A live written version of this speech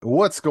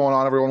What's going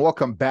on, everyone?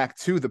 Welcome back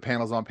to the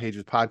Panels on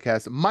Pages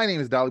podcast. My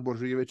name is Dali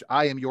Božojević.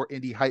 I am your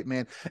indie hype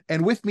man,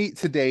 and with me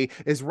today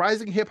is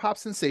rising hip hop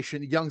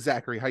sensation, Young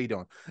Zachary. How you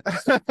doing?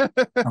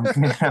 I'm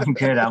good. I'm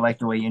good. I like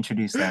the way you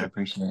introduced that. I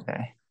appreciate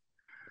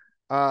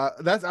that.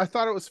 That's I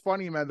thought it was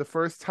funny, man. The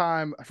first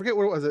time I forget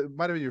what it was. It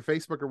might have been your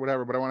Facebook or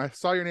whatever. But when I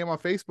saw your name on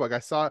Facebook, I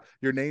saw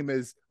your name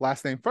is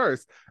last name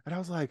first, and I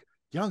was like,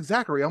 Young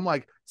Zachary. I'm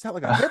like, is that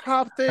like a hip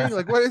hop thing?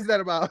 Like, what is that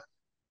about?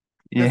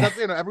 Because Yeah,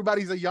 that's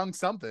everybody's a young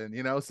something.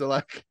 So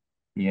like.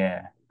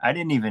 yeah. I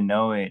didn't even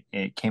know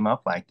it came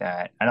up like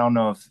that. I don't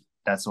know if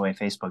that's the way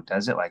Facebook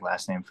does it, like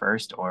last name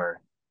first,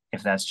 or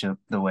if that's just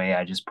the way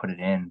I just put it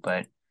in.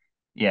 But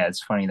yeah,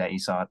 it's funny that you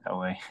saw it that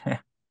way.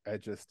 I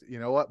just, you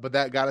know what? But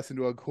that got us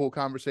into a cool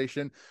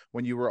conversation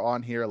when you were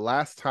on here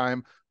last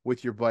time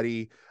with your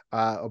buddy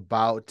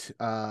about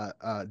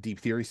Deep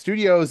Theory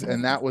Studios,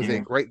 and that was a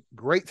Yeah.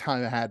 great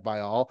time had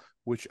by all.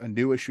 Which a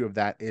new issue of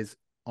that is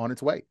on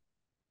its way.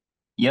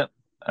 Yep.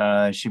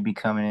 Should be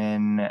coming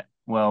in.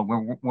 Well,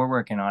 we're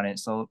working on it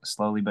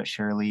slowly but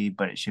surely,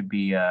 but it should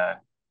be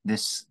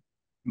this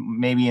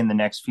maybe in the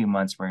next few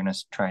months we're gonna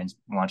try and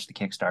launch the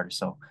Kickstarter.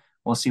 So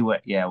we'll see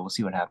what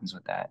happens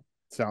with that.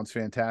 Sounds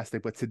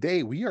fantastic. But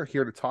today we are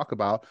here to talk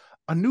about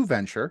a new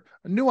venture,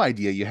 a new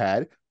idea you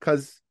had,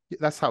 because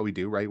that's how we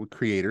do, right? With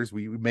creators,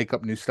 we make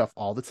up new stuff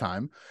all the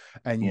time.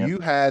 And Yep. you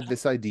had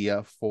this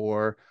idea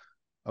for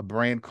a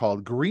brand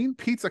called Green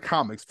Pizza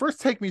Comics.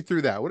 First, take me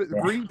through that. What is Yeah.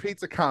 Green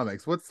Pizza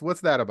Comics?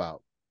 What's that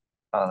about?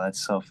 Oh,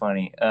 that's so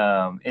funny.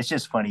 It's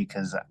just funny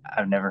because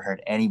I've never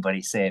heard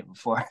anybody say it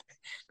before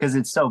because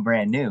it's so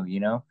brand new,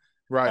 you know?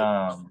 Right.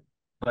 Um,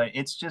 but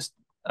it's just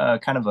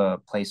kind of a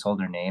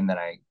placeholder name that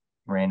I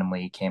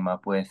randomly came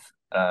up with.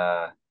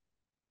 I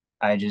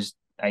used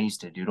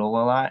to doodle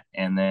a lot,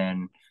 and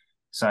then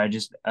so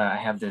I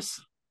have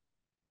this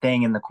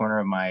thing in the corner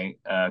of my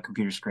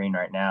computer screen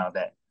right now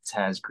that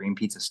has Green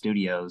Pizza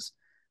Studios.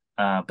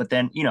 But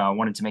then, I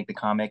wanted to make the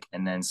comic,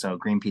 and then so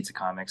Green Pizza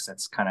Comics,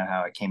 that's kind of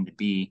how it came to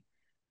be.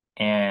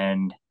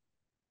 And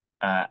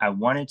I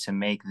wanted to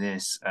make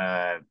this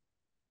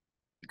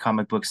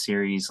comic book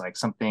series like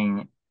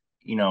something,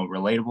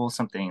 relatable,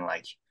 something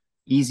like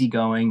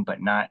easygoing,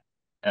 but not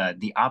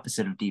the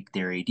opposite of Deep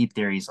Theory. Deep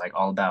Theory is like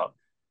all about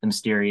the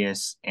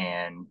mysterious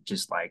and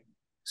just like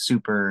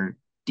super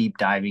deep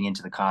diving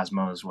into the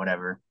cosmos,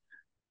 whatever.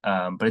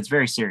 But it's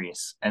very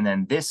serious. And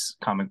then this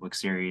comic book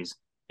series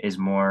is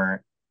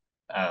more,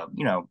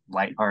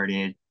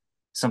 lighthearted,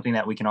 something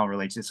that we can all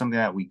relate to, something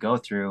that we go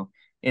through.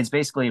 It's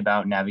basically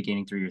about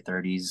navigating through your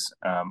 30s,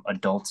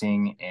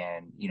 adulting,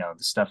 and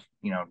the stuff,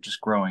 just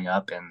growing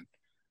up and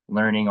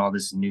learning all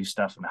this new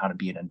stuff and how to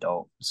be an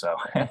adult. So,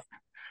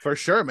 For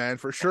sure, man.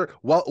 For sure.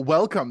 Well,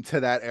 welcome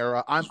to that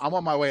era. I'm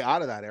on my way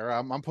out of that era.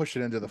 I'm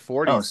pushing into the oh,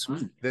 40s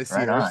sweet, this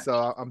right year. on.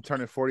 So I'm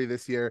turning 40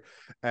 this year.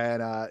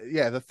 And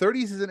yeah, the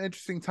 30s is an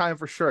interesting time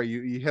for sure.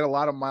 You hit a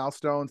lot of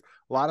milestones,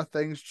 a lot of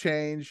things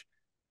change.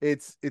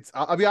 It's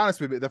I'll be honest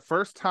with you, the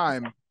first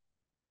time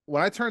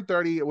when I turned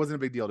 30, it wasn't a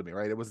big deal to me,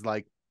 right? It was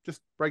like just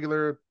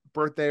regular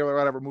birthday or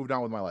whatever, moved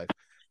on with my life.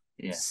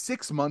 Yeah.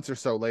 6 months or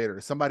so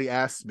later, somebody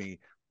asked me,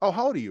 "Oh,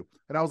 how old are you?"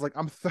 And I was like,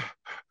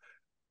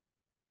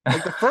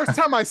 like the first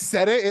time I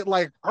said it, it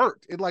like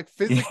hurt. It like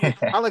physically,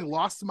 Yeah. I like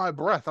lost my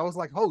breath. I was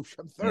like, "Oh,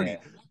 I'm 30." Yeah.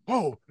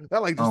 Oh,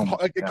 that like just Oh my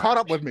like it caught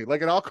up gosh. with me.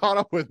 Like it all caught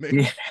up with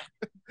me. Yeah.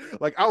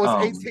 Like I was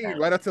Oh 18 man.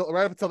 right up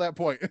until that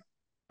point.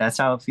 That's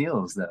how it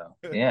feels though.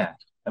 Yeah.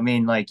 I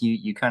mean, like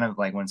you kind of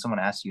like when someone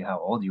asks you how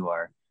old you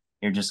are,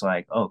 you're just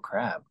like, "Oh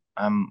crap.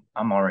 I'm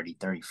already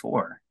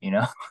 34," you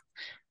know?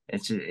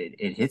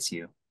 It hits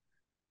you.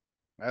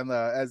 And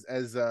as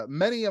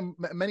many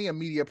a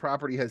media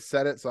property has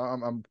said it, so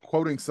I'm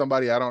quoting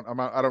somebody. I don't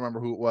remember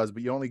who it was,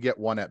 but you only get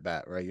one at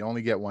bat, right? You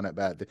only get one at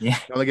bat. Yeah.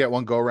 You only get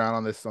one go around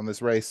on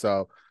this race.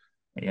 So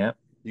Yep.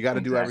 you got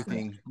to do Exactly.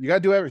 everything. You got to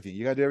do everything.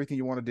 You got to do everything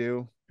you want to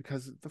do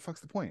because the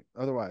fuck's the point?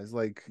 Otherwise,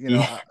 like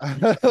Yeah.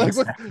 like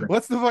Exactly.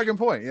 what's the fucking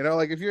point?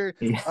 Like if you're,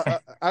 Yeah.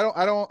 I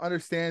don't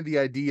understand the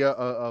idea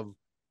of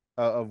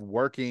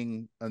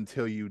working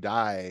until you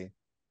die.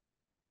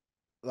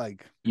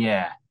 Like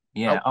Yeah. I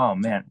Yeah. Oh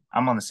man,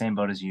 I'm on the same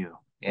boat as you.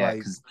 Yeah, like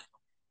because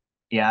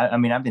yeah, I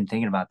mean, I've been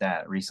thinking about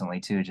that recently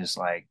too, just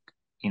like,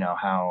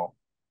 how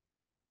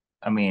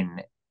I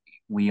mean,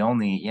 we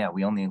only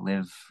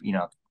live,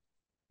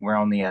 we're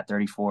only at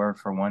 34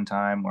 for one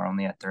time, we're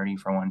only at 30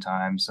 for one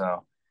time,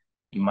 so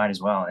you might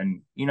as well.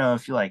 And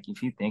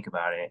if you think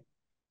about it,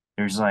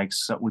 there's like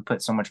we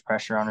put so much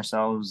pressure on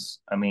ourselves.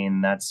 I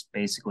mean, that's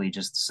basically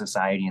just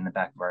society in the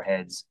back of our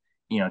heads,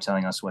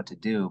 telling us what to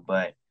do.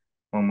 But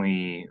when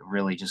we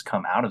really just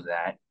come out of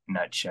that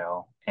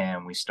nutshell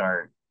and we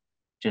start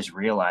just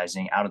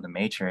realizing out of the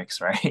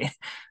matrix, right?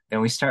 Then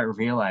we start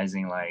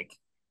realizing like,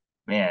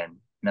 man,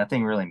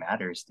 nothing really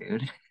matters,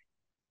 dude.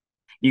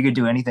 You could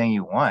do anything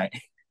you want,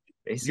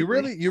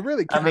 basically. you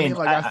really I can. I mean, mean,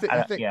 like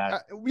I think yeah,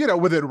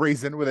 within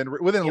reason, within yeah,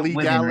 within reason,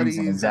 legalities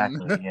and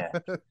exactly. Yeah,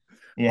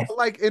 yeah, but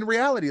like in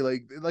reality,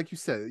 like you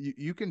said,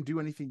 you can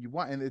do anything you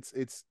want, and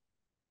it's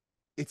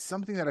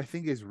something that I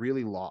think is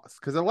really lost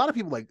because a lot of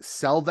people like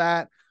sell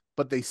that,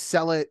 but they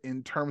sell it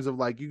in terms of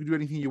like you can do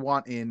anything you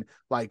want in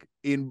like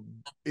in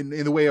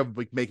the way of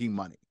like making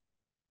money.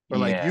 Or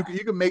like Yeah.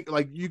 you can make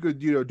like you could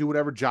do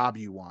whatever job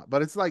you want,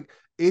 but it's like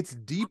it's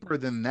deeper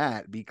than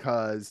that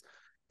because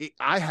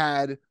I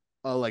had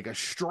like a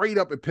straight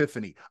up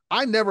epiphany.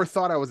 I never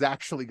thought I was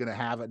actually gonna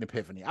have an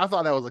epiphany. I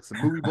thought that was like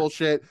some movie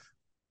bullshit.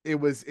 It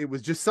was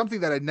just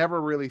something that I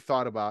never really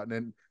thought about, and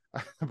then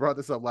I brought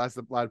this up last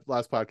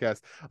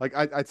podcast. Like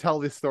I tell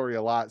this story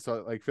a lot, so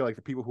I like feel like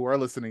the people who are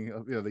listening,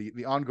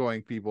 the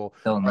ongoing people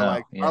Don't know.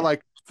 are Yeah.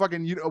 like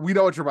fucking we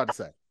know what you're about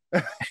to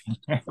say.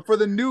 For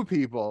the new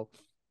people,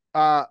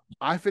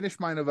 I finished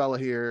my novella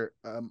here,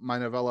 my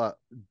novella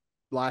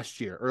last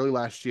year, early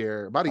last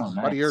year, Oh, about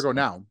a year nice. ago Yeah.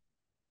 now.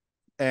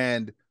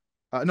 And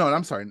no,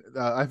 I'm sorry.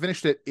 I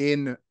finished it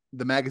in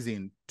the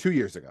magazine 2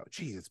 years ago.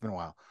 Jeez, it's been a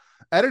while.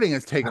 Editing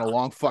has taken a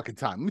long fucking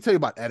time. Let me tell you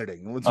about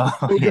editing. Oh,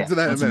 We'll get yeah. to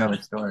that in a That's minute.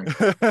 another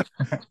story.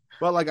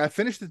 But like I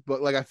finished this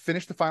book, like I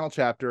finished the final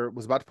chapter,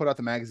 was about to put out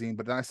the magazine,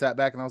 but then I sat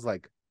back and I was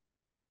like,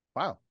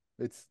 wow,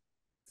 it's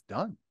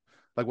done.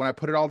 Like when I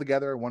put it all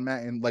together,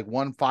 in like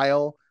one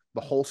file,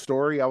 the whole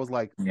story, I was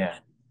like, Yeah.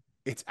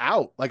 it's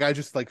out. Like I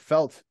just like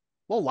felt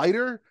a little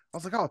lighter. I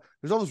was like, oh,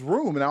 there's all this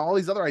room, and now all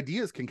these other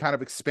ideas can kind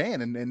of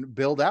expand and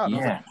build out. And I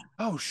was like,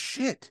 Yeah. oh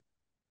shit.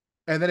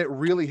 And then it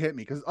really hit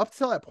me because up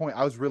till that point,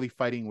 I was really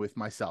fighting with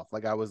myself.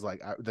 Like I was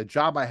like, the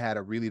job I had,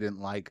 I really didn't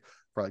like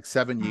for like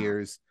 7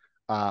 years.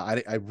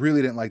 I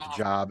really didn't like the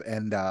job,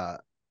 and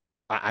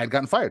I'd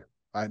gotten fired.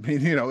 I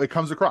mean, it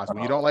comes across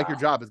when you Oh, don't like your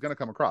wow. job, it's gonna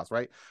come across,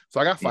 right? So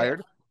I got Yeah.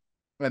 fired,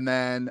 and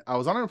then I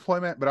was on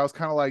unemployment, but I was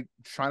kind of like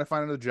trying to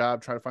find another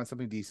job, trying to find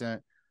something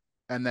decent,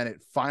 and then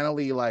it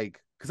finally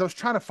like because I was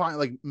trying to find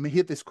like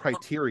hit this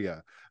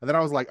criteria, and then I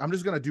was like, I'm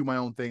just gonna do my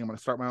own thing. I'm gonna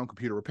start my own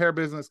computer repair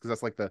business because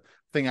that's like the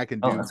thing I can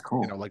Oh, do, that's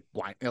cool. like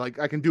blind, like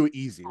I can do it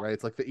easy, right?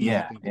 It's like the easy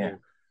Yeah. thing to Yeah. do.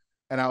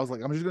 And I was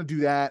like, I'm just gonna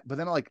do that. But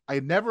then like I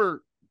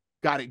never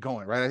got it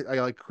going, right? I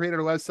like created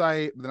a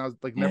website, but then I was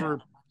like Yeah.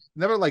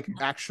 never like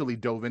actually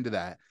dove into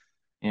that.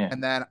 Yeah.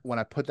 And then when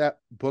I put that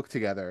book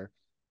together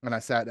and I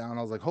sat down,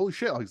 I was like, holy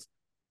shit, like,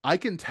 I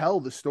can tell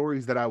the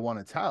stories that I want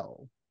to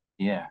tell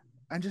Yeah.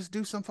 and just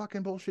do some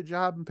fucking bullshit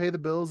job and pay the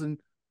bills and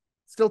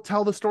still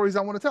tell the stories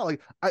I want to tell.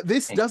 Like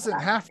this doesn't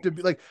have Exactly. to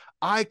be like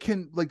I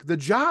can like the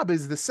job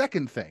is the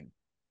second thing.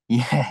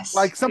 Yes.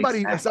 Like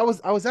somebody, Exactly.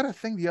 I was at a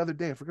thing the other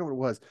day. I forget what it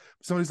was.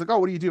 Somebody's like, "Oh,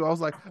 what do you do?" I was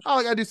like, "Oh,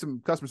 like I do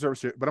some customer service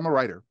shit, but I'm a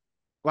writer."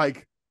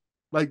 Like,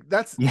 like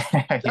Yeah.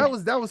 Yeah.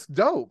 that was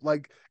dope.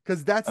 Like,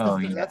 because Oh,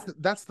 yeah.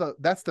 that's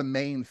the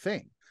main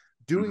thing.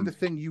 Doing the Hmm.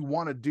 thing you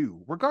want to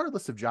do,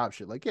 regardless of job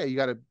shit. Like, yeah, you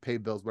got to pay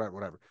bills, whatever,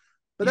 whatever.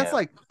 But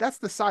Yeah. that's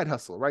the side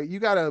hustle, right? You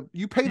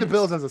pay It the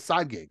bills is. as a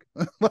side gig.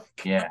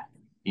 Like, Yeah.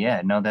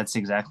 Yeah. No, that's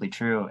exactly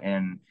true.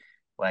 And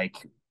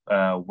like,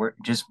 we're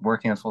just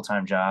working a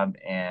full-time job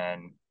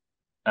and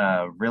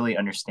really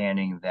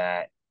understanding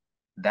that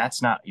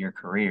that's not your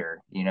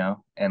career,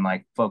 and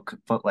like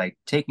like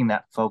taking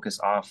that focus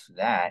off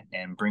that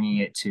and bringing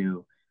it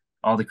to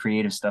all the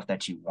creative stuff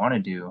that you want to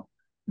do,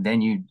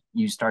 then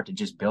you start to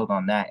just build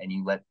on that and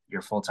you let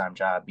your full-time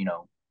job,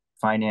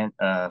 fund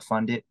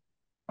it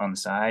on the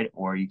side,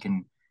 or you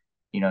can,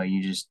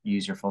 you just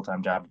use your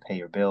full-time job to pay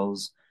your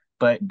bills.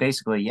 But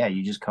basically, yeah,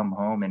 you just come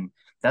home, and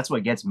that's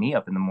what gets me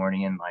up in the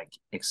morning and like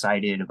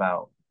excited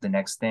about the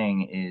next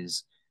thing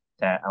is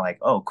that I like,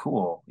 oh,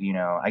 cool,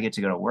 I get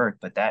to go to work,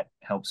 but that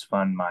helps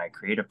fund my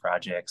creative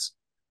projects.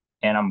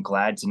 And I'm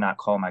glad to not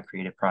call my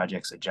creative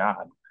projects a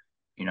job,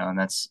 and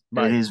it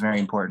right. is very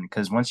important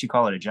because once you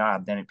call it a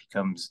job, then it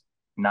becomes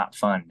not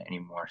fun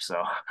anymore.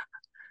 So,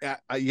 Yeah,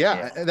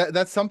 yeah,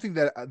 that's something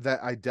that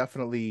I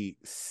definitely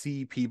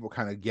see people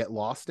kind of get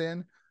lost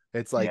in.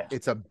 It's like yeah,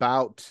 it's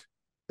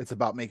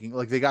about making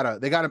like they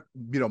gotta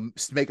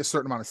make a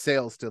certain amount of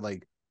sales to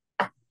like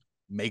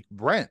make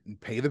rent and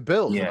pay the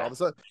bills and all yeah, this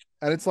stuff.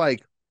 And it's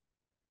like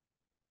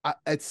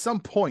at some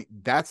point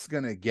that's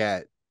gonna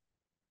get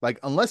like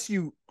unless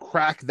you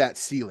crack that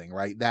ceiling,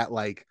 right? That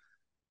like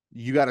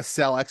you got to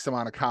sell X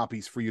amount of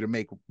copies for you to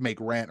make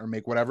rent or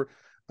make whatever.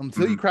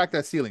 Until you mhm, crack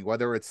that ceiling,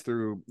 whether it's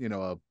through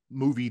a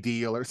movie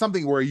deal or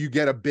something where you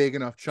get a big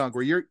enough chunk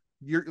where you're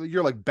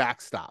like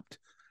backstopped,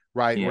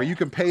 right? Where yeah, you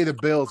can pay the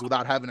bills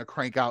without having to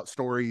crank out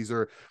stories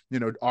or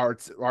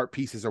art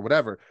pieces or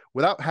whatever,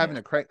 without having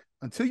yeah, to crank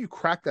until you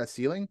crack that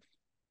ceiling.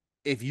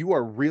 If you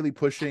are really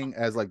pushing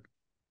as like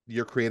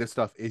your creative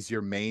stuff is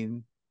your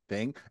main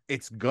thing, yeah,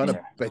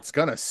 it's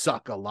gonna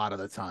suck a lot of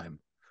the time.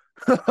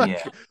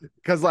 yeah,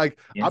 Because like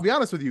yeah, I'll be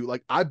honest with you,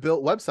 like I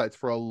built websites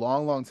for a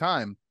long, long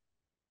time,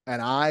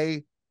 and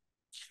I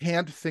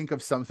can't think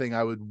of something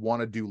I would want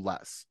to do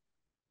less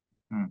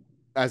mm,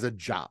 as a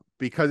job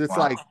because it's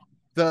wow, like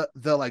the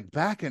like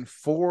back and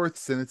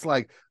forths, and it's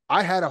like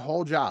I had a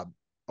whole job.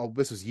 Oh,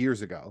 this was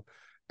years ago,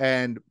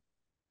 and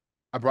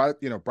I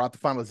brought the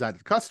final design to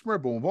the customer.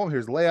 Boom, boom.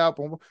 Here's the layout.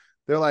 Boom, boom.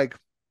 They're like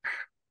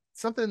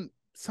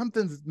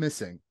something's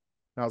missing.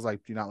 And I was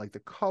like, do you not like the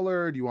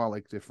color? Do you want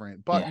like different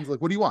yeah, buttons?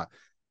 Like, what do you want?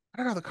 I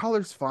don't know. The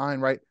color's fine,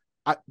 right?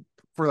 I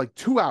for like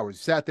 2 hours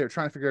sat there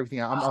trying to figure everything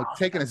out. I'm like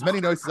taking as many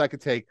notes as I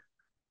could take.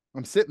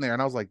 I'm sitting there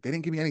and I was like, they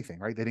didn't give me anything,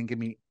 right? They didn't give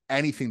me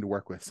anything to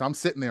work with. So I'm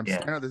sitting there, I'm Yeah.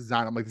 staring at the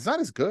design. I'm like, the design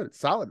is good, it's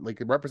solid, like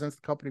it represents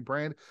the company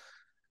brand.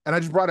 And I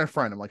just brought in a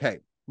friend. I'm like, hey,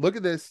 look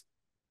at this.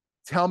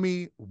 Tell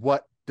me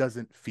what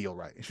doesn't feel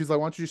right. And she's like,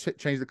 why don't you just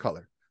change the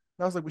color?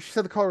 And I was like, well, she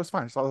said the color was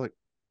fine. So I was like,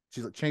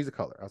 she's like, change the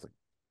color. I was like,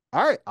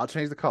 all right, I'll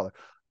change the color.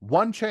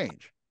 One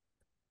change,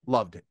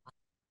 loved it.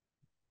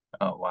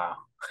 Oh wow.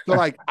 So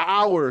like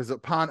hours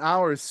upon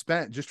hours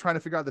spent just trying to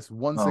figure out this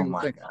one Oh single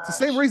my thing. It's the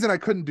same gosh. reason I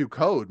couldn't do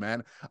code,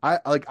 man.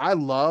 I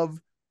love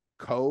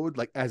code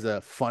like as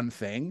a fun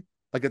thing,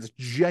 like it's a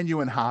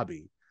genuine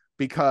hobby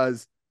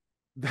because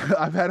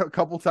I've had a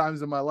couple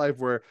times in my life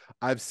where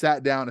I've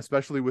sat down,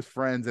 especially with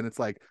friends, and it's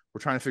like we're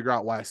trying to figure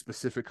out why a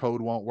specific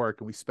code won't work,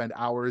 and we spend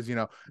hours,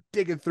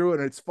 digging through it,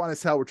 and it's fun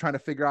as hell. We're trying to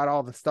figure out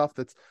all the stuff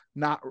that's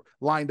not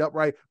lined up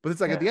right, but it's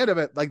like at Yeah. the end of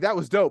it, like that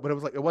was dope, but it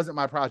was like it wasn't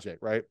my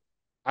project, right?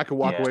 I could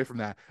walk Yeah. away from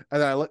that, and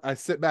then I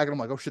sit back and I'm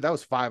like, oh shit, that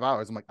was 5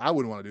 hours. I'm like, I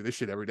wouldn't want to do this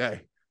shit every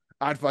day.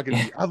 I'd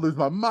lose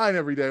my mind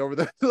every day over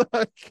that.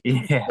 Like,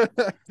 Yeah.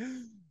 so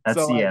That's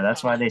like yeah,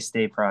 that's why they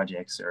stay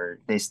projects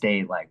or they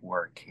stay like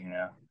work, you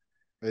know.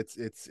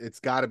 it's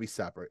got to be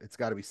separate. It's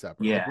got to be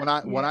separate. Like Yeah. when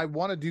I Yeah.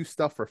 want to do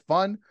stuff for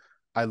fun,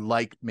 I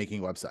like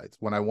making websites.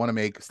 When I want to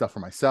make stuff for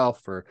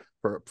myself,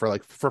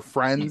 for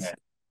friends,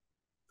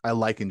 Yeah.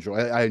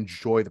 I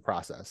enjoy the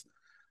process.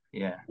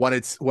 Yeah. When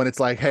it's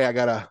like, hey, I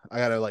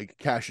gotta like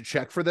cash a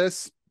check for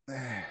this.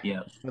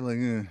 Yeah. I'm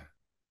like,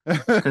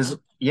 Because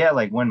yeah,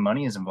 like when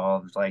money is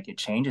involved, like it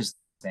changes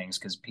things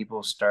because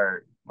people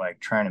start like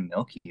trying to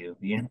milk you,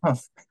 you know?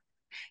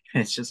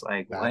 It's just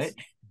like, what? that's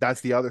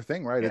that's the other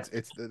thing, right? Yeah.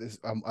 It's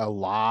a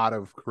lot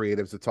of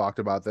creatives have talked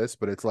about this,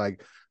 but it's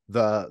like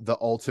the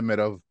ultimate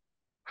of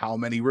how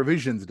many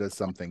revisions does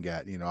something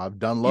get? I've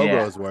done Yeah.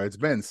 logos where it's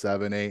been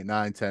 7, 8,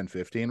 9, 10,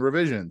 15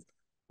 revisions.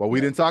 Well, we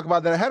Yeah. didn't talk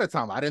about that ahead of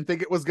time. I didn't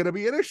think it was going to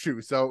be an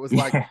issue. So it was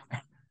like, Yeah.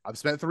 I've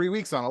spent 3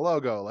 weeks on a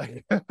logo.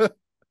 Like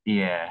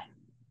Yeah.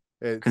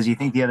 Because it's you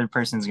think the other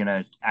person's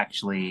gonna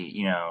actually,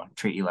 you know,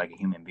 treat you like a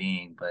human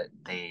being, but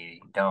they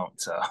don't.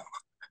 So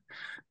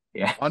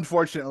yeah.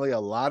 unfortunately a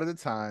lot of the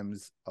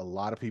times, a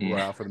lot of people are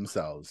Yeah. out for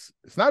themselves.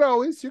 It's not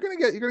always. You're gonna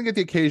get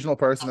the occasional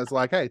person that's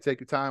like, hey, take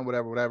your time,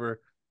 whatever,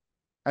 whatever.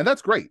 And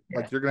that's great. Yeah.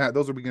 Like you're gonna have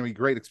those are gonna be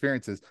great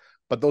experiences,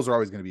 but those are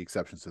always gonna be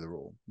exceptions to the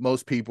rule.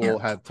 Most people Yeah.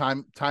 have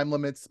time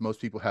limits, most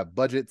people have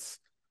budgets,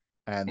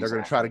 and they're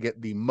gonna try to Exactly.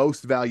 get the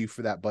most value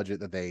for that budget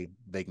that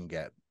they can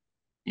get.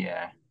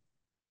 Yeah.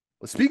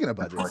 Well, speaking of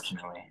budgets,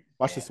 Unfortunately.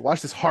 watch Yeah. this,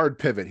 watch this hard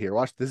pivot here.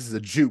 Watch this is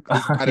a juke. This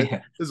is Oh, kind of yeah.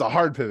 this is a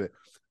hard pivot.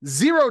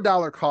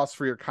 $0 cost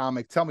for your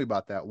comic. Tell me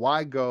about that.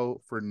 Why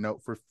go for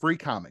free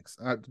comics?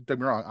 Don't get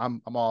me wrong.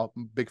 I'm a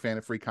big fan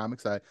of free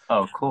comics. I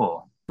Oh,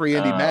 cool. free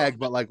indie Um, mag,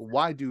 but like,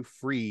 why do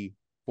free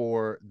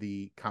for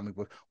the comic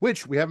book?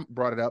 Which we haven't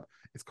brought it up.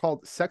 It's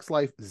called Sex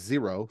Life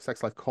Zero,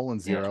 Sex Life colon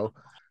yeah. zero.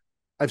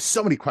 I have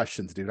so many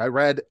questions, dude. I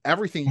read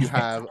everything you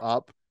have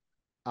up.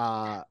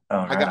 Uh, Oh,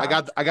 I right got I on.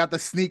 got I got the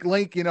sneak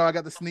link. I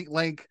got the sneak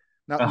link.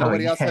 Oh,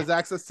 Nobody else yeah. has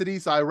access to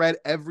these, so I read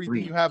everything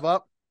you Sweet. have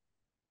up.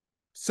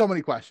 So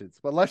many questions,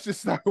 but let's just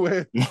start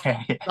with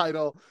Yeah.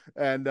 title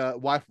and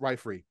why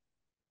free.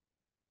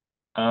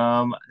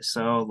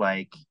 So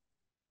like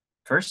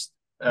first,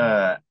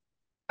 uh,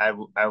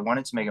 I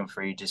wanted to make them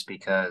free just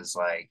because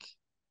like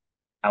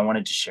I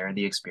wanted to share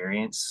the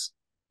experience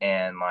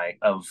and like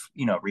of,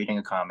 you know, reading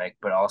a comic,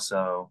 but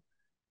also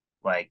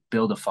like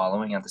build a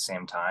following at the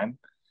same time.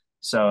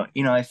 So,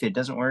 you know, if it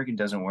doesn't work, it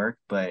doesn't work.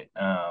 But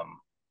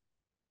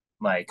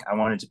like I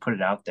wanted to put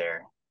it out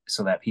there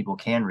so that people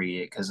can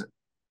read it. Because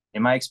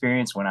in my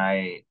experience, when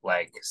I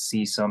like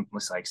see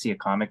a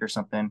comic or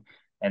something,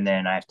 and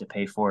then I have to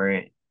pay for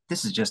it,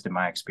 this is just in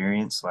my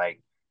experience.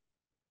 Like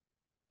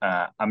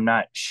I'm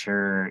not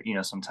sure, you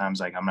know, sometimes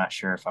like I'm not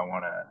sure if I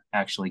want to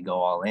actually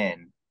go all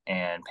in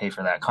and pay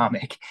for that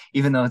comic,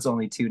 even though it's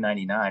only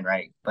 $2.99,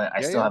 right? But I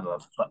Yeah, still yeah,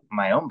 have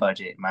my own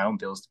budget, my own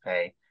bills to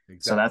pay.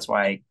 So exactly. that's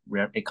why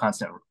it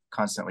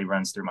constantly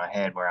runs through my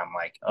head where I'm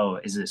like, oh,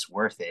 is this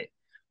worth it?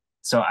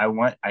 So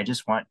I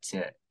just want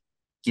to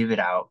give it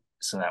out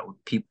so that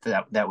people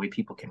that way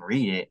people can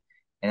read it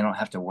and they don't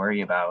have to worry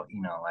about,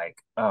 you know, like,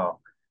 oh,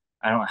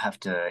 I don't have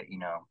to, you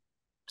know,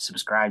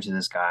 subscribe to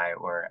this guy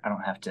or I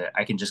don't have to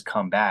I can just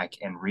come back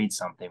and read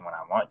something when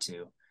I want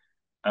to.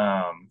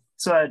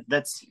 So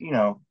that's, you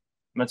know,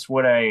 that's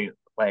what I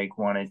like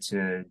wanted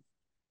to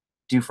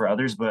do for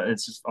others, but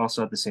it's just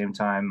also at the same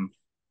time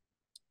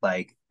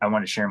like I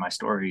want to share my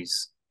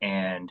stories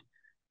and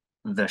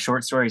the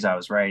short stories I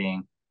was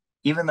writing,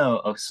 even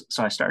though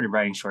so I started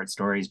writing short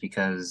stories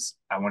because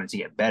I wanted to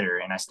get better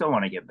and I still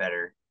want to get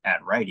better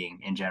at writing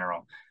in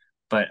general.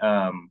 But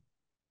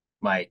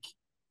like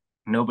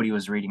nobody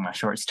was reading my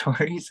short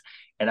stories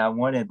and I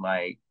wanted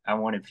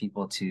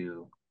people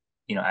to,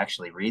 you know,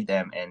 actually read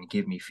them and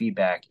give me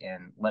feedback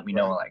and let me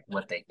know Right. like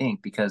what they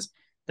think because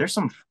there's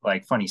some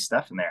like funny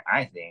stuff in there,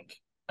 I think.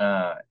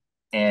 Uh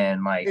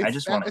and like I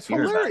just want to It's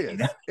hear about it, you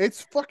know? hilarious.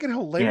 It's fucking Yeah.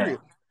 hilarious.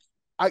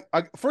 I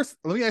first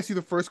let me ask you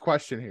the first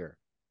question here.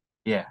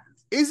 Yeah.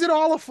 Is it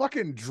all a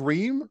fucking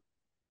dream?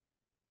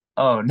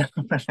 Oh no,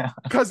 no.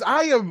 Because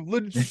I am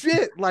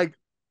legit like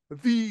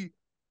the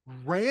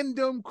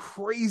random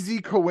crazy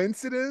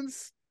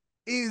coincidence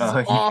is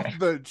Oh off yeah.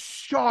 the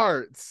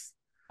charts.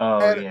 Oh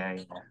And yeah,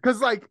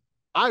 because like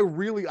I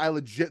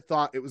legit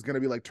thought it was gonna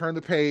be like turn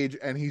the page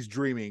and he's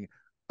dreaming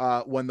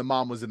when the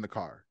mom was in the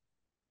car.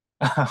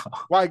 yeah.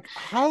 Like,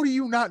 how do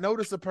you not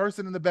notice a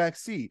person in the back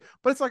seat?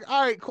 But it's like,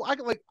 all right, cool. I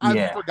can like I've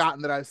Yeah.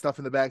 forgotten that I have stuff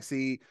in the back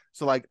seat.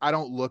 So like I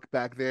don't look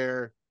back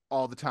there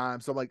all the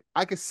time. So I'm like,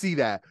 I can see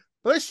that.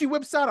 But then she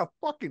whips out a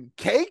fucking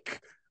cake,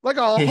 like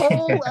a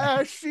whole Yeah.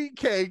 ass sheet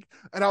cake.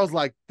 And I was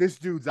like, this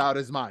dude's out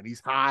his mind.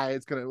 He's high. I'm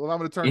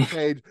gonna turn the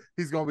page.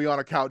 He's gonna be on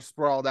a couch,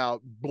 sprawled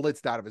out,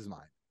 blitzed out of his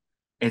mind.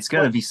 It's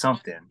gonna But be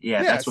something.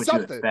 Yeah, yeah, that's what you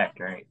something. expect,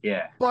 right?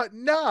 Yeah. But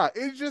nah,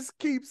 it just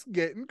keeps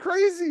getting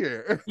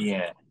crazier.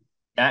 Yeah.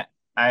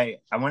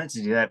 I wanted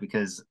to do that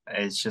because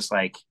it's just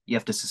like you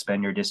have to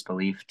suspend your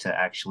disbelief to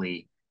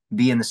actually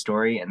be in the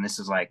story. And this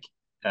is like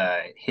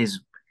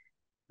his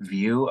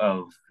view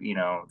of,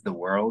 the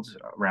world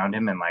around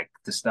him and like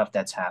the stuff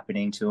that's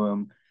happening to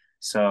him.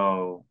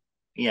 So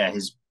yeah,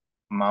 his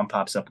mom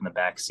pops up in the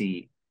back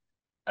seat,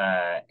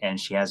 and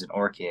she has an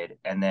orchid,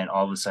 and then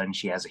all of a sudden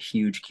she has a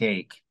huge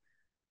cake.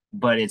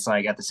 But it's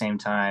like at the same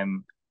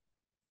time,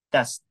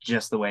 that's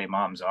just the way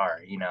moms are,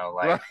 Right.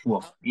 like,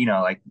 well,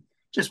 like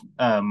just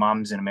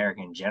moms in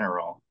America in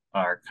general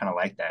are kind of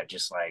like that,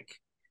 just like,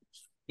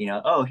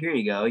 oh, here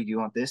you go. Do you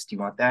want this? Do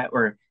you want that?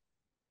 Or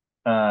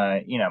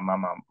my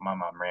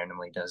mom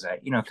randomly does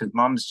that, because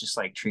moms just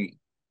like treat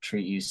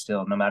you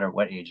still, no matter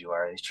what age you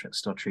are, they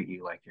still treat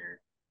you like you're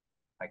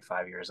like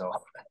 5 years old.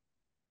 You're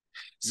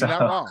So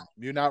not wrong.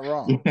 You're not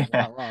wrong. You're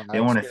yeah, not wrong. I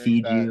they want to experienced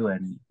feed that. you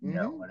and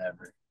Hmm.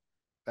 whatever.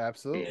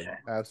 Absolutely. Yeah.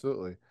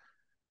 Absolutely.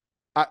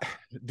 I,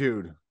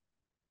 dude,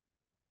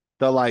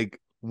 the like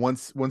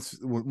once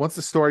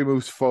the story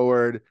moves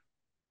forward,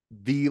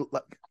 the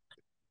like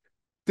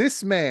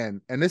this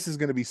man, and this is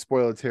going to be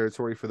spoiler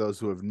territory for those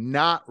who have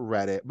not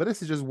read it, but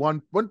this is just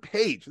one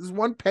page. This is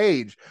one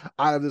page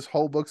out of this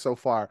whole book so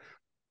far.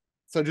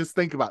 So just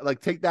think about it.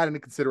 Like take that into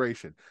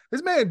consideration.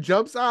 This man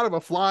jumps out of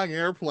a flying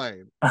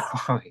airplane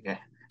Oh yeah.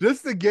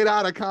 just to get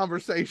out of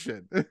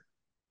conversation.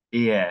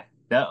 Yeah.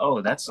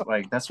 That's the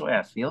way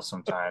I feel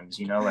sometimes,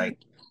 like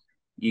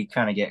you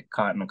kind of get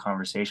caught in a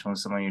conversation with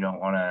someone you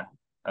don't want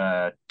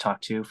to talk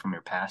to from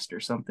your past or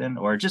something,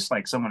 or just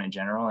like someone in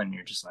general, and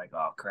you're just like,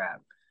 oh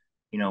crap,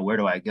 where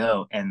do I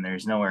go? And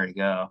there's nowhere to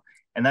go.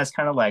 And that's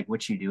kind of like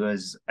what you do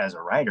as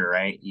a writer,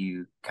 right?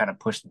 You kind of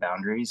push the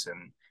boundaries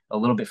and a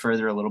little bit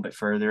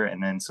further,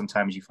 and then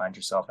sometimes you find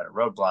yourself at a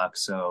roadblock.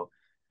 So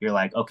you're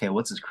like, okay,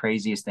 what's the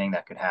craziest thing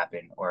that could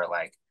happen? Or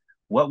like,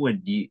 what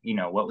would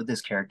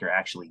this character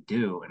actually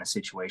do in a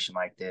situation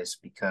like this?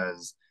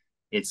 Because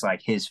it's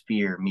like his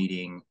fear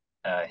meeting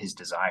his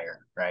desire,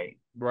 right?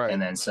 And Right.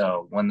 then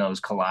so when those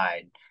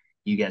collide,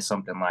 you get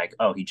something like,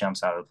 oh, he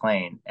jumps out of the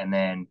plane, and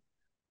then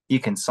you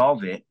can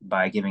solve it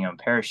by giving him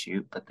a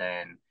parachute, but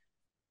then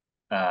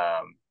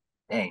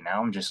dang,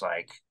 now I'm just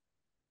like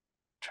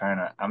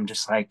I'm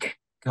just like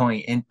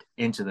going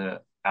into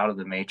the out of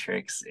the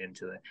matrix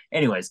into the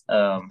anyways,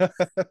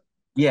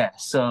 yeah,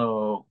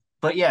 so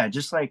but yeah,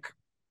 just like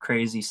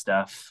crazy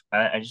stuff.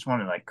 I just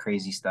wanted like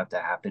crazy stuff to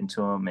happen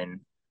to him,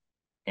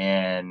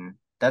 and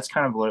that's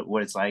kind of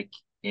what it's like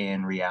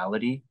in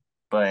reality.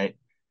 But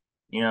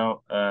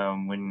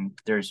when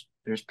there's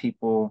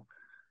people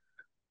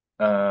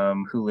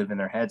who live in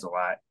their heads a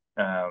lot.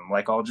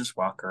 Like I'll just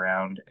walk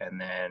around and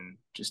then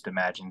just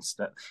imagine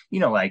stuff.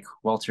 Like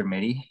Walter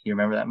Mitty. You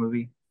remember that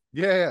movie?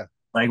 Yeah.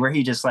 Like where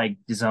he just like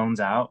zones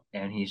out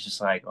and he's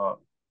just like, oh,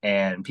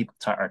 and people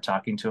are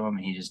talking to him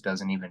and he just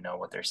doesn't even know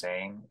what they're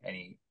saying, and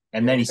Yeah.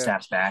 then he Yeah.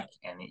 snaps back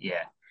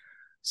yeah.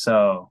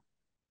 So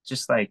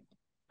just like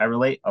I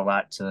relate a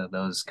lot to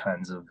those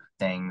kinds of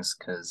things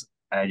because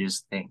I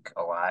just think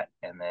a lot,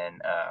 and then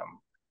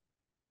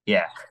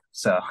yeah,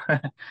 so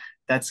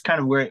that's kind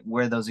of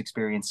where those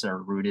experiences are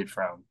rooted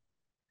from.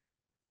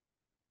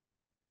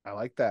 I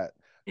like that.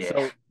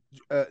 Yeah.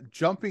 So,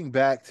 jumping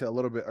back to a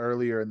little bit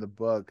earlier in the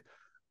book,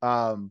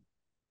 um,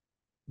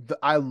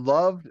 I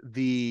loved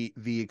the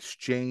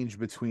exchange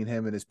between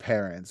him and his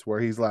parents, where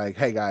he's like,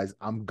 "Hey guys,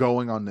 I'm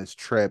going on this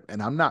trip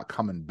and I'm not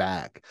coming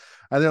back,"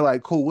 and they're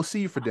like, "Cool, we'll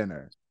see you for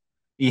dinner."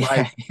 Yeah.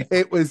 Like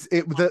it was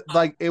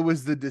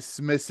the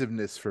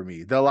dismissiveness for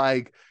me. The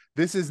like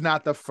this is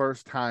not the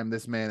first time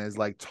this man has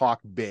like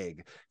talked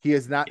big. He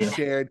has not Yeah.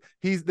 shared.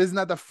 This is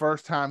not the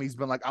first time he's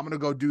been like, I'm gonna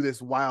go do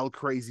this wild,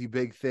 crazy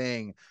big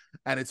thing,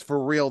 and it's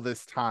for real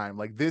this time.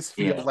 Like this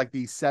feels Yeah. like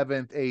the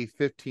seventh, eighth,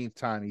 15th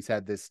time he's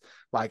had this,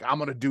 like, I'm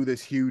gonna do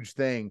this huge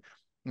thing.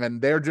 And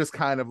they're just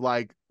kind of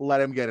like, let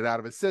him get it out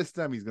of his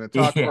system. He's gonna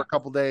talk for Yeah. a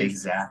couple days, and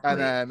Exactly.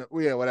 then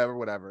yeah,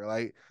 whatever.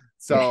 Like, Yeah.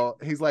 so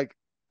he's like,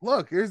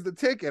 look, here's the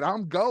ticket.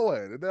 I'm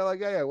going. And they're like,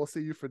 yeah, we'll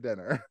see you for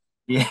dinner.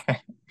 Yeah.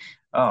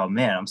 Oh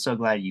man, I'm so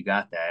glad you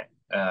got that.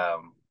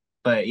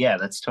 But yeah,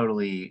 that's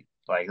totally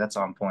like that's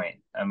on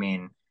point. I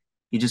mean,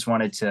 he just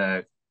wanted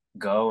to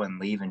go and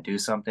leave and do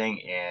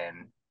something,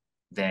 and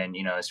then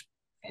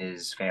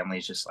his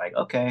family's just like,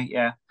 okay,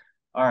 yeah,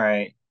 all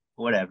right,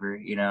 whatever,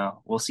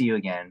 we'll see you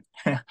again,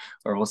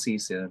 or we'll see you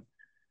soon.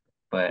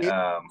 But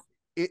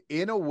It,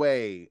 in a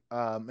way,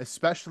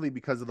 especially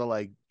because of the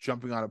like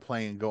jumping on a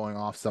plane and going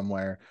off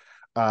somewhere,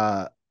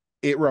 uh,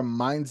 it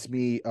reminds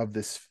me of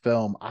this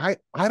film. I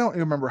don't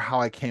remember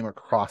how I came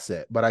across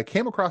it, but I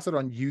came across it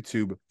on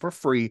YouTube for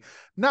free,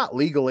 not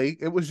legally.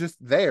 It was just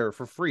there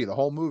for free, the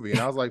whole movie,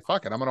 and I was like,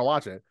 "Fuck it, I'm gonna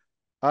watch it."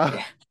 Uh,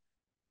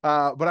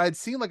 yeah. but I'd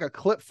seen like a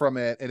clip from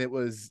it, and it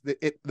was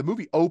the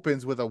movie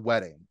opens with a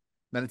wedding.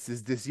 Then it's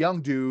this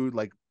young dude,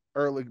 like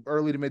early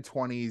to mid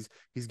 20s.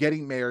 He's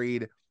getting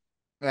married,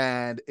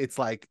 and it's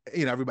like,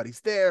 everybody's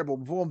there,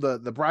 boom boom,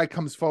 the bride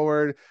comes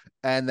forward,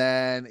 and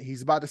then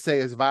he's about to say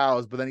his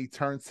vows, but then he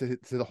turns to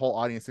the whole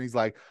audience and he's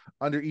like,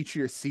 under each of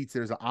your seats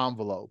there's an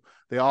envelope.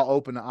 They all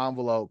open the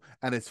envelope,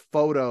 and it's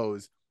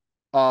photos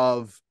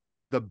of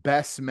the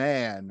best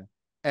man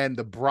and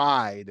the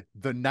bride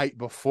the night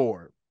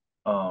before.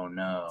 Oh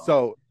no,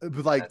 So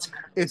like, that's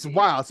it's crazy.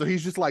 wild. So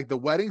he's just like, the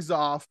wedding's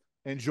off,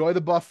 enjoy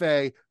the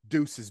buffet,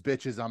 deuces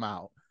bitches, I'm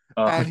out.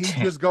 Oh And he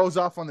damn. just goes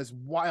off on this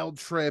wild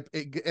trip.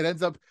 It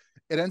ends up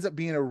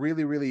being a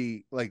really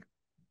really like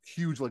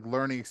huge like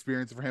learning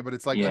experience for him, but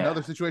it's like Yeah,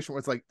 another situation where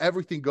it's like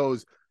everything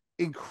goes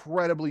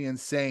incredibly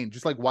insane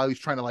just like while he's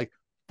trying to like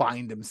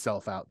find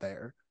himself out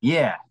there.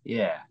 yeah,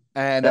 yeah.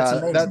 And That's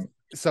that amazing.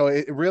 so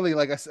it really,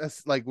 like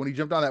like when he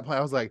jumped on that plane,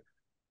 I was like,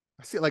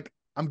 I see, like,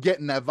 I'm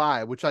getting that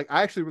vibe, which like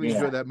I actually really Yeah.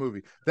 enjoyed that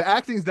movie. The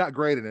acting's not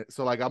great in it,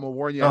 so like I'm gonna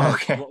warn you Oh, ahead.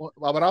 okay.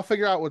 But I'll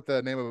figure out what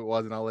the name of it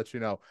was, and I'll let you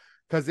know,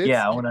 because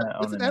Yeah, it's I it's wanna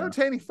an know.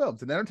 entertaining film.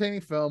 It's an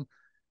entertaining film.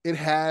 It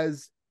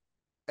has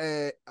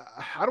I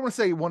don't want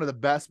to say one of the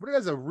best, but it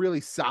has a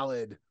really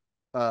solid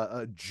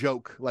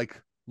joke,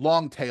 like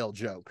long tail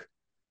joke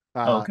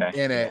Okay.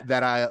 in Yeah. it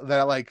that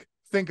I like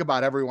think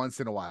about every once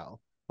in a while.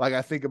 Like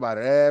I think about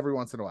it every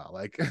once in a while.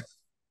 Like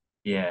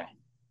Yeah.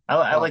 I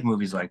uh, like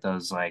movies like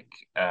those. Like,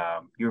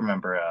 you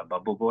remember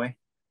Bubble Boy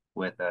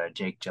with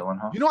Jake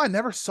Gyllenhaal? I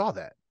never saw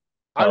that.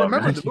 I Oh,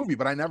 remember really? the movie,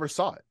 but I never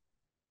saw it.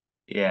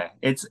 Yeah.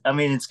 I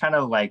mean, it's kind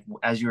of like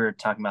as you were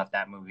talking about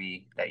that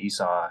movie that you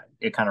saw,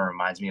 it kind of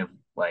reminds me of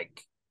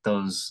like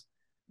those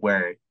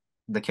where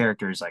the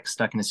character is like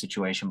stuck in a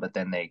situation, but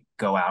then they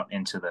go out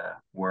into the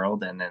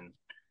world and then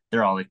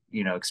they're all,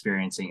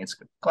 experiencing it's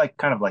like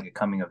kind of like a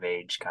coming of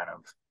age kind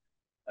of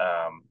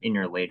in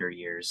your later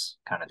years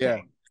kind of Yeah.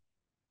 thing.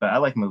 But I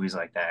like movies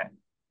like that.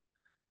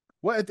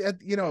 Well,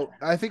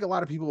 I think a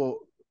lot of people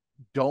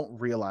don't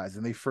realize,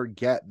 and they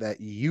forget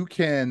that you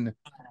can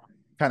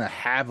kind of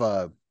have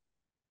uh,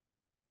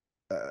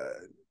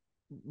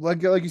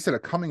 like you said, a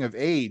coming of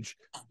age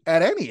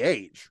at any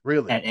age,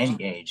 really. At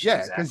any age,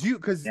 Yeah, because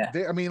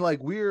exactly. Yeah. I mean, like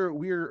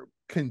we're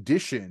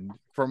conditioned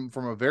from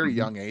a very Hmm.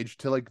 young age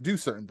to like do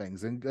certain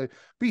things and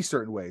be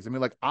certain ways. I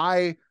mean, like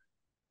I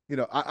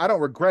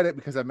don't regret it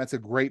because I met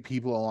some great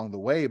people along the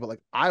way, but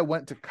like I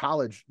went to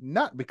college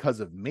not because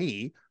of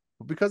me,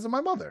 but because of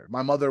my mother.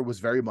 My mother was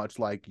very much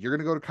like, you're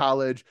gonna go to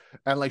college,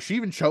 and like she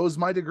even chose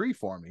my degree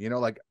for me.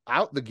 Like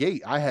out the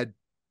gate, I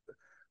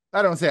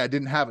don't say I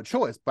didn't have a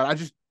choice, but I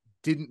just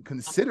didn't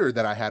consider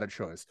that I had a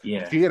choice.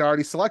 Yeah. She had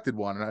already selected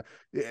one,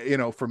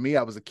 and for me,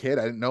 I was a kid,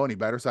 I didn't know any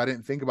better, so I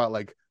didn't think about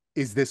like,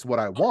 is this what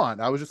I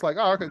want? I was just like,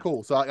 oh, okay,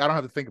 cool. So I don't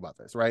have to think about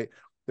this, right?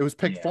 It was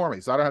picked Yeah. for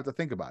me, so I don't have to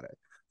think about it.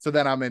 So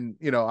then I'm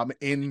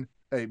in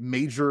a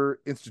major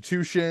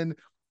institution.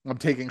 I'm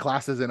taking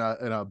classes in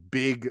a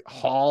big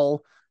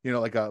hall,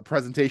 like a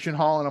presentation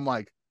hall, and I'm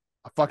like,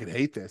 I fucking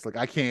hate this. Like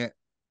I can't.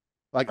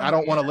 Like I Oh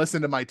don't want to yeah.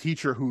 listen to my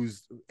teacher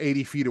who's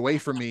 80 feet away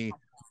from me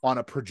on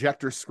a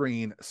projector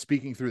screen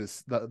speaking through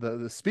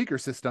the speaker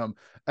system,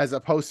 as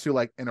opposed to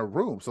like in a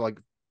room. So like,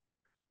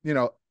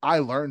 I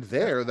learned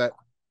there that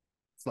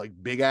it's like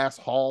big ass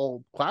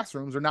hall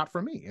classrooms are not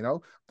for me.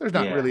 There's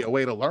not Yeah. really a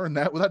way to learn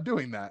that without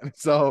doing that.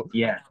 So,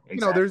 Yeah.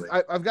 there's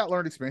Exactly. I've got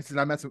learned experiences,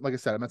 and I met some, like I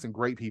said, I met some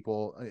great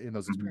people in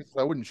those Hmm. experiences.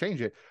 I wouldn't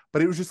change it,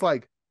 but it was just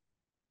like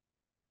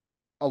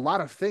a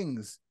lot of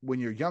things when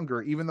you're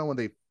younger, even though when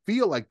they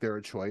feel like they're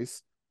a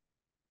choice,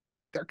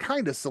 they're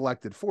kind of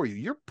selected for you.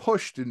 You're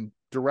pushed in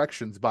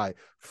directions by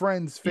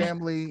friends, Yeah.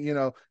 family.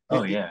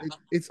 Oh yeah.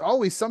 It's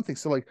always something.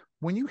 So like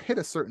when you hit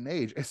a certain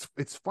age,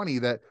 it's funny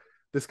that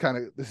this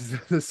is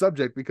the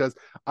subject, because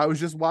I was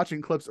just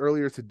watching clips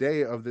earlier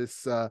today of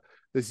this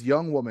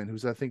young woman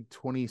who's, I think,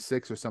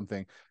 26 or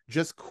something,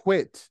 just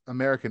quit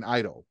American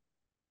Idol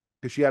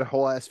because she had a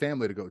whole ass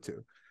family to go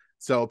to.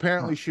 So Huh.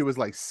 apparently she was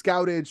like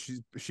scouted.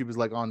 She was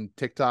like on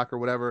TikTok or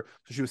whatever.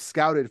 So she was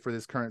scouted for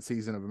this current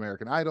season of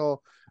American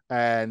Idol,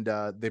 and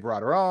they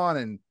brought her on,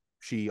 and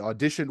she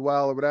auditioned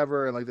well or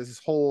whatever. And like there's this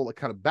whole like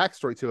kind of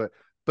backstory to it.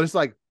 But it's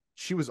like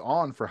she was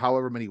on for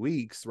however many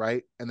weeks,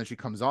 right? And then she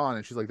comes on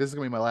and she's like, "This is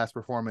gonna be my last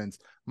performance.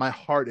 My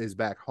heart is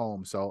back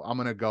home, so I'm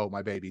gonna go.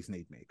 My babies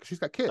need me." 'Cause she's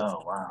got kids.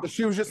 Oh wow. But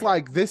she was just Yeah.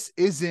 like, "This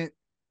isn't."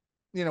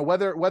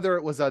 Whether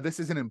it was this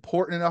isn't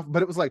important enough,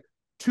 but it was like,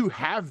 to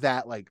have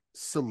that like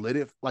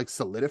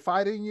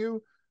solidified in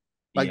you.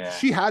 Like Yeah.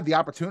 she had the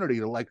opportunity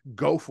to like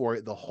go for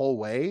it the whole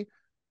way,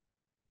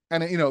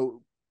 and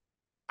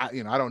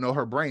I don't know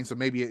her brain, so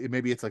maybe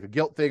it's like a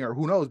guilt thing or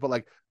who knows, but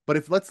like, but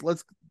if let's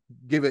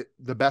give it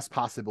the best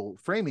possible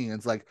framing.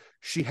 It's like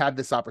she had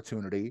this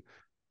opportunity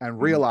and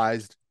Mhm.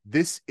 realized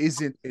this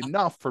isn't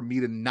enough for me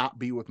to not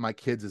be with my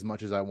kids as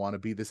much as I want to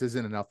be. This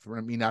isn't enough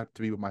for me not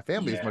to be with my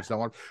family as Yeah. much as I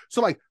want.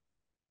 So like,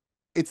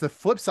 it's the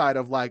flip side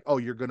of like, oh,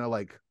 you're gonna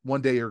like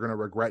one day you're gonna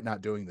regret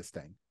not doing this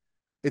thing.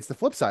 It's the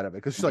flip side of it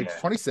because she's like Yeah.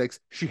 26.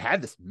 She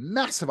had this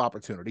massive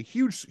opportunity,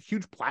 huge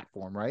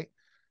platform, right?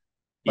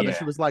 But then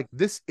she Yeah. was like,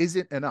 this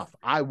isn't enough.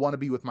 I want to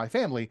be with my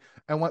family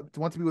and want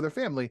to be with her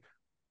family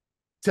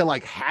to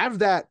like have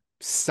that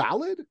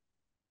solid.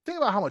 Think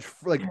about how much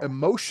like Yeah.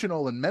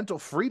 emotional and mental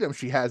freedom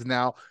she has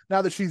now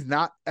that she's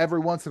not every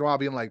once in a while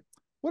being like,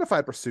 what if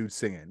I pursued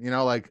singing?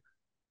 Like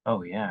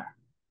Oh yeah.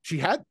 she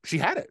had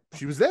it.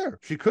 She was there.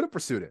 She could have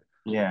pursued it,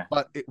 Yeah.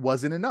 but it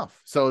wasn't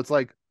enough. So it's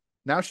like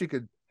now she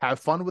could have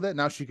fun with it.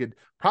 Now she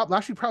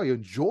probably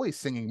enjoy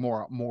singing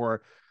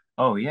more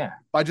Oh yeah.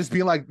 by just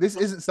being like, this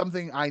isn't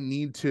something I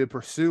need to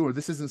pursue, or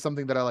this isn't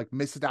something that I like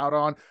missed out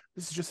on.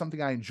 This is just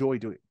something I enjoy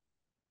doing.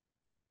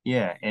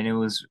 Yeah. And it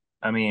was,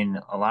 I mean,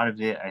 a lot of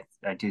it,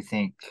 I do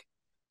think,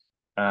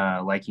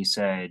 like you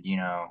said,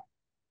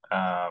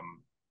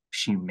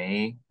 she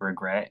may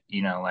regret,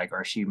 like,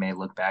 or she may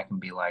look back and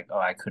be like, oh,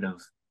 I could have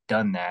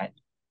done that.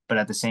 But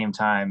at the same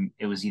time,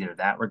 it was either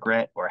that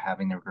regret or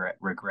having the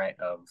regret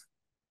of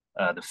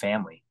the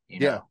family.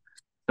 Yeah,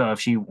 So if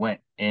she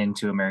went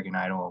into American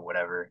Idol or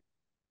whatever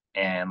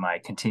and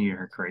like continued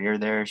her career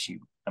there,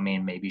 I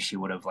mean, maybe she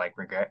would have like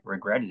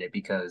regretted it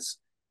because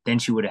then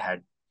she would have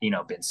had,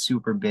 been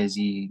super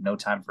busy, no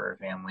time for her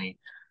family.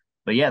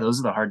 But yeah, those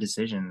are the hard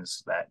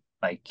decisions that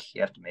like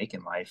you have to make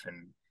in life,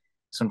 and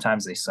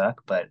sometimes they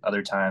suck, but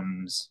other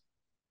times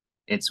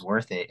it's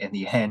worth it in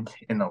the end,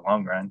 in the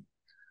long run.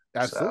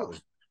 So absolutely,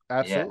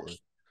 yeah, absolutely.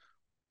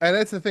 And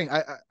that's the thing.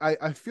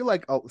 I feel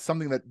like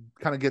something that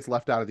kind of gets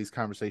left out of these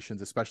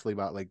conversations, especially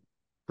about like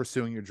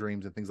pursuing your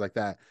dreams and things like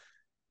that.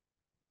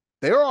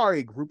 There are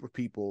a group of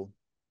people.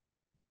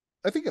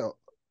 I think I don't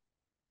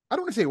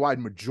want to say a wide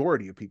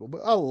majority of people,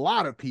 but a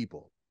lot of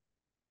people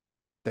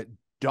that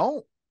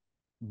don't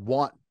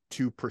want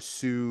to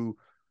pursue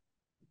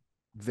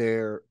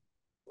their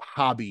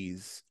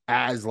hobbies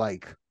as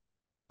like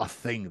a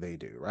thing they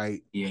do,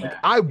 right? Like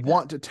yeah, I yeah,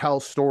 want to tell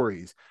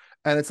stories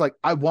and it's like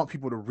I want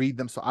people to read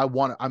them. So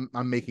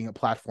I'm making a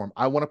platform.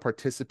 I want to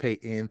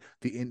participate in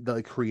the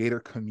like, creator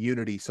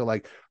community. So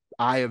like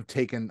I have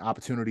taken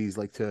opportunities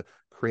like to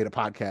create a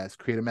podcast,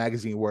 create a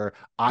magazine where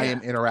I yeah,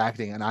 am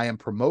interacting and I am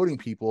promoting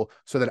people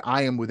so that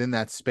I am within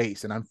that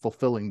space and I'm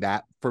fulfilling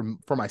that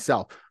for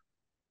myself.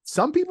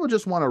 Some people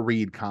just want to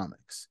read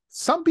comics.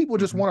 Some people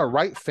just hmm, want to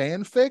write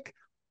fanfic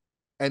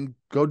and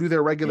go do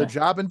their regular yeah,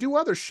 job and do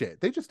other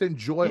shit. They just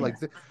enjoy yeah, like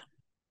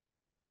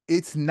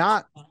it's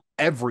not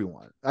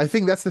everyone. I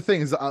think that's the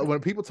thing is when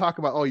people talk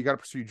about you got to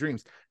pursue your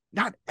dreams,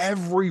 not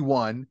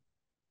everyone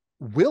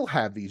will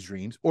have these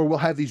dreams or will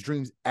have these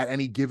dreams at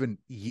any given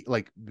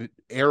like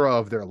era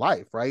of their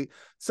life, right?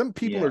 Some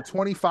people are yeah,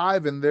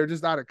 25 and they're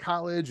just out of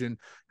college and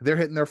they're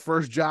hitting their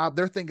first job.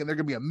 They're thinking they're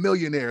going to be a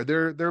millionaire.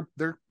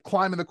 They're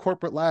climbing the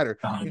corporate ladder.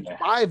 oh In yeah,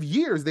 5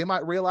 years, they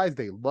might realize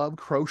they love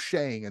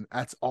crocheting and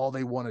that's all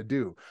they want to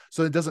do.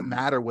 So it doesn't mhm,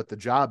 matter what the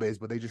job is,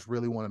 but they just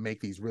really want to make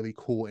these really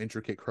cool,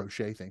 intricate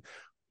crochet things.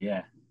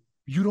 yeah,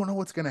 You don't know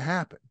what's going to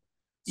happen.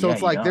 So yeah.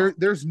 it's You like don't.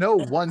 there's no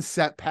one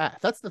set path.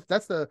 That's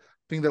the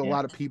thing that a Yeah,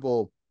 lot of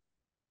people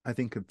I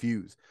think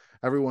confuse.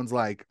 Everyone's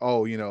like,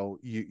 oh,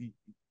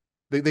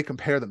 they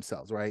compare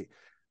themselves, right?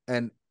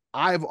 And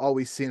I've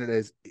always seen it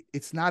as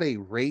it's not a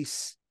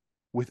race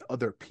with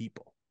other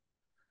people.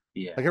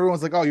 yeah, Like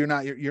everyone's like, oh, you're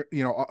not,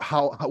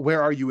 how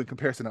where are you in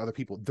comparison to other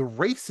people? The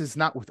race is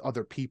not with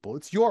other people.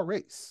 It's your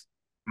race.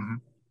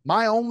 hmm,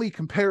 My only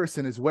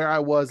comparison is where I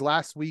was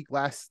last week,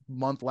 last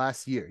month,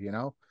 last year.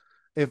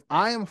 If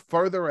I am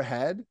further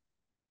ahead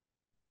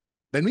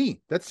than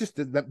me, that's just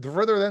the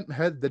further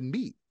ahead than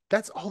me.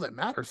 That's all that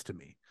matters to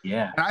me.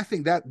 yeah, And I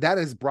think that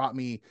has brought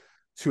me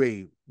to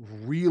a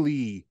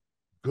really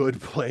good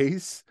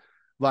place.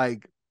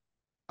 Like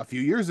a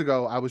few years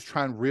ago, I was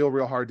trying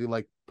real hard to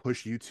like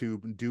push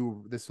YouTube and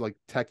do this like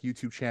tech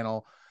YouTube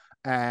channel,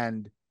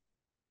 and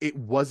it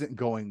wasn't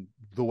going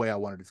the way I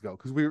wanted it to go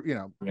because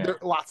yeah, there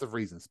are lots of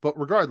reasons, but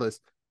regardless,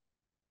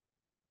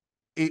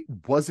 it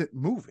wasn't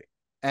moving.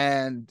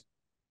 And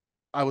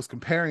I was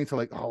comparing to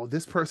like, oh,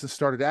 this person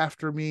started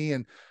after me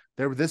and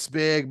they were this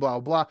big, blah,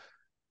 blah.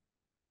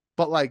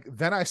 But like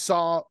then I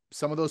saw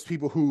some of those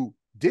people who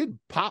did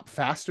pop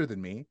faster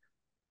than me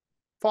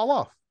fall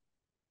off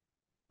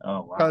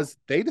oh wow, because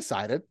they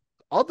decided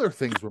other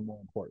things were more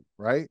important,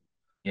 right?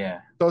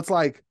 yeah, So it's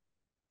like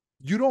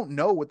you don't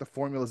know what the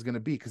formula is going to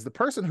be because the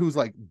person who's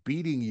like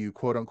beating you,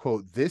 quote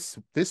unquote, this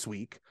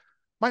week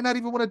might not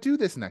even want to do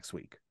this next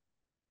week.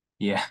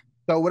 yeah,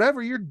 So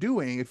whatever you're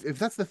doing, if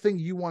that's the thing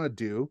you want to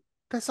do,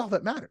 that's all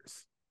that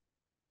matters.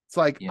 It's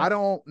like yeah, I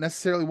don't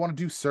necessarily want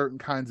to do certain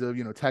kinds of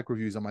tech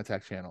reviews on my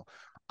tech channel.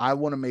 I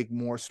want to make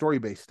more story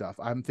based stuff.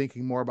 I'm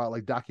thinking more about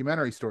like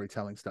documentary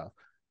storytelling stuff.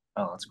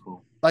 Oh, that's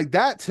cool. Like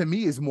that to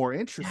me is more Yeah.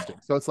 interesting.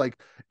 So it's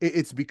like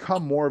it's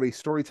become more of a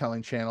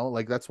storytelling channel.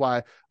 Like that's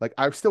why like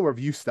I still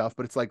review stuff,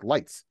 but it's like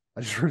lights.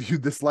 I just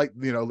reviewed this light,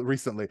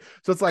 recently.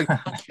 So it's like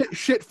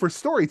shit for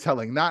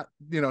storytelling, not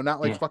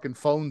not like Yeah. fucking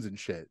phones and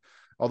shit.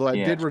 Although I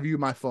Yeah. did review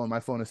my phone. My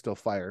phone is still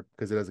fire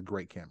because it has a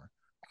great camera.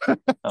 Oh,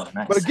 But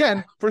nice.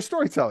 again, for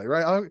storytelling,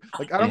 right? I don't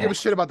give Yeah. a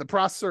shit about the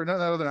processor, none of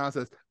that other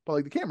nonsense. But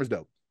like the camera's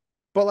dope.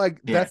 But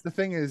like Yeah. that's the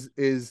thing is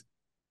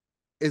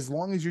as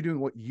long as you're doing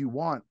what you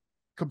want,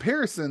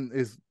 comparison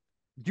is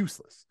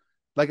useless.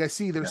 Like I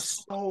see Yeah. there's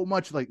so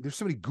much like there's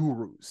so many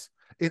gurus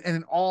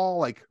in all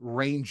like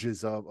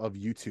ranges of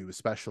YouTube,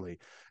 especially.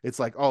 It's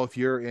like, oh, if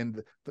you're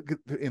in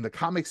the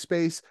comic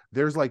space,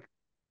 there's like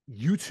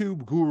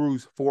YouTube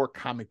gurus for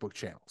comic book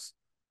channels.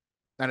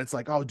 And it's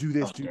like, oh, do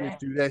this, Oh, do this, yeah.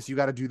 do this. You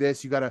got to do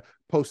this. You got to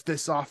post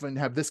this often,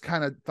 have this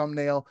kind of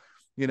thumbnail,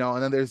 and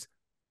then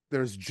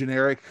there's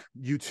generic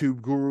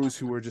YouTube gurus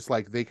who are just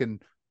like they can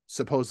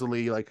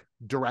supposedly like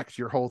direct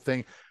your whole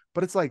thing.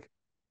 But it's like,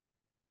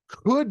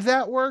 could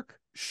that work?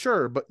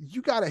 Sure, but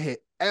you got to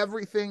hit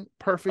everything Oh,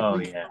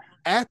 perfectly yeah.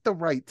 at the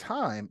right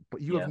time,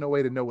 but you have Yeah. no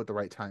way to know what the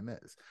right time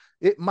is.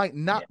 It might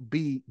not Yeah.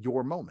 be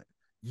your moment.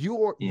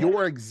 Your Yeah.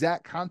 your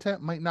exact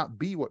content might not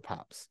be what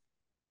pops.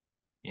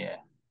 Yeah.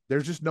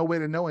 There's just no way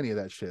to know any of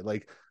that shit.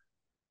 Like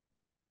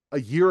a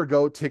year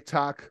ago,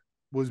 TikTok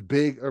was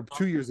big, or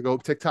 2 years ago,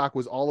 TikTok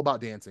was all about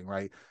dancing,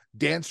 right?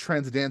 Dance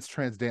trends, dance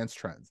trends, dance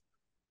trends.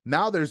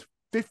 Now there's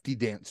 50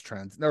 dance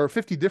trends, or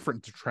 50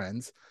 different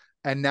trends,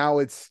 and now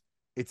it's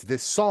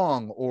this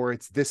song, or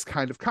it's this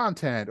kind of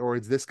content, or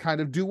it's this kind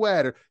of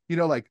duet, or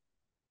like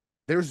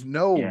there's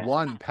no Yeah.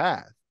 one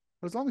path.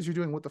 But as long as you're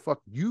doing what the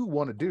fuck you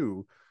want to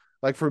do,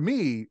 like for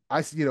me,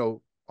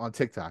 on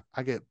TikTok,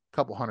 I get a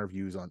couple hundred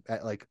views on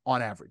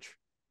average.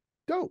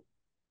 Dope.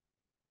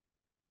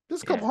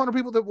 There's a Yeah. couple hundred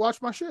people that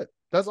watch my shit.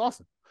 That's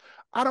awesome.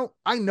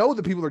 I know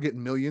that people are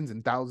getting millions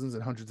and thousands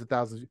and hundreds of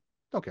thousands.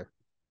 Don't care.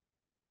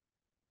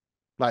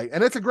 Like,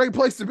 and it's a great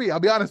place to be. I'll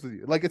be honest with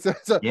you. Like, Yeah.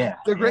 it's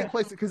a great Yeah.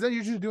 place because then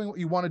you're just doing what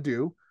you want to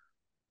do.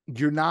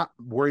 You're not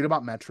worried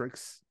about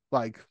metrics.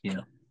 Like,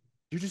 Yeah.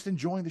 you're just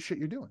enjoying the shit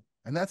you're doing.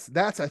 And that's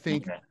I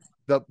think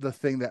Yeah. the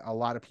thing that a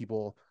lot of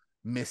people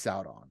miss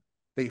out on.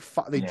 They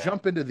Yeah.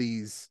 jump into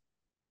these,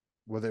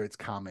 whether it's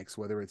comics,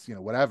 whether it's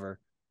whatever,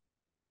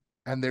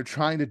 and they're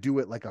trying to do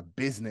it like a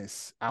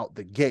business out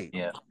the gate.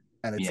 Yeah.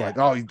 And it's Yeah. like,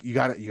 oh, you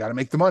gotta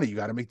make the money. You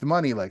gotta make the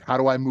money. Like, how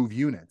do I move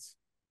units?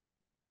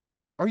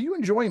 Are you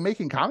enjoying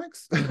making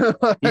comics?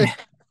 like,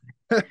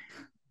 Yeah.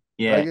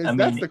 Yeah. I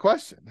that's mean, the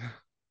question.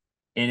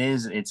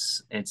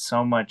 it's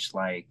so much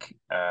like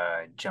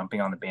jumping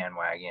on the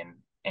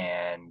bandwagon,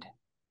 and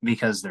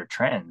because they're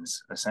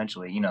trends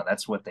essentially,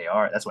 that's what they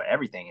are. That's what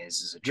everything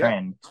is a Yeah,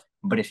 trend.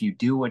 But if you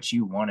do what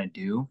you want to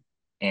do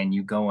and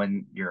you go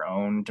in your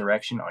own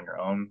direction on your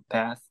own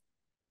path,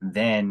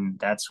 then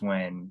that's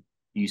when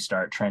you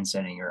start trend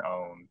setting your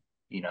own,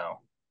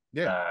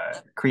 yeah,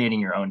 creating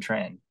your own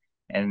trend.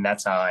 And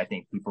that's how I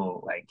think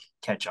people like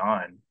catch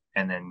on.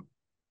 And then,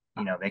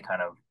 they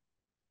kind of,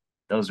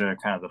 those are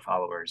kind of the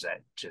followers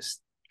that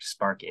just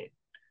spark it.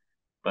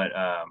 But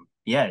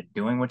yeah,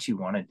 doing what you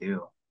want to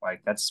do,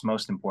 like that's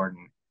most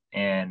important.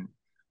 And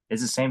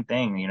it's the same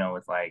thing,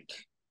 with like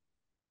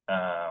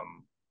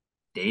um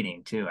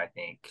dating too, I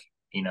think,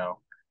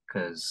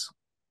 because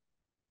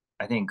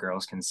I think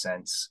girls can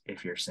sense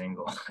if you're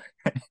single.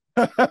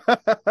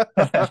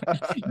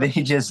 They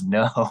just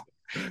know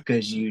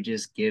because you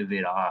just give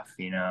it off,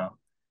 well,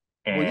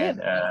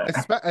 yeah, and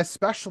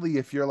especially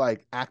if you're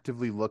like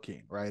actively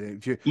looking, right?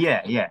 If you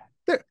yeah, yeah,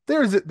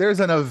 there's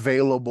an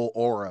available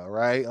aura,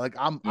 right? Like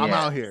I'm yeah,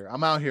 out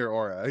here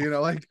aura,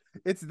 like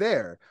it's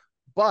there.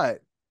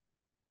 But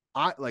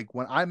I like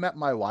when I met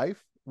my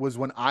wife was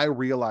when I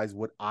realized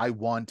what I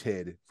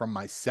wanted from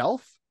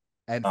myself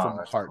and oh, from a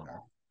that's partner.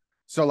 cool.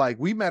 So like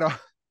we met on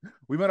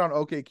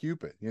OK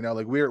Cupid,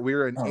 like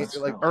we're an Oh, that's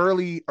like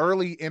cool.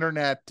 early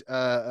internet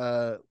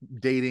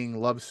dating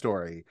love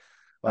story,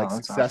 like Oh,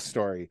 that's success awesome.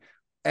 story.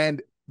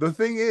 And the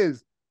thing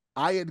is,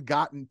 I had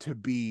gotten to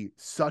be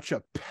such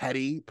a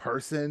petty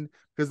person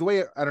because the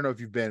way I don't know if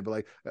you've been, but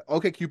like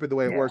OK Cupid, the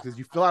way it Yeah. works is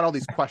you fill out all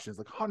these questions,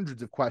 like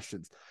hundreds of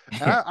questions.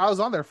 And I was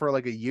on there for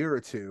like a year or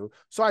two,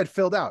 so I'd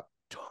filled out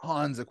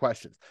tons of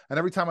questions. And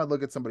every time I'd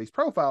look at somebody's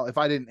profile, if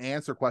I didn't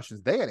answer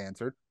questions they had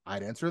answered,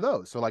 I'd answer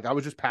those. So like I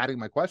was just padding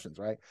my questions,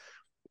 right?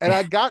 And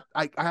Yeah.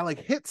 I like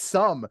hit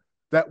some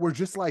that were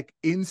just like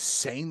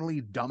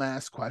insanely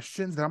dumbass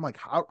questions that I'm like,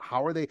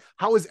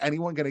 how is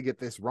anyone gonna get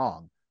this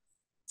wrong?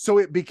 So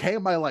it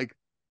became my like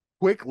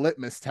quick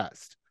litmus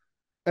test.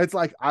 It's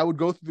like I would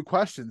go through the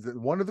questions,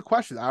 and one of the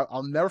questions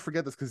I'll never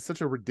forget this because it's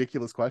such a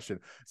ridiculous question.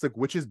 It's like,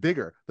 which is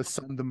bigger, the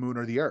sun, the moon,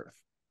 or the earth?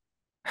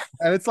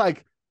 And it's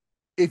like,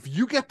 if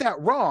you get that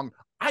wrong,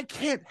 I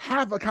can't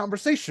have a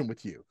conversation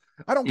with you.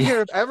 I don't Yeah.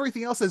 care if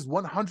everything else is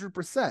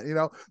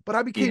 100%, but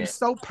I became Yeah.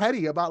 so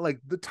petty about like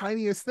the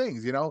tiniest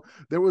things.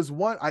 There was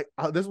one,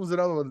 this was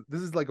another one.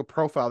 This is like a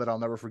profile that I'll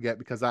never forget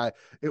because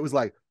it was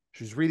like,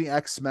 she's reading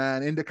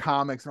X-Men into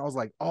comics. And I was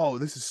like, oh,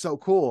 this is so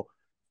cool.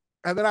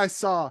 And then I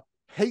saw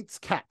hates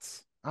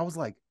cats. I was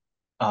like,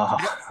 Oh,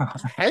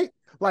 hate,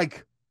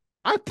 like,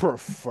 I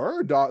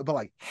prefer dog, but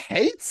like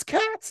hates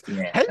cats.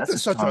 yeah, Hates that's a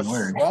is such a strong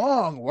word.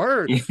 strong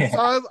word. So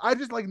Yeah. I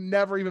just like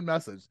never even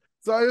messaged.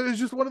 So it was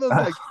just one of those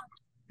like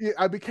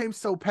I became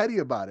so petty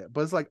about it.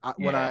 But it's like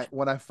Yeah.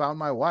 when I found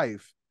my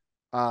wife,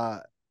 uh,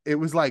 it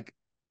was like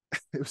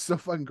it was so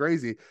fucking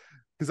crazy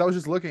because I was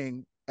just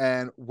looking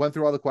and went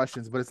through all the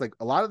questions, but it's like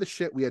a lot of the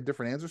shit we had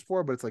different answers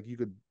for, but it's like you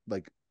could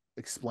like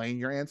explain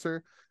your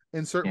answer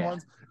in certain Yeah.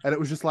 ones, and it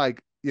was just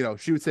like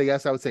she would say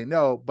yes, I would say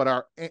no, but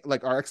our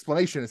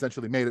explanation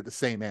essentially made it the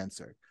same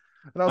answer,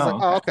 and I was like, Oh,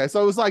 oh, okay. okay,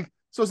 so it's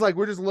like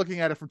we're just looking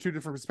at it from two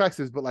different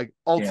perspectives, but like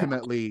Yeah.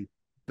 ultimately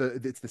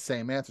it's the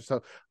same answer.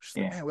 So she's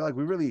like, Yeah. man,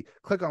 we really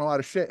click on a lot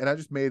of shit, and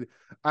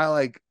I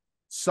like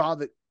saw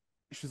that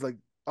she's like,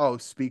 oh,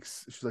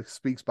 she's like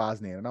speaks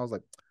Bosnian, and I was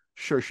like,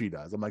 sure she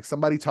does. I'm like,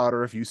 somebody taught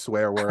her a few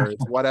swear words,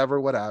 whatever.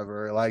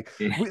 Like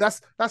Yeah.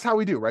 that's how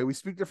we do, right? We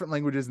speak different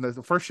languages, and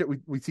the first shit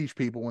we teach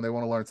people when they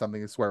want to learn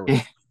something is swear Yeah.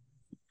 words.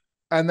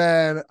 And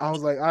then I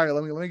was like, all right,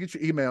 let me get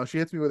your email. She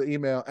hits me with an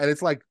email, and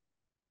it's like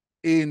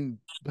in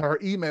her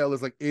email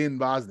is like in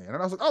Bosnian, and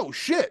I was like, oh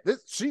shit,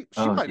 she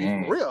Oh, might be for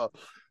dang. real.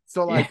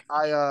 So Yeah. like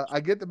I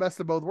get the best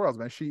of both worlds,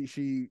 man.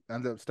 She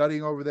ended up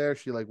studying over there.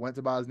 She like went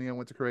to Bosnia,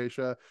 went to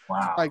Croatia.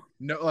 Like Wow.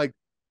 no, like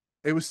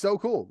it was so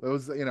cool. It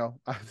was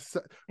it's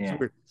Yeah.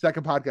 weird.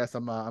 Second podcast,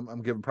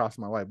 I'm giving props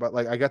to my wife, but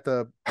like I get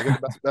the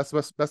best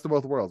of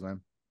both worlds, man.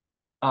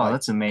 Oh, Like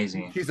that's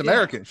amazing. she's Yeah.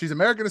 American. She's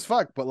American as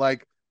fuck, but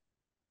like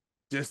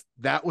just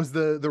that was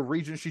the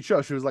region she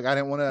chose. She was like, I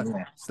didn't want to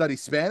Yeah. study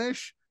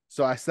Spanish,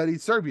 so I studied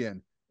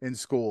Serbian in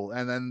school,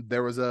 and then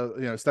there was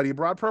a study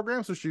abroad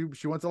program, so she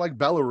went to like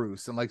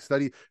Belarus and like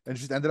study, and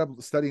just ended up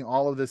studying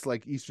all of this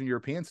like Eastern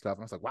European stuff.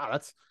 And I was like, wow,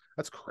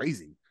 that's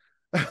crazy.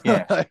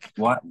 Yeah. like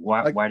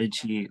like Why did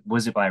she,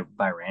 was it by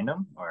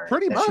random or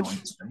pretty that she went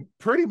much, to study?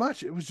 pretty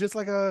much, it was just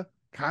like a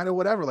kind of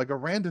whatever, like a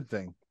random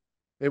thing.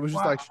 It was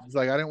just like Wow. she's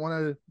like, I didn't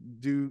want to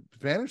do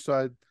Spanish, so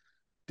I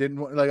didn't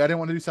want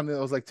to do something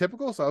that was like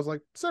typical, so I was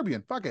like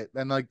Serbian, fuck it,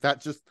 and like that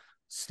just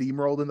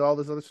steamrolled into all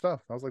this other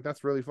stuff. I was like,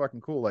 that's really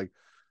fucking cool. Like,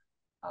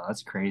 Oh,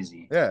 that's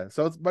crazy. yeah.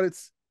 So but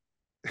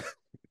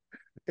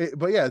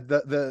yeah,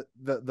 the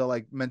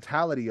like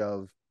mentality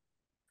of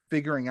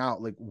figuring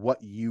out like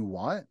what you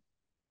want.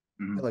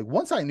 Mhm. Like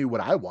once I knew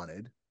what I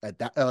wanted at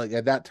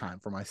that time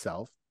for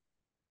myself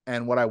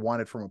and what I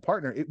wanted from a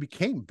partner, it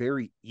became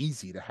very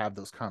easy to have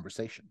those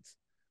conversations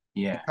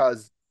Yeah.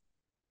 because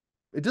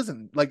it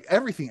doesn't like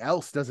everything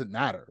else doesn't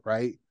matter,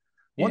 right?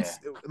 Yeah.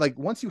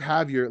 Once you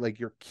have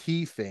your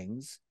key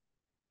things,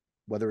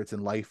 whether it's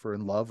in life or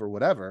in love or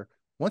whatever,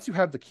 once you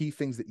have the key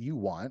things that you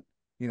want,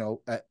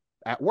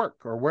 at work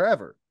or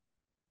wherever,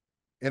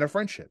 in a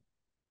friendship,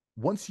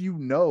 once you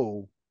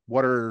know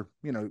what are,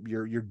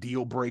 your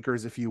deal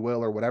breakers, if you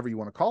will, or whatever you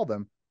want to call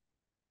them,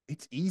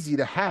 it's easy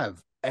to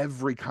have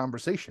every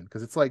conversation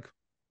because it's like,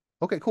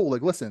 okay, cool.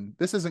 Like, listen,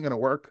 this isn't going to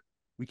work.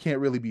 We can't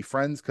really be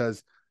friends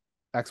because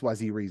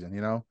XYZ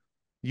reason,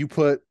 you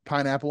put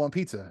pineapple on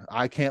pizza.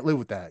 I can't live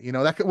with that.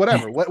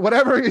 That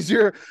whatever is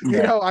your,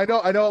 Yeah. I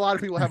know a lot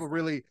of people have a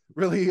really,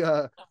 really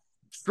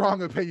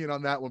strong opinion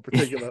on that one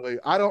particularly.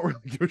 I don't really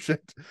give a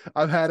shit.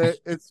 I've had it.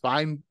 It's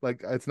fine.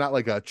 Like it's not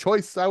like a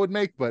choice I would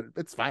make, but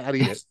it's fine. I'd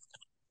eat it.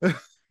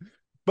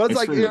 But it's It's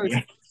like, food.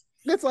 Yeah.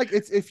 it's like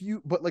it's if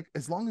you but like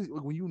as long as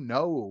like, when you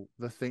know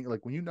the thing,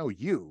 like when you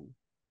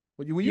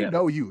Yeah.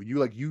 know you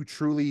like you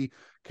truly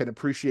can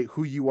appreciate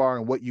who you are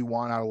and what you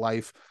want out of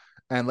life,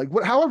 and like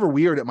however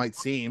weird it might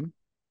seem,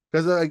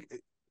 because like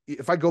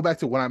if I go back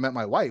to when I met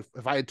my wife,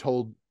 if I had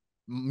told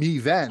me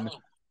then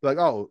like,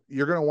 oh,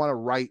 you're gonna want to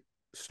write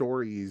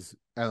stories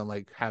and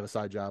like have a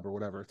side job or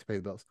whatever to pay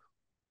the bills,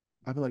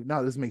 I'd be like,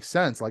 no, this makes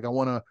sense. Like I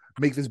want to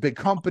make this big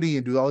company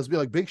and do all this be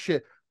like big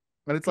shit,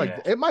 and it's like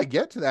Yeah. it might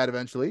get to that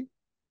eventually,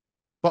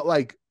 but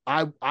like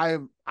I'm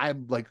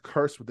like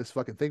cursed with this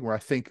fucking thing where I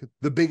think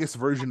the biggest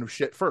version of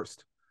shit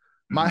first.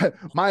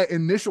 Mhm. My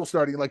initial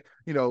starting, like,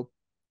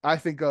 I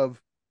think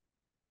of,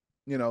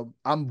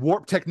 I'm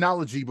warp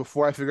technology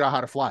before I figure out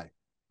how to fly.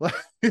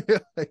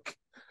 Like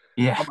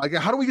Yeah. I'm like,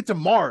 how do we get to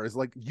Mars?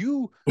 Like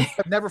you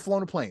have never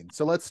flown a plane.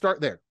 So let's start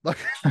there. Like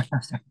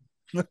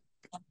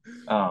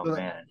Oh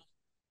man.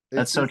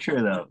 That's it's so just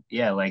true though.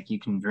 Yeah, like you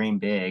can dream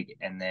big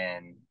and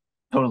then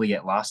totally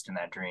get lost in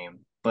that dream.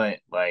 But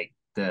like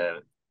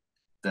the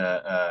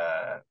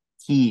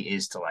key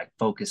is to like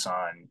focus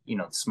on,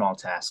 small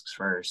tasks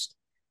first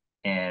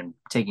and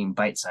taking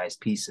bite-sized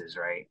pieces,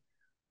 right?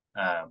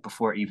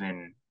 Before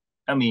even,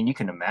 I mean, you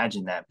can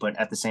imagine that, but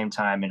at the same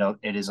time,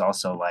 it is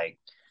also like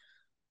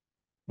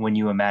when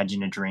you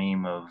imagine a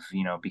dream of,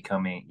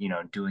 becoming,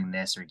 doing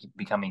this or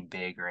becoming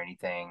big or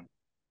anything,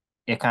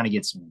 it kind of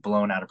gets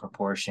blown out of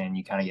proportion.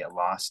 You kind of get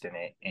lost in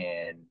it,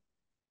 and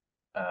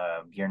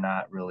you're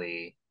not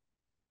really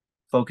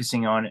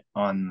focusing on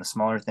the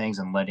smaller things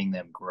and letting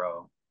them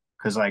grow.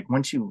 Because like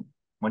once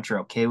you're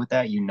okay with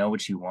that, you know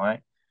what you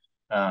want,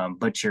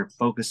 but you're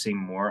focusing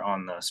more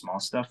on the small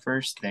stuff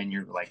first. Then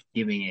you're like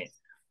giving it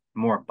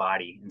more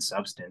body and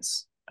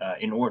substance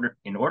in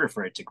order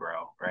for it to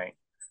grow, right?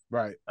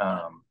 right.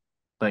 Um,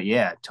 but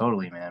yeah,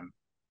 totally, man.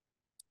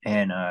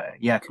 And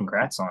yeah,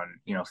 congrats on,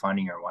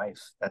 finding your wife.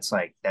 That's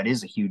like that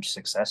is a huge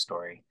success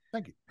story.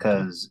 Thank you. Thank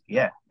you. Cause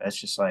yeah, that's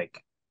just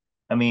like,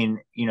 I mean,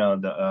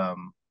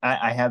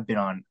 I have been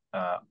on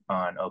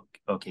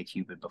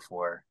OkCupid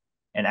before,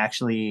 and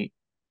actually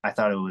I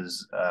thought it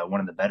was one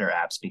of the better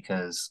apps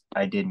because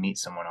I did meet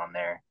someone on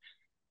there,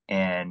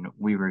 and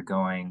we were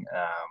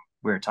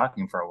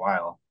talking for a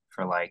while,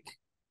 for like,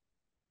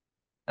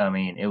 I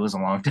mean, it was a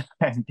long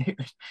time,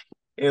 dude.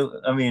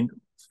 I mean,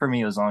 for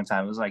me, it was a long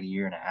time. It was like a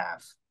year and a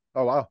half.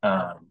 Oh wow.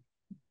 Um,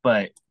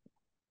 but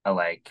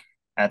like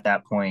at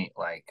that point,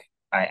 like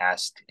I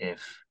asked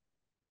if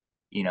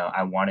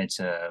I wanted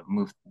to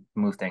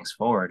move things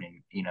forward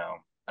and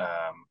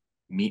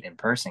meet in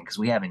person because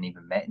we haven't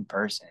even met in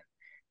person.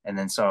 And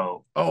then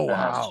so Oh uh,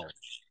 wow.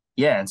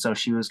 yeah, and so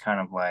she was kind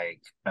of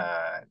like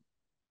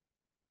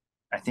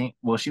I think,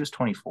 well, she was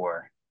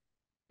 24,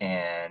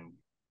 and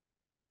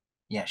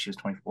yeah, she was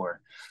 24.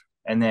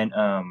 And then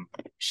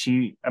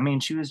I mean,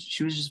 she was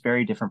just a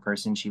very different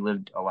person. She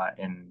lived a lot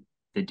in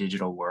the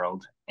digital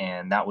world,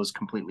 and that was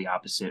completely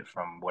opposite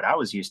from what I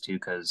was used to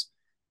because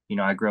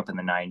I grew up in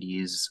the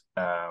 90s,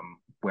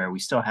 where we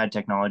still had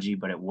technology,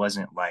 but it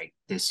wasn't like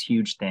this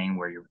huge thing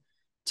where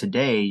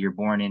you're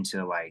born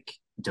into like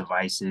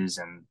devices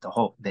and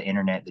the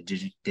internet,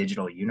 the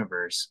digital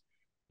universe,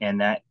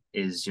 and that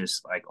is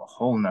just like a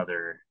whole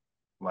nother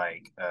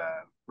like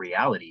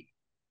reality,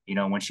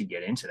 once you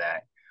get into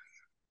that,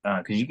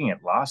 because you can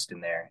get lost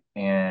in there.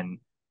 And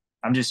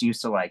I'm just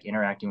used to like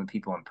interacting with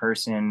people in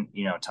person,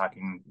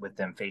 talking with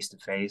them face to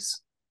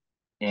face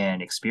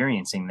and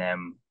experiencing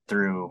them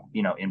through,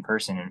 in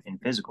person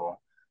and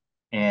physical.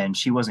 And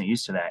she wasn't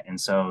used to that. And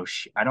so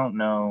I don't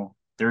know,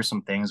 there were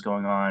some things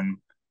going on,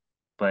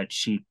 but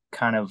she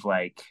kind of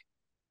like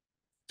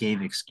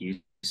gave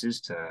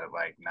excuses to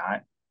like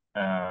not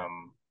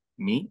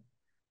meet.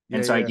 Yeah,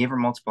 And so I yeah. gave her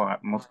multiple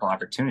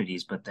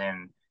opportunities, but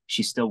then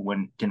she still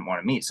didn't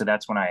want to meet. So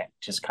that's when I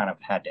just kind of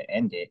had to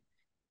end it.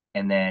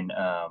 And then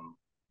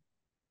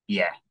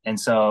yeah, and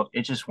so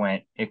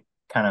it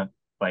kind of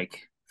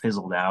like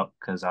fizzled out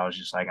because I was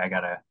just like, I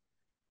gotta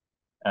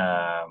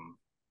um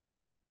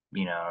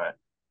you know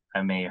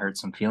I may hurt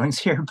some feelings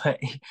here, but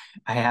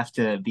I have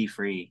to be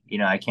free.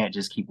 I can't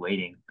just keep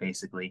waiting,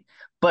 basically.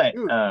 But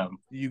Dude,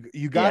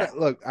 you got yeah, it.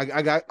 Look,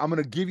 I'm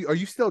gonna give you. Are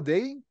you still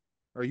dating?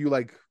 Are you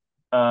like?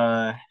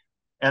 uh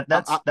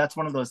I, that's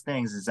one of those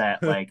things, is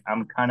that like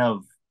I'm kind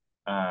of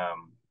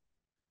um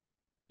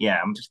yeah,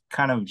 I'm just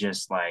kind of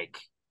just like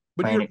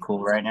but playing you're it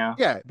cool right now.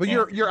 yeah, but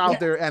And you're out yeah,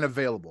 there and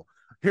available.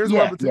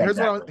 yeah, yeah,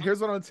 exactly. Here's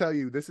what I'm gonna tell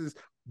you. This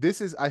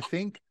is I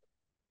think,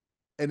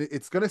 and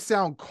it's gonna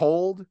sound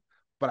cold,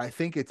 but I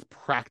think it's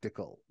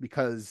practical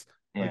because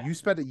like Yeah, you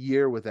spent a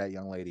year with that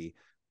young lady.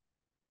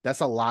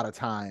 That's a lot of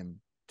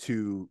time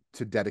to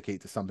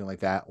dedicate to something like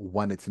that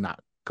when it's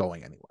not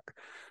going anywhere.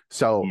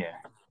 So yeah,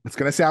 it's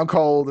gonna sound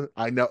cold.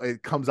 I know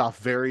it comes off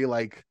very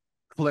like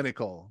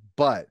clinical,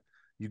 but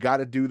you got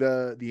to do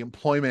the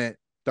employment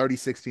 30,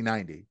 60,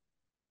 90.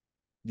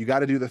 You got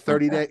to do the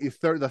 30 okay, day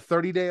the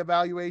 30-day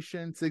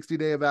evaluation,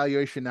 60-day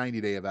evaluation,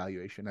 90-day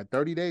evaluation. At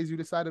 30 days, you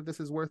decide if this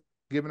is worth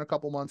giving a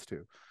couple months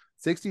to.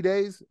 60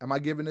 days, am I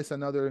giving this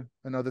another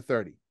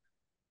 30?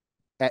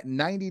 At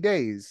 90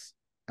 days,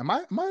 am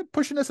I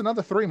pushing this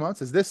another 3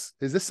 months? Is this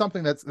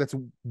something that's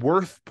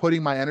worth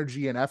putting my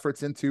energy and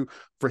efforts into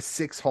for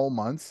 6 whole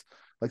months?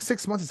 Like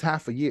 6 months is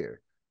half a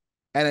year.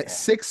 And at yeah,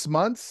 6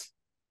 months,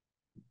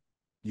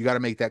 you got to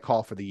make that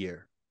call for the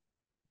year.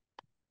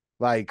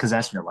 Like because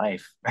that's your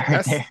life right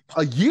that's there.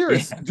 a year Yeah,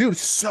 is, dude,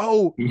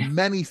 so yeah,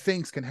 many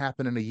things can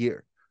happen in a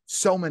year.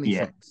 So many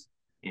yeah, things.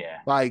 yeah.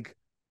 Like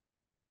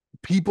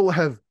people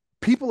have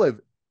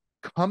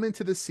come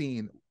into the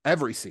scene,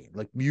 every scene,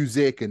 like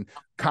music and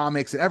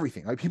comics and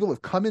everything. Like people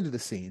have come into the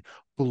scene,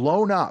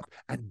 blown up,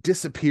 and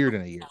disappeared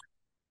in a year.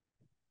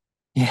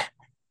 Yeah,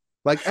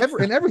 Like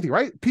and everything,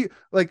 right?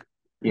 Like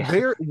yeah,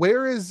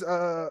 where's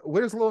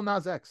Lil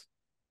Nas X?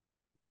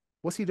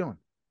 What's he doing?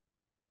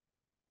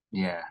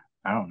 yeah.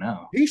 I don't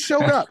know. He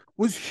showed up,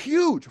 was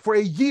huge for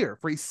a year,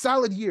 for a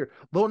solid year.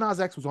 Lil Nas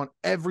X was on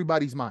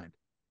everybody's mind.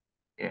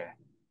 Yeah,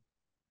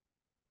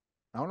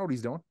 I don't know what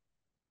he's doing.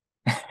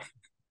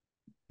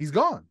 He's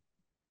gone.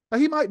 Now,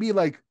 he might be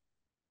like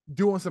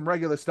doing some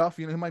regular stuff.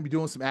 He might be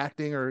doing some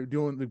acting or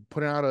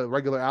putting out a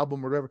regular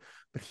album or whatever.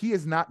 But he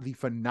is not the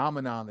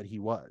phenomenon that he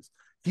was.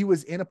 He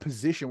was in a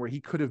position where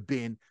he could have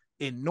been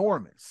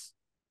enormous,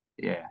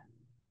 yeah,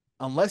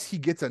 unless he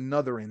gets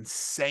another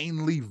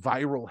insanely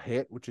viral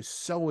hit, which is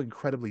so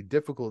incredibly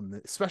difficult,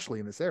 especially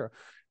in this era.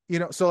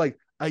 So like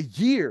a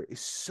year is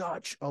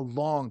such a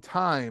long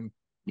time,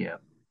 yeah,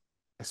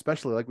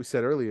 especially like we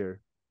said earlier.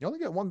 You only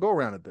get one go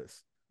around at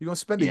this. You're gonna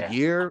spend a yeah,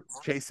 year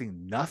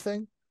chasing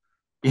nothing.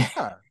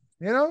 yeah,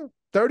 Yeah,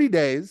 30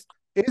 days.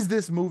 Is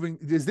this moving?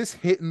 Is this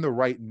hitting the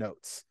right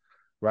notes?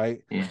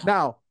 Right yeah,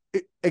 now,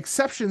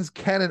 exceptions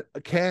can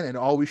and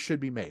always should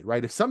be made.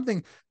 Right, if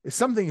something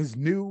is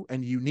new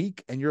and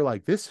unique, and you're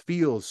like, this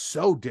feels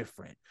so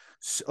different,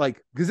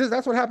 like because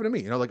that's what happened to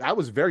me. Like I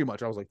was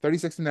like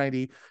 36 to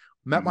 90,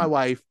 met my mhm,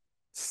 wife.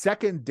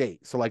 Second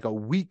date, so like a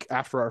week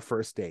after our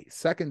first date,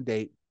 second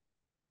date,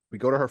 we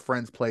go to her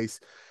friend's place.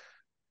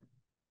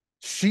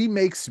 She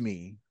makes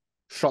me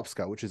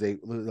shopska, which is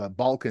a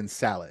Balkan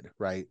salad,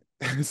 right?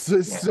 So,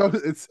 Yeah.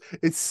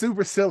 it's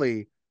super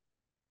silly,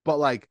 but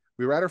like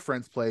we were at her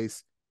friend's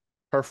place.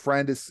 Her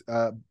friend is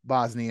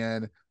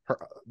Bosnian.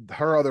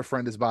 Her other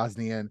friend is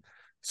Bosnian.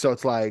 So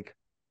it's like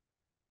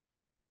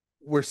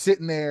we're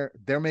sitting there,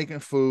 they're making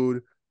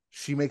food.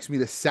 She makes me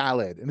the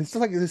salad. And it's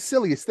just like the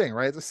silliest thing,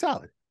 right? It's a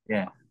salad.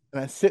 Yeah.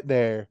 And I sit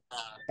there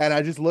and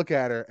I just look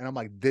at her and I'm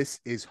like, this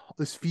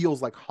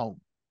feels like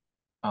home.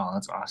 Oh,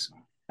 that's awesome.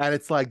 And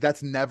it's like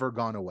that's never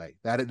gone away.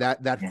 That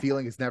Yeah.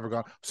 feeling is never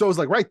gone. So it was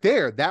like right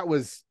there, that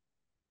was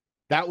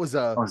That was it.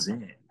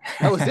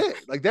 that was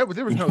it. Like there was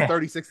no Yeah.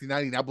 30, 60,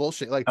 90, that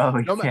bullshit. Like Oh,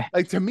 no yeah.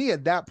 like to me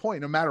at that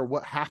point, no matter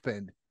what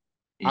happened,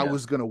 Yeah. I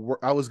was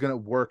gonna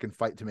work and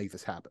fight to make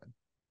this happen.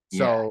 Yeah.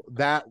 So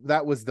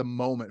that was the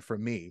moment for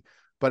me.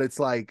 But it's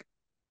like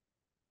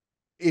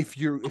if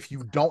you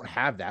don't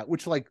have that,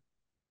 which like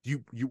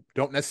you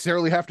don't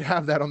necessarily have to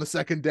have that on the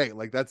second date.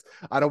 Like that's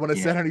I don't want to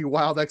Yeah. set any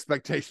wild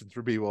expectations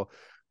for people,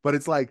 but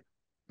it's like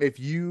if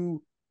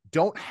you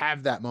don't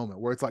have that moment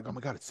where it's like, oh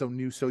my god, it's so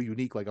new, so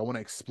unique, like I want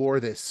to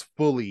explore this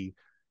fully,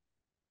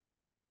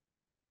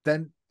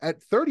 then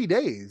at 30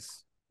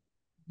 days,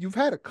 you've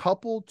had a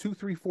couple, two,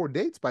 three, 4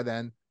 dates by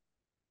then.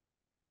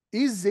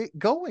 Is it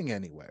going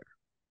anywhere?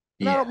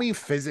 And I don't Yeah. mean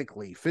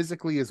physically.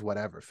 Physically is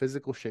whatever.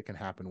 Physical shit can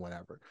happen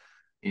whenever.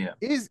 Yeah.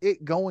 Is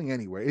it going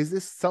anywhere? Is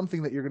this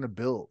something that you're going to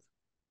build?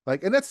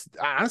 Like, and that's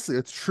honestly,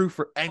 it's true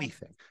for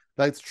anything.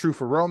 That's true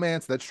for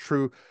romance. That's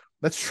true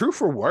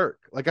for work.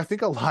 Like, I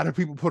think a lot of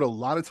people put a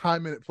lot of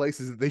time in at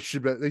places that they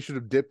should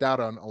have dipped out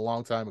on a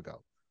long time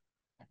ago.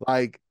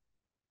 Like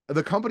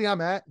the company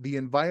I'm at, the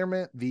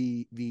environment,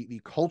 the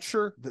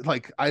culture,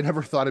 like I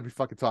never thought I'd be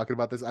fucking talking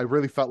about this. I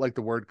really felt like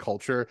the word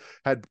culture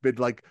had been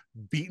like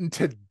beaten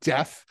to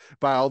death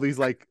by all these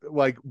like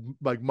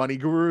money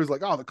gurus,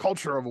 like, oh, the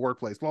culture of a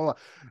workplace, blah blah.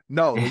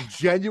 No, like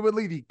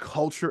genuinely the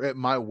culture at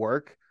my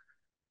work,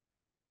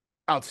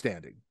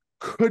 outstanding.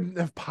 Couldn't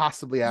have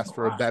possibly That's asked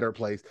for a awesome. better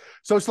place.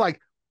 So it's like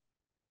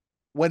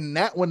when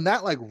that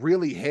like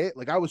really hit,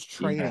 like I was Yeah.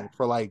 training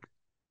for like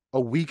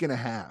a week and a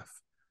half.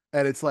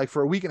 And it's like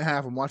for a week and a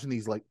half, I'm watching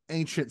these like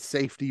ancient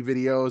safety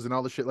videos and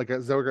all the shit. Like I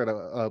work at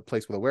a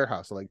place with a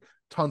warehouse, so like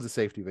tons of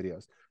safety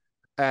videos.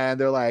 And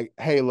they're like,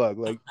 "Hey, look,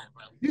 like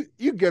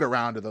you get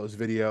around to those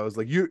videos.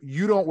 Like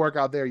you don't work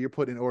out there. You're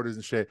putting orders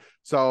and shit.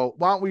 So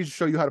why don't we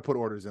show you how to put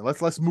orders in?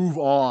 Let's move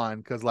on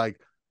because like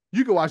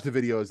you can watch the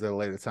videos at a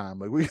later time.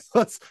 Like we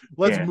let's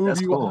Yeah. move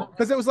That's you on cool.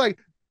 because it was like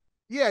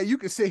yeah, you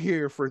could sit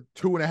here for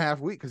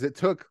 2.5 weeks because it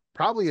took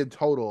probably in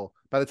total,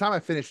 by the time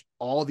I finished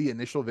all the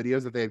initial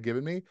videos that they had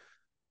given me,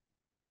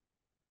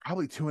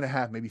 probably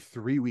 2.5, maybe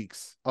 3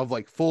 weeks of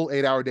like full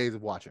 8 hour days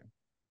of watching.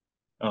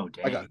 Oh,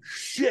 Like a dang.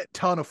 shit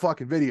ton of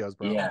fucking videos,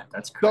 bro. Yeah.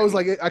 That's So I was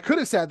like, crazy. I could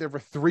have sat there for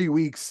 3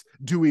 weeks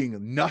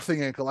doing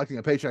nothing and collecting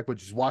a paycheck, but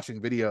just watching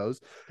videos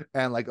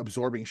and like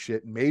absorbing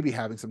shit and maybe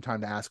having some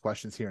time to ask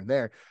questions here and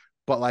there.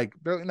 But like,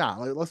 they're like, nah,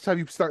 like, let's have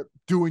you start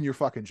doing your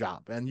fucking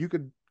job. And you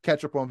could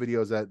catch up on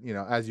videos that,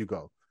 as you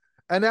go.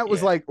 And that was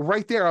Yeah. like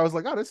right there. I was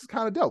like, oh, this is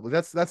kind of dope.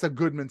 That's a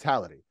good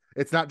mentality.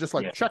 It's not just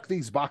like Yeah. check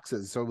these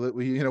boxes so that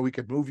we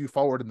could move you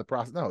forward in the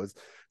process. No, it's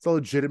a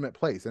legitimate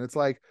place. And it's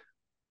like,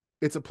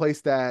 it's a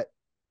place that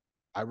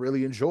I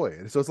really enjoy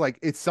it. So it's like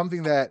it's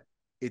something that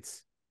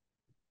it's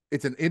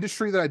it's an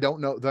industry that I don't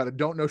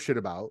know shit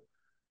about.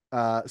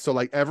 So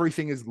like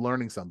everything is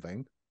learning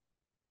something,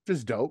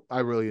 just dope. I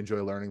really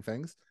enjoy learning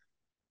things.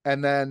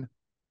 And then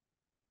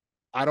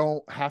I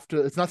don't have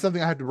to, it's not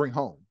something I have to bring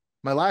home.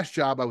 My last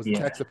job, I was in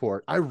tech Yeah.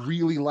 support. I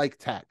really like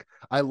tech.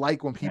 I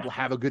like when Yeah. people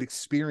have a good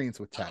experience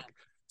with tech.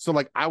 So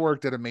like I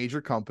worked at a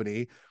major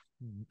company.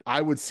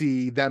 I would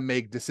see them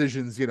make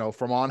decisions,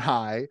 from on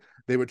high.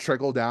 They would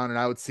trickle down and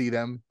I would see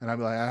them and I'd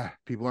be like,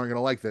 people aren't going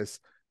to like this.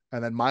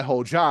 And then my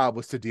whole job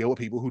was to deal with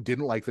people who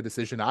didn't like the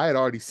decision I had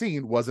already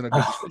seen wasn't a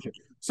good Oh, decision.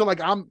 So like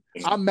I'm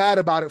mad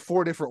about it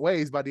 4 different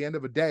ways by the end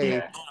of a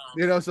day,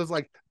 yeah. so it's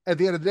like at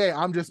the end of the day,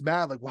 I'm just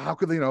mad. Like, well, how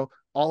could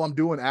all I'm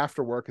doing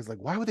after work is like,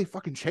 why would they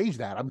fucking change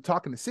that? I'm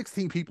talking to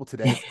 16 people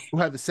today who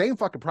have the same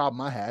fucking problem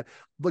I had.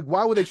 Like,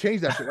 why would they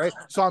change that shit? Right.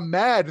 So I'm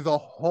mad the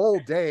whole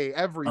day,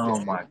 every Oh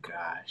day. my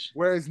gosh.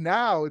 Whereas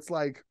now it's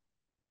like,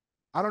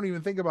 I don't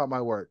even think about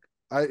my work.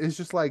 It's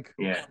just like,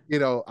 Yeah.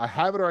 I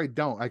have it or I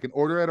don't. I can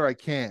order it or I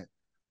can't.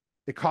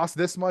 It costs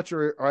this much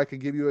or I can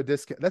give you a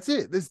discount. That's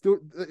it.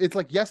 It's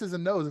like yeses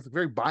and nos. It's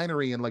very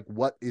binary and like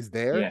what is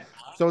there. Yeah.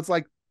 So it's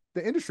like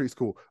the industry's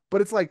cool,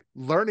 but it's like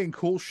learning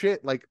cool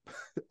shit. Like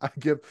I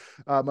give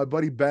my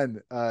buddy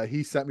Ben,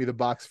 he sent me the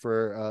box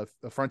for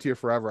Frontier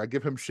Forever. I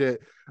give him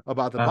shit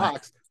about the Uh,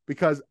 box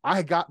because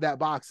I got that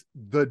box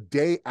the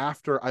day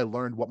after I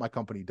learned what my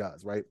company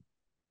does, right?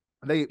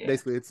 They yeah.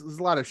 basically it's a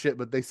lot of shit,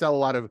 but they sell a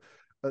lot of.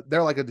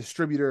 They're like a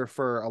distributor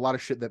for a lot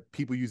of shit that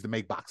people use to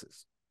make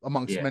boxes,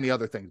 amongst Yeah. many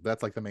other things. But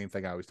that's like the main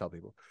thing I always tell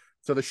people.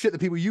 So the shit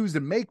that people use to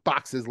make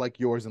boxes like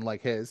yours and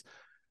like his,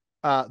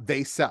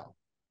 they sell.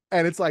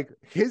 And it's like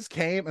his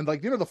came and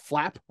like the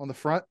flap on the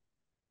front.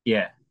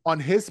 Yeah. On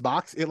his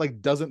box, it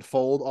like doesn't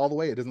fold all the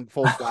way. It doesn't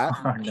fold flat.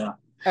 Oh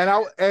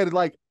no. And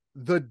like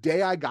the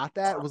day I got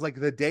that was like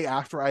the day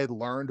after I had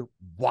learned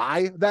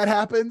why that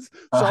happens.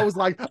 So I Uh, was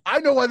like, I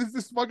know why this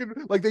is fucking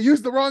like they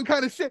used the wrong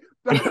kind of shit.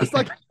 But it's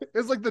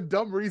like the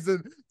dumb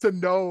reason to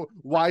know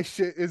why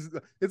shit is.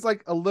 It's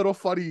like a little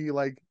funny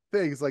like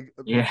things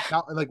yeah.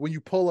 like when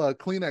you pull a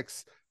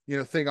Kleenex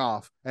thing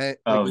off and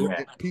Oh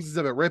yeah. pieces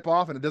of it rip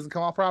off and it doesn't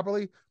come off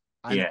properly.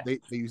 Yeah. They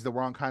use the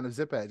wrong kind of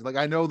zip edge. Like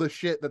I know the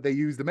shit that they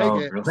use to make Oh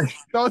it. really?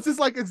 No, it's just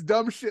like it's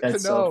dumb shit to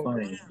That's so know.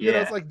 funny. It's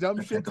Yeah. like dumb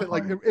That's shit hecka to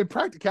like funny. in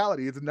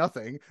practicality, it's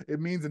nothing. It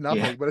means Yeah.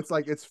 nothing, but it's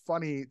like it's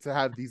funny to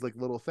have these like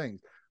little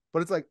things.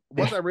 But it's like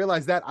once Yeah. I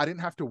realized that, I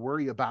didn't have to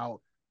worry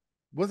about.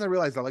 Once I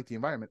realized I like the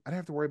environment, I didn't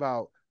have to worry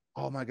about.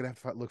 Oh, am I gonna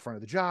have to look for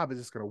another job? Is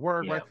this gonna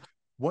work? Yeah. Right.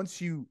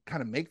 Once you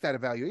kind of make that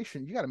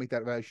evaluation, you got to make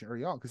that evaluation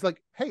early on. Because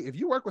like, hey, if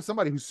you work with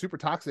somebody who's super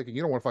toxic and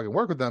you don't want to fucking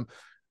work with them,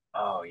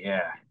 Oh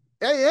yeah.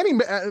 any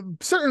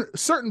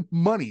certain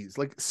monies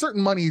like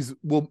certain monies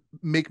will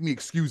make me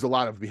excuse a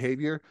lot of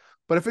behavior,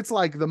 but if it's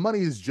like the money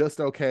is just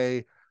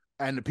okay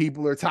and the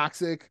people are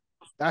toxic,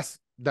 that's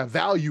the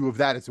value of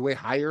that is way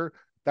higher.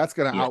 That's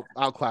gonna Yeah.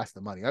 outclass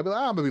the money. I'd be like,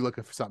 I'm gonna be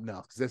looking for something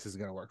else because this isn't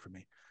gonna work for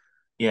me.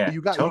 But Yeah.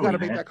 you got Totally, to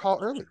make man. that call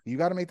early. You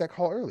got to make that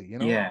call early.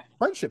 Yeah.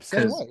 Friendship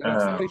same way. Because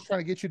If somebody's trying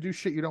to get you to do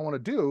shit you don't want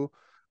to do,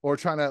 or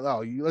trying to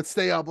let's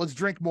stay up, let's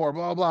drink more,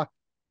 blah blah.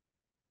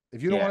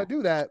 If you don't yeah. want to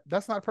do that,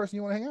 that's not a person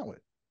you want to hang out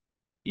with.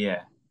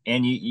 Yeah.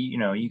 And you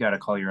know, you got to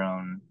call your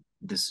own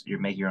this you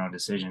make your own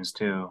decisions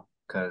too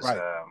cuz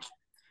Right.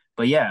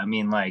 but yeah, I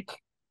mean like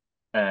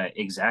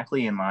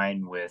exactly in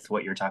line with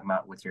what you're talking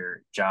about with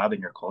your job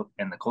and your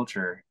and the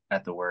culture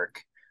at the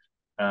work.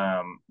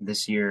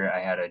 This year I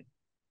had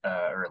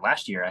or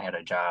last year I had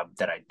a job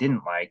that I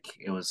didn't like.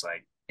 It was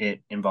like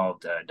it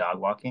involved dog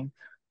walking,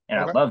 and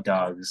I Okay. love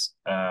dogs.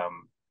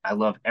 I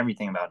love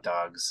everything about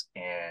dogs,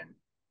 and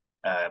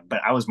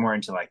but I was more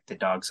into like the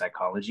dog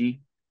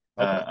psychology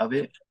Okay. of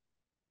it,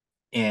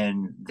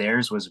 and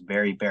theirs was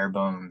very bare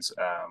bones.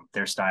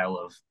 Their style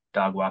of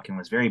dog walking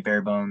was very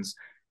bare bones.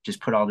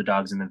 Just put all the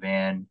dogs in the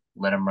van,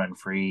 let them run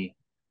free,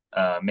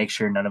 make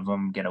sure none of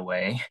them get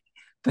away.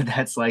 But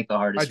that's like the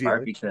hardest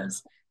part Ideally.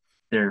 because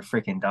they're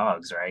freaking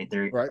dogs, right?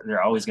 Right.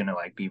 They're always gonna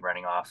like be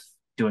running off,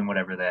 doing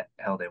whatever the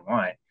hell they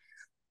want.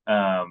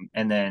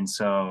 And then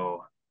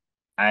so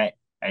I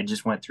I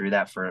just went through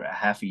that for a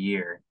half a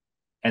year,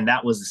 and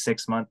that was the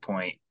 6 month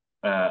point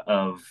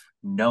of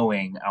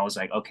knowing I was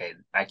like, okay,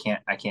 I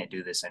can't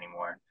do this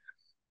anymore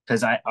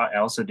because I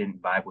also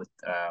didn't vibe with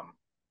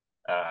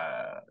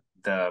uh,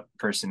 the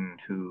person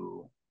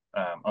who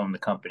owned the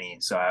company,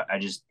 so I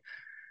just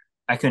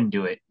I couldn't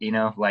do it, you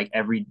know, like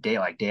every day,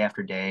 like day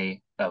after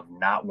day of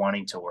not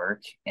wanting to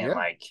work and Yeah.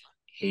 like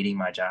hating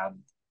my job.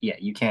 Yeah,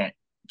 you can't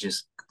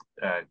just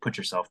put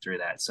yourself through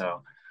that.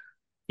 So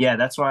yeah,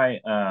 that's why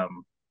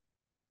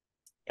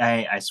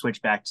I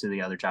switched back to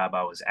the other job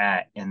I was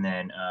at, and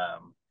then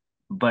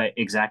but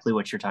exactly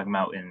what you're talking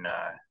about in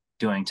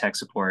doing tech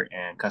support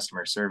and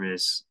customer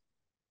service,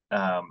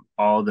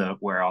 all the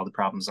where all the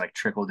problems like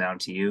trickle down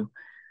to you.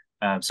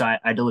 So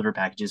I deliver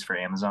packages for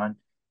Amazon,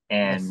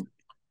 Nice. and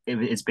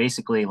it's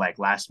basically like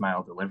last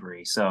mile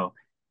delivery. So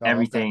Oh, okay.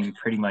 everything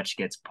pretty much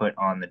gets put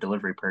on the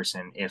delivery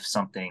person if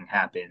something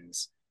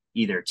happens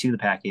either to the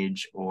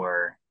package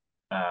or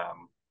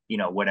you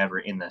know whatever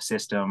in the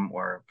system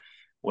or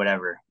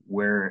whatever.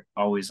 We're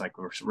always like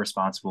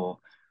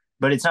responsible,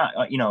 but it's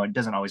not you know it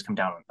doesn't always come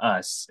down on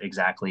us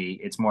exactly.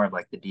 It's more of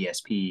like the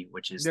DSP,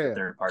 which is Yeah. the Yeah.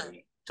 third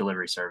party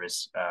delivery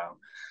service.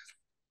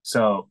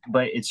 So,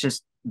 but it's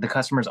just the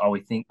customers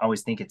always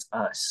think it's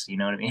us. You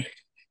know what I mean?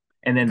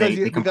 And then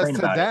they complain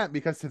about it.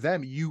 Because to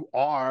them you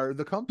are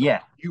the company.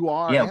 Yeah, You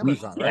are yeah, we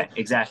Amazon, yeah right? And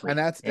exactly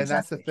that's the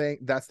exactly. thing.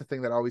 That's the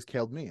thing that always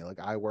killed me. Like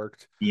I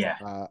worked, Yeah,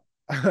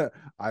 uh,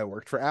 I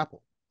worked for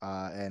Apple,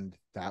 and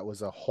that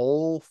was a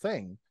whole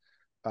thing.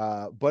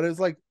 But it's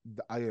like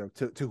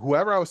to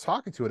whoever I was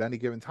talking to at any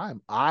given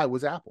time, I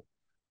was Apple.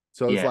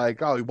 So it's yeah,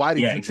 like, oh, why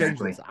did yeah, you change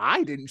this? exactly.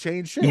 I didn't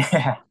change shit.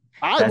 Yeah,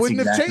 I that's wouldn't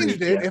have exactly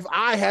changed it yeah if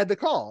I had the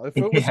call. If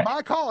it was yeah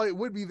my call, it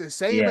would be the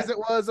same yeah. as it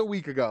was a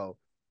week ago.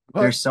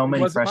 But There's so it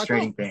many wasn't my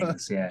frustrating call.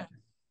 things. Yeah,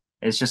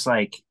 it's just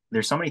like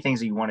there's so many things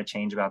that you want to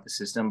change about the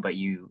system, but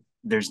you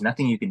there's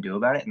nothing you can do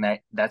about it, and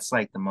that's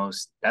like the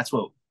most that's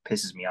what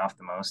pisses me off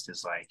the most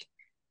is like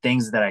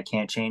things that I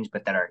can't change,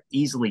 but that are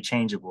easily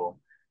changeable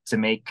to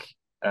make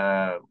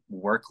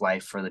work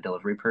life for the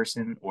delivery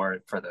person or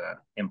for the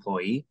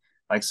employee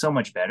like so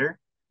much better.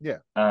 Yeah.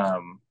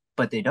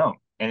 But they don't,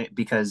 and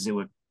because it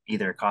would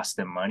either cost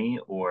them money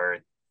or,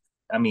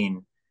 I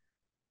mean,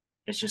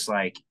 it's just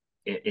like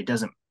it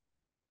doesn't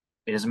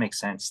make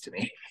sense to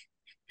me.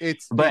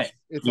 But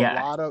It's yeah,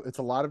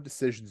 a lot of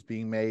decisions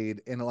being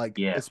made in like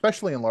yeah,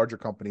 especially in larger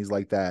companies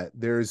like that.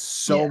 There's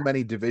so yeah,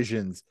 many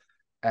divisions,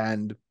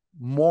 and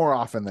more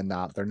often than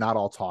not, they're not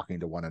all talking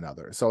to one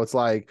another. So it's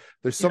like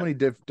there's so yeah,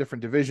 many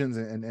different divisions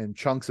and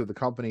chunks of the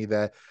company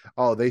that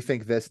oh they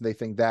think this and they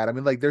think that. I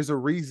mean like there's a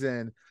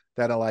reason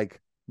that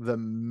like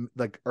the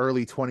like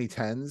early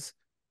 2010s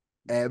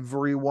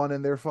everyone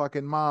and their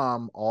fucking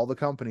mom, all the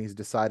companies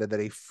decided that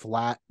a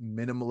flat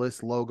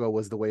minimalist logo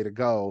was the way to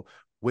go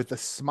with a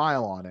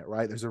smile on it,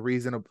 right? There's a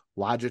reason of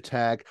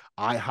Logitech,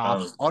 IHOP,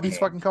 Oh, all these damn.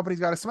 fucking companies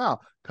got a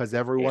smile because Yeah.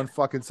 everyone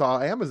fucking saw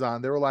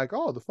Amazon. They were like,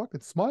 oh, the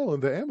fucking smile in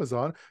the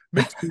Amazon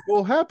makes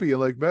people happy.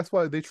 And like, that's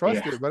why they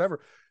trust Yeah. it,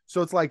 whatever.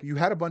 So it's like you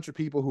had a bunch of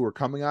people who were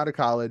coming out of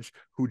college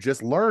who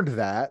just learned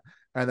that.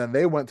 And then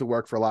they went to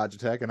work for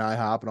Logitech and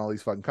IHOP and all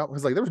these fucking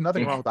companies. Like there was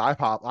nothing wrong Yeah. with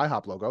the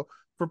IHOP logo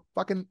for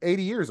fucking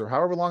 80 years or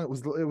however long it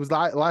was the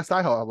last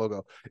iHeart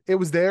logo. It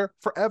was there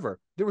forever.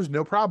 There was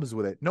no problems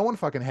with it. No one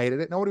fucking hated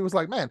it. Nobody was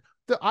like, man,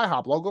 the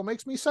IHOP logo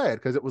makes me sad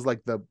because it was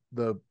like the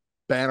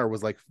banner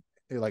was like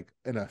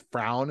in a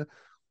frown.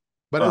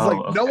 But it's like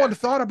Oh, no okay. one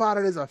thought about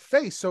it as a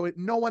face, so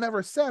no one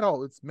ever said,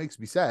 "Oh, it makes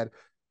me sad."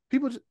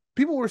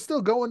 People were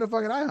still going to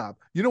fucking IHOP.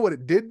 You know what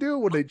it did do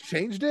when they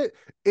changed it?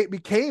 It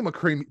became a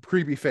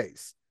creepy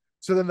face.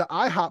 So then the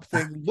IHOP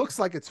thing looks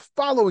like it's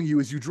following you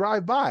as you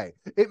drive by.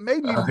 It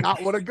made me not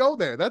Okay. want to go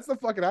there. That's the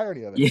fucking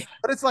irony of it. Yeah.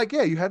 But it's like,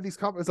 yeah, you have these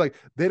companies like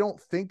they don't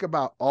think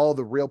about all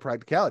the real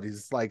practicalities.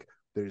 It's like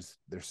there's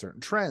certain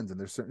trends and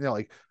there's certain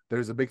like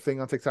there's a big thing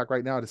on TikTok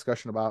right now, a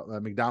discussion about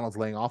McDonald's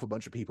laying off a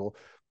bunch of people,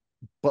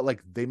 but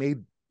like they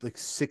made like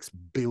 $6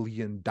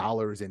 billion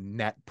in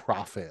net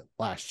profit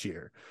last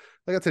year.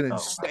 Like that's an Oh,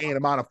 insane wow.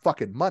 amount of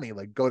fucking money.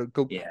 Like go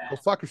Yeah.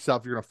 fuck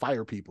yourself. You're gonna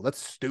fire people.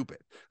 That's stupid.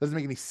 Doesn't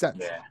make any sense.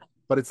 Yeah.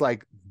 But it's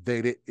like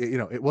they did.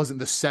 It wasn't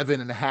the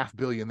 7.5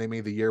 billion they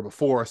made the year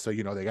before. So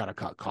they got to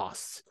cut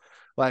costs.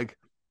 Like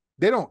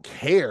they don't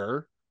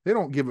care. They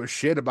don't give a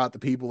shit about the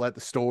people at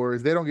the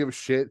stores. They don't give a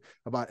shit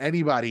about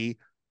anybody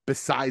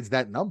besides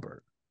that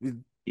number. The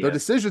Yeah.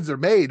 decisions are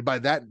made by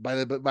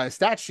a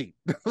stat sheet.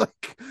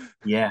 Like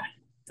Yeah.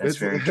 That's it's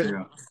very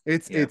true.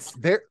 Yeah. it's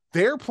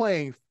they're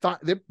playing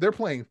they're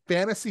playing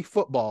fantasy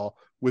football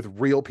with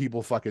real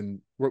people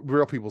fucking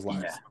real people's Yeah.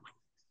 lives.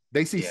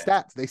 They see Yeah.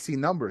 stats, they see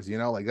numbers,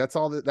 like that's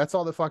all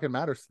that fucking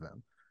matters to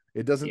them.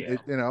 It doesn't Yeah.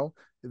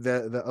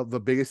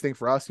 the biggest thing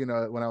for us, when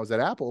I was at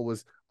Apple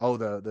was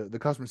the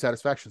customer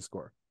satisfaction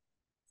score.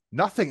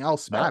 Nothing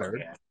else Oh, mattered.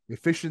 yeah.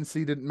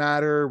 Efficiency didn't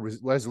matter,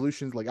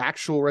 resolutions, like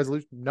actual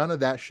resolution, none of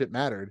that shit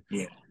mattered.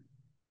 Yeah.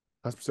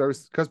 Customer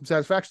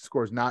satisfaction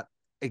score is not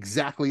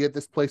exactly at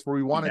this place where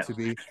we want it Yeah. to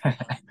be.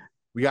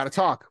 We got to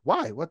talk.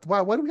 Why? What do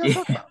we got to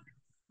talk Yeah. about?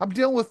 I'm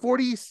dealing with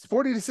 40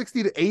 to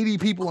 60 to 80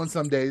 people on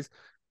some days.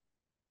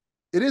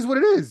 It is what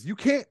it is. You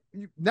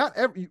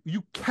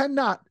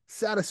cannot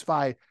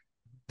satisfy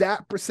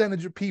that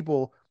percentage of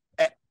people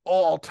at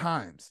all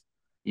times.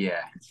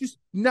 Yeah. It's just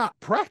not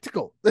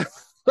practical.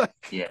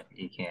 Yeah.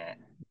 You can't.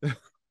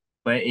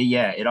 But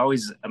yeah, it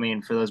always, I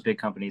mean, for those big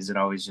companies, it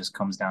always just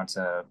comes down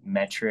to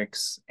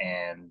metrics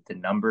and the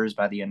numbers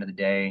by the end of the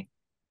day.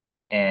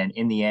 And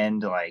in the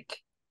end, like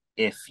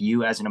if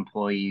you as an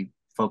employee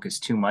focus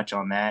too much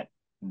on that,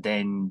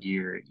 then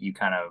you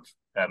kind of,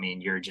 I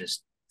mean, you're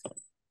just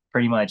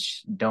pretty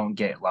much don't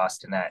get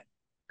lost in that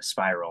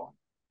spiral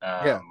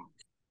Yeah.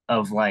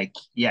 of like,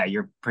 yeah,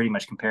 you're pretty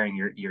much comparing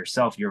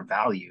yourself, your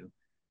value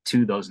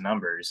to those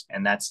numbers,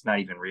 and that's not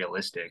even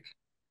realistic.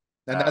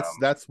 And that's Um,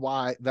 that's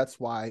why that's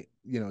why,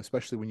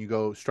 especially when you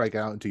go strike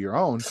out into your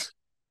own,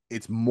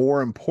 it's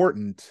more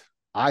important,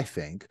 I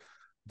think,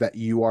 that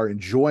you are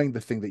enjoying the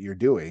thing that you're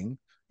doing.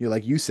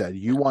 Like you said,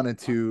 you wanted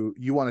to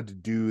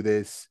do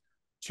this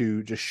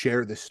to just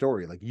share this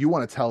story. Like you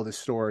want to tell this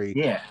story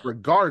yeah,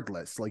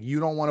 regardless. Like you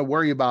don't want to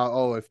worry about,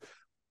 oh, if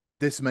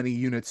this many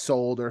units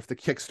sold or if the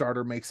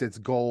Kickstarter makes its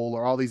goal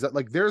or all these,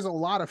 like there's a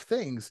lot of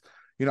things.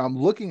 I'm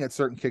looking at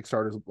certain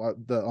Kickstarters.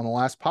 On the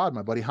last pod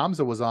my buddy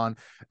Hamza was on,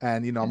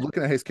 and I'm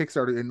looking at his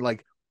Kickstarter and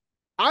like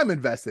I'm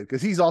invested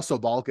because he's also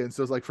Balkan.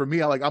 So it's like for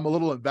me, I'm a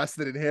little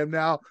invested in him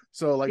now.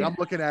 So like yeah, I'm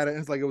looking at it and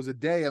it's like it was a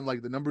day and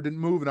like the number didn't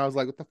move. And I was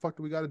like, what the fuck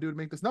do we got to do to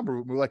make this number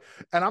move? We're like,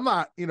 and I'm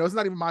not, it's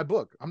not even my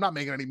book. I'm not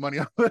making any money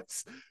on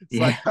this. It's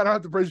like yeah, I don't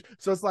have to bridge.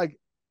 So it's like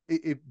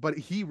but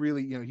he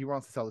really, he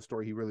wants to tell the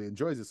story. He really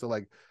enjoys it. So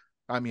like,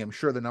 I mean, I'm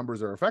sure the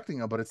numbers are affecting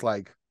him, but it's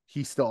like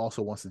he still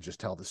also wants to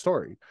just tell the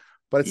story.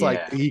 But it's like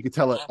yeah, he could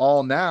tell it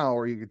all now,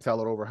 or you could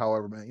tell it over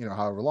however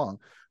long.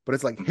 But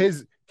it's like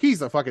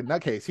he's a fucking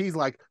nutcase. He's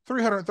like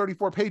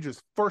 334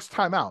 pages first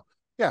time out.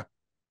 Yeah.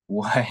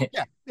 what?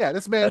 Yeah.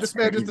 This man, That's this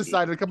man just crazy.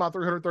 decided to come out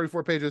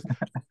 334 pages.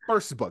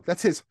 First book.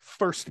 That's his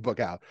first book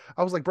out.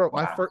 I was like, bro,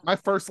 my Wow. first my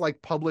first like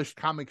published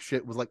comic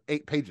shit was like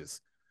 8 pages.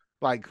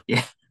 Like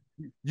Yeah,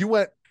 you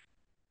went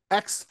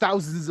X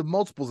thousands of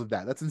multiples of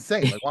that. That's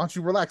insane. Like, why don't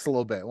you relax a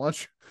little bit? Why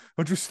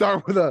don't you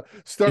start with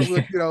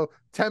yeah,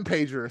 10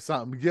 pager or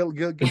something?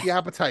 Get the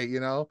appetite,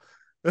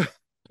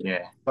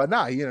 yeah, But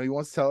nah, he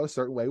wants to tell it a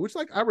certain way, which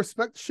like I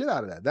respect the shit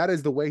out of that. That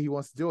is the way he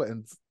wants to do it.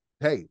 And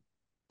hey,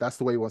 that's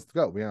the way he wants to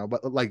go,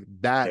 but like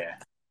that yeah,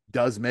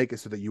 does make it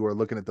so that you are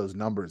looking at those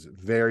numbers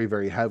very,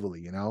 very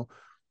heavily.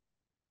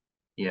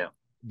 yeah,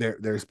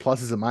 There's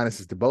pluses and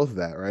minuses to both of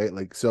that, right?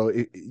 Like, so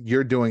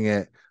you're doing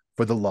it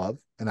for the love,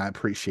 and I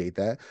appreciate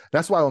that.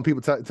 That's why when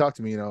people talk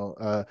to me,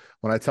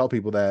 when I tell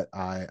people that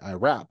I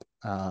rap,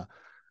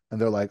 and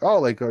they're like, oh,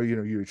 like, oh,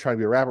 you're trying to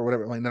be a rapper or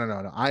whatever. I'm like, no, no,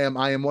 no, no. I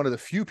am one of the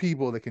few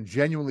people that can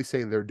genuinely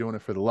say they're doing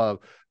it for the love,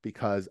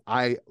 because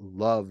I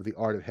love the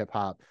art of hip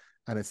hop.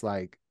 And it's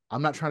like,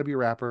 I'm not trying to be a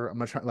rapper. I'm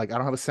not trying, like, I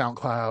don't have a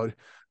SoundCloud,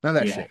 none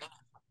of that Yeah. shit.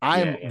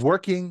 I'm Yeah. Yeah.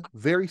 working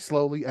very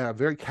slowly at a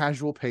very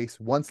casual pace.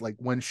 Once, like,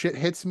 when shit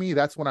hits me,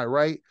 that's when I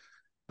write.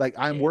 Like,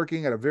 I'm Yeah.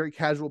 working at a very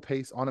casual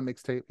pace on a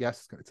mixtape.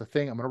 Yes, it's a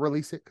thing. I'm gonna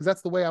release it because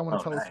that's the way I want to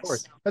Oh, tell the story.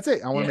 nice. That's it.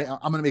 Yeah.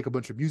 I'm gonna make a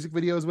bunch of music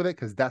videos with it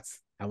because that's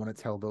I want to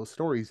tell those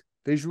stories Oh,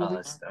 visually.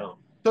 that's dope.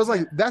 So it's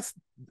Yeah. like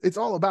it's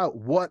all about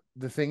what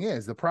the thing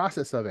is, the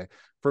process of it.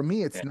 For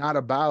me, it's Yeah. not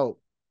about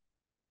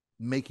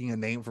making a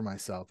name for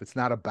myself. It's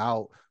not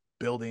about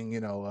building,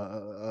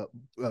 a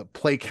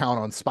play count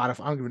on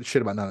Spotify. I don't give a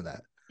shit about none of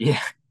that. Yeah.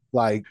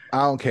 Like, I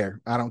don't care.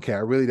 I don't care.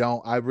 I really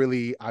don't. I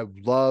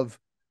love,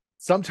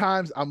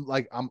 sometimes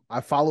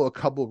I follow a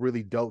couple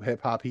really dope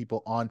hip hop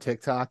people on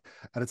TikTok,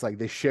 and it's like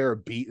they share a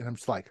beat and I'm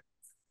just like,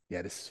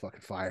 yeah, this is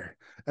fucking fire.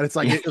 And it's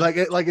like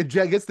Yeah. it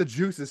gets the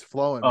juices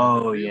flowing, man. It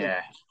Oh, really,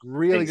 yeah.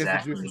 really gets the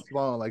juices Exactly.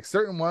 flowing. Like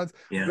certain ones,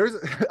 Yeah. there's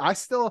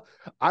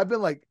I've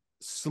been like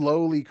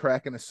slowly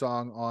cracking a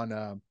song on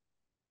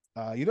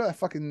that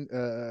fucking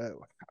I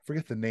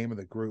forget the name of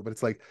the group, but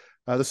it's like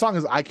the song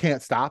is I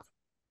Can't Stop.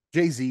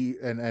 Jay-Z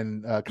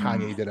and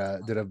Kanye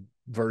Mm. did a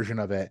version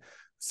of it,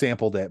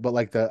 sampled it, but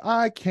like the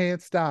I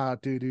can't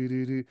stop do do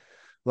do do,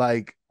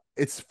 like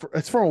it's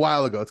from a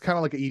while ago. It's kind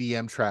of like an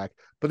EDM track,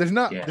 but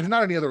Yeah. there's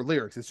not any other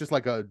lyrics. It's just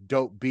like a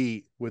dope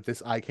beat with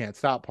this I can't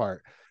stop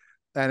part.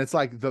 And it's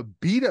like the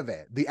beat of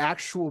it, the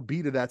actual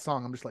beat of that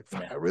song. I'm just like,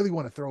 fuck, Yeah. I really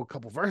want to throw a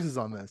couple verses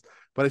on this,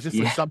 but it's just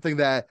like Yeah. something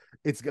that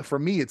it's for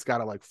me, it's got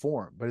to like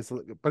form. But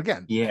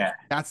again, Yeah.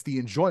 that's the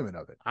enjoyment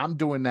of it. I'm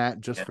doing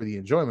that just Yeah. for the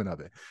enjoyment of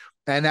it.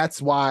 And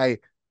that's why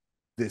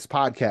this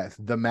podcast,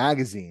 the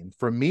magazine,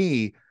 for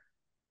me,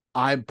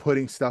 I'm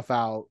putting stuff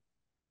out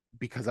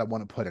because I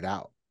want to put it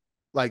out.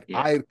 Like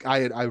Yeah.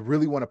 I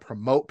really want to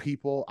promote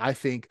people. I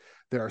think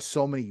there are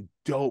so many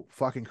dope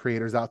fucking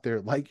creators out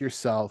there like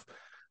yourself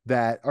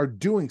that are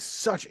doing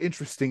such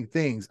interesting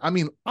things. I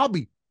mean, I'll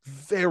be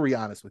very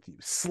honest with you.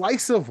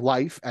 Slice of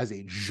life as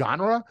a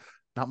genre,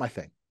 not my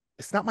thing.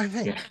 It's not my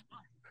thing. Yeah.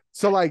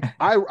 So like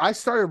I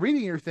started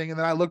reading your thing and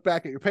then I look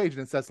back at your page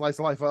and it says slice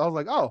of life. I was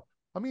like, oh,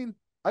 I mean,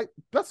 I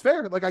that's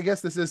fair. Like I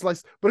guess this is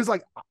slice, but it's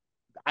like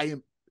I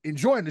am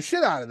enjoying the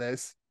shit out of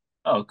this.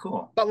 Oh,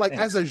 cool. But like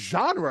as Thanks. a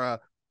genre,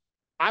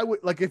 I would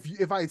like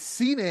if I had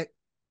seen it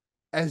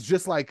as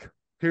just like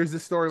here's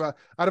this story about,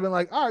 I'd have been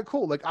like, all right,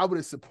 cool. Like I would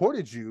have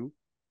supported you,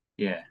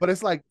 Yeah. but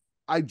it's like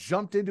I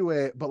jumped into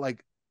it, but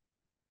like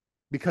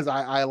because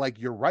I like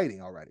your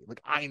writing already.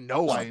 Like I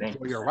know I Oh, enjoy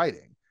thanks. your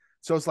writing.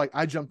 So it's like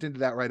I jumped into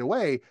that right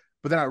away.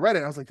 But then I read it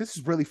and I was like, this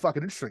is really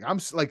fucking interesting.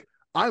 Like,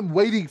 I'm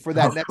waiting for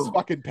that Oh, next cool.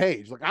 fucking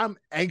page. Like I'm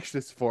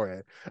anxious for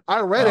it. I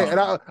read it and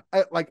Oh,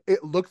 I like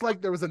it looked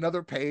like there was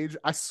another page.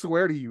 I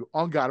swear to you,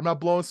 on God, I'm not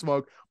blowing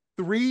smoke.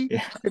 Three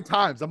yeah. fucking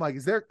times. I'm like,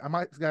 am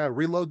I gonna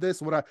reload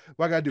this? What I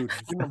gotta do?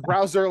 Different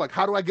browser? Like,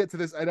 how do I get to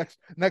this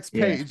next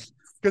Yeah. page?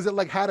 Because it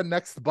like had a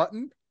next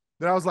button.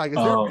 Then I was like, is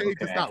there a Oh, page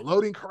that's okay. not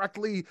loading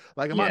correctly?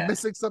 Like, am I Yeah.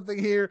 missing something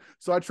here?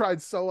 So I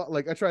tried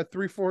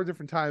 3, 4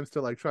 different times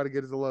to like try to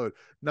get it to load.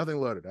 Nothing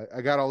loaded. I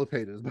got all the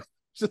pages, but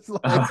just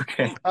like Oh,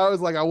 okay. I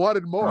was like, I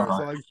wanted more. So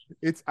Uh,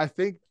 like I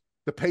think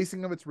the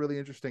pacing of it's really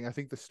interesting. I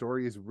think the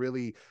story is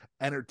really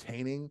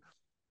entertaining.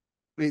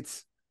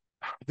 It's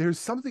there's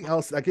something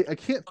else. I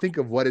can't think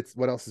of what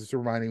else is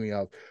reminding me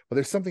of, but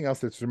there's something else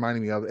that's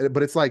reminding me of.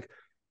 But it's like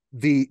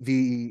the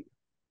the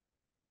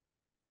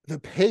the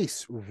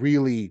pace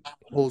really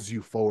pulls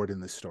you forward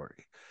in this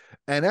story.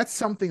 And that's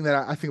something that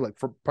I think like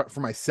for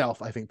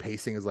myself, I think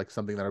pacing is like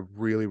something that I'm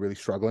really, really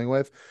struggling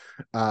with.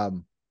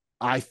 Um,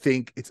 I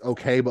think it's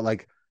okay, but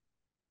like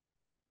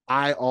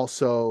I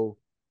also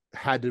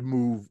had to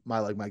move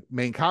my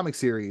main comic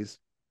series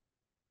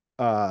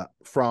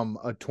from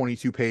a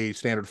 22 page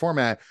standard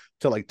format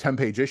to like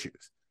 10-page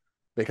issues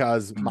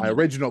because my mm,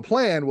 original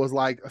plan was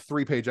like a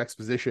 3-page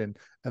exposition,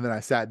 and then I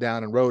sat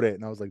down and wrote it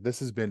and I was like, this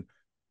has been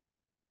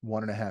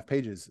 1.5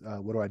 pages.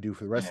 What do I do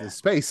for the rest of yeah. this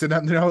space? And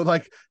then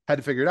like had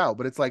to figure it out.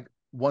 But it's like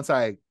once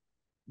I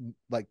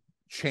like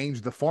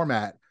changed the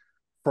format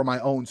for my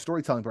own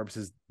storytelling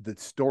purposes, the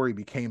story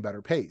became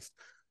better paced.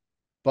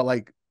 But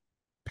like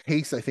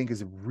pace, I think,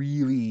 is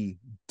really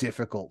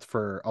difficult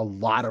for a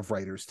lot of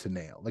writers to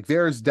nail. Like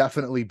there's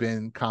definitely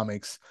been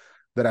comics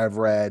that I've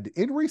read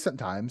in recent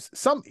times,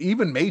 some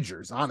even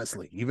majors,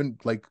 honestly, even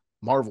like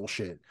Marvel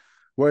shit,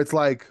 where it's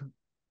like,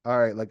 all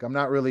right, like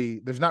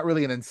there's not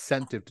really an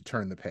incentive to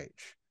turn the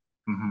page.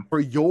 Hmm. For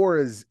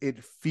yours,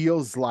 it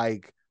feels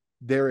like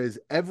there is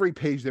every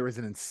page there is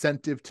an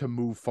incentive to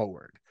move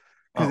forward.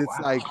 Because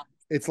Oh, wow.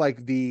 it's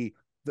like the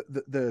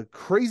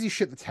crazy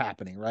shit that's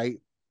happening, right?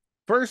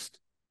 First,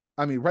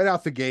 I mean, right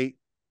out the gate,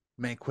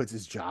 man quits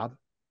his job.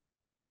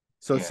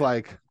 So it's Yeah.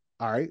 like,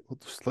 all right,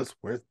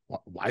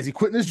 why is he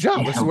quitting his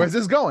job? Yeah. Where's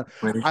this going?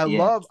 Yeah.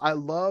 I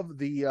love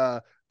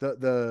the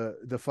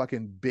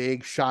fucking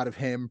big shot of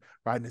him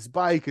riding his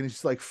bike and it's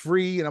just like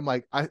free. And I'm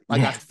like, I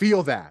Yeah.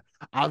 feel that.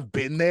 I've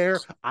been there.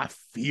 I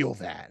feel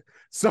that.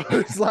 So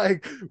it's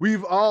like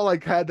we've all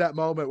like had that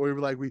moment where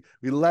we're like we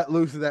let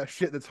loose of that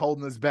shit that's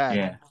holding us back.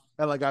 Yeah.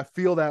 And like I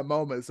feel that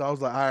moment. So I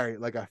was like, all right,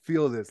 like I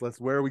feel this.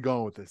 Where are we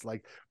going with this?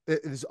 Like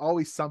there's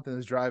always something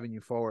that's driving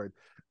you forward.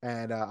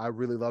 And I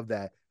really love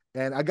that.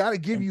 And I gotta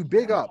give Thank you you,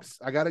 big man. ups.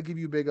 I gotta give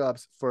you big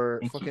ups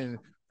for Thank you.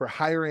 for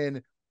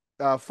hiring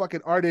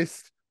fucking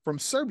artists from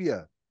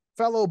Serbia,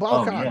 fellow Oh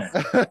Balkan.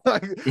 yeah.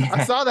 Like I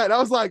Yeah. saw that and I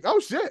was like, oh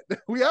shit,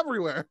 we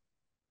everywhere.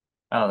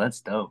 Oh,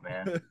 that's dope,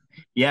 man.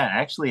 Yeah,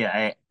 actually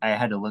I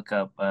had to look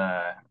up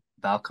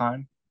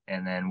Balkan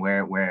and then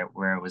where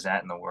it was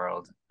at in the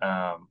world.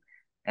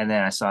 And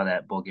then I saw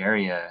that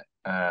Bulgaria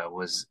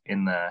was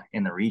in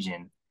the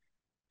region,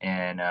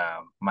 and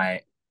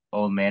my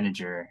old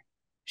manager,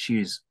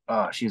 she's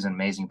an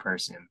amazing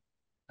person.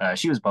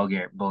 She was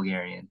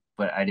Bulgarian,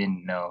 but I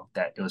didn't know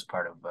that it was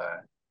part of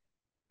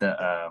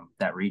the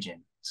that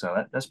region.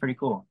 So that's pretty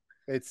cool.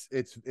 It's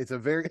a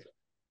very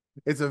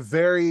it's a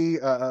very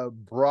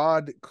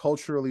broad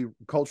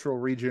cultural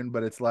region,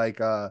 but it's like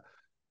a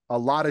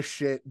lot of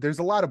shit. There's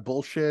a lot of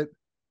bullshit,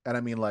 and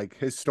I mean like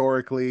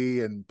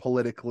historically and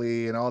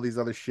politically and all these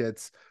other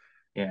shits.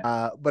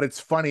 Yeah. But it's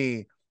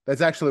funny.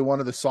 That's actually one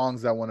of the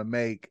songs I want to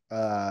make.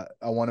 I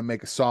want to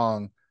make a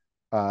song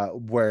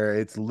where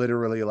it's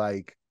literally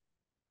like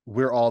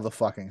we're all the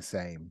fucking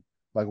same.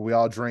 Like we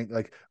all drink,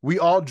 like we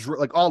all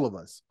like all of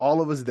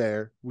us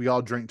there. We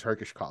all drink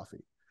Turkish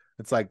coffee.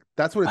 It's like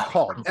that's what it's Oh,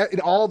 called cool. in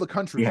all the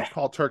countries. Yeah. It's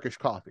called Turkish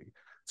coffee.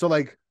 So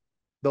like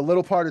the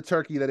little part of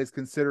Turkey that is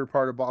considered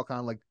part of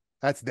Balkan, like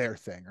that's their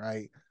thing,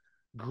 right? Yeah.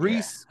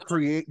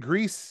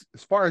 Greece,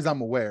 as far as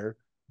I'm aware,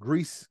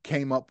 Greece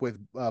came up with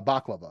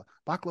baklava.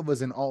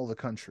 Baklava's in all the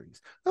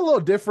countries. A little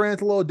different,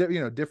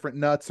 different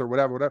nuts or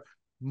whatever.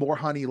 More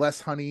honey,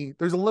 less honey.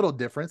 There's a little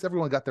difference.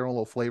 Everyone got their own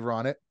little flavor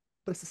on it,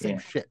 but it's the same Yeah.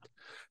 shit.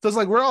 So it's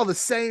like we're all the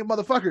same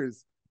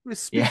motherfuckers. We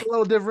speak Yeah. a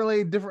little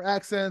differently, different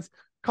accents,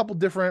 a couple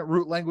different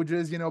root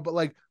languages, but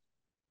like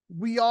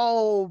we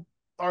all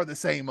are the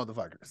same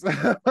motherfuckers.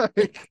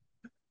 Like,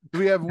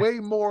 we have way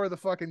more of the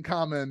fucking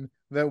common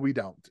than we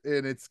don't,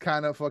 and it's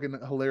kind of fucking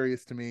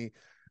hilarious to me.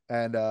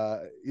 And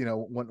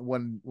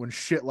when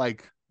shit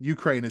like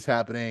Ukraine is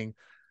happening,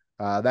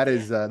 Yeah. that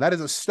is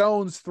a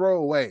stone's throw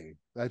away.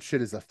 That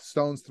shit is a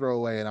stone's throw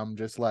away, and I'm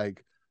just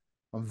like,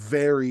 I'm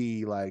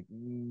very like,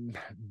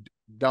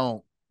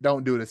 don't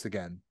don't do this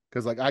again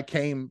because like I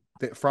came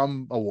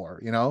from a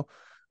war,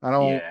 I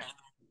Yeah.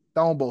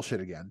 don't bullshit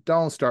again.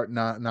 Don't start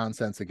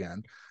nonsense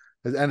again.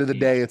 At the end of the Yeah.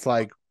 day, it's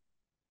like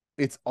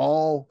it's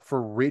all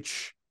for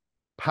rich,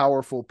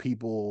 powerful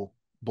people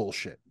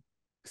bullshit.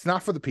 It's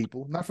not for the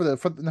people, not for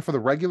the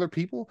regular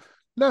people.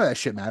 None of that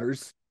shit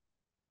matters.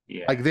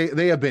 Yeah. Like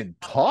they have been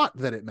taught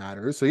that it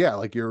matters. So yeah,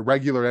 like your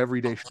regular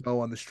everyday show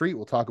on the street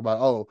will talk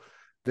about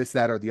this,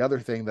 that, or the other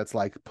thing that's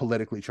like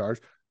politically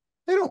charged.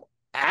 They don't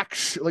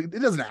actually like it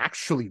doesn't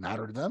actually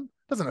matter to them.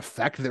 It doesn't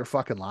affect their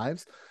fucking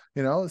lives.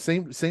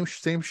 Same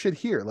shit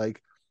here.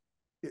 Like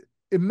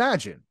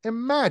imagine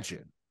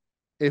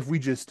if we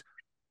just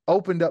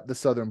opened up the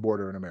southern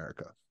border in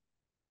America.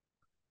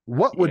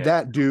 What would Yeah.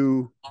 that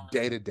do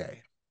day to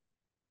day?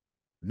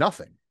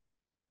 Nothing.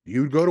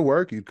 You'd go to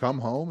work, you'd come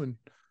home and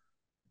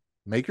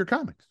make your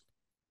comics.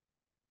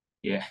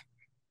 Yeah.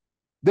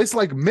 This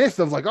like myth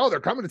of like, oh, they're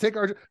coming to take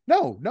our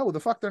no, the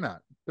fuck they're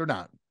not. They're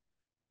not.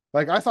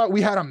 Like I thought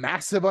we had a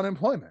massive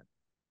unemployment.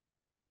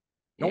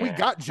 No, we Yeah.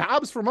 got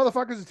jobs for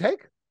motherfuckers to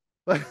take.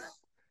 Like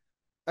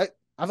I,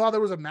 I thought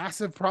there was a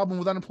massive problem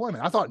with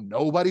unemployment. I thought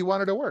nobody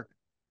wanted to work.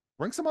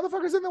 Bring some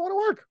motherfuckers in that want to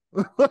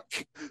work.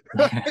 Like,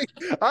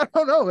 I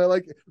don't know, man.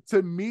 Like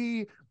to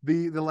me,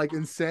 the like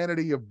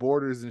insanity of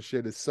borders and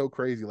shit is so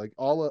crazy. Like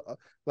all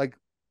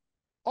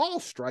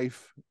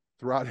strife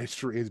throughout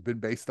history has been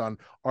based on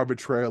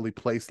arbitrarily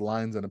placed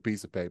lines on a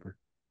piece of paper.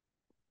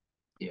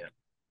 Yeah.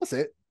 That's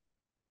it.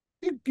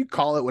 You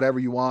call it whatever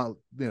you want,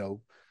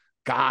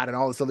 God and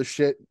all this other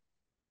shit.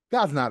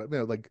 God's not,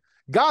 like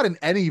God in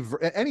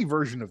any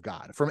version of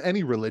God from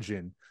any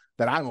religion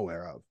that I'm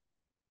aware of.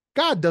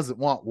 God doesn't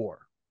want war.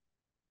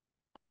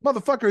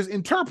 Motherfuckers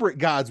interpret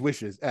God's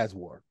wishes as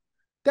war.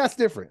 That's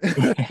different.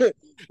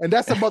 And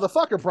that's a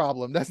motherfucker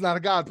problem. That's not a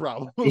God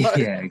problem.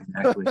 Yeah,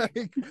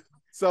 exactly.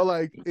 So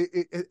like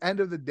at end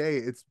of the day,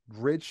 it's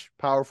rich,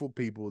 powerful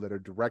people that are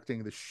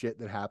directing the shit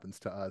that happens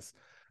to us.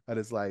 That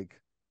is like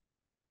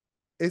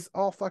it's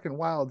all fucking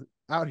wild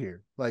out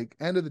here. Like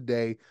end of the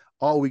day,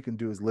 all we can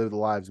do is live the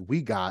lives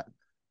we got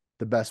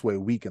the best way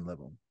we can live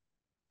them.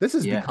 This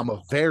has Yeah. become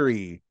a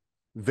very,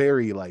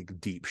 very like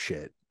deep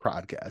shit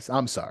podcast.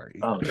 I'm sorry.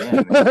 Oh yeah,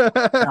 man.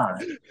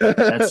 No,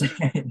 that's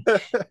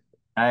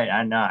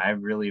I know I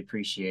really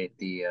appreciate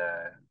the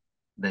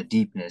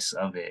deepness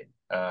of it.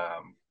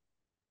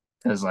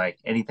 Because like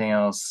anything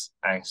else,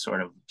 I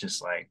sort of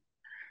just like,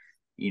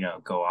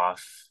 go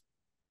off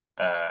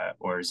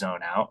or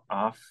zone out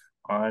off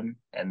on.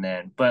 And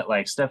then but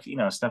like stuff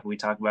we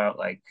talk about,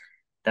 like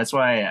that's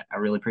why I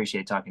really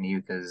appreciate talking to you,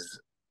 because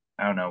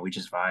I don't know, we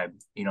just vibe,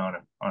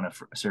 on a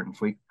certain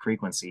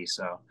frequency.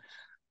 So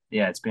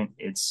yeah,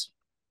 it's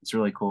it's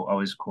really cool.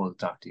 Always cool to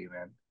talk to you,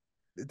 man.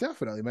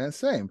 Definitely, man.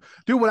 Same,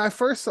 dude. When I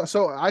first saw,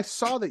 so I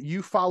saw that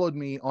you followed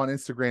me on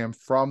Instagram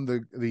from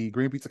the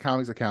Green Pizza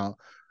Comics account,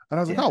 and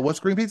I was like, oh, Yeah. what's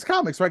Green Pizza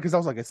Comics, right? Because I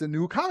was like, it's a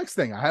new comics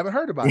thing. I haven't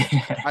heard about it.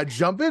 Yeah. I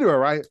jump into it,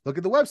 right? Look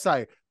at the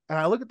website, and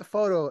I look at the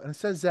photo, and it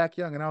says Zach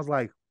Young, and I was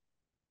like,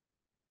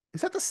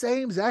 is that the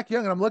same Zach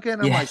Young? And I'm looking,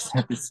 and Yes,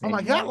 at the I'm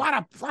like, same yeah, a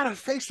man. lot of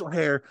facial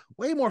hair,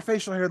 way more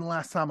facial hair than the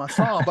last time I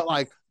saw him, but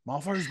like.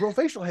 Motherfuckers grow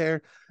facial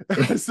hair.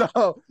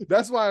 So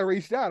that's why I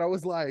reached out. I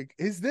was like,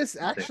 is this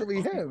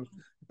actually him?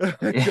 Yeah,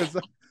 Because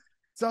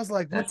so I was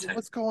like, that's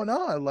what's going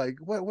on? Like,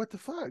 what the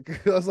fuck?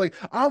 I was like,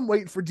 I'm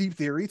waiting for Deep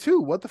Theory too.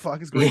 What the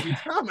fuck is Green yeah.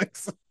 Beats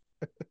Comics?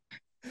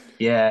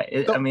 Yeah,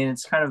 I So, mean,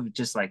 it's kind of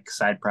just like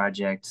side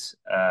project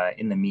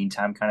in the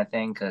meantime kind of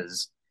thing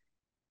because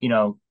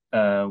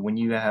when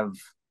you have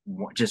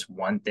just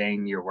one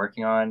thing you're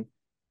working on,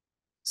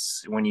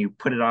 when you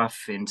put it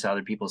off into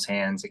other people's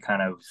hands, it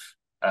kind of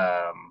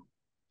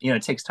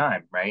it takes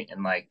time, right?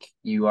 And like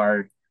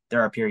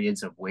there are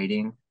periods of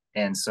waiting,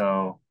 and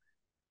so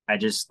I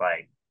just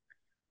like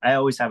I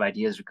always have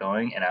ideas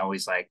going, and I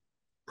always like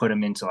put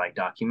them into like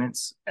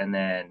documents, and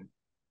then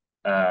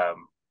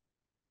um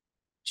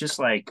just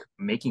like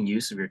making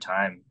use of your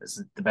time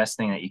is the best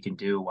thing that you can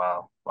do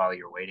while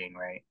you're waiting,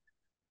 right?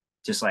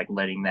 Just like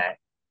letting that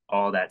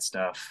all that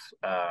stuff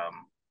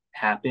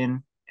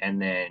happen,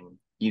 and then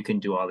you can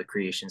do all the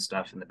creation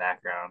stuff in the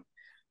background.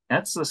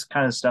 That's the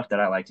kind of stuff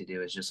that I like to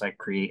do is just like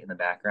create in the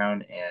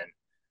background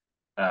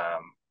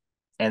um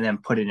and then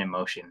put it in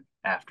motion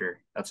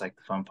after. That's like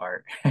the fun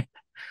part. dude,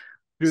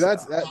 So,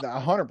 that's that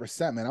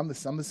 100%, man. I'm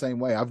the same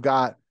way. I've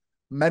got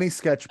many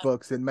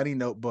sketchbooks and many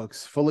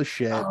notebooks full of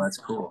shit, oh, that's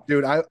cool.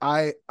 dude.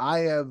 I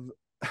have.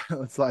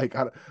 It's like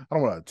I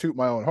don't want to toot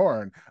my own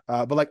horn,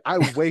 but like I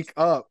wake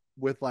up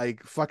with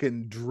like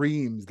fucking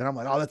dreams that I'm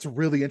like, oh, that's a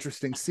really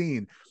interesting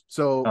scene.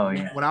 So Oh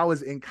yeah. when I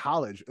was in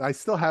college, I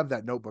still have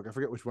that notebook. I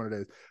forget which one it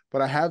is,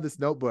 but I have this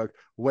notebook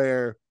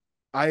where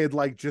I had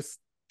like just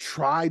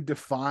tried to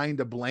find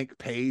a blank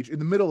page in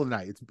the middle of the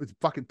night. It's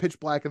fucking pitch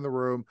black in the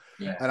room.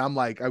 Yeah. And I'm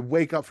like, I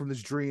wake up from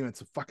this dream.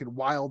 It's a fucking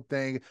wild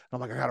thing. And I'm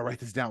like, I gotta write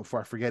this down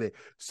before I forget it.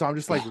 So I'm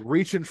just like Yeah.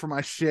 reaching for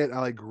my shit. I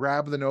like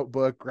grab the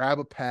notebook, grab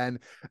a pen,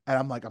 and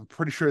I'm like, I'm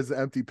pretty sure it's an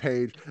empty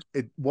page.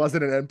 It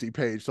wasn't an empty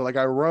page. So like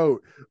I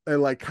wrote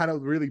in like kind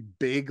of really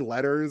big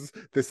letters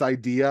this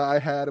idea I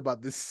had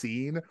about this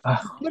scene.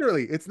 Oh,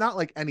 Literally, it's not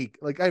like any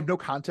like I have no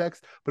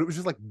context, but it was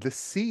just like the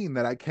scene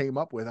that I came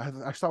up with.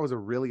 I thought was a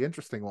really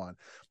interesting one.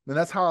 And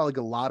that's how like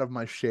a lot of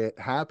my shit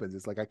happens.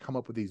 It's like I come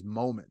up with these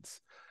moments,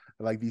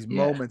 like these yeah.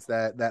 moments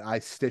that I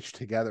stitch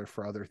together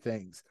for other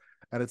things.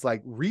 And it's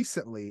like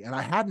recently, and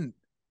I hadn't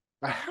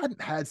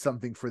had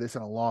something for this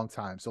in a long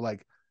time. So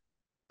like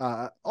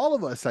all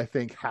of us, I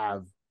think,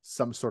 have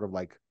some sort of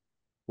like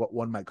what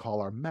one might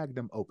call our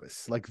magnum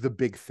opus, like the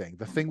big thing,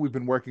 the thing we've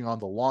been working on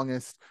the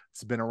longest.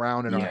 It's been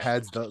around in our Yeah.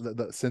 heads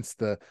since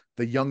the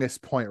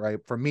youngest point, right?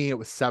 For me, it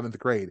was seventh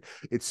grade.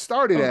 It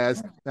started Oh,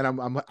 as, and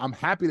I'm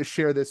happy to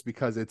share this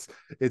because it's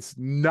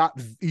not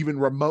even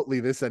remotely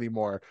this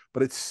anymore,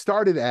 but it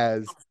started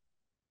as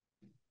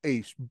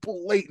a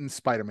blatant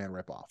Spider-Man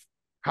ripoff.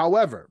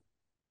 However,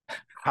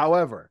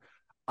 However,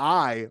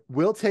 I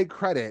will take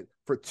credit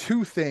for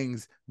two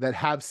things that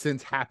have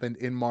since happened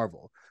in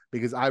Marvel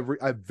because I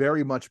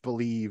very much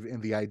believe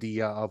in the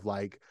idea of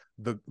like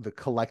the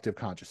collective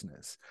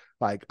consciousness.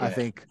 Like I yeah.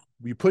 think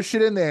you push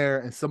it in there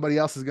and somebody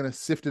else is gonna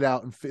sift it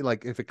out and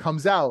like if it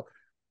comes out,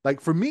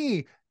 like for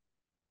me,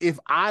 if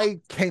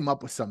I came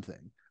up with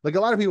something, like a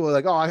lot of people are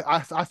like, oh,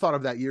 I thought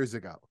of that years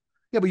ago.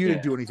 Yeah, but you didn't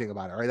Yeah. do anything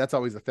about it, right? That's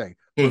always the thing.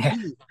 Yeah.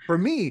 For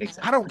me,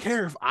 I don't Exactly.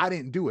 care if I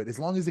didn't do it as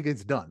long as it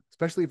gets done,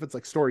 especially if it's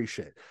like story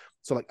shit.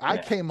 So like I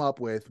Yeah. came up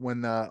with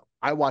when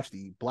I watched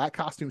the Black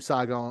Costume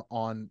Saga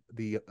on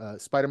the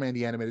Spider-Man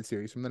the animated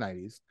series from the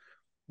 90s.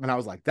 And I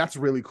was like, that's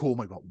really cool. I'm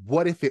like,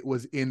 what if it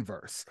was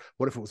inverse?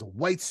 What if it was a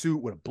white suit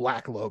with a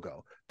black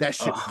logo? That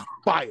shit would be Oh,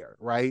 fire,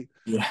 right?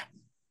 yeah.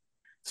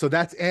 So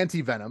that's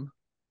anti-venom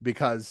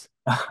because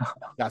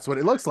that's what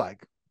it looks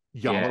like.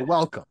 Y'all are Yeah.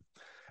 welcome.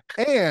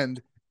 And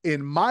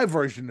in my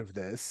version of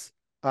this,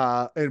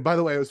 and by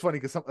the way, it was funny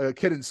because a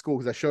kid in school,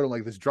 because I showed him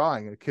like this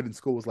drawing, and a kid in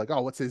school was like,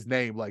 "Oh, what's his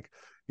name?" Like,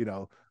 you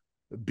know,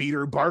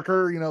 Beater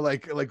Barker,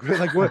 like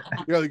what?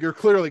 Like you're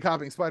clearly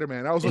copying Spider-Man.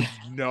 And I was like,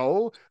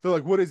 no. They're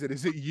like, what is it?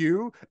 Is it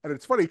you? And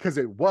it's funny because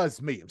it was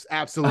me. It was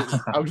absolutely.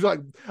 I was like,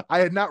 I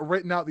had not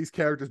written out these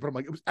characters, but I'm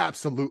like, it was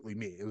absolutely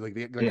me. It was like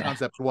the Yeah.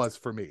 concept was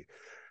for me.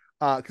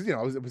 Because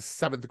it was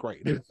seventh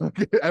grade.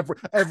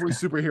 every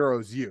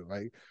superhero is you,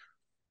 right?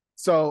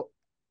 So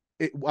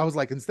I was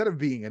like, instead of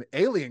being an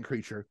alien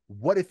creature,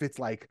 what if it's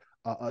like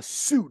a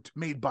suit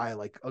made by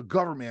like a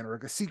government or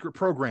like a secret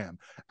program,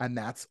 and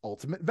that's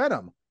Ultimate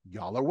Venom.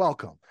 Y'all are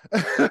welcome.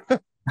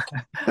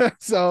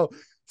 so,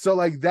 so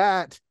like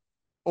that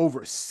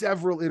over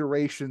several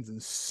iterations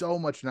and so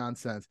much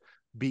nonsense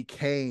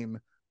became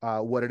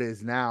what it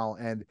is now.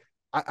 And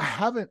I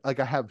haven't like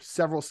I have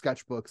several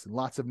sketchbooks and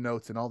lots of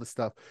notes and all this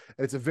stuff.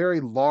 And it's a very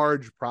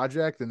large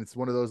project, and it's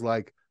one of those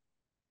like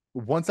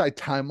once I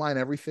timeline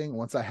everything,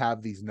 once I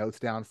have these notes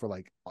down for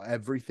like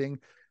everything,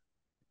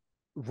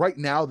 right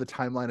now the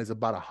timeline is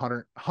about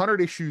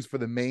 100 issues for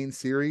the main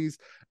series,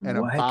 and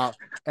What?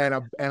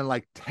 and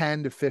like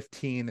 10 to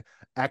 15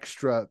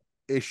 extra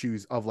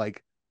issues of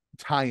like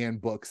tie-in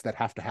books that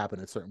have to happen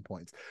at certain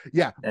points.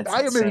 Yeah, That's I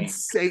am insane.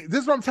 insane.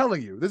 This is what I'm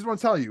telling you. This is what I'm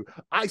telling you.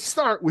 I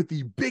start with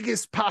the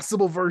biggest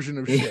possible version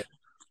of Yeah. shit.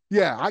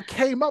 Yeah, I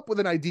came up with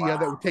an idea that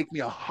would Wow. take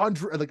me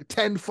 100, like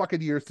 10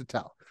 fucking years to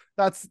tell.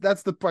 That's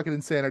the fucking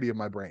insanity of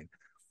my brain.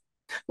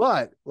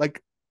 But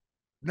like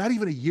not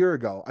even a year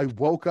ago, I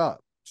woke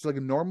up just like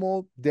a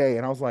normal day,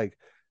 and I was like,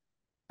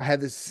 I had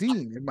this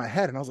scene in my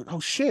head, and I was like, oh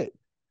shit.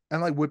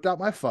 And like whipped out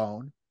my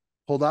phone,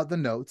 pulled out the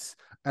notes,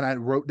 and I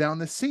wrote down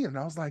this scene. And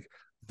I was like,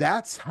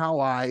 that's how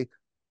I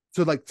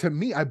so like to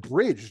me, I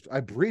bridged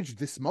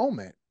this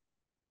moment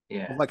of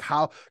Yeah. like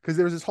how because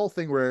there was this whole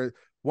thing where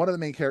one of the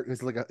main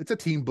characters like it's a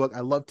team book. I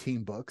love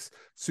team books,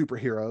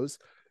 superheroes.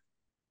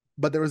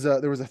 But there was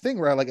a thing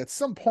where I like at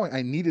some point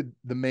I needed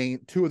the main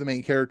two of the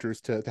main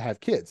characters to have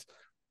kids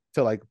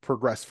to like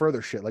progress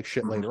further shit like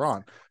shit Mhm. later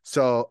on.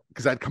 So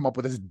because I'd come up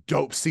with this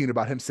dope scene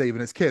about him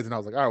saving his kids, and I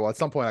was like, all right, well, at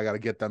some point I got to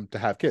get them to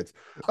have kids.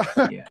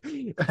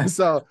 Yeah.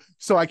 So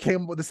I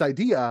came up with this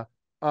idea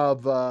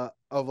of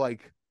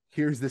like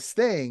here's this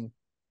thing,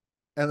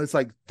 and it's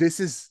like this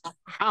is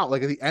how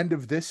like at the end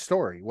of this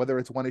story, whether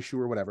it's one issue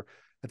or whatever,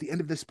 at the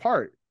end of this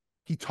part,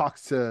 he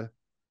talks to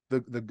the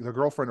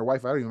girlfriend or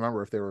wife. I don't even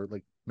remember if they were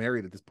like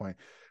married at this point,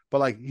 but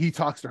like he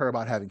talks to her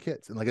about having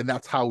kids, and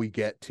that's how we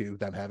get to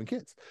them having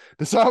kids.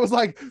 So I was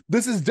like,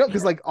 this is dope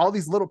because Yeah. like all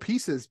these little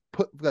pieces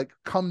put like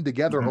come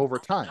together Mhm. over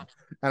time,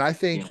 and I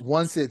think Yeah.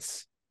 once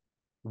it's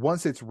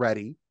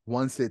ready,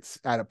 once it's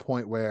at a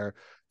point where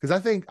because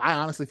I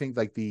honestly think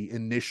like the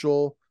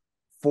initial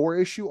 4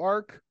 issue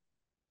arc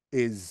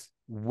is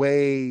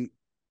way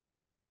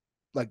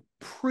like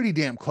pretty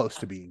damn close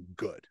to being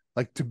good.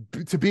 Like to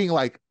being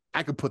like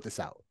I could put this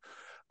out.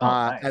 Oh,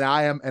 And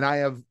nice.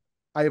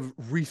 I have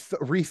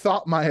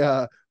rethought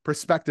my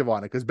perspective on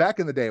it because back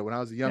in the day when I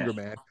was a Yeah. younger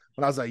man,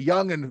 when I was a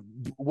young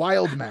and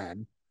wild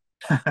man,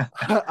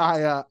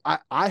 I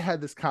had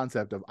this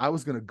concept of I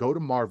was gonna go to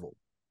Marvel,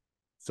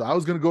 so I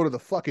was gonna go to the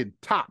fucking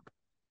top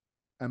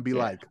and be Yeah.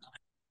 like,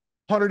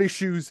 100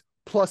 issues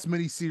plus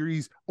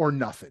miniseries or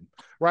nothing.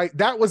 Right.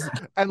 That was,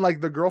 and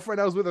like the girlfriend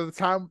I was with at the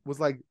time was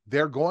like,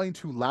 they're going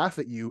to laugh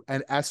at you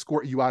and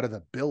escort you out of the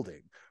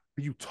building.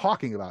 What are you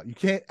talking about? You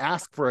can't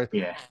ask for a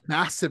Yeah.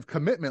 massive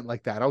commitment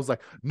like that. I was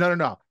like, no, no,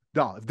 no.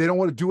 No, if they don't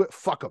want to do it,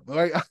 fuck them.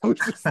 Right. I was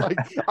like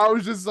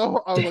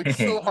so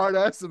Dang. hard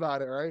ass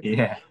about it. Right.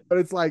 Yeah. But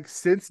it's like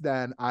since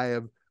then I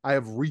have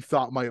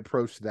rethought my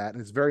approach to that.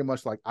 And it's very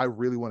much like I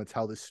really want to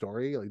tell this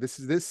story. Like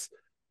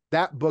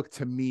that book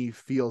to me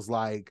feels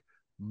like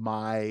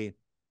my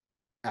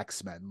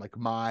X-Men, like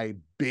my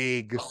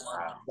big, Oh,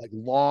 wow. like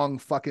long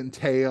fucking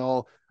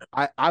tail.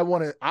 I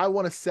want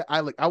to set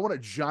I want to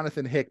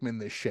Jonathan Hickman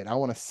this shit. I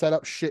want to set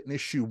up shit in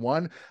issue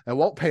 1 and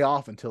won't pay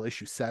off until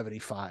issue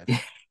 75.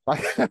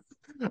 Like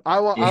I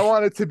Yeah.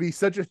 want it to be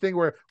such a thing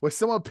where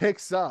someone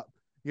picks up,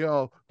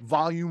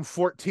 volume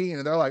 14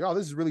 and they're like, "Oh,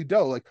 this is really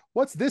dope. Like,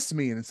 what's this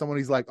mean?" And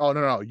somebody's like, "Oh,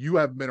 no, no, you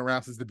haven't been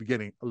around since the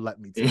beginning. Let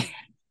me tell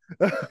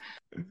Yeah. you."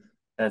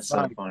 That's so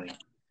Like, funny.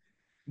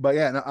 but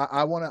yeah, no,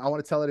 I want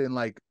to tell it in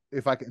like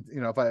if I can,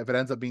 if it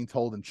ends up being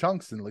told in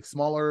chunks and like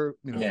smaller,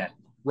 Yeah.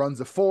 runs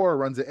of 4,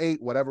 runs of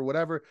 8,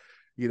 whatever.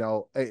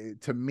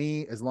 To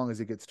me, as long as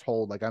it gets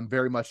told, like I'm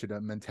very much in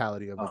a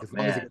mentality of like Oh as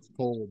long as it man, gets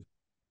told,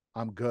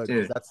 I'm good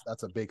because dude.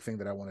 that's a big thing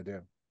that I want to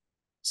do.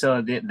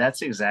 So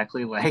that's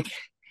exactly like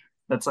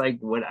that's like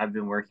what I've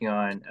been working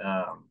on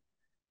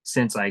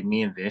since like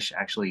me and Vish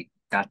actually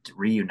got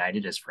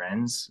reunited as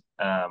friends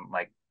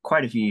like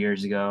quite a few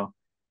years ago.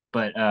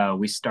 But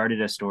we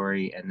started a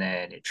story and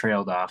then it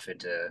trailed off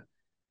into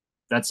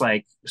that's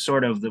like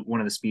sort of one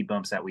of the speed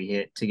bumps that we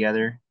hit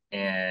together.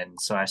 And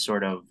so I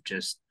sort of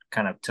just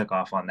kind of took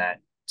off on that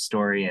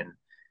story and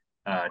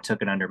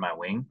took it under my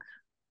wing.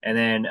 And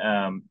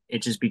then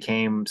it just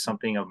became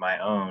something of my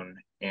own.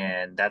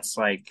 And that's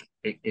like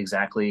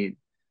exactly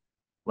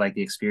like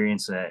the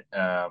experience that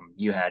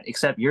you had,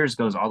 except yours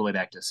goes all the way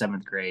back to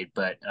seventh grade.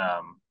 But,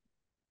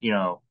 you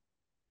know,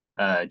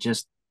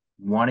 just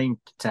wanting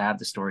to have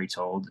the story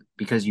told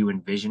because you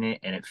envision it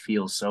and it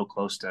feels so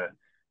close to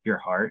your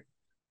heart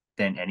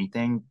than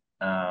anything.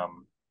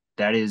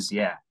 That is,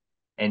 yeah.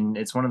 And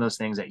it's one of those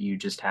things that you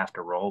just have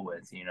to roll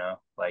with,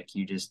 like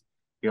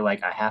you're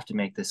like, I have to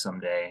make this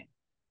someday.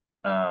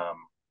 Um,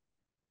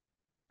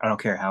 I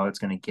don't care how it's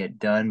going to get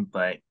done,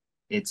 but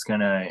it's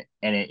gonna,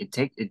 and it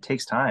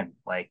takes time.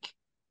 Like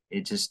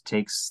it just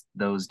takes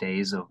those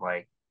days of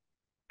like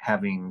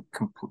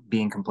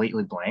being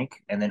completely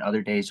blank, and then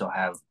other days you'll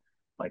have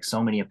like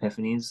so many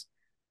epiphanies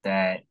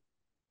that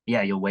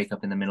yeah, you'll wake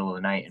up in the middle of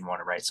the night and want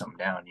to write something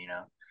down.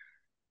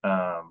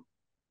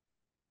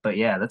 But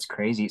yeah, that's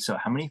crazy. So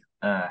how many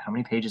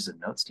pages of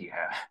notes do you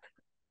have?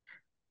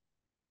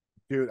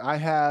 Dude, I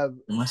have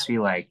It must be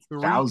like 3.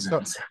 So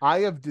thousands. I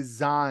have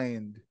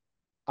designed,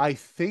 I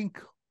think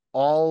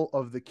all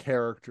of the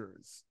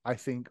characters, I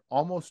think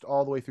almost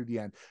all the way through the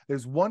end.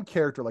 There's one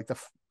character, like the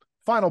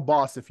final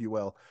boss, if you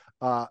will.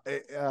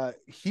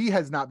 He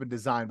has not been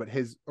designed, but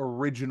his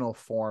original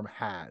form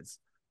has.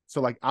 So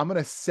like I'm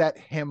gonna set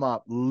him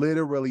up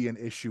literally in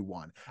issue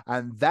one,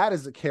 and that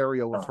is a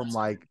carryover from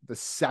like the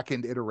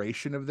second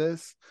iteration of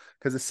this,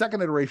 because the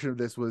second iteration of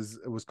this was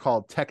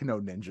called Techno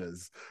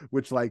Ninjas,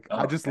 which like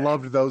I just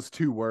loved those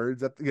two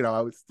words. That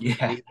I was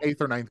eighth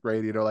or ninth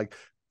grade, like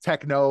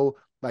techno,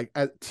 like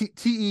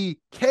Tekno,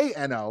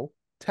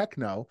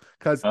 techno,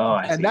 because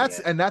and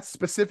that's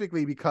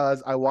specifically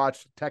because I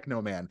watched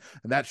Techno Man,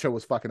 and that show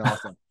was fucking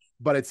awesome.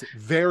 But it's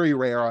very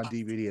rare on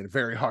DVD and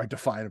very hard to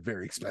find and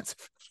very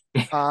expensive.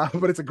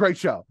 But it's a great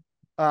show.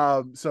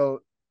 So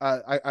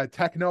I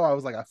Techno, I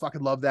was like, I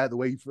fucking love that, the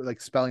way you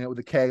like spelling it with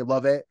a K,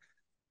 love it.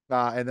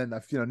 And then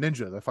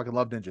Ninjas, I fucking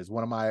love Ninjas.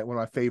 One of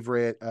my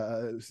favorite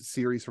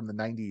series from the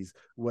 90s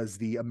was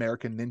the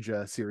American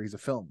Ninja series of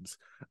films.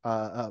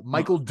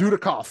 Michael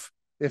Dudikoff,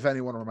 if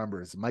anyone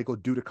remembers, Michael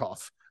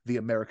Dudikoff, the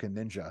American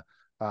Ninja.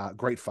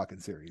 Great fucking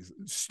series.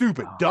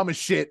 Stupid, dumb as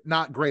shit,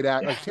 not great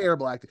act, like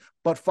terrible acting,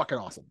 but fucking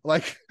awesome.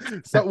 Like,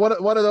 so one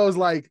of those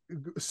like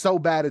so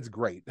bad it's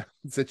great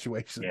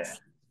situations. Yeah.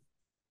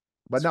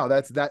 But no,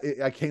 that's that.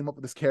 I came up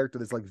with this character,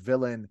 this like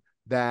villain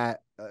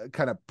that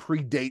kind of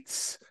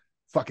predates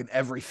fucking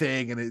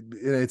everything, and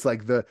it's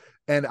like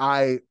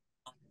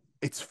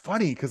it's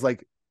funny because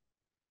like,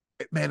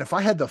 man, if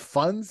I had the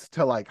funds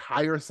to like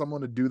hire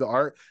someone to do the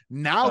art,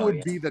 now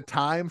would be the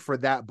time for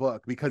that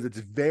book, because it's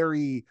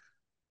very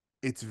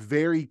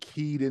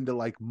keyed into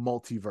like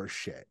multiverse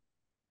shit.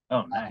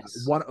 Oh,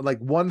 nice.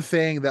 One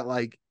thing that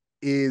like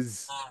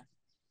is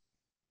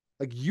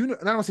like I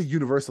don't want to say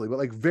universally, but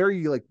like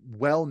very like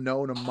well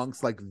known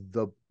amongst like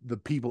the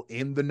people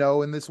in the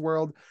know in this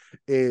world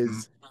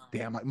is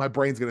damn, my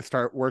brain's gonna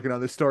start working on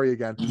this story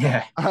again.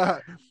 Yeah.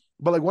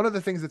 But like one of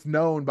the things that's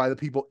known by the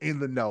people in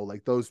the know,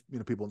 like those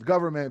people in the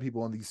government,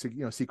 people in these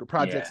secret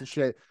projects and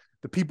shit,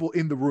 the people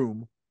in the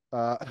room.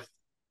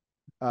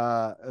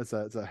 It's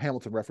a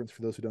Hamilton reference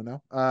for those who don't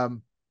know.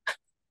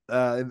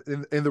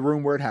 In the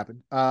room where it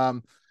happened.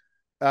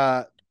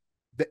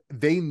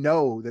 They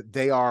know that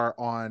they are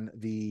on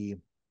the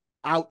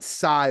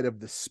outside of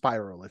the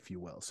spiral, if you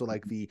will. So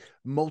like the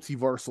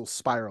multiversal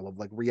spiral of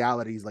like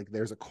realities, like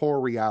there's a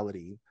core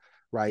reality,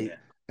 right? Yeah.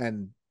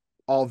 And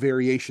all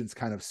variations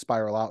kind of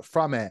spiral out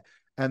from it.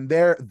 And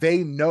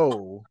they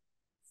know,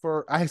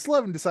 I still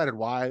haven't decided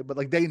why, but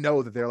like they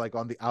know that they're like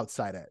on the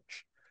outside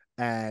edge.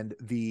 And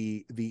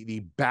the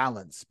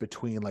balance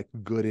between like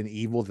good and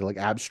evil, the like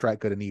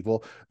abstract good and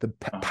evil, the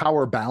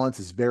power balance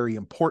is very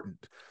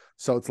important.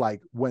 So it's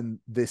like when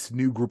this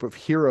new group of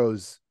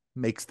heroes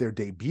makes their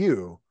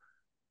debut,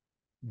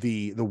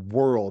 the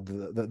world,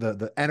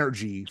 the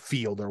energy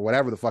field, or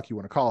whatever the fuck you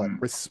want to call it,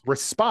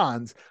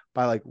 responds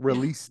by like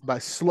by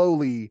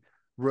slowly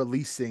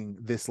releasing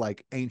this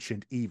like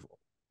ancient evil.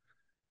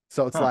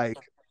 So it's like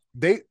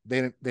they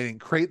didn't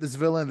create this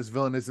villain. This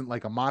villain isn't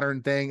like a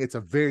modern thing. It's a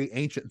very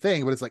ancient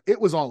thing, but it's like it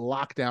was on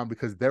lockdown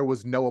because there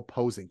was no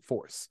opposing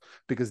force,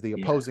 because the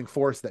opposing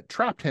force that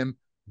trapped him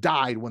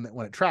died when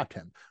it trapped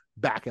him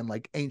back in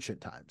like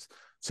ancient times.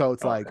 So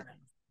it's like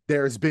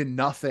there's been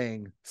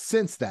nothing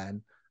since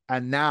then,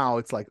 and now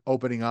it's like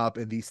opening up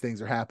and these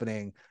things are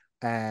happening,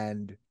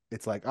 and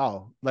it's like,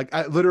 oh, like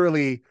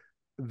literally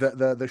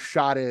the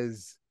shot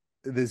is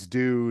this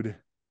dude,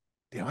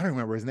 damn, I don't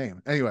remember his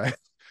name anyway.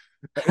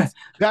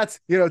 That's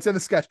it's in the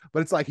sketch,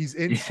 but it's like he's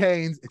in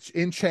chains, it's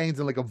in chains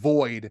in like a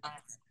void,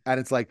 and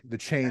it's like the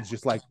chains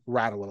just like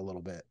rattle it a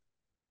little bit,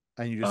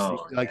 and you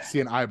just see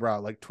an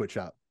eyebrow like twitch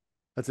up.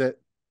 That's it.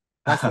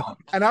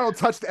 And I don't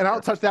touch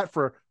that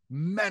for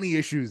many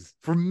issues,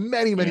 for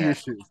many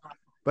issues.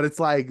 But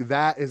it's like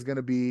that is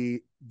gonna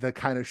be the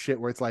kind of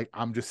shit where it's like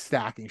I'm just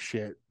stacking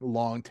shit,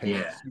 long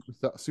tail,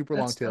 super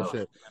long tail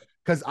shit.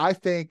 Because I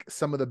think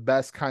some of the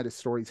best kind of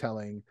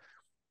storytelling,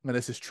 and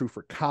this is true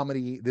for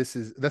comedy,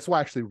 that's why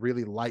I actually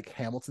really like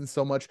Hamilton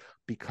so much,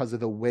 because of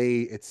the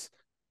way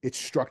it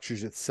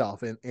structures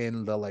itself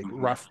in the like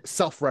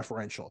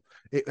self-referential.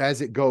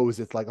 As it goes,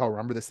 it's like, oh,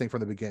 remember this thing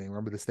from the beginning,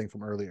 remember this thing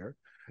from earlier.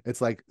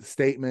 It's like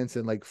statements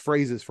and like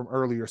phrases from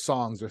earlier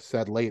songs are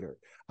said later.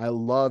 I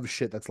love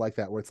shit that's like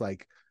that, where it's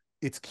like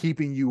it's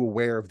keeping you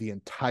aware of the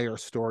entire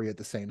story at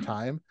the same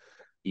time.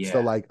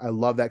 So like I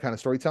love that kind of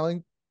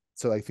storytelling.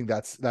 So I think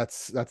that's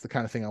the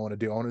kind of thing I want to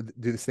do. I want to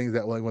do these things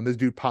that like when this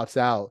dude pops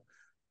out,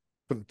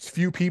 for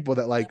few people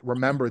that like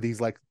remember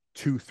these like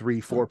 2,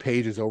 3, 4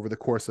 pages over the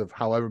course of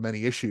however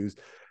many issues,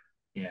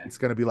 it's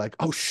gonna be like,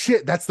 oh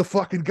shit, that's the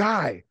fucking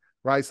guy,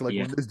 right? So like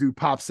when this dude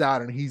pops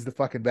out and he's the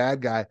fucking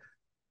bad guy,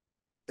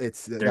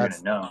 they're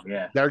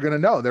gonna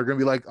know. They're gonna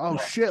be like, oh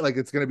shit, like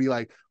it's gonna be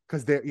like,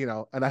 because they're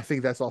and I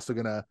think that's also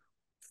gonna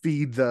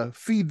feed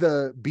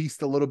the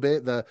beast a little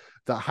bit, the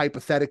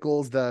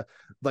hypotheticals, the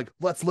like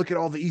let's look at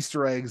all the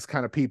Easter eggs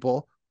kind of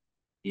people.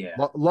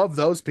 Love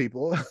those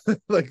people.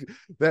 Like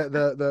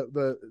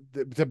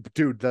the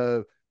dude,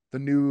 the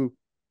new,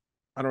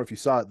 I don't know if you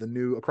saw it, the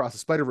new Across the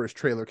Spider-Verse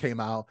trailer came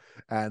out,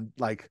 and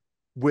like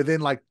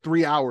within like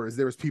 3 hours,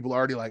 there was people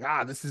already like,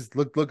 this is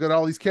look at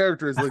all these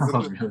characters. Like,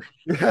 Oh, really?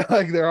 yeah,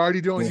 like they're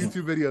already doing Yeah.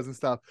 YouTube videos and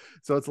stuff.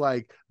 So it's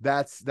like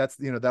that's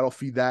that'll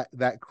feed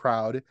that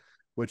crowd,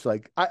 which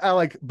like I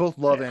like both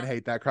love and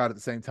hate that crowd at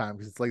the same time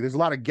because it's like there's a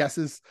lot of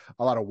guesses,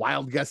 a lot of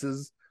wild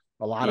guesses,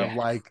 a lot of Yeah.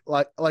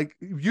 like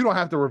you don't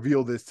have to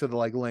reveal this to the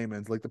like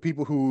layman's, like the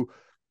people who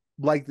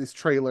like this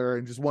trailer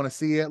and just want to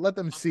see it, let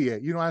them see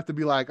it. You don't have to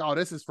be like, oh,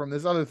 this is from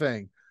this other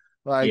thing.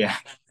 Like, Yeah.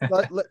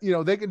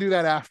 they can do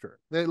that after.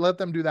 They let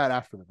them do that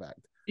after the fact.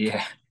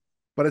 Yeah.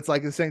 But it's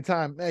like at the same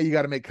time, you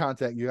got to make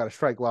content. You got to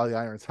strike while the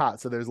iron's hot.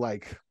 So there's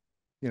like,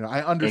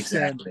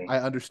 Exactly. I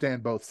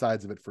understand both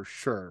sides of it for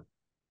sure.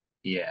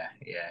 Yeah.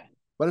 Yeah.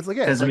 But it's like,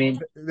 yeah, it's Because I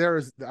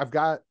like mean, I've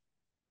got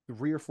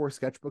 3 or 4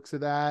 sketchbooks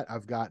of that.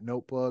 I've got oh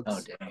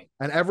notebooks, dang.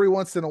 and every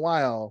once in a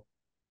while,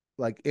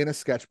 like in a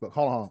sketchbook.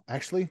 Hold on,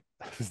 actually,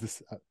 is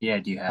this? Yeah.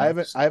 Do you have?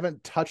 I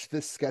haven't touched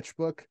this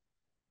sketchbook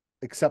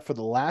except for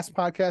the last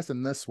podcast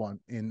and this one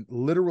in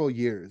literal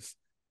years.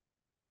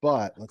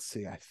 But let's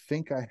see. I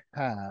think I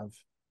have.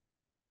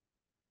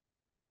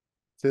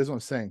 See, this is what I'm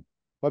saying.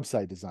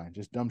 Website design,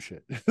 just dumb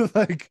shit.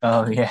 Like,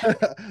 Oh yeah.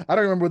 I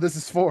don't remember what this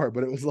is for,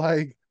 but it was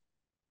like,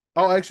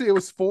 oh, actually, it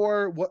was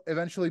for what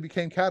eventually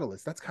became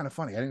Catalyst. That's kind of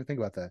funny. I didn't even think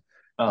about that.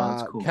 Oh,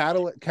 that's cool.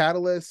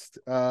 Catalyst.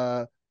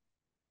 That's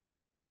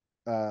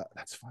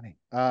funny.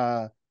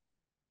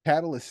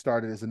 Catalyst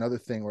started as another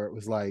thing where it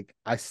was like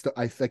I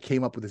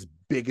came up with this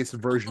biggest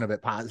version of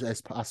it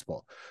as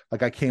possible.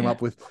 Like I came Yeah.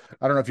 up with,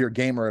 I don't know if you're a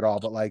gamer at all,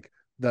 but like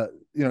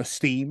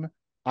Steam.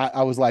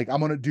 I was like,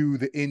 I'm gonna do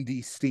the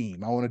indie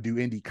Steam. I want to do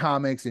indie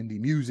comics, indie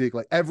music,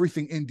 like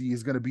everything indie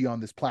is gonna be on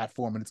this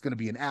platform, and it's gonna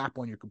be an app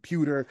on your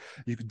computer.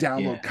 You can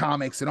download Yeah.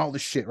 comics and all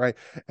this shit, right?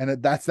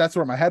 And that's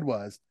where my head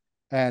was,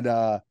 and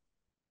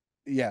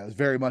yeah, it was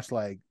very much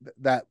like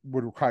that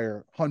would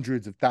require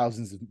hundreds of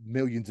thousands of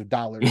millions of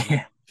dollars and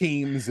Yeah.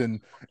 teams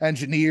and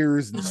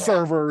engineers and Yeah.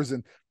 servers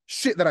and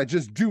shit that I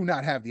just do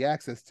not have the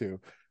access to.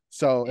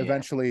 So Yeah.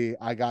 eventually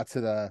I got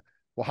to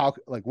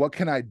what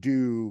can I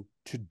do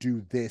to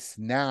do this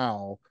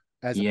now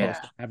as opposed Yeah.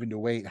 to having to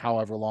wait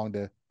however long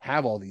to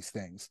have all these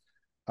things.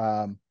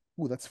 Oh,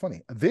 that's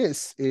funny.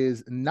 This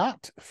is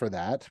not for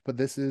that, but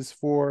this is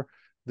for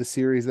the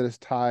series that is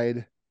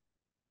tied.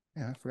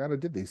 Yeah, I forgot I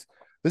did these.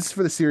 This is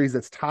for the series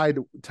that's tied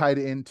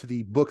into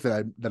the book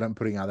that I'm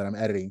putting out that I'm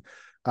editing.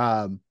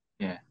 Um,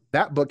 Yeah.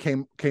 that book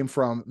came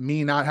from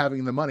me not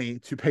having the money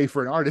to pay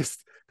for an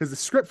artist because the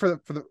script for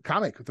the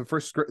comic, the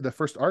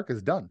first arc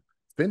is done.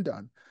 It's been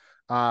done.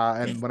 Yeah.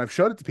 And when I've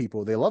showed it to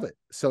people, they love it.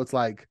 So it's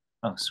like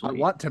Oh, I sweet.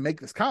 want to make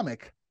this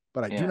comic,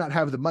 but I do Yeah. not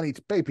have the money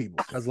to pay people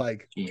because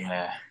like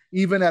Yeah.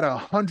 even at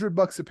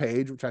 $100 a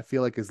page, which I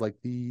feel like is like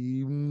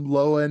the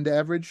low end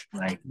average,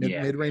 Like,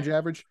 yeah. mid range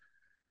average,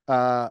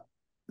 uh,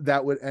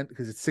 that would end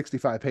because it's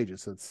 65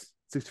 pages, so it's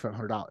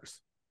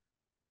 $6,500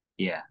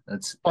 Yeah.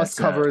 plus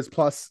covers,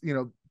 plus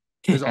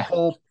there's a Yeah.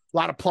 whole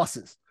lot of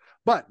pluses.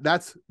 But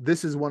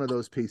this is one of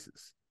those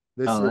pieces.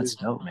 This Oh, that's is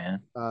dope,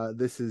 man.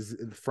 this is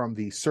from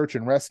the search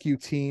and rescue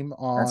team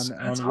on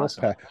That's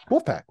awesome.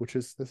 Wolfpack, which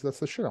is that's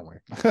the shirt I'm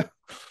wearing.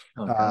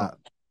 Oh, uh, dope.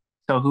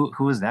 So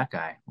who was that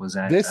guy? Was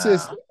that this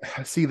is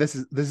see this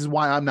is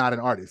why I'm not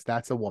an artist.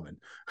 That's a woman.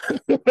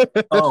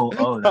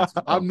 oh, that's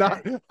I'm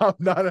not okay. I'm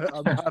not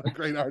a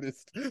great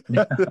artist. I'm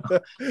not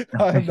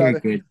You're a,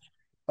 good.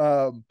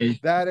 Yeah.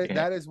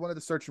 that is one of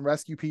the search and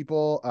rescue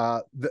people.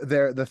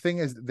 The thing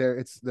is there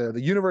it's the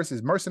universe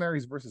is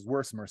mercenaries versus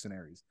worse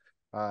mercenaries.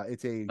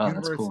 It's a Oh, that's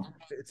universe. cool.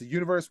 It's a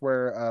universe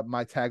where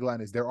my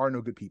tagline is there are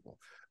no good people.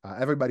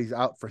 Everybody's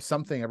out for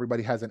something.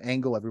 Everybody has an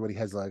angle. Everybody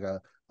has like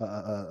a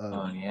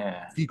Oh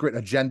yeah. secret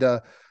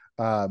agenda.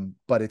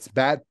 But it's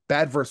bad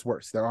versus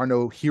worse. There are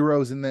no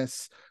heroes in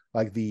this.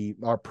 Like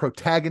our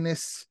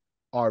protagonists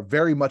are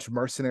very much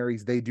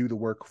mercenaries. They do the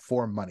work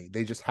for money.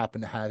 They just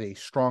happen to have a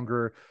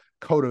stronger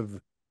code of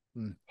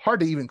hard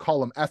to even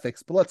call them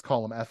ethics, but let's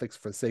call them ethics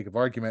for the sake of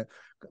argument.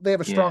 They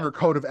have a Yeah. stronger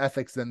code of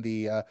ethics than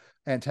the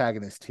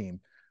antagonist team.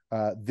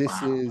 Wow.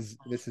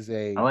 This is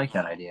a I like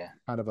that idea.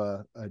 kind of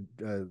a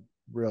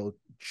real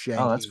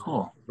Oh, that's janky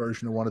cool.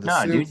 version of one of the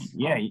No, dude. suits.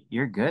 Yeah,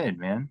 you're good,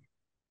 man.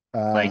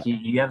 Uh, Like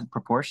you have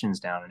proportions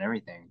down and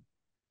everything.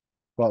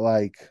 but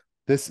like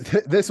this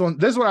this one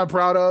I'm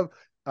proud of.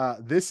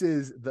 This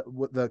is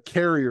the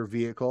carrier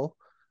vehicle,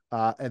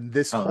 and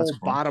this Oh, that's whole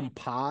cool. bottom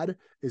pod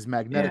is Yeah.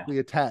 magnetically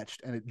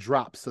attached, and it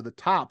drops. So the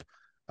top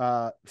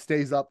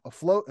stays up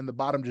afloat, and the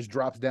bottom just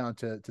drops down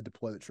to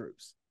deploy the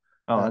troops.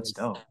 Oh, That that's was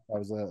dope.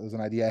 that was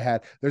an idea I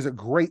had. There's a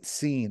great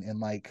scene in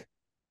like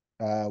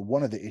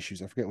one of the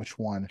issues. I forget which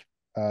one,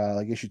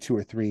 like issue 2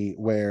 or 3,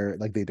 where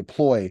like they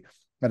deploy,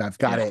 and I've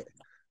got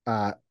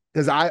Yeah. it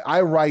because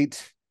I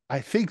write. I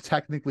think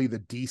technically the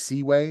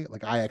DC way,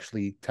 like I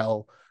actually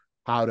tell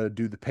how to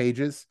do the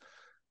pages,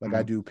 like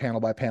I Mhm. do panel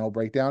by panel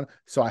breakdown.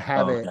 So I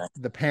have Oh, it okay.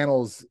 the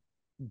panels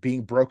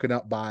being broken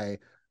up by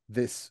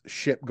this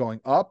ship going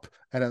up,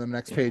 and then the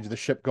next Yeah. page the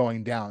ship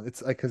going down.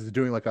 It's like because they're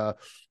doing like a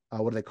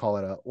what do they call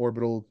it, a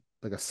orbital,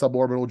 like a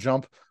suborbital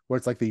jump, where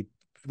it's like the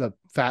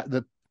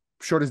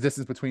shortest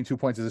distance between 2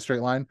 points is a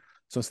straight line.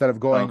 So instead of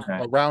going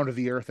Okay. around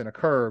the Earth in a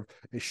curve,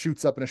 it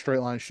shoots up in a straight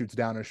line, shoots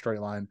down in a straight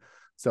line.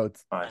 So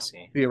it's Oh, I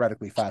see.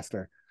 theoretically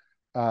faster.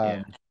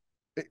 Yeah.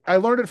 Um, I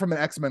learned it from an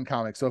X-Men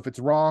comic. So if it's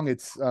wrong,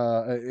 it's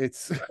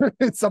it's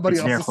somebody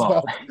It's their else's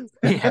fault. fault.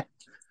 Yeah.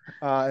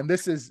 And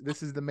this is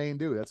the main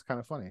dude. That's kind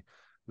of funny.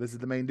 This is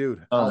the main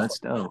dude, Oh, Alpha. that's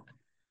dope.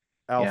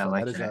 Yeah, I Alpha. That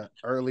like is that.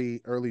 a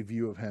early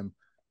view of him.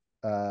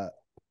 Uh,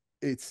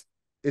 it's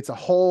it's a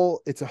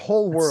whole That's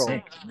world,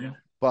 sick. Yeah.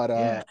 but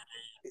Yeah.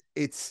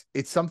 it's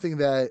something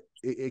that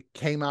it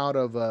came out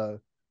of a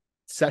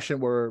session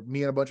where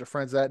me and a bunch of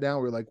friends sat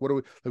down. We are like, what do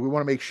we like? We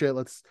want to make shit.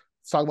 Let's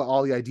talk about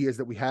all the ideas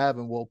that we have,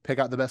 and we'll pick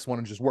out the best one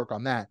and just work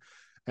on that.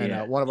 And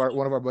Yeah. one of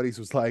our buddies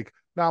was like,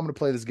 "No, I'm gonna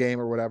play this game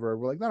or whatever."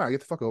 We're like, "No, no,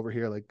 get the fuck over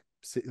here! Like,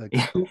 sit, like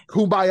Yeah.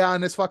 kumbaya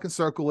in this fucking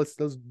circle. Let's."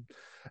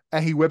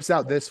 And he whips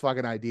out this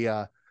fucking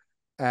idea,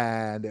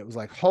 and it was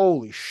like,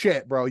 "Holy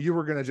shit, bro! You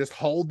were gonna just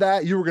hold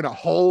that? You were gonna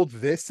hold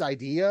this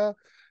idea?"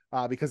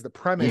 Because the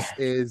premise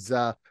Yeah. is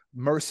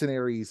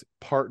mercenaries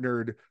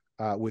partnered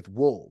with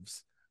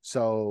wolves.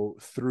 So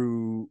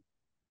through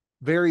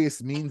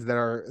various means that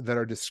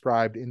are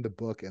described in the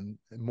book and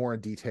more in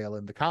detail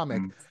in the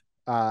comic,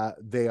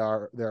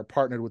 Mm. they're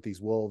partnered with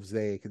these wolves.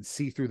 They can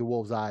see through the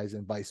wolves' eyes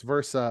and vice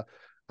versa.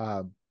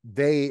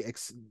 They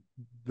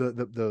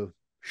the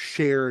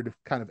shared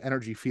kind of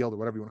energy field or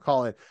whatever you want to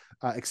call it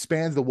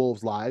expands the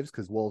wolves' lives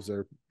because wolves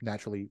are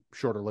naturally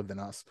shorter lived than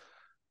us,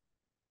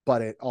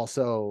 but it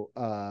also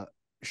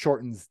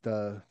shortens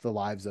the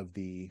lives of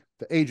the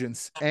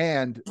agents.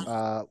 And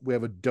we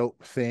have a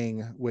dope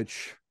thing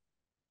which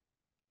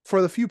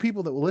for the few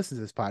people that will listen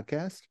to this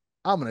podcast,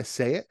 I'm going to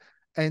say it,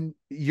 and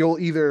you'll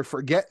either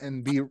forget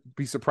and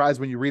be surprised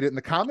when you read it in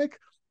the comic,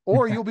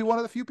 or you'll be one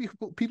of the few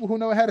people who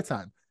know ahead of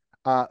time.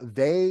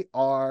 They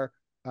are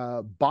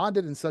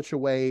bonded in such a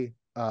way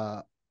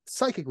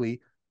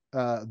psychically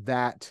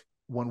that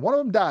when one of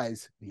them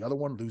dies, the other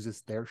one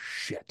loses their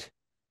shit.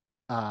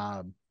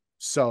 Um,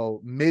 so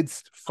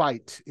midst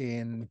fight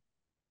in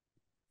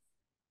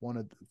one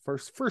of the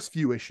first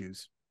few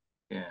issues,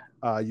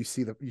 Yeah. you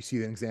see the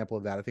example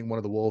of that. I think one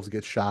of the wolves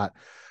gets shot,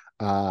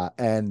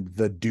 and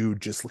the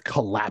dude just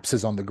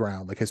collapses on the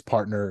ground, like his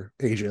partner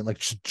agent, like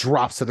just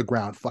drops to the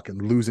ground, fucking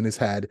losing his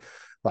head,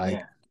 like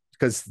Yeah.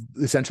 because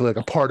essentially like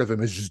a part of him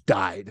has just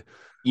died.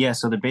 Yeah.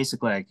 So they're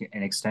basically like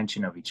an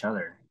extension of each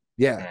other.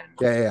 Yeah, Then.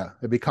 yeah,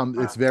 yeah.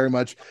 It's very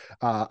much.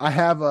 I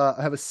have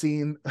a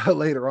scene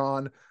later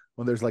on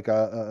when there's like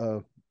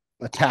a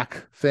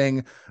attack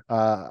thing.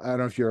 I don't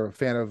know if you're a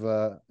fan of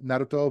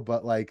Naruto,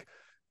 but like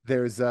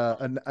there's a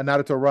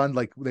Naruto run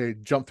like they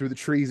jump through the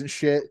trees and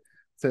shit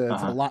to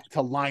Uh-huh.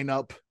 to line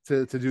up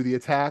to do the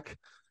attack.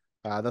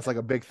 That's like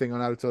a big thing on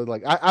Naruto.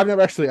 Like I've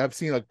never actually I've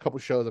seen like a couple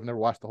shows. I've never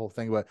watched the whole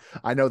thing, but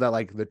I know that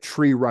like the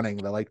tree running,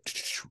 the like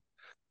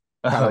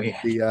kind Oh of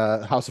yeah.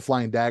 the House of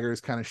Flying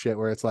Daggers kind of shit,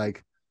 where it's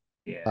like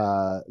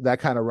Yeah. that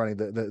kind of running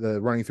the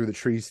running through the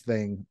trees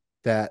thing.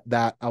 That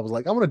I was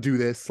like, I want to do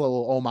this a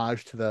little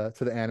homage to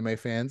the anime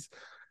fans.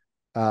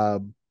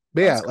 But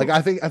yeah, That's like cool.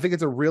 I think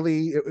it's a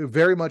really it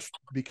very much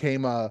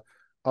became a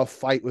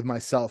fight with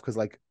myself because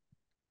like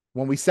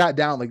when we sat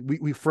down, like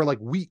we for like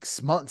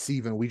weeks, months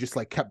even, we just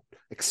like kept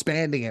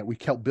expanding it. We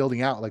kept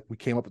building out. Like we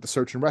came up with the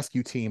search and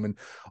rescue team and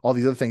all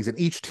these other things. And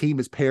each team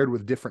is paired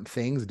with different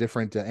things,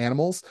 different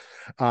animals.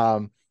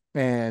 Um,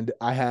 and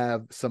I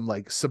have some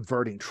like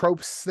subverting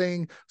tropes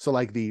thing. So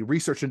like the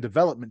research and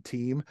development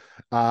team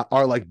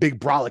are like big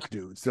brolic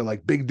dudes. They're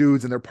like big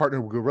dudes and they're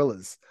partnered with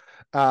gorillas.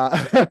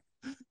 Uh,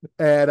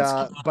 and That's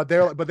cool. but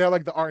they're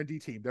like the R&D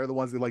team. They're the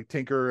ones that like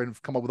tinker and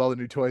come up with all the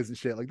new toys and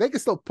shit. Like they can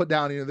still put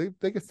down,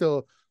 they can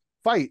still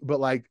fight, but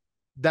like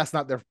that's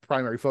not their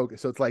primary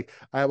focus. So it's like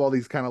I have all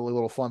these kind of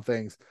little fun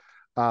things.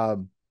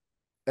 Um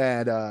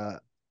and I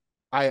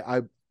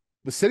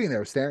was sitting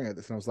there staring at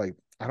this and I was like,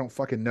 I don't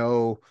fucking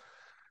know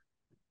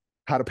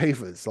how to pay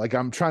for this. Like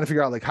I'm trying to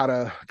figure out like how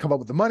to come up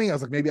with the money. I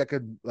was like, maybe I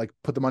could like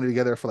put the money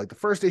together for like the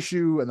first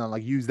issue and then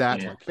like use that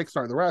to Yeah. like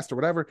kickstart the rest or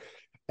whatever.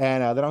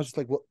 And then I was just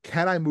like, well,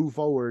 can I move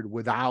forward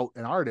without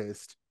an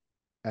artist?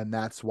 And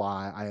that's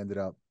why I ended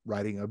up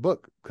writing a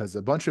book because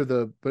a bunch of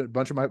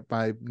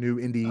my new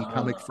indie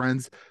comic Uh,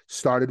 friends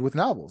started with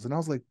novels, and I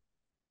was like,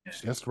 yeah.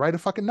 just write a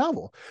fucking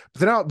novel.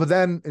 But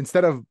then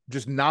instead of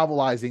just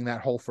novelizing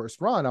that whole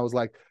first run, I was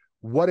like,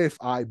 what if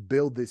I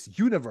build this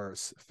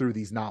universe through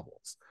these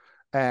novels?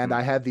 And Mm.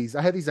 I had these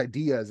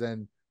ideas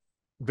and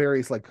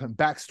various like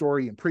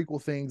backstory and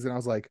prequel things, and I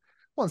was like,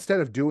 well, instead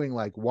of doing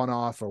like one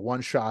off or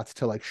one shots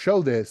to like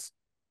show this,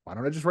 why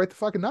don't I just write the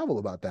fucking novel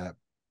about that?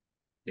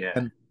 Yeah.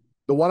 And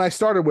the one I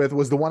started with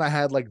was the one I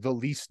had like the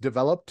least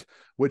developed,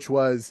 which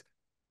was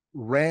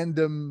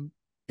random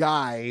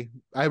guy.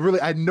 I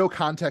had no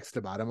context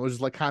about him. It was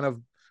just like kind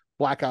of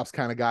Black Ops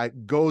kind of guy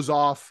goes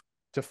off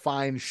to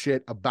find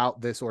shit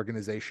about this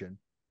organization.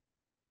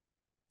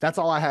 That's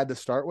all I had to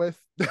start with.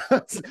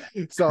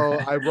 So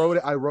I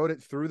wrote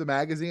it through the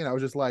magazine. I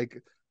was just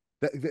like,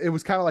 it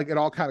was kind of like it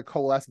all kind of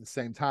coalesced at the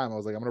same time. I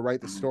was like, I'm gonna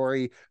write the Mm.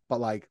 story, but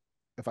like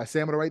if I say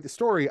I'm gonna write the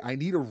story, I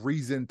need a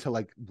reason to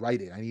like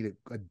write it. I need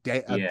a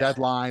Yeah.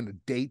 deadline, a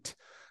date.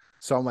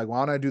 So I'm like, why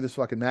don't I do this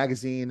fucking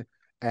magazine?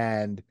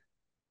 And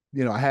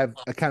I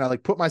kind of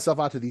like put myself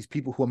out to these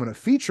people who I'm going to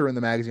feature in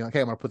the magazine. Like, hey,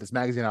 I'm going to put this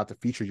magazine out to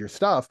feature your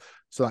stuff.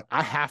 So like,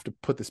 I have to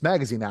put this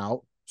magazine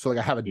out. So like,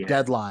 I have a Yeah.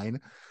 deadline.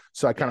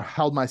 So I kind of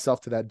held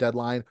myself to that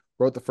deadline,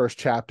 wrote the first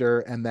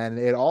chapter, and then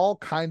it all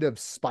kind of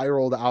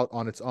spiraled out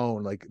on its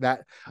own. Like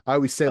that, I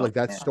always say, Oh, like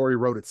that yeah. story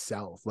wrote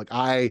itself. Like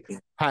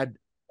had,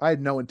 I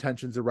had no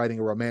intentions of writing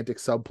a romantic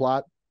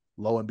subplot.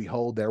 Lo and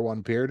behold, there one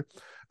appeared.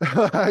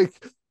 like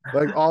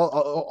like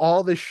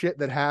all this shit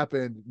that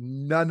happened,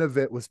 none of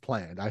it was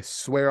planned. I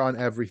swear on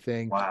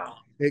everything. Wow.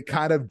 It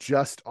kind of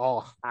just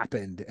all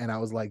happened. And I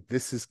was like,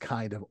 this is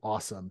kind of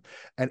awesome.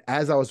 And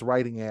as I was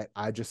writing it,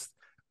 I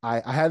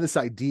had this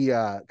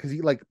idea because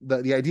he like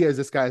the idea is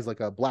this guy is like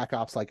a black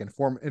ops like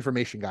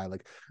information guy,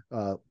 like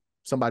uh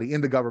somebody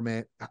in the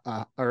government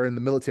or in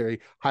the military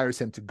hires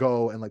him to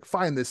go and like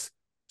find this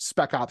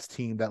spec ops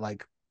team that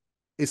like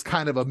is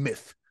kind of a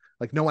myth.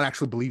 Like no one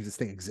actually believes this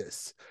thing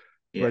exists.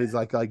 But Yeah. he's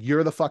like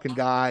you're the fucking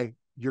guy.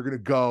 You're gonna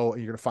go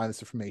and you're gonna find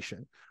this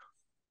information.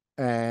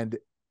 And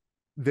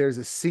there's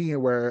a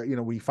scene where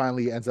we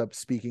finally ends up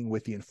speaking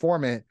with the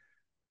informant,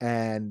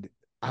 and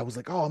I was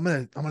like, oh, I'm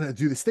gonna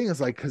do this thing. It's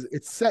like because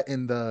it's set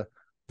in the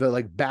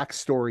like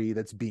backstory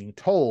that's being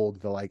told,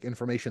 the like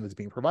information that's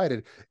being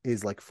provided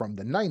is like from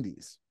the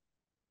 90s.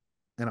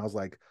 And I was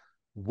like,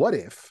 what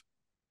if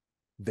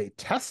they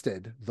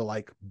tested the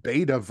like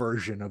beta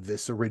version of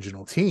this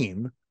original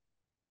team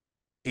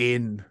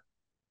in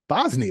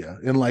Bosnia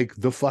in like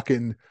the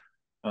fucking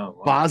Oh,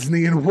 wow.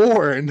 Bosnian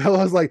war? And I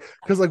was like,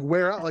 because like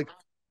where like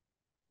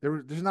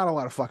there's not a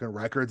lot of fucking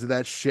records of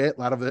that shit. A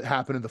lot of it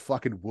happened in the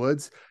fucking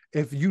woods.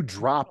 If you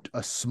dropped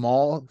a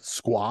small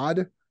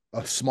squad,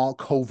 a small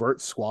covert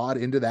squad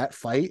into that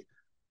fight,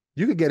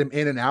 you could get him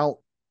in and out,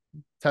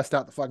 test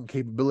out the fucking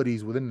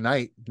capabilities within the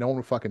night. No one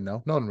would fucking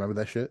know. No one remember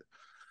that shit.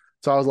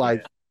 So I was Yeah.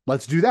 like,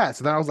 let's do that.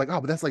 So then I was like,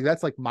 oh, but that's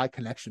like my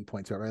connection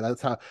point to it, right?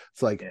 That's how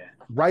it's like Yeah.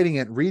 writing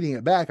it, reading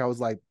it back. I was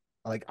like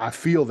I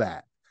feel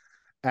that.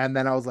 And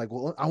then I was like,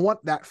 well, I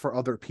want that for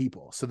other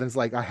people. So then it's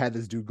like I had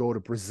this dude go to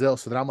Brazil.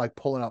 So then I'm like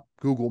pulling up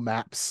Google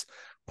Maps,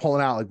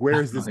 pulling out like where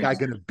is this Oh, guy yeah.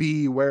 gonna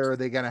be? Where are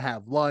they gonna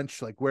have lunch?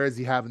 Like where is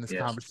he having this Yeah.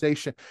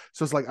 conversation?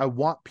 So it's like I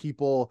want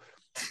people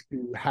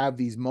to have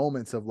these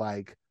moments of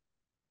like,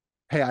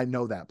 hey, I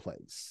know that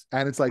place.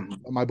 And it's like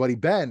Mhm. my buddy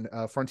Ben,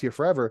 Frontier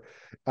Forever,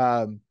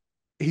 um,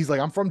 he's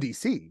like, I'm from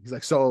DC. He's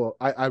like, so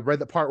I read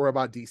the part where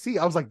about DC.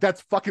 I was like,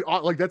 that's fucking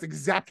like that's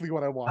exactly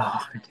what I wanted. Oh,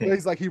 So okay.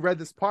 he's like, he read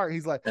this part.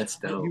 He's like, That's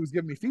he dope. was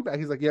giving me feedback.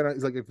 He's like, yeah,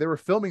 he's like, if they were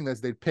filming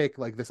this, they'd pick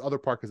like this other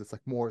part because it's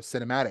like more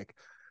cinematic.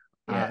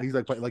 Yeah. He's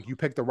like, but like you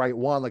picked the right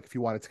one, like if you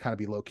wanted to kind of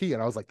be low key.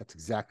 And I was like, that's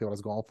exactly what I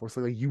was going for.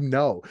 So like,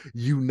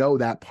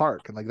 that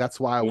park, and like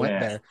that's why I went Yeah.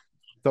 there.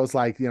 So it's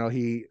like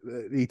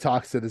he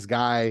talks to this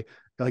guy,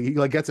 like he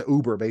like gets an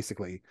Uber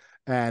basically,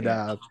 and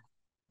Yeah.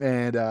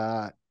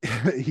 and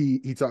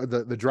he talked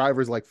the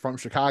driver's like from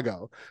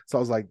Chicago. So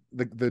I was like,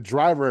 the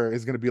driver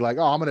is gonna be like,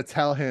 oh, I'm gonna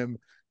tell him.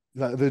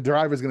 The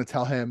driver's gonna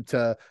tell him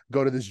to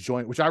go to this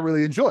joint, which I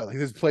really enjoy. Like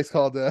this place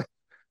called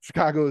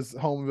Chicago's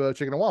home of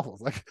chicken and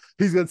waffles. Like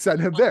he's gonna send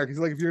him there. He's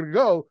like, if you're gonna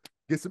go,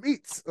 get some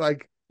eats.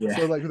 Like Yeah.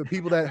 so, like the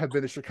people that have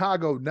been to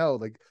Chicago know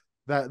like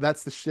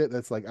that's the shit.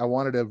 That's like I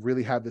wanted to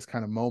really have this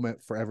kind of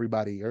moment for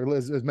everybody, or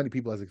as many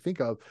people as I think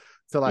of,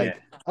 to Yeah.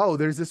 like, oh,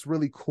 there's this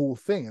really cool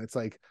thing, and it's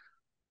like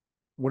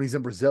when he's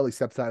in Brazil, he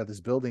steps out of this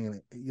building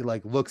and he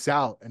like looks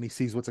out and he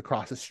sees what's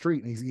across the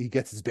street and he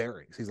gets his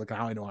bearings. He's like,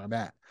 how I know where I'm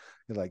at.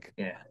 He's like,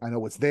 Yeah. I know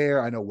what's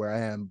there. I know where I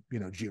am,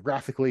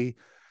 geographically,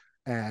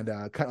 and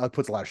kind of like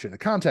puts a lot of shit into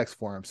context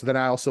for him. So then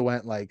I also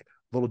went like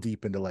a little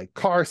deep into like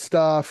car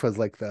stuff as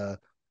like the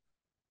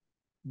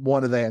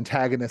one of the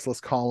antagonists, let's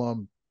call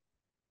him,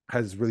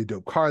 has this really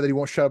dope car that he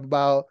won't shut up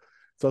about.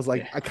 So I was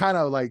like, Yeah. I kind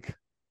of like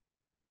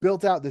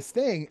built out this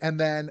thing, and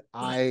then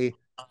I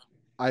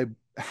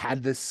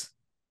had this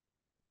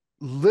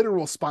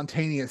literal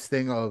spontaneous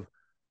thing of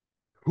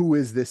who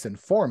is this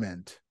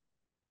informant?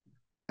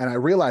 And I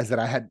realized that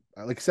I had,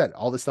 like I said,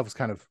 all this stuff was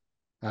kind of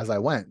as I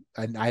went.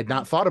 I had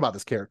not Mhm. thought about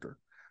this character.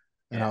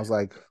 And I Yeah. was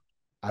like,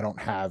 I don't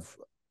have,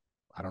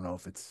 I don't know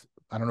if it's,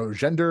 I don't know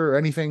gender or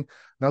anything. And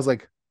I was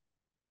like,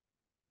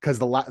 because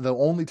the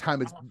only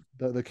time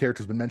the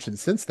character's been mentioned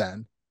since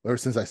then, or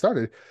since I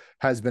started,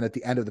 has been at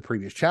the end of the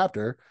previous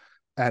chapter.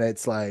 And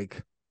it's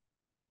like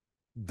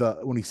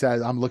when he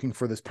says, I'm looking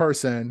for this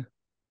person,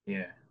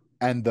 Yeah.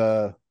 and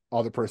the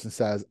other person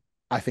says,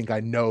 I think I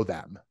know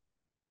them.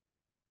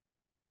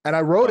 And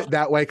I wrote Oh, it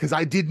that way because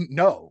I didn't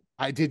know.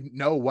 I didn't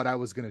know what I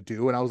was going to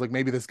do. And I was like,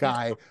 maybe this yeah.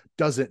 guy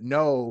doesn't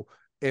know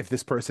if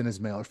this person is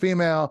male or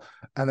female.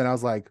 And then I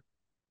was like,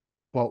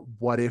 well,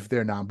 what if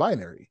they're non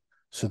binary?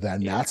 So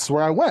then Yeah. that's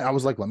where I went. I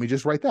was like, let me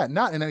just write that.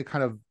 Not in any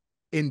kind of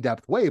in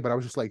depth way, but I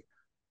was just like,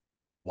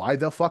 why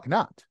the fuck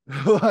not?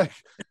 Like,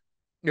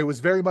 it was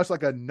very much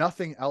like a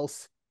nothing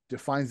else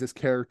defines this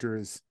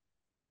character's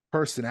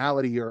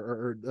personality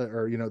or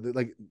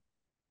like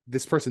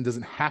this person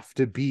doesn't have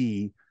to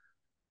be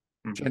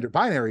Mhm. gender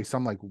binary. So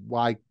I'm like,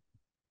 why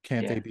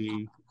can't they Yeah.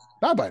 be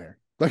non-binary?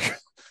 Like,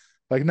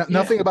 Like Yeah.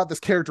 nothing about this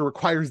character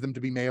requires them to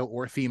be male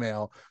or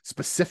female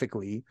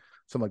specifically.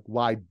 So I'm like,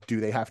 why do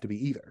they have to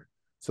be either?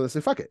 So they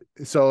say, fuck it.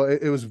 So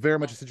it was very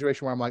much a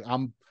situation where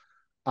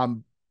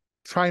I'm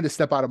trying to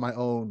step out of my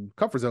own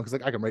comfort zone because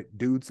like I can write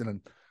dudes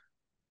and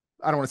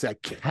I don't want to say I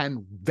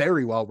can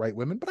very well write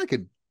women, but I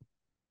can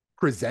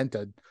present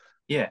a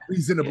Yeah.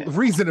 Yeah.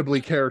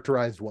 reasonably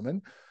characterized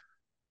woman.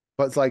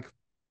 But it's like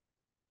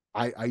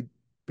I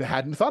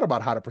hadn't thought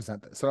about how to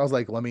present this. So I was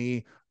like, let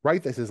me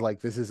write this as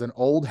like this is an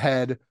old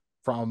head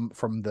from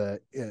the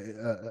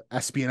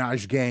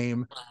espionage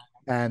game,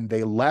 and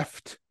they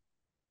left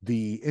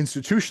the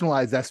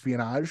institutionalized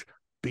espionage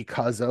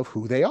because of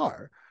who they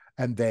are,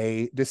 and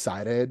they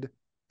decided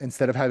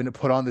instead of having to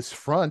put on this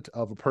front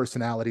of a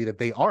personality that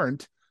they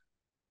aren't,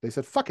 they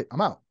said, "Fuck it,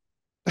 I'm out."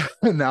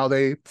 And now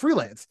they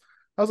freelance.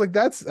 I was like,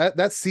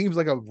 that seems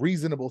like a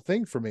reasonable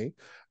thing for me.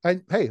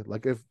 And hey,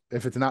 like if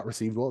it's not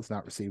received well, it's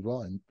not received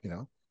well, and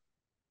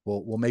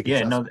we'll make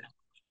Yeah. No. adjustments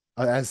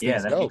as Yeah,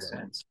 things that go. makes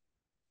sense.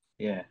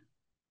 Yeah,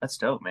 that's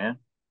dope, man.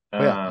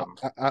 But yeah, Um,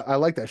 I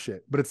like that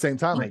shit. But at the same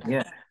time, yeah, like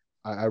yeah,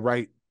 I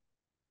write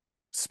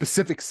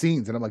specific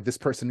scenes, and I'm like, this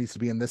person needs to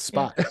be in this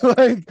yeah, spot.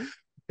 Like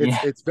yeah,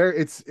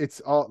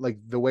 it's all like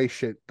the way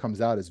shit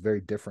comes out is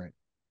very different.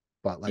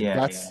 But like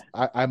yeah, yeah.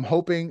 I'm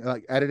hoping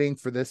like editing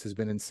for this has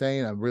been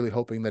insane. I'm really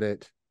hoping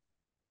that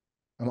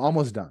I'm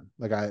almost done.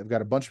 Like I've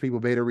got a bunch of people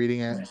beta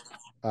reading it.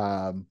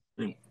 Um,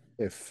 Sweet.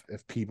 if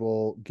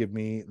people give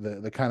me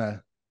the kind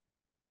of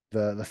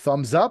the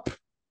thumbs up,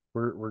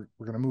 we're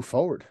gonna move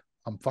forward.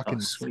 I'm Oh, fucking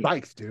sweet.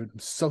 psyched, dude. I'm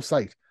so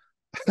psyched.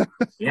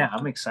 Yeah,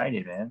 I'm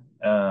excited, man.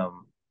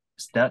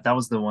 That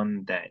was the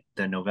one that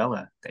the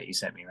novella that you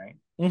sent me, right?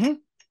 Mm-hmm.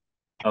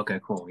 Okay,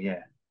 cool.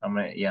 I'm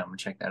gonna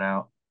check that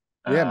out.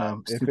 Yeah,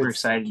 man. If Super it's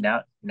excited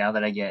now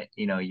that I get,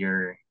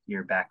 your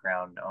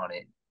background on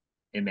it.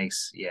 It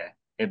makes, yeah,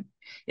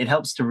 it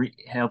helps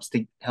helps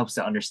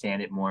to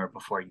understand it more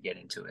before you get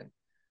into it.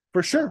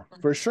 So,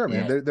 for sure,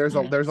 man. yeah,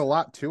 yeah, There's a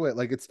lot to it.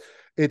 Like it's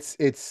it's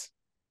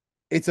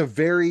it's a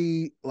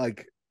very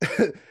like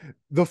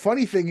the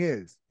funny thing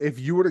is, if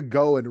you were to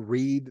go and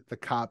read the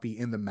copy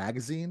in the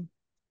magazine,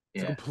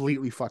 it's a yeah,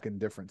 completely fucking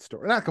different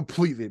story. Not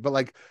completely, but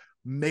like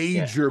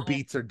yeah. major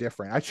beats are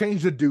different. I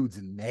changed the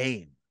dude's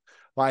name.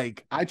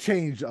 Like I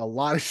changed a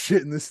lot of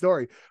shit in this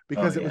story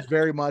Oh because it yeah. was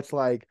very much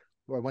like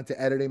I went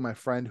to editing. My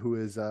friend who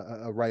is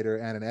a writer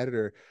and an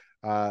editor,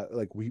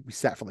 like we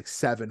sat for like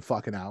 7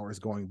 fucking hours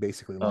going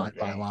basically Oh line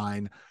by dang.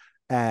 line,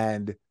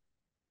 and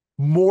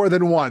more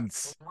than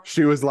once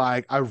she was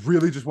like, I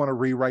really just want to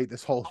rewrite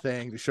this whole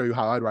thing to show you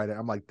how I'd write it.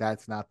 I'm like,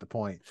 that's not the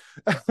point.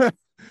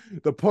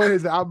 The point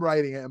is that I'm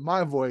writing it in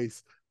my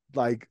voice.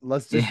 Like,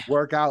 let's just Yeah,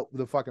 work out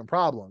the fucking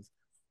problems.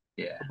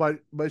 yeah, But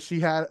she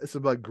had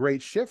some like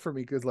great shit for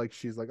me because like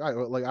she's like,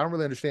 like I don't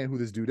really understand who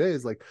this dude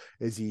is. Like,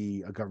 is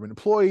he a government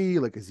employee?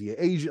 Like, is he an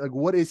agent? Like,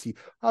 what is he?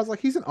 I was like,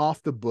 he's an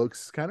off the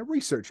books kind of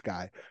research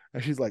guy.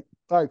 And she's like,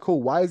 all right,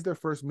 cool. Why is their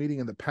first meeting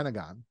in the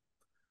Pentagon?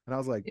 And I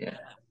was like, yeah,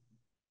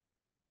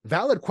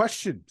 valid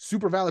question,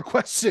 super valid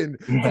question.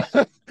 yeah,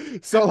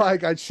 So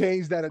like I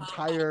changed that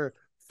entire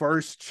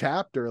first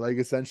chapter, like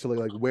essentially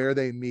like where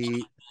they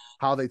meet,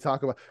 how they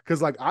talk about,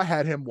 because like I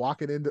had him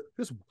walking into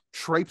just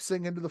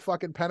traipsing into the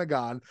fucking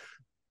Pentagon.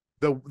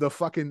 The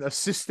fucking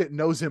assistant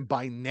knows him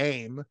by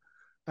name,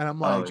 and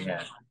oh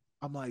yeah,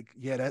 I'm like,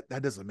 yeah,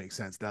 that doesn't make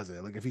sense, does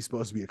it? Like if he's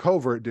supposed to be a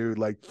covert dude,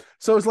 like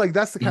so it's like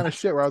that's the kind of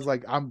shit where I was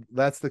like,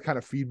 that's the kind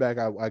of feedback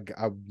I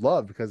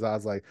love because I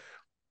was like,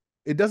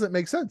 it doesn't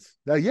make sense.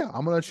 Yeah,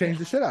 I'm gonna yeah, change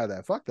the shit out of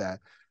that. Fuck that.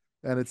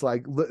 And it's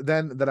like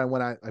then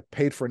I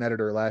paid for an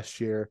editor last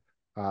year.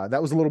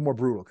 That was a little more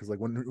brutal because like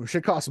when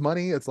shit costs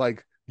money, it's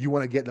like you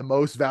want to get the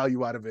most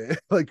value out of it,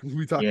 like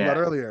we talked about yeah,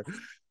 earlier.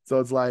 So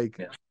it's like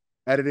yeah,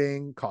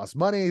 editing costs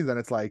money. Then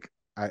it's like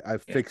I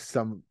yeah, fixed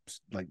some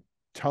like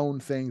tone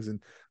things and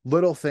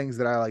little things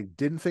that I like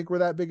didn't think were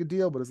that big a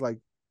deal, but it's like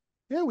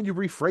yeah, when you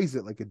rephrase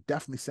it, like it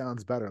definitely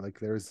sounds better. Like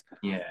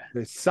yeah,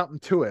 there's something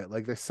to it.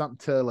 Like there's something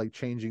to like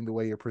changing the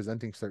way you're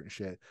presenting certain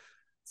shit.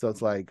 So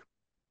it's like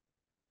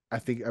I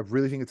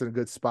really think it's in a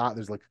good spot.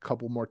 There's like a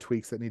couple more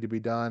tweaks that need to be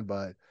done,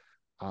 but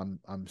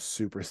I'm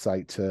super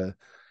psyched to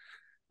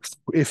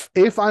if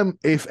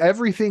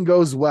everything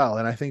goes well,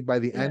 and I think by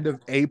the yeah, end of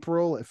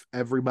April, if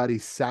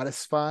everybody's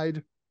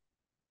satisfied,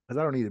 because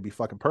I don't need to be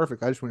fucking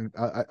perfect. I just want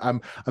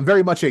I'm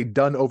very much a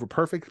done over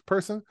perfect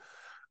person.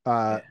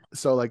 yeah,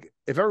 So like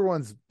if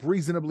everyone's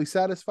reasonably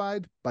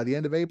satisfied by the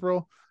end of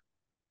April,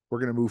 we're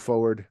gonna move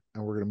forward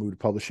and we're gonna move to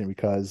publishing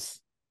because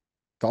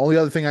the only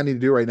other thing I need to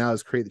do right now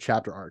is create the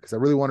chapter art because I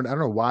don't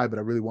know why, but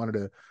I really wanted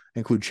to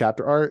include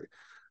chapter art.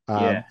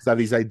 yeah, So I have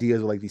these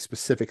ideas of like these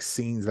specific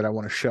scenes that I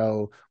want to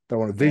show, that I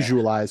want to yeah,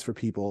 visualize for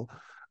people.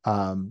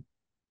 Um,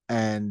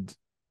 and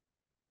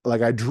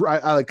like I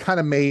like kind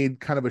of made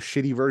kind of a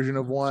shitty version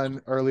of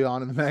one early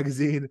on in the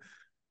magazine.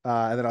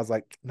 And then I was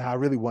like, nah, I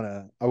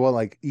want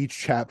like each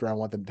chapter, I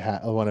want them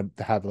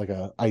to have like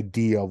a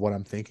idea of what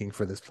I'm thinking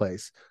for this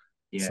place.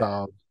 yeah.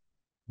 So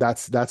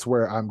that's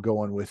where I'm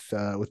going with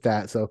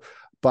that. So,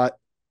 but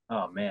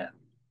Oh man,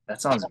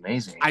 that sounds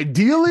amazing.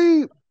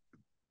 ideally,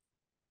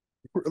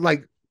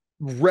 like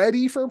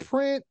ready for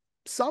print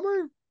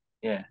summer,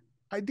 Yeah.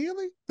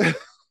 ideally.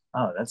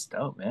 Oh, that's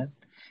dope, man.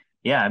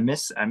 Yeah, I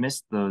miss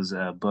those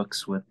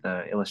books with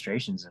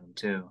illustrations in them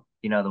too.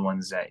 You know, the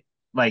ones that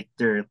like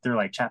they're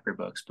like chapter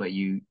books, but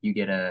you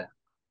get a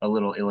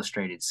little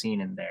illustrated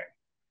scene in there.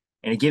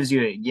 And it gives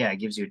you it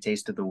gives you a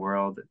taste of the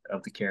world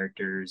of the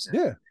characters and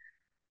Yeah.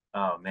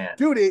 oh man.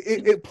 Dude,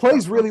 it So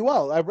plays cool. really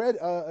well. I read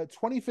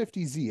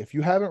 2050Z. If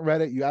you haven't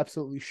read it, you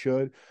absolutely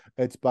should.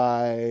 It's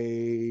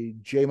by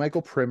J.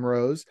 Michael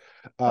Primrose.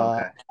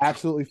 Okay.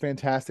 Absolutely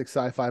fantastic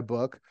sci-fi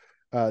book.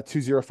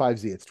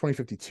 205Z. It's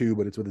 2052,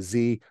 but it's with a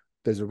Z.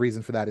 There's a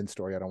reason for that in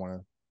story. I don't want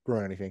to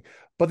ruin anything.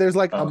 But there's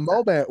like a Okay.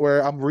 moment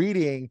where I'm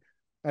reading,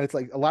 and it's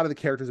like a lot of the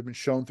characters have been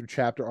shown through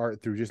chapter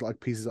art, through just like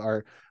pieces of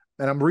art.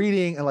 And I'm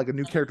reading, and like a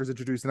new character is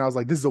introduced, and I was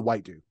like, this is a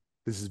white dude.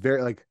 This is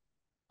very like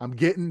I'm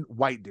getting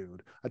white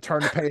dude. I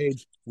turned the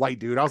page, white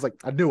dude. I was like,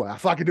 I knew it. I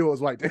fucking knew it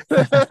was white dude.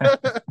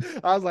 I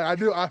was like, I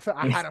knew. I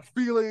had a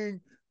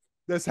feeling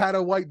this had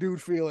a white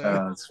dude feeling.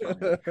 Oh, that's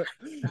funny.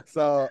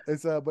 So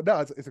it's a, but no,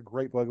 it's a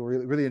great book.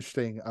 Really, really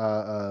interesting.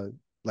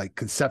 Like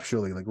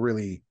conceptually, like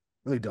really,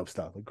 really dope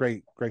stuff. Like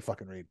great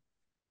fucking read.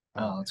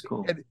 Oh, that's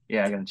cool. And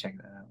Yeah, I gotta check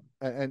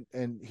that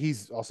out.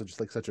 he's also just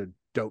like such a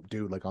dope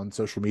dude, like on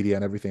social media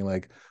and everything.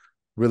 Like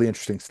really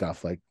interesting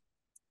stuff. Like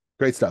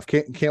great stuff.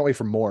 Can't wait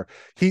for more.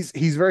 He's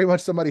very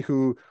much somebody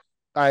who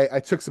I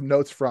took some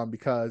notes from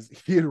because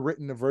he had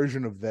written a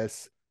version of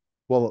this.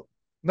 Well,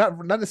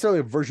 not necessarily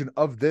a version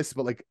of this,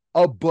 but like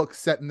a book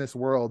set in this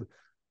world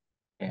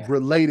Yeah.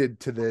 related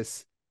to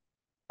this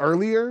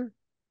earlier.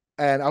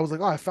 And I was like,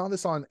 oh, I found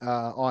this on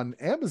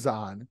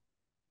Amazon.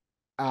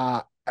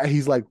 And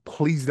he's like,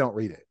 please don't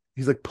read it.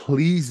 He's like,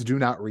 please do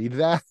not read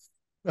that.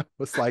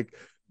 It's like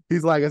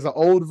he's like, it's an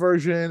old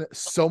version.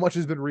 So much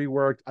has been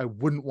reworked. I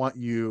wouldn't want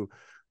you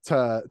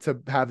to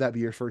have that be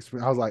your first.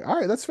 I was like, all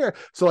right, that's fair.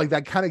 So like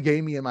that kind of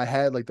gave me in my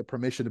head like the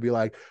permission to be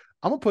like,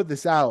 I'm gonna put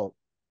this out,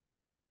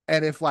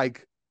 and if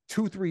like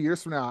 2-3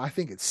 years from now I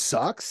think it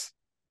sucks,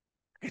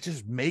 I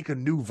just make a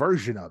new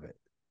version of it.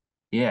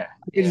 Yeah.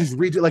 I can Yeah. just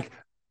read it like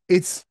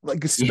it's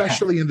like, Yeah.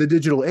 especially in the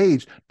digital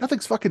age,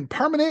 nothing's fucking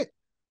permanent.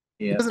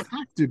 It Yep. doesn't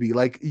have to be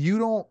like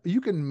you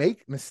can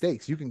make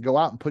mistakes. You can go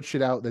out and put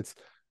shit out that's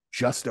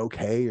just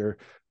okay or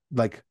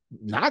like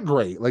not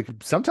great. Like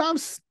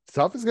sometimes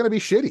stuff is gonna be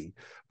shitty,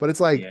 but it's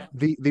like Yeah.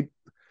 the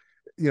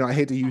I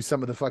hate to use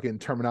some of the fucking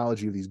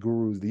terminology of these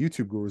gurus, the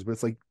YouTube gurus, but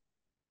it's like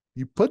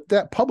you put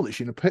that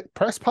publish,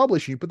 press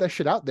publish, you put that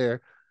shit out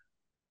there,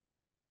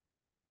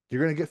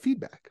 you're gonna get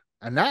feedback.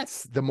 And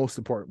that's the most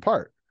important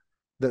part.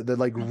 The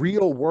like Mhm.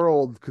 real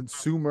world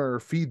consumer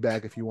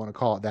feedback, if you want to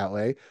call it that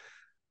way,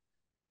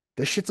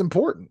 this shit's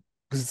important.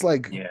 Because it's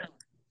like Yeah.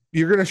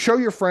 you're gonna show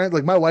your friend.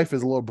 Like my wife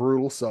is a little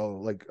brutal, so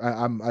like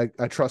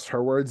I trust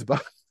her words,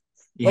 but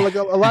Yeah. like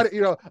a lot of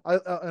in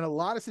a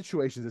lot of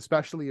situations,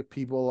 especially if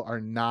people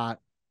are not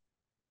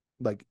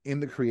like in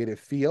the creative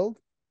field,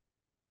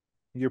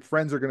 your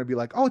friends are gonna be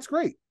like, "Oh, it's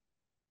great."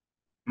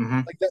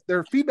 Hmm. Like that,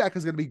 their feedback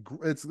is gonna be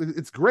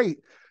it's great,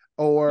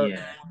 or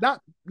Yeah.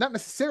 not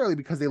necessarily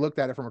because they looked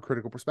at it from a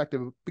critical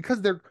perspective,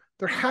 because they're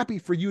happy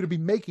for you to be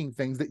making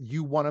things that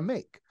you want to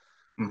make.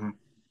 Hmm.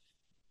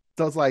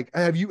 So it's like,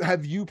 have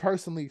you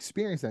personally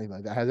experienced anything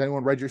like that? Has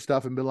anyone read your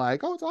stuff and been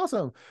like, "Oh, it's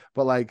awesome,"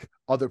 but like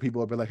other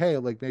people have been like, "Hey,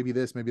 like maybe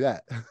this, maybe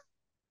that."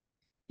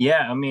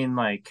 Yeah. I mean,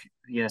 like,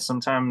 yeah,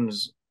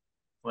 sometimes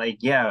like,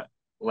 yeah,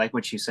 like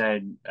what you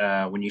said,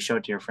 when you show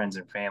it to your friends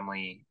and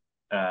family,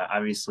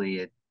 obviously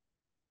it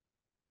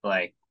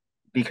like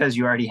because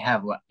you already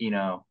have,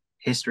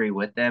 history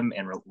with them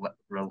and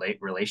relate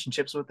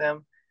relationships with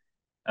them.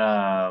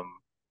 Um,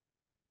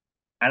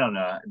 I don't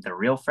know, the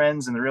real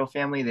friends and the real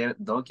family,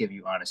 they'll give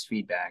you honest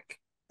feedback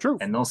Truth.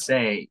 and they'll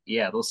say,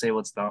 yeah, they'll say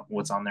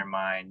what's on their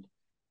mind.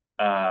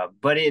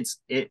 But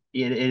it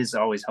is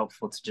always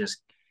helpful to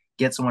just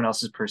get someone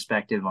else's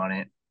perspective on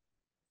it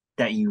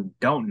that you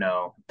don't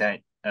know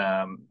that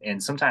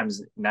and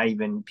sometimes not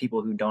even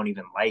people who don't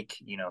even like,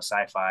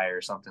 sci-fi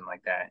or something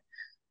like that.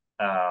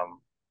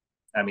 Um,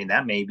 I mean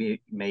that may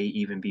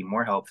even be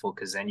more helpful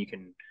because then you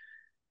can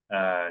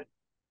uh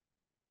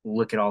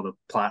look at all the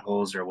plot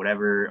holes or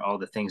whatever, all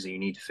the things that you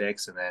need to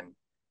fix, and then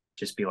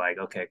just be like,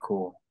 okay,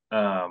 cool.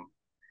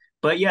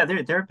 But yeah,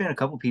 there have been a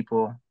couple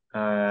people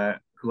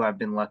who I've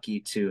been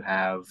lucky to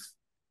have,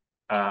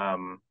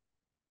 um,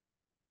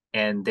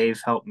 and they've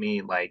helped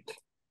me like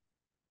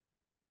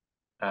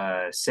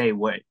say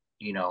what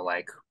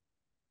like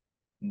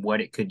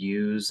what it could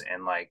use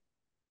and like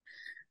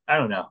I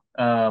don't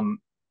know.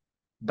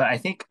 But I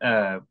think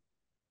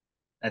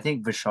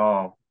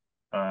Vishal,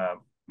 uh,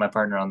 my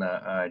partner on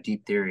the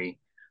Deep Theory,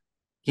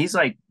 he's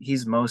the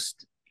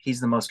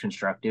most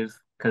constructive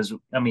because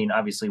I mean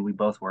obviously we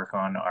both work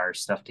on our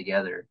stuff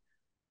together,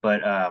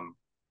 but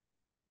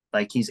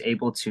like he's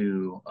able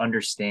to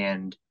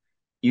understand.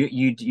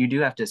 You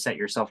do have to set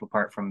yourself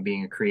apart from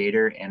being a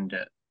creator and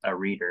a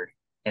reader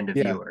and a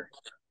Yeah, viewer,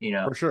 you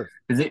know, for sure.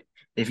 because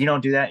if you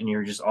don't do that and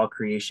you're just all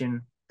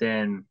creation,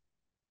 then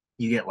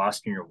you get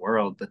lost in your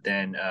world. But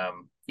then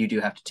you do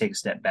have to take a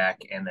step back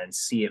and then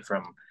see it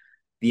from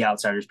the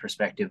outsider's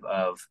perspective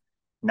of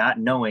not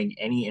knowing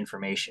any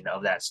information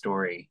of that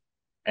story.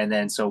 And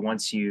then so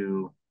once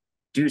you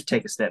do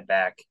take a step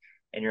back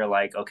and you're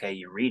like, okay,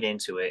 you read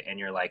into it and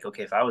you're like,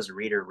 okay, if I was a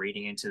reader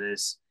reading into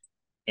this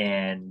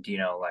and, you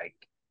know, like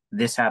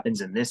this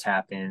happens,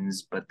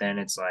 but then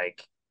it's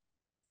like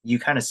you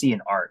kind of see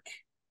an arc,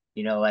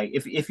 you know, like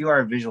if you are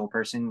a visual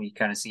person, you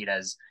kind of see it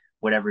as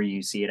whatever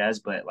you see it as,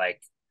 but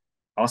like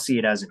I'll see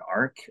it as an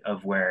arc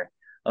of where,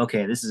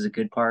 okay, this is a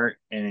good part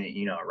and it,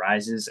 you know, it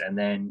rises and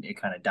then it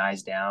kind of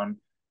dies down,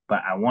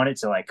 but I want it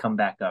to like come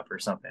back up or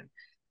something.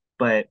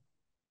 But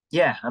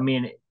yeah, I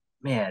mean,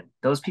 man,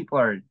 those people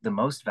are the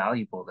most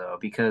valuable though,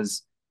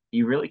 because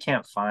you really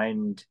can't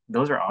find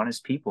those are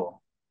honest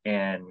people.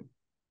 And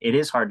it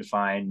is hard to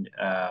find.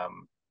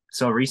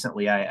 So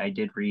recently I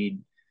did read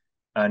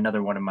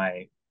another one of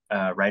my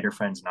writer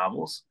friends'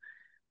 novels.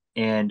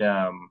 And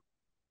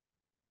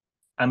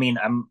I mean,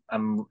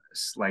 I'm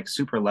like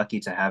super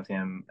lucky to have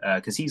him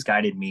because he's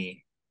guided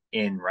me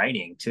in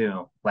writing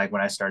too. Like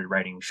when I started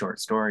writing short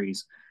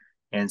stories,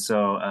 and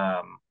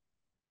so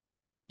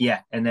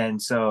yeah, and then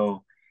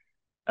so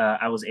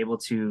I was able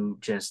to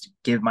just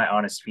give my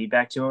honest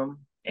feedback to him,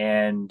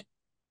 and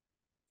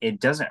it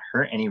doesn't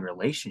hurt any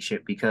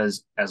relationship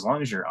because as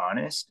long as you're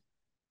honest,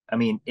 I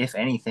mean, if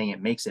anything,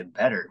 it makes it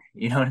better.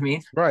 You know what I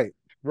mean? Right,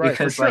 right,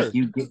 for Because like sure.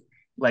 you get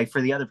like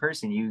for the other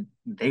person,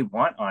 they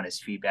want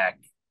honest feedback.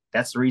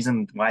 That's the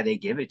reason why they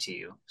give it to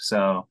you.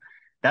 So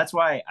that's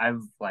why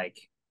I've like,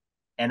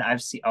 and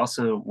I've seen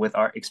also with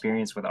our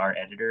experience with our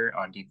editor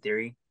on Deep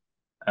Theory.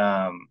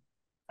 um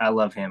I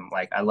love him.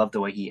 Like I love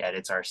the way he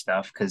edits our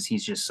stuff because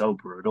he's just so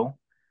brutal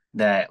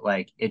that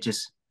like it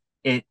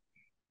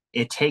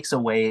it takes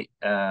away,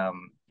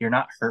 you're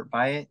not hurt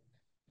by it.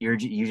 You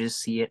just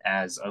see it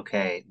as,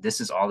 okay,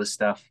 this is all the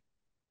stuff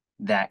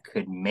that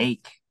could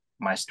make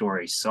my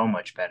story so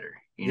much better,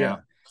 you know, Yeah.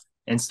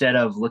 instead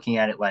of looking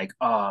at it like,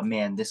 oh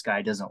man, this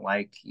guy doesn't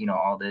like, you know,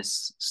 all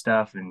this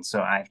stuff. And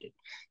so I have to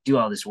do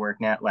all this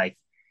work now. Like,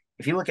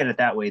 if you look at it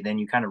that way, then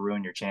you kind of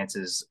ruin your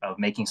chances of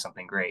making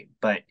something great.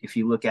 But if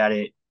you look at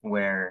it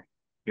where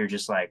you're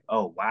just like,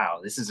 oh, wow,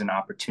 this is an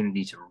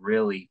opportunity to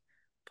really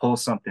pull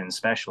something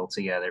special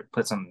together,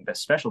 put something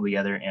special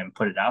together and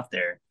put it out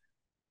there.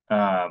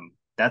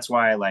 That's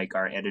why like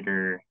our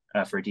editor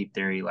for Deep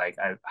Theory, like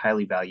I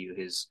highly value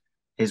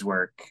his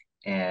work,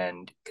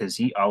 and because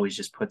he always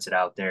just puts it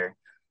out there.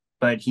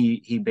 But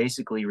he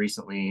basically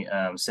recently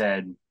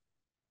said,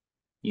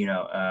 you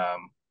know,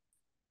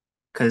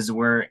 because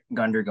we're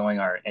undergoing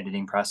our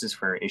editing process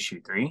for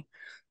issue 3,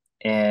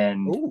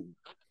 and Oh,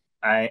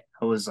 I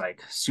was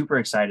like super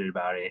excited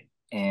about it,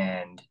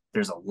 and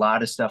there's a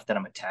lot of stuff that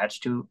I'm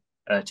attached to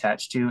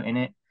in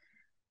it,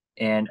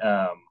 and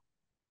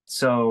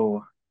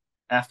so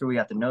after we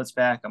got the notes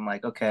back, I'm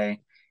like,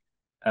 okay,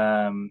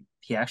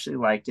 he actually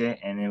liked it,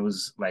 and it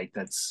was like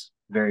that's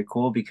very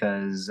cool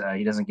because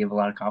he doesn't give a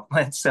lot of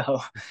compliments.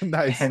 So,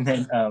 nice. and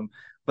then,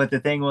 but the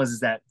thing was is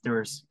that there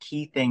was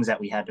key things that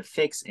we had to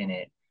fix in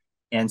it,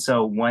 and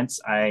so once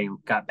I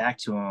got back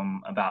to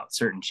him about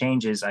certain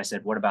changes, I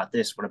said, "What about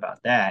this? What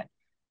about that?"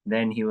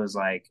 Then he was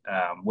like,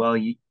 "Well,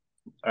 he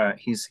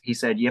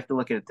said you have to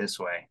look at it this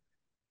way.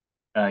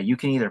 You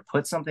can either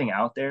put something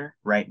out there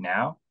right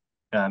now,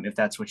 if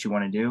that's what you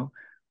want to do,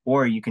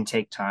 or you can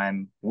take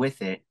time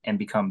with it and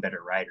become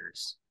better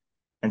writers."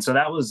 And so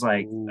that was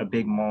like a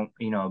big, Ooh.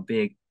 you know, a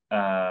big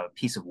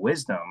piece of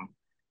wisdom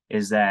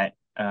is that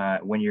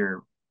when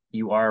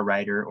you are a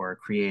writer or a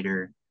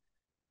creator,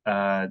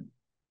 uh,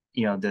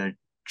 you know, the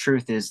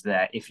truth is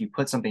that if you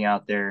put something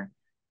out there,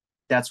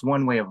 that's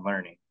one way of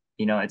learning.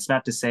 You know, it's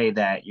not to say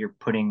that you're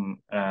putting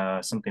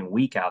something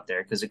weak out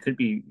there because it could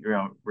be, you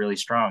know, really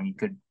strong. You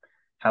could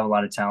have a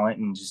lot of talent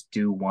and just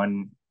do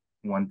one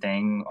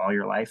thing all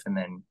your life and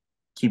then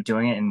keep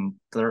doing it and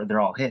they're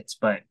all hits.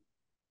 But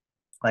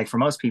like for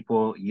most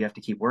people, you have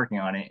to keep working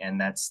on it,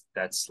 and that's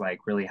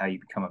like really how you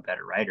become a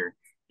better writer.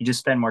 You just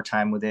spend more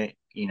time with it,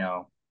 you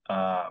know,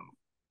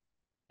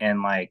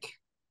 and like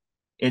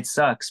it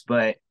sucks,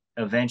 but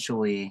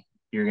eventually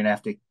you're gonna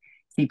have to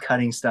keep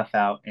cutting stuff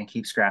out and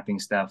keep scrapping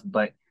stuff.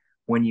 But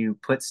when you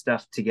put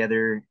stuff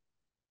together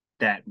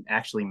that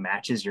actually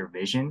matches your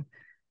vision,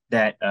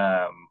 that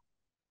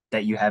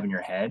that you have in your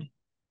head,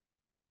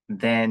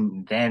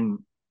 then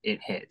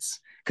it hits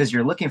because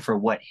you're looking for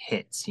what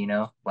hits, you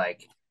know,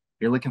 like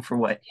you're looking for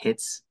what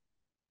hits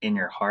in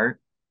your heart,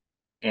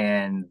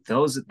 and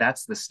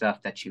that's the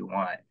stuff that you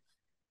want.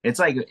 It's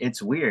like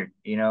it's weird,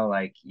 you know,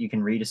 like you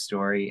can read a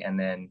story and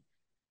then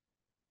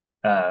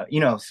you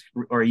know,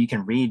 or you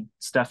can read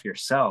stuff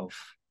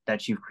yourself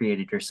that you've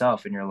created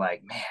yourself, and you're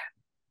like,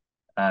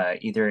 man,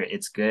 either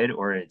it's good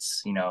or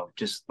it's, you know,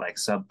 just like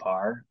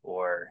subpar,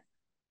 or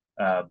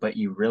but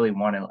you really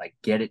want to like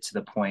get it to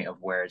the point of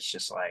where it's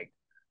just like,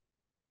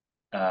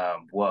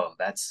 whoa,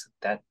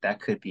 that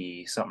could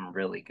be something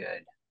really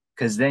good,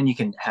 because then you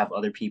can have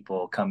other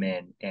people come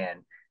in and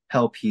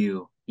help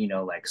you, you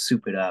know, like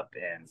soup it up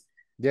and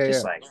Yeah,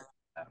 just yeah. like,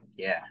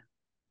 yeah.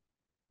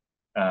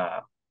 Uh,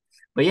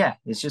 but yeah,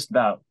 it's just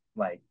about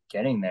like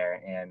getting there,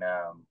 and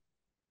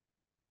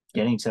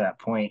getting to that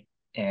point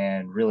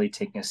and really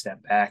taking a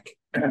step back.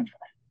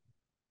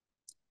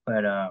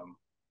 But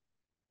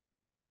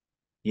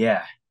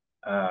yeah,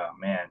 oh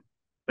man,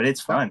 but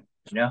it's No, fun,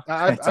 you know.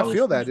 I It's I always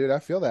feel fun. that, dude. I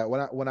feel that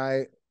when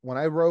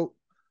I wrote,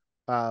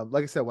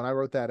 like I said, when I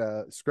wrote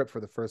that script for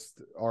the first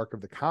arc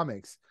of the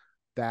comics,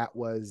 that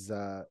was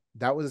a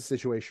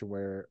situation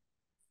where,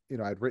 you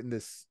know, I'd written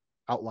this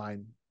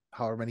outline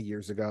however many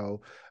years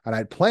ago, and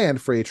I'd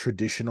planned for a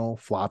traditional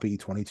floppy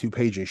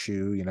 22-page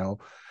issue, you know.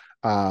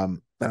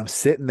 And I'm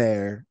sitting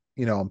there,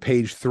 you know, on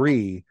page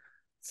 3,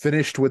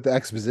 finished with the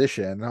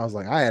exposition. And I was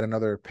like, I had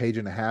another page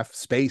and a half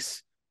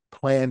space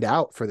planned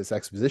out for this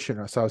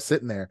exposition. So I was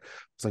sitting there. I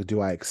was like,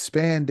 do I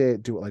expand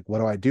it? Do it like, what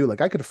do I do?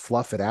 Like, I could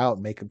fluff it out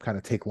and make him kind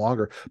of take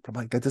longer. But I'm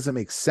like, that doesn't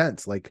make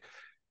sense. Like,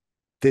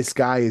 this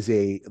guy is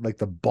like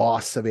the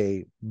boss of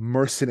a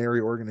mercenary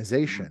Mhm.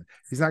 organization.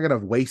 He's not gonna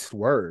waste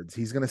words.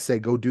 He's gonna say,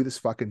 "Go do this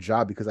fucking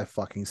job because I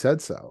fucking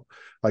said so."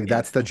 Like, Yeah,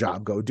 that's the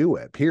job. Go do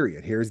it.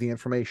 Period. Here's the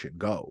information.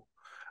 Go.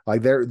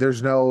 Like,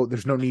 there's no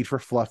need for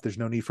fluff. There's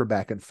no need for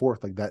back and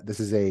forth. Like that.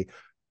 This is a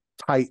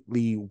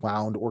tightly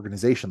wound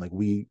organization. Like,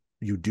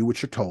 you do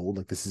what you're told.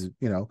 Like, this is,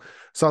 you know.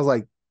 So I was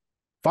like,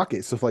 fuck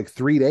it. So for like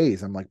 3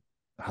 days, I'm like,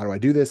 how do I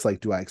do this? Like,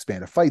 do I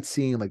expand a fight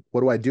scene? Like,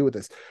 what do I do with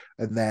this?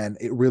 And then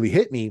it really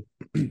hit me,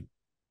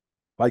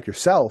 like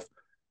yourself.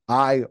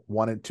 I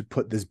wanted to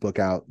put this book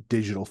out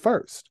digital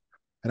first.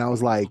 And I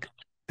was like,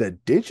 the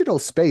digital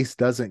space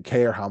doesn't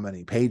care how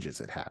many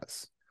pages it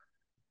has.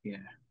 yeah,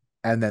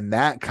 And then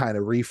that kind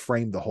of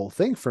reframed the whole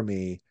thing for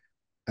me.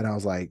 And I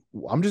was like,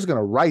 well, I'm just going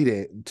to write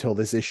it until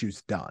this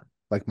issue's done,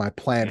 like my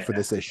plan for yeah,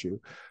 this issue.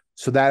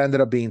 So that ended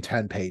up being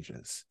 10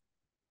 pages.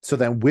 So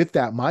then with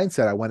that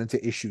mindset, I went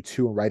into issue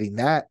 2 and writing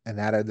that, and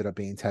that ended up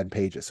being 10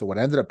 pages. So what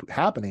ended up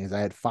happening is I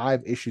had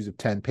 5 issues of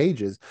 10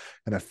 pages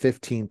and a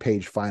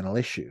 15-page final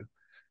issue.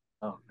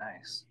 oh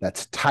nice.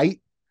 That's tight.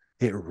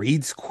 It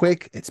reads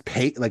quick. It's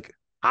like,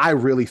 I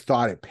really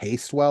thought it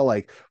paced well,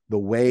 like the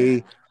Yeah,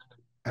 way,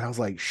 and I was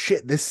like,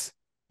 shit, this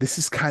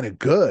is kind of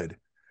good.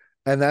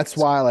 And that's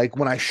why, like,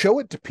 when I show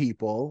it to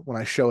people, when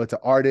I show it to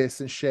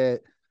artists and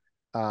shit,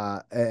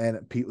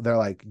 and people, they're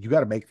like, you got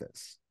to make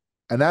this.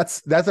 And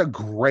that's a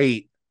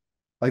great,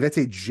 like, that's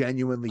a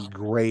genuinely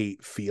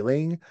great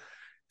feeling,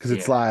 because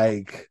it's yeah,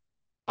 like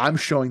I'm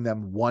showing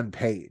them one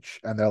page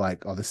and they're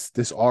like, oh,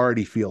 this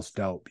already feels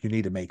dope. You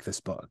need to make this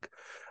book.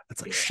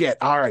 It's like, yeah, shit,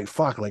 all right,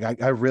 fuck.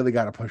 Like, I really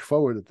got to push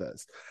forward with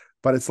this.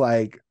 But it's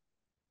like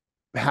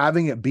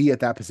having it be at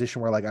that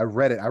position where, like, I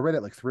read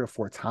it like 3 or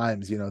 4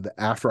 times, you know,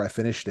 after I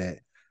finished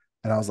it.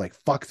 And I was like,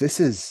 fuck,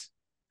 this is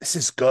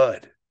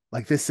good.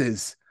 Like, this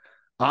is,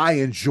 I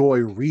enjoy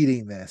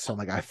reading this. So I'm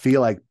like, I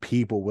feel like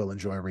people will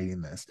enjoy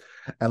reading this.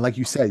 And like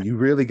you said, you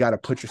really got to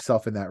put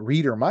yourself in that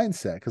reader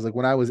mindset. Cause like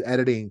when I was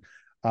editing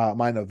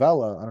my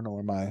novella, I don't know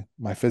where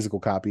my physical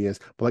copy is,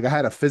 but like I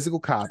had a physical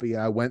copy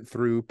and I went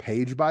through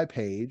page by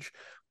page,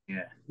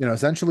 yeah, you know,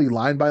 essentially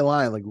line by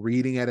line, like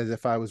reading it as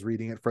if I was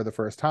reading it for the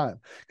first time.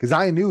 Cause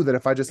I knew that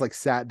if I just like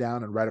sat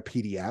down and read a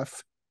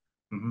PDF,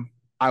 hmm,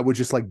 I would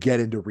just like get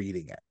into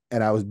reading it.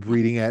 And I was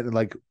reading it and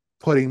like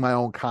putting my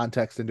own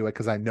context into it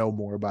because I know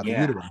more about the yeah,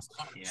 universe.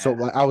 So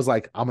yeah, like, I was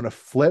like, I'm going to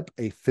flip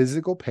a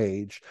physical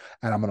page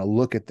and I'm going to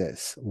look at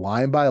this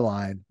line by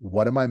line.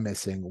 What am I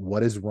missing?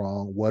 What is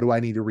wrong? What do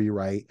I need to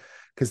rewrite?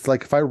 Because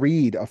like if I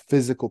read a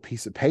physical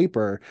piece of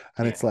paper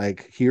and yeah, it's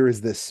like, here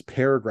is this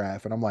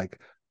paragraph, and I'm like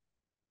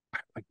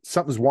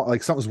something's wrong,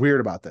 like something's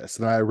weird about this.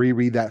 And I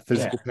reread that yeah.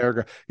 physical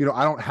paragraph. You know,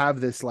 I don't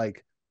have this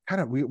like kind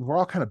of we're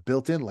all kind of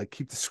built in, like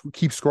keep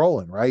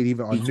scrolling, right?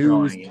 Even on Keep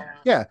news. scrolling. Yeah,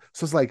 Yeah.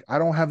 So it's like I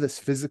don't have this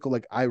physical,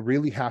 like I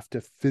really have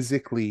to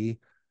physically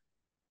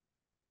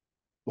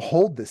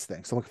hold this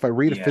thing. So like if I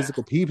read a yeah,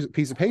 physical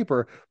piece of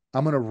paper,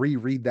 I'm gonna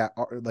reread that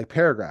like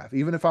paragraph,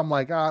 even if I'm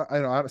like, I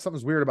know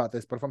something's weird about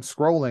this, but if I'm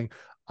scrolling,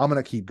 I'm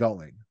gonna keep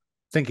going,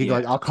 thinking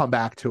like yeah. I'll come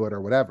back to it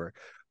or whatever.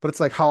 But it's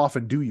like, how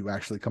often do you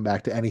actually come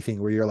back to anything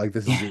where you're like,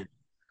 this is Yeah. weird?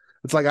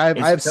 It's like I It's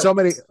have so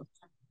many.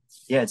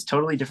 yeah, it's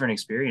totally different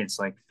experience.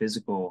 Like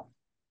physical,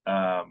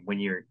 when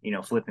you're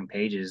flipping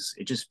pages,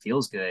 it just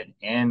feels good,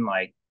 and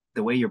like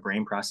the way your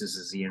brain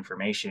processes the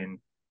information,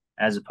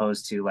 as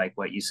opposed to like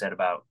what you said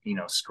about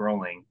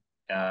scrolling,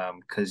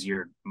 because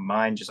your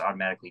mind just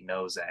automatically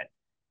knows that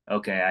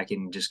okay, I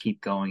can just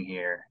keep going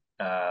here.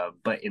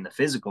 But in the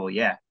physical,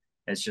 yeah,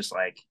 it's just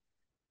like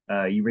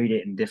you read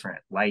it in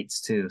different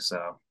lights too.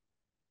 So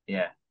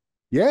yeah,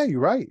 Yeah,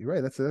 you're right. You're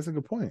right. That's a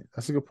good point.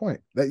 That's a good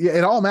point. Yeah,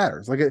 it all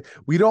matters. Like yeah, it all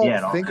we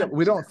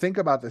matters. don't think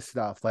about this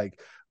stuff. Like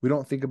we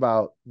don't think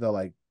about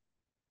like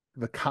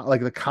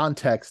the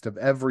context of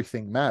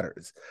everything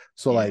matters.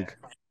 So Yeah. like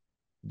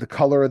the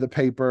color of the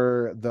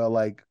paper, the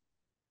like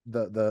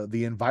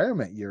the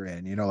environment you're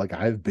in. You know, like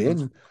I've Mhm.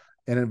 been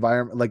in an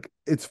environment, like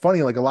it's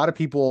funny. Like a lot of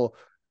people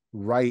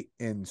write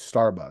in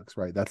Starbucks,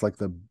 right? That's like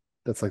the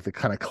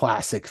kind of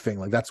classic thing.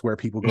 Like that's where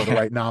people go to Yeah,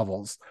 write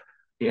novels.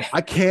 Yeah.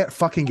 I can't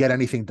fucking get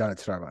anything done at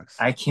Starbucks.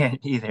 I can't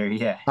either.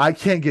 Yeah. I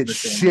can't get The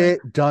same way.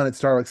 shit done at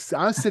Starbucks.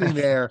 I'm sitting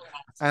there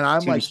and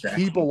I'm Too like people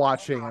distracting.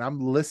 watching and I'm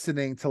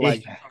listening to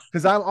like Yeah.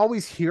 because I'm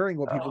always hearing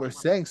what people Oh, are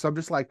saying. So I'm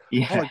just like, oh,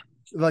 yeah.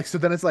 like so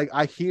then it's like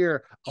I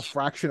hear a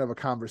fraction of a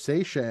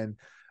conversation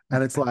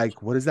and it's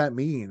like, what does that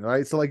mean?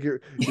 Right. So like your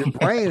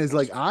brain is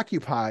like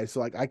occupied. So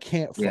like I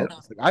can't Yeah.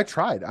 focus. Like I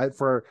tried. I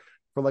for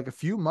like a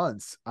few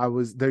months, I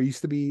was there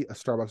used to be a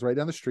Starbucks right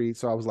down the street.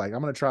 So I was like,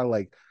 I'm gonna try to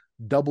like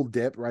double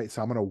dip, right?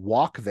 So I'm gonna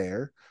walk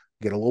there,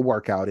 get a little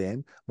workout in.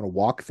 I'm gonna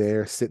walk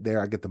there, sit there.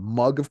 I get the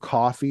mug of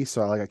coffee,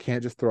 so I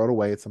can't just throw it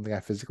away. It's something I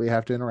physically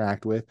have to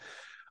interact with,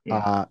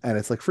 Yeah. and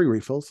it's like free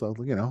refills. So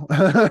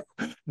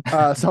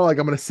so like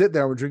I'm gonna sit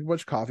there. I'm gonna drink a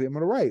bunch of coffee. I'm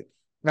gonna write,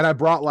 and I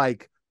brought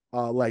like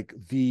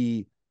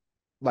the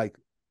like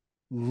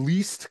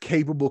least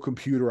capable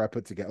computer I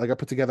put together. Like I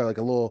put together like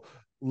a little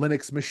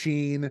Linux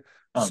machine,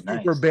 Oh, super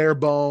nice. bare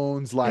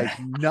bones, like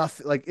Yeah.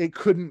 nothing. Like it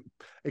couldn't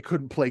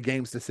play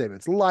games to save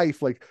its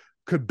life. Like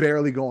could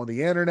barely go on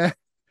the internet.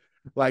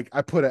 Like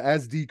I put an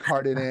SD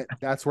card in it.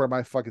 That's where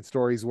my fucking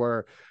stories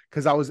were.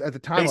 Because I was at the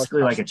time,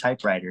 Basically like a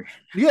typewriter.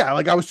 yeah,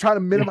 like I was trying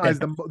to minimize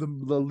Yeah.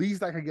 the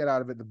least I could get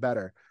out of it, the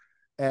better.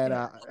 And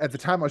Yeah. at the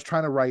time, I was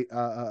trying to write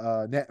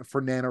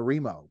for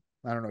NaNoWriMo.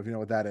 I don't know if you know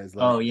what that is.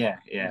 Oh, yeah.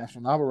 Yeah.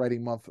 National Novel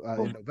Writing Month in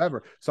Cool.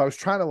 November. So I was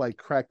trying to like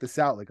crack this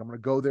out. Like I'm gonna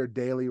go there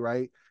daily,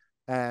 right?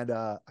 And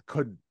I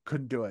couldn't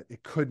do it.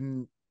 It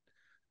couldn't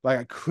like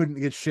I couldn't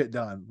get shit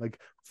done. Like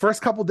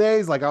first couple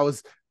days, like I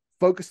was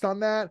focused on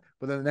that,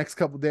 but then the next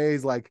couple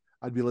days, like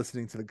I'd be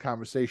listening to the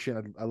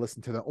conversation. I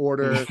listened to the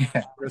order.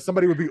 Yeah. Or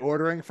somebody would be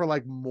ordering for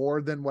like more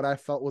than what I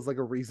felt was like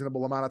a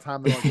reasonable amount of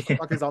time. They're like, "What the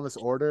fuck is on this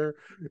order?"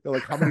 They're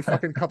like, "How many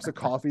fucking cups of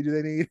coffee do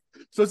they need?"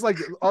 So it's like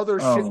other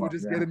Oh shit my would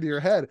just get God. into your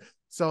head.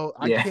 So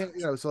I Yeah.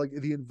 can't, so like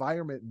the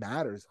environment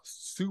matters,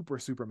 super,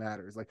 super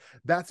matters. Like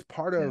that's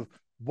part Yeah. of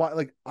what,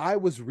 like I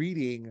was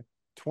reading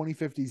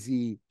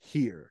 2050Z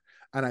here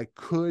and I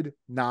could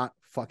not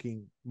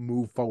fucking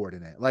move forward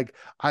in it. Like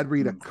I'd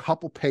read a Mm.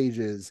 couple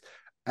pages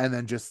and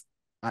then just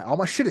all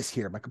my shit is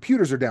here. My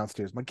computers are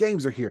downstairs. My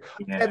games are here.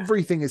 Yeah.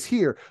 Everything is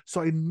here.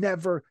 So I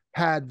never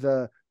had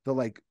the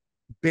like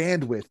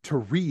bandwidth to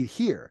read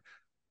here.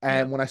 Yeah.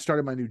 And when I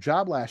started my new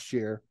job last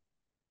year,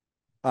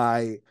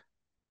 I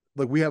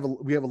like we have a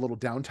little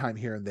downtime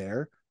here and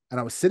there, and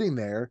I was sitting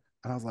there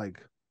and I was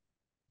like,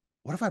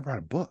 what if I brought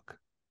a book?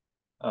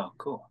 Oh,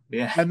 cool.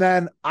 Yeah. And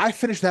then I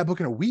finished that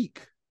book in a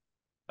week.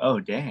 Oh,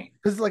 dang.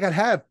 Because like I'd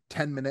have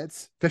 10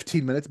 minutes,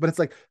 15 minutes, but it's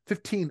like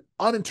 15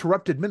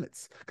 uninterrupted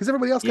minutes because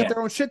everybody else got Yeah.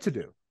 their own shit to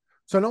do.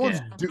 So Yeah.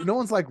 no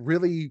one's like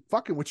really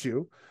fucking with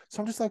you. So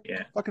I'm just like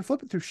Yeah. fucking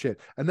flipping through shit.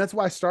 And that's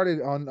why I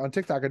started on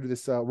TikTok. I do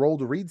this roll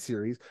to read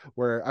series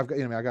where I've got,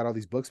 I got all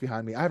these books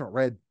behind me. I haven't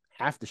read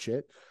half the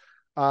shit.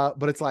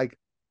 But it's like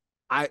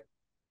I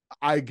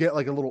I get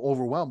like a little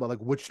overwhelmed by like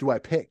which do I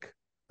pick?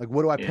 Like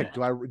what do I Yeah. pick?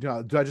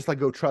 Do I just like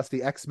go trust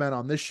the X-Men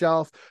on this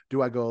shelf?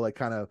 Do I go like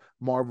kind of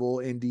Marvel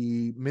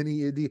indie, mini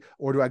indie,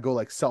 or do I go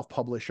like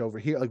self-publish over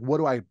here? Like what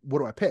do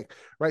I pick?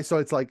 Right. So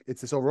it's like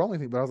it's this overwhelming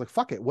thing, but I was like,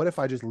 fuck it. What if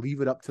I just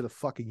leave it up to the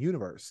fucking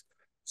universe?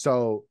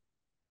 So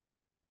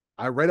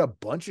I read a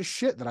bunch of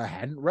shit that I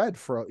hadn't read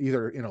for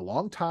either in a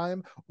long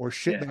time or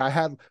shit Yeah.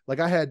 that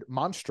I had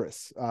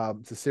Monstrous.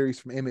 It's a series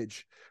from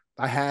Image.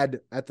 I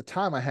had at the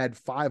time I had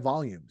 5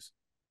 volumes.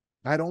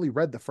 I had only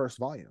read the first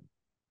volume.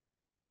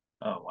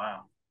 Oh,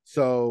 wow.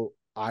 So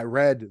I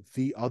read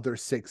the other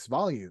 6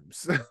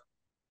 volumes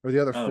or the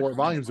other Oh, four dang.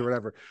 volumes or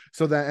whatever.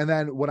 So then, and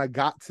then when I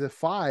got to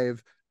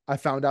 5, I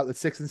found out that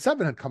 6 and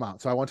 7 had come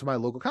out. So I went to my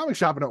local comic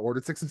shop and I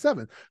ordered 6 and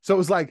 7. So it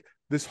was like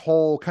this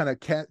whole kind of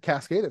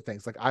cascade of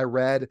things. Like I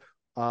read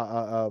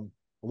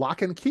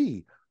Lock and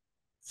Key. Yeah.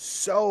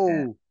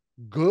 So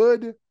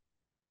good,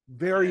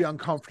 very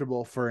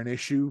uncomfortable for an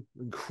issue,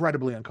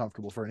 incredibly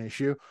uncomfortable for an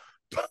issue.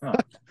 Oh,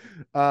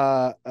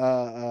 uh, uh,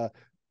 uh,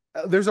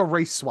 there's a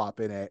race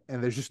swap in it,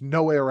 and there's just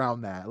no way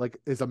around that. Like,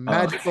 there's a oh,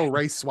 magical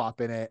race swap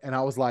in it, and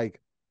I was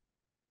like,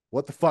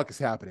 "What the fuck is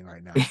happening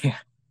right now?" yeah.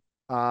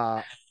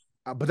 Uh,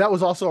 but that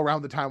was also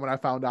around the time when I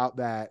found out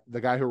that the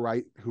guy who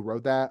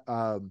wrote that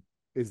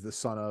is the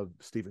son of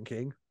Stephen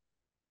King.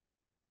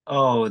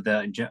 Oh,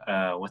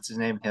 what's his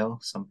name? Hill?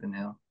 Something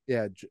Hill.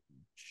 Yeah,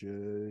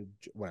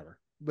 whatever.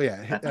 But I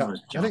yeah, thought it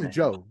was I think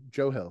Jonah Hill.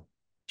 Joe Hill.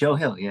 Joe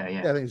Hill. Yeah,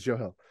 yeah. Yeah, I think it's Joe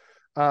Hill.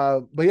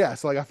 But yeah,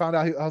 so like I found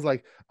out, I was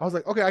like,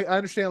 okay, I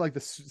understand like the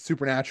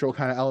supernatural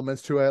kind of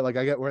elements to it. Like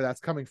I get where that's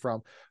coming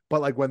from.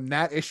 But like when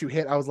that issue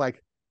hit, I was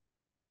like,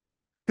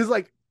 because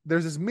like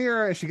there's this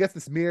mirror and she gets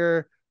this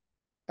mirror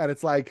and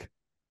it's like,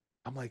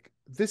 I'm like,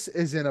 this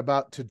isn't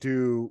about to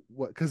do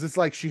what, because it's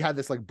like she had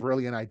this like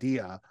brilliant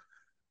idea.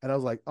 And I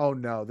was like, oh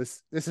no,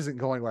 this isn't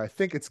going where I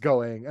think it's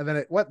going. And then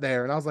it went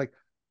there and I was like,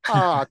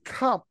 ah,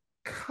 come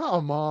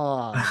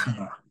on.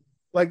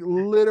 Like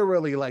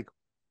literally like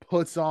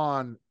puts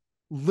on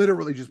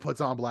literally just puts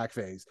on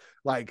blackface,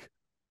 like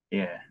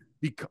Yeah.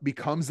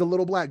 becomes the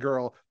little black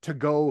girl to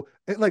go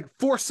like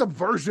for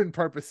subversion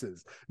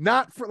purposes,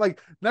 not for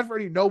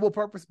any noble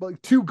purpose, but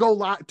like to go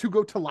lie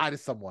to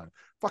someone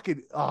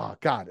fucking, oh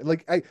god,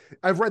 like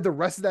I've read the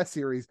rest of that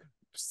series,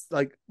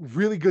 like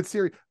really good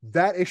series.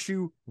 That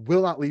issue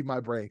will not leave my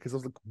brain because I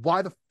was like,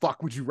 why the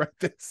fuck would you write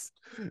this?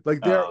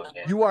 Like there, Oh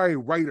yeah, you are a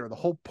writer. The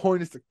whole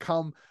point is to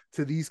come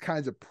to these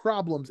kinds of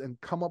problems and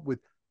come up with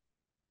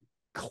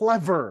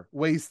clever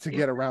ways to yeah,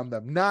 get around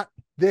them, not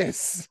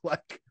this.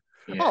 Like,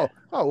 yeah.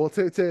 well,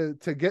 to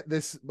get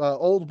this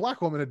old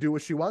black woman to do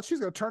what she wants, she's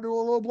gonna turn to a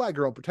little black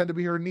girl, pretend to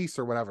be her niece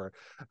or whatever.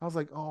 I was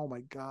like, oh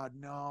my god,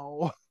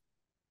 no.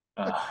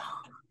 Uh,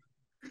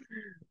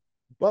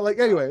 Well, like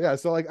anyway, yeah.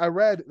 So like I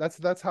read,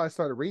 that's how I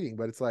started reading,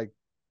 but it's like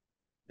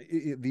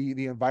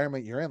the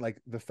environment you're in, like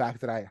the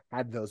fact that I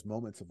had those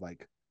moments of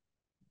like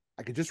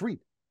I could just read,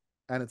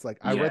 and it's like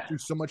I read yeah. through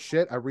so much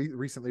shit. I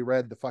recently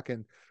read the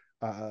fucking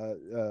uh,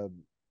 uh,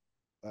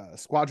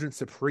 Squadron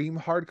Supreme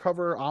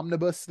hardcover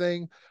omnibus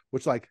thing,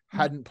 which like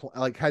hadn't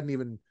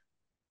even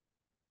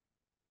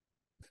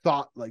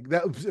thought, like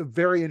that was a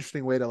very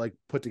interesting way to like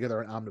put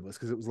together an omnibus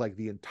because it was like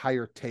the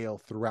entire tale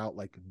throughout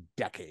like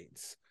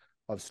decades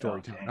of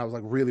storytelling. Okay. I was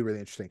like really really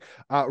interesting.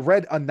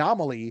 Read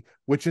Anomaly,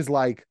 which is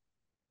like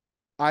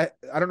I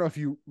don't know if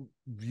you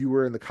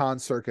were in the con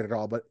circuit at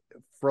all, but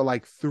for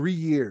like 3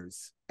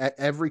 years at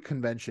every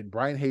convention,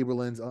 Brian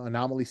Haberlin's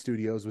Anomaly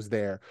Studios was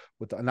there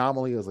with the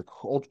Anomaly. It was like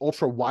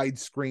ultra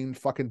widescreen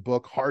fucking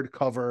book,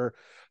 hardcover,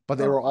 but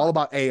they Oh were all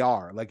wow. about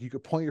AR. Like you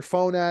could point your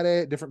phone at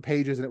it, different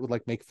pages, and it would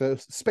like make the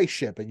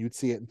spaceship, and you'd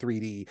see it in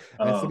 3D,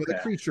 and Oh some of the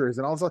okay. creatures,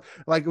 and all this.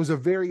 Like it was a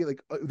very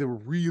like they were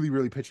really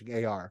really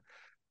pitching AR,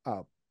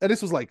 and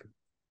this was like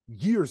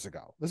years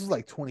ago. This was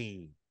like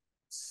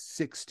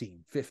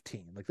 2016,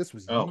 15. Like this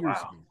was Oh years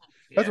wow. ago.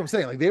 That's what Yeah. I'm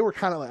saying. Like they were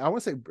kind of like I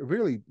want to say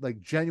really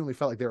like genuinely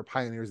felt like they were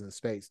pioneers in the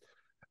space.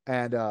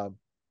 And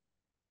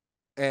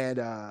and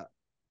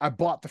I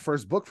bought the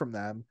first book from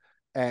them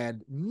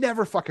and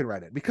never fucking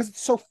read it because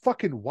it's so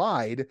fucking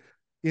wide.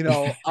 You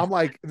know, I'm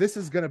like, this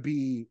is gonna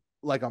be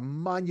like a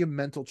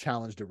monumental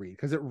challenge to read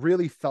because it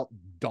really felt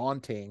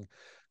daunting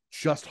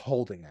just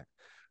holding it.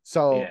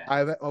 So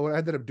Yeah. what I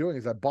ended up doing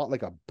is I bought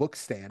like a book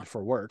stand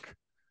for work,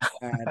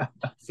 and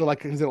so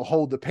like because it'll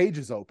hold the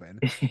pages open.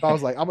 So I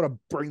was like, I'm gonna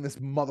bring this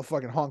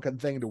motherfucking honking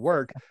thing to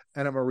work,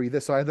 and I'm gonna read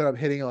this. So I ended up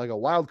hitting like a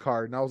wild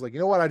card, and I was like, you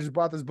know what? I just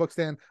bought this book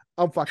stand.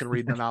 I'm fucking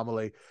reading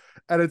Anomaly,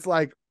 and it's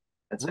like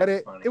That's read so it.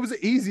 It funny. was an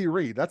easy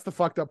read. That's the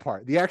fucked up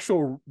part. The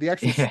actual Yeah.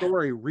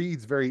 story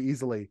reads very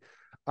easily.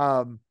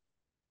 Um,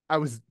 I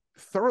was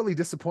thoroughly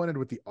disappointed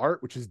with the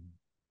art, which is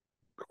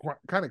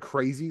kind of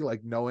crazy,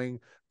 like knowing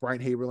Brian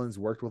Haberlin's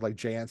worked with like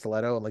Jay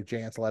Anceletto, and like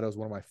Jay Anceletto is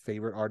one of my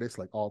favorite artists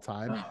like all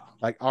time. Oh.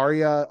 Like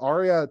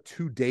Aria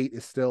to date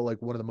is still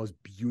like one of the most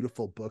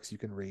beautiful books you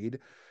can read.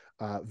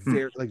 Hmm.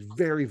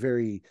 Very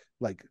very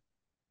like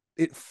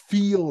it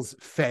feels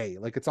Fey.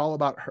 Like it's all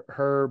about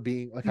her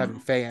being like having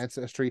Hmm. Fey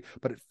ancestry,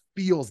 but it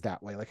feels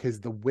that way. Like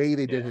the way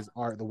they did Yeah. his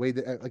art, the way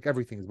that like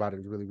everything about it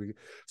is really really.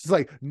 So it's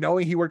like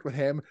knowing he worked with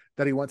him,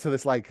 that he went to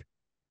this like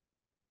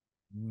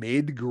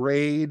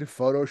mid-grade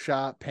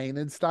Photoshop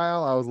painted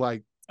style. Oh.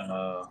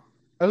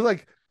 I was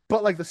like,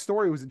 but like the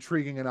story was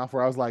intriguing enough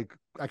where I was like,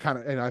 I kind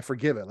of, and I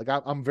forgive it. Like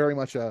I'm very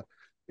much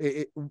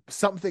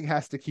something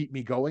has to keep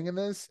me going in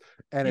this.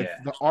 And if Yeah.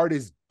 the art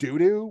is doo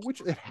doo,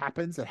 which it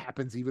happens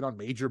even on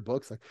major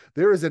books. Like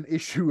there is an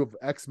issue of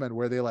X-Men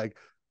where they like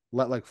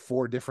let like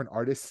four different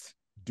artists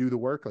do the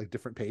work, like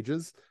different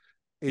pages.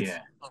 It's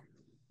Yeah.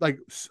 like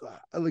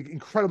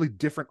incredibly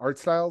different art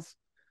styles.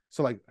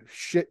 So like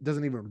shit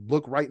doesn't even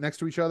look right next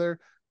to each other.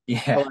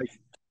 Yeah.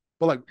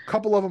 But like a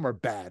couple of them are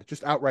bad,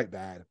 just outright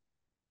bad.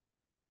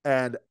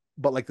 And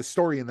but like the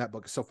story in that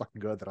book is so fucking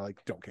good that I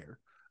like don't care.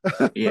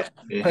 Yeah.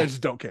 I Yeah.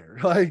 just don't care.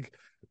 Like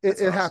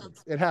That's it awesome.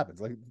 happens. It happens.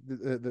 Like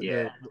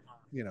Yeah.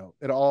 you know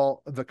it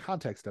all the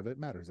context of it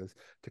matters. As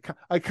to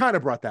I kind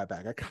of brought that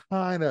back. I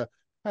kind of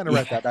read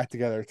Yeah. that back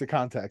together to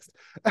context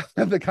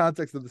the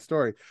context of the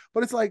story.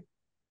 But it's like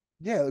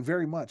yeah,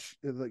 very much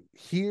like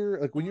here,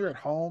 like when you're at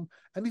home,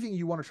 anything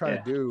you want to try to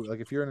Yeah. do, like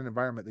if you're in an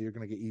environment that you're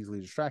going to get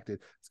easily distracted,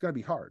 it's going to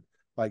be hard.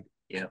 Like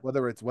Yeah.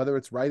 whether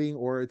it's writing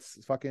or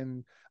it's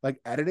fucking like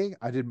editing.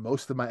 I did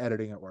most of my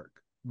editing at work,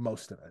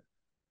 most of it.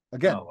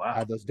 Again, Oh I wow.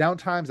 had those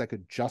downtimes. I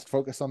could just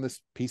focus on this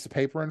piece of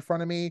paper in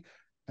front of me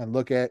and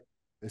look at,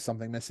 is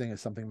something missing, is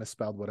something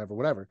misspelled, whatever,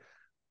 whatever.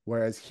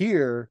 Whereas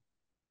here,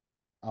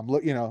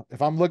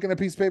 if I'm looking at a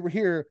piece of paper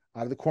here,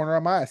 out of the corner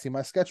of my eye, I see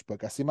my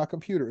sketchbook, I see my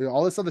computer,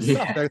 all this other stuff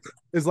Yeah. that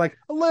is like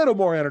a little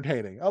more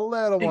entertaining, a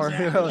little more,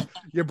 Exactly.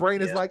 your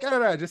brain is Yeah. like,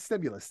 no, just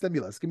stimulus,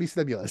 give me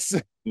stimulus.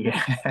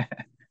 Yeah.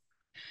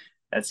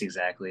 That's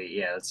exactly.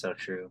 Yeah. That's so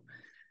true.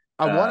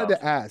 I wanted Um.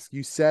 to ask,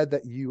 you said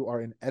that you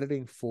are in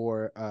editing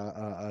for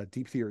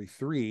Deep Theory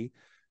 3.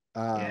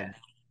 Yeah. Um,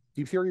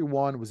 Deep Theory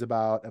 1 was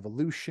about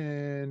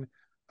evolution,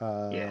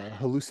 Yeah.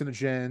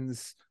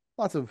 hallucinogens,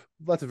 lots of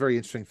very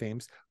interesting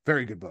themes.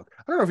 Very good book.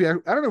 I don't know if we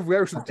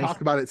Oh, actually thank talked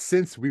you. about it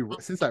since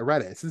I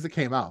read it, since it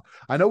came out.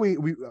 I know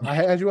I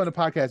had you on the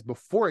podcast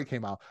before it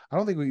came out. I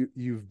don't think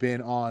you've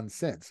been on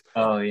since.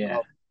 Oh yeah.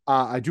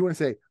 I do want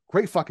to say,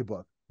 great fucking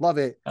book. Love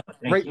it. Oh,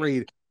 thank Great you.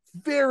 read.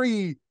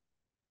 Very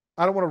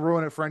I don't want to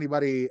ruin it for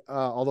anybody.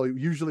 Although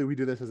usually we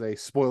do this as a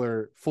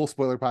full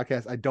spoiler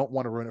podcast. I don't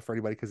want to ruin it for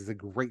anybody because it's a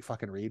great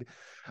fucking read.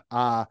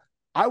 Uh,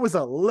 I was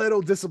a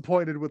little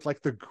disappointed with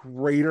like the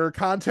greater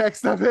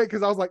context of it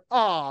because I was like,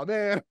 oh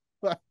man,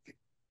 like,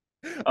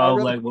 I Oh,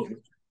 really like what?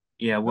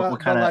 Yeah, what the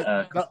kind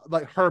of like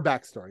like her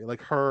backstory,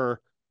 like her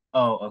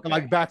Oh,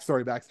 like okay.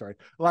 backstory.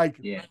 Like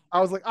Yeah. I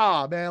was like,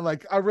 ah man,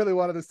 like I really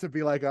wanted this to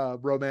be like a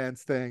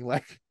romance thing,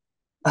 like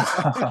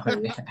Oh,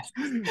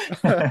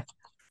 yeah.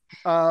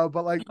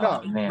 but like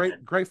Oh no, man.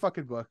 great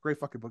fucking book, great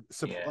fucking book.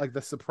 Yeah. Like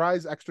the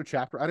surprise extra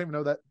chapter, I didn't even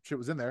know that shit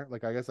was in there.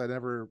 Like I guess I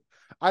didn't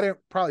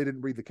probably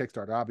didn't read the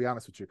Kickstarter. I'll be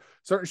honest with you.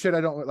 Certain shit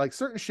I don't like.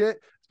 Certain shit,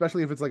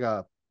 especially if it's like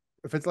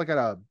if it's like at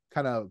a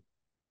kind of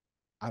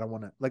I don't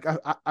want to like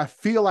I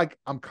feel like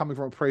I'm coming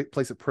from a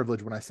place of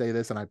privilege when I say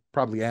this, and I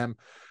probably am.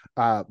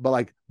 But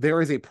like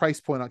there is a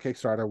price point on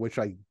Kickstarter which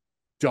I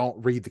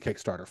don't read the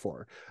Kickstarter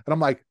for, and I'm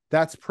like,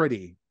 that's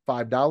pretty.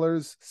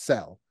 $5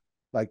 sell,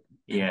 like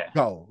Yeah.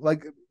 go,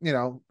 like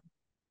Yeah.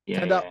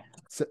 10 up.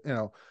 Yeah. You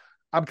know,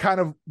 I'm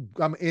kind of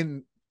I'm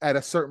in at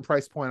a certain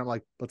price point. I'm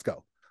like, let's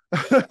go.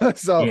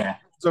 so Yeah.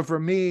 so for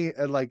me,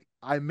 like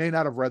I may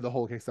not have read the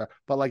whole Kickstarter,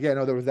 but like yeah,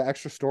 no, there was the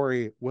extra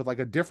story with like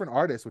a different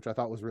artist, which I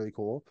thought was really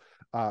cool.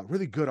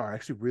 Really good art. I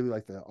actually really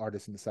like the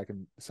artist in the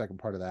second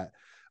part of that.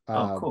 Oh,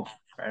 Um, cool.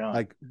 Right on.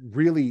 like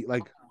really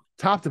like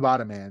top to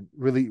bottom, man,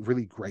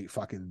 really great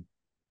fucking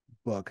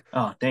book.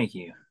 Oh, thank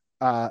you.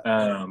 Uh,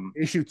 Um,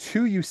 issue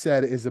two you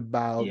said is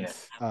about yeah.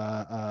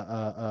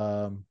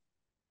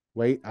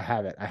 wait, I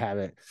have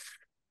it.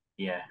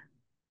 Yeah.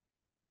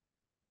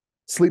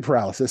 Sleep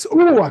paralysis.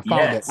 Oh, I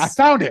found it. I Yes.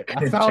 found it. I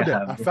Good found it.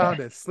 job. I Yeah. found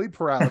it. Sleep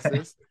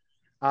paralysis.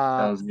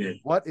 That was good.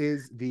 What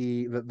is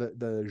the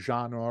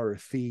genre or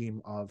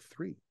theme of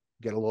three?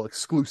 Get a little Um,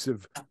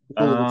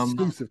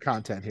 exclusive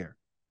content here.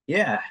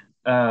 yeah.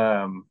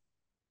 Um,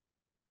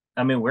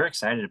 I mean, we're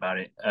excited about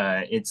it.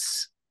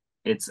 It's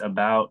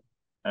about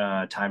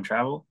time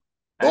travel,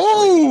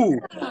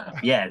 actually. Oh,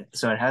 Yeah,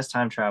 so it has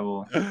time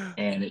travel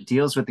and it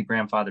deals with the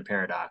grandfather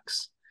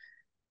paradox.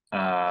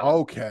 Um,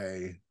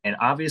 okay. and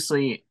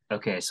obviously,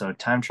 okay, so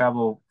time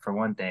travel, for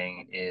one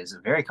thing, is a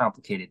very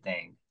complicated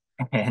thing.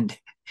 And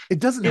It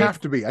doesn't it, have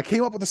to be. I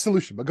came up with a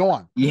solution, but go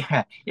on.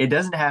 yeah, it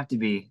doesn't have to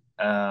be.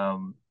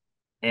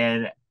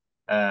 And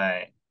uh,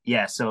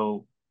 yeah,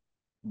 so,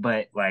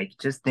 but like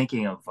just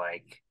thinking of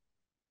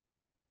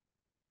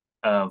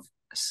of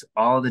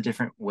all the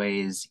different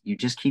ways you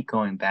just keep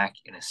going back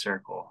in a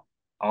circle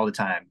all the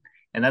time.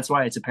 And that's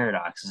why it's a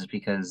paradox, is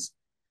because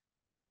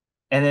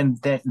and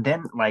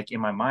then like in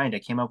my mind I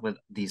came up with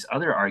these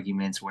other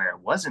arguments where it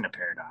wasn't a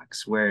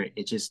paradox, where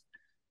it just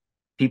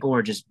people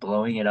were just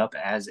blowing it up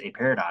as a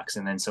paradox,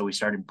 and then so we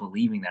started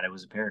believing that it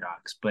was a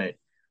paradox. But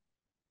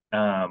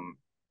um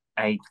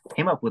I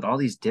came up with all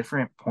these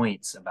different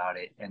points about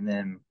it, and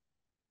then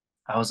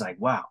I was like,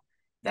 wow,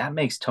 that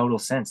makes total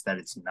sense that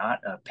it's not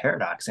a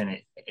paradox, and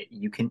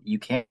you can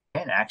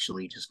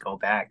actually just go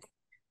back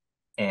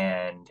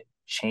and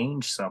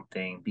change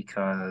something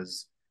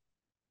because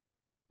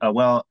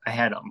well, I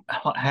have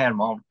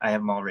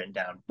them all written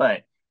down,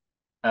 but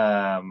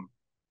um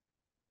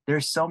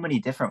there's so many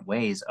different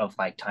ways of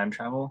like time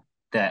travel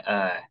that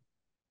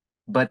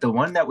but the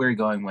one that we're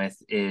going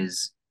with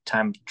is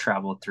time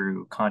travel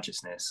through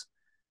consciousness.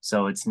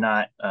 So it's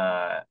not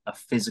a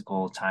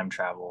physical time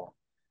travel.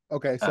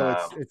 Okay, so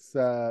Um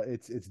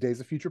it's Days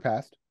of Future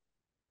Past.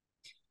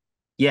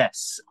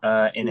 yes,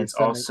 and You're it's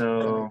sending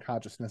also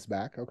consciousness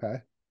back.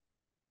 Okay.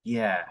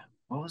 yeah.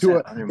 What was To that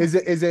a other movie? is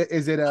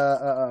it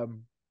I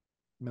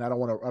mean, I don't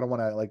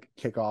want to like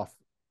kick off.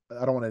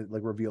 I don't want to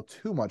like reveal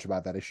too much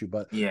about that issue,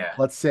 but Yeah.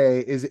 let's say,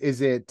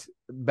 is it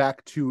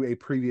back to a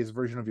previous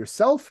version of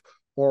yourself,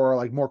 or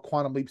like more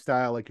quantum leap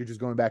style, like you're just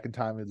going back in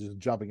time and just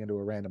jumping into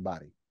a random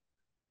body?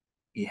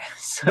 Yeah.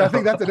 'Cause I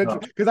think So that's an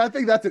because I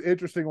think that's an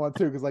interesting one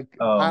too. Because like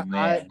oh I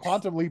man.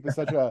 quantum leap is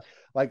such a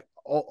like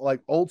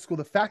old school.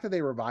 The fact that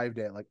they revived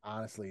it, like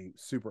honestly,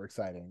 super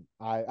exciting.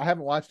 I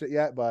haven't watched it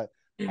yet, but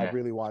I Yeah.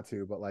 really want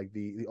to. But like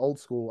the old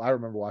school, I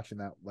remember watching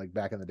that like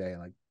back in the day, and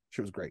like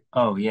shit was great.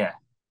 Oh yeah.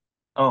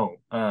 Oh,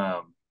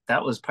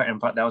 that was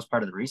that was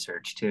part of the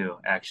research too,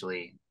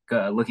 actually.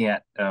 Looking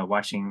at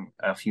watching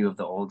a few of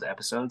the old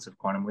episodes of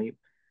Quantum Leap.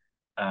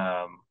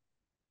 Um,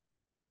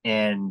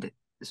 and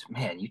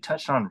man, you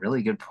touched on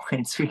really good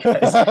points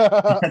because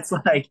that's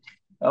like,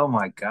 oh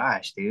my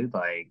gosh, dude.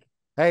 Like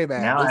Hey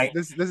man, now I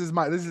this is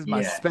my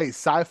yeah. space.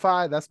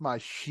 Sci-fi, that's my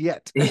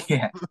shit.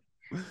 Yeah.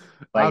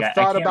 Like I've I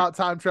thought can't about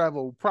time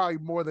travel probably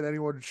more than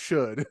anyone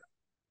should.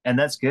 and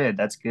that's good.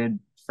 That's good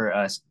for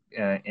us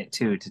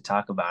too to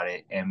talk about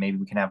it, and maybe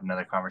we can have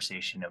another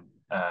conversation of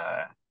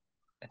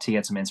to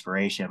get some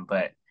inspiration.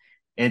 But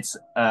it's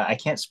I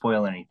can't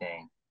spoil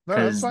anything No,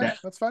 that's because fine. that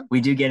That's fine.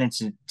 we do get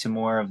into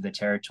more of the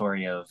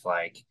territory of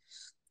like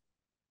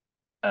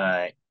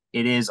uh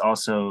it is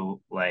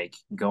also like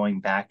going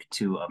back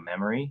to a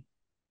memory,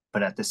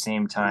 but at the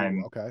same Ooh,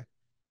 time okay.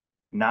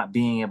 not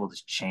being able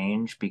to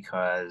change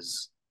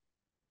because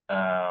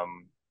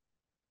um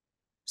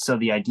so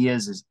the idea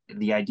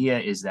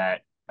is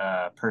that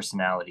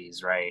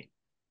personalities, right?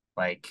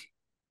 like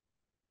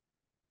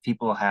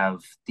people have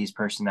these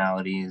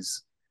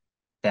personalities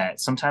that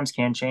sometimes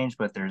can change,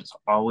 but there's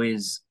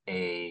always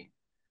a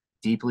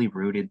deeply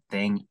rooted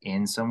thing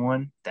in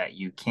someone that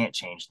you can't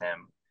change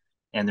them,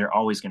 and they're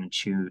always going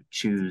to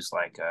choose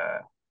like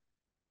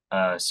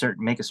a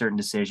certain make a certain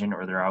decision,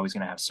 or they're always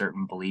going to have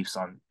certain beliefs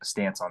on a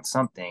stance on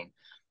something.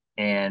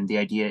 And the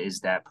idea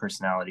is that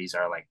personalities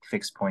are like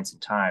fixed points in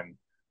time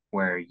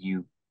where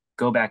you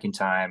go back in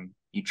time,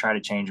 you try to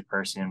change a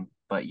person,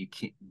 but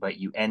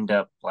you end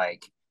up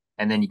like,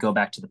 and then you go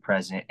back to the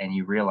present and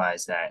you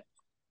realize that,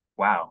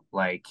 wow,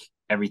 like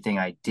everything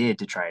I did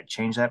to try to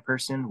change that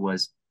person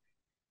was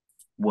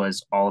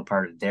all a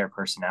part of their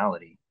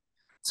personality.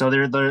 So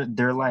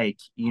they're like,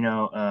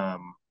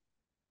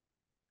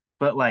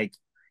 but like,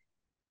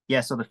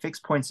 yeah, so the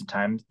fixed points in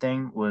time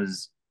thing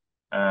was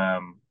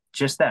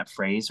just that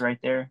phrase right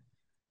there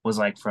was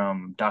like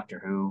from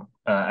Doctor Who.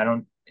 I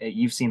don't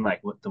You've seen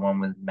like what the one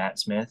with Matt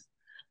Smith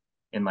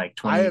in like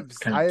 20 kind of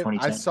I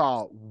 2010.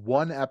 saw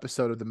one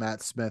episode of the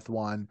Matt Smith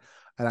one,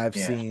 and I've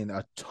Yeah. seen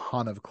a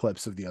ton of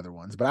clips of the other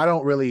ones, but I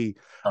don't really.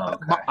 Oh,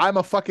 okay. I'm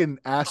a fucking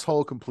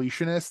asshole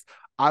completionist.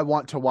 I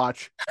want to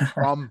watch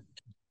from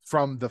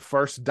the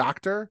first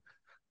Doctor,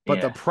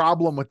 but the Yeah.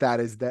 problem with that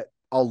is that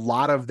a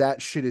lot of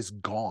that shit is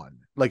gone.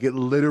 Like it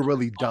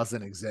literally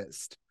doesn't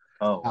exist.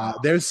 Oh, wow.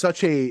 There's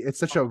such a it's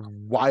such a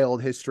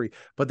wild history,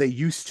 but they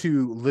used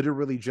to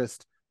literally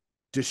just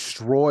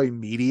destroy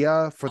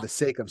media for the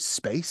sake of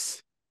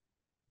space.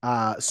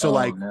 So Oh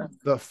like no.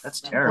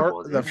 That's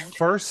terrible, the dude.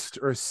 first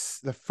or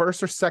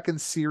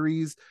second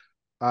series,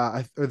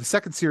 or the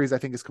second series, I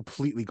think is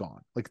completely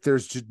gone. Like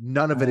there's just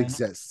none of it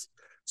exists.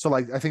 So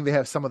like I think they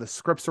have some of the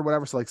scripts or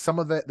whatever. So like some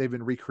of it they've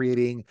been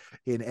recreating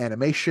in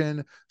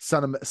animation.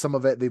 Some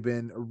of it they've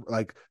been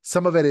like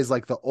some of it is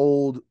like the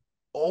old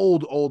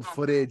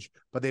footage,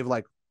 but they've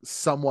like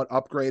somewhat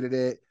upgraded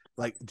it.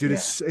 Like, dude, Yeah.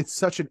 it's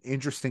such an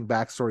interesting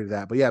backstory to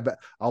that. But yeah, but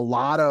a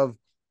lot of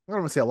I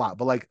don't want to say a lot,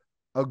 but like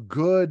a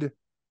good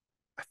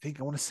I think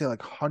I want to say like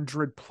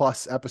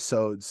 100+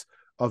 episodes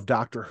of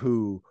Doctor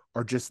Who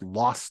are just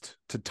lost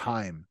to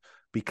time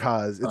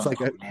because it's Oh like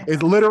man.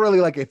 it's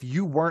literally like if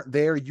you weren't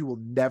there, you will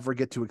never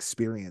get to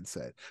experience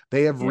it.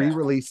 They have Yeah.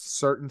 re-released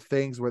certain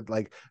things with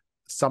like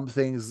some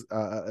things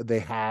they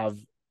have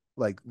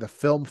like the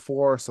film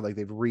for, so like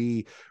they've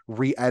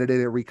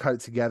re-edited it, recut it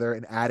together,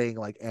 and adding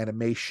like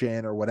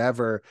animation or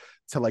whatever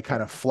to like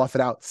kind Yeah. of fluff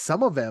it out.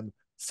 Some of them,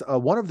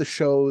 one of the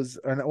shows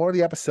or one of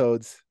the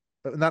episodes,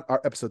 not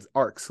episodes,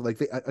 arcs. Like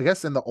I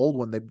guess in the old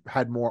one they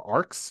had more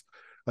arcs.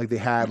 Like they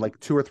had Mhm. like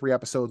 2 or 3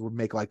 episodes would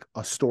make like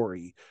a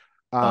story,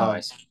 Oh, I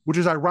see. which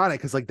is ironic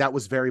because like that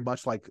was very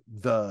much like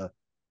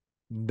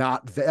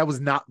that was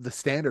not the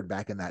standard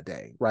back in that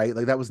day, right?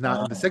 Like that was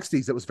not in the Oh,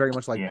 '60s. It was very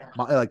much like yeah.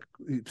 like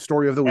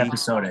story of the week.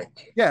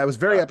 Episodic. Yeah, it was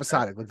very Okay.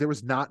 episodic. Like there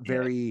was not Yeah.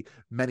 very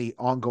many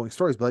ongoing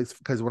stories, but like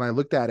because when I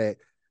looked at it,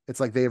 it's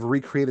like they have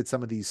recreated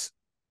some of these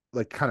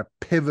like kind of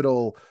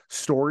pivotal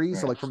stories.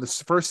 So Yeah. like from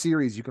this first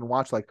series, you can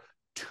watch like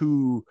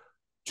two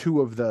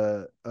of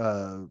the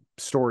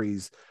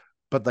stories,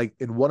 but like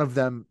in one of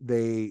them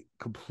they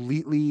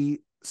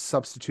completely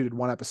substituted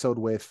one episode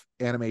with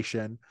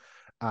animation.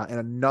 In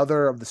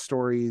another of the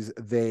stories,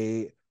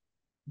 they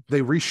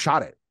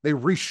reshot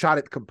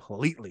it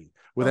completely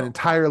with an Oh, wow.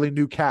 entirely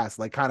new cast,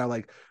 like kind of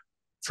like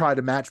try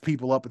to match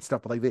people up and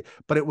stuff. But like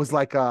but it was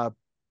like it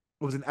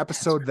was an That's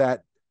episode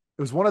that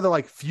it was one of the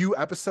like few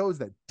episodes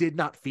that did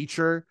not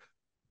feature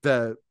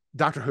the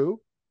Doctor Who.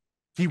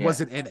 He yeah.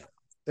 wasn't in it.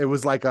 It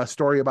was like a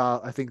story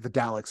about I think the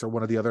Daleks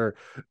or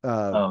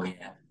uh Oh,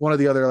 yeah. one of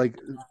the other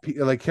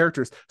like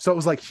characters. So it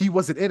was like he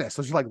wasn't in it.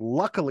 So she's like,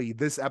 luckily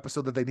this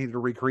episode that they needed to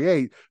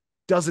recreate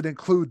doesn't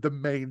include the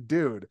main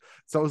dude.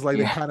 So it was like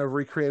they Yeah. kind of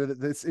recreated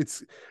it.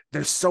 It's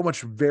there's so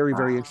much very,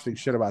 very Wow. interesting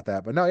shit about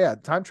that. But no, yeah,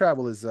 time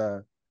travel is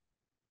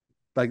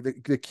like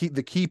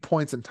the key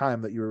points in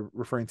time that you're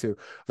referring to.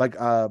 Like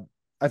I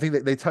think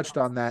that they touched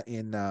on that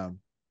in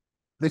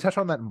they touch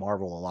on that in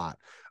Marvel a lot.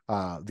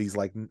 These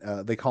like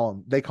they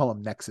call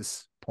them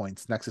Nexus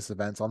points, Nexus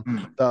events on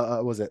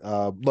Mm. was it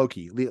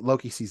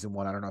Loki season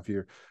 1. I don't know if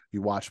you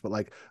watched, but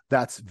like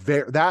that's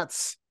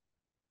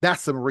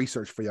some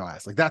research for your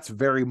ass. Like that's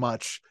very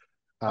much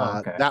Oh,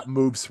 okay. that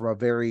moves from a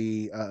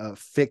very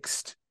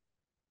fixed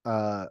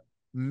uh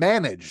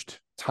managed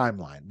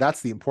timeline.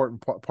 That's the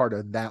important part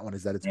of that one,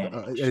 is that it is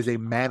Managed. a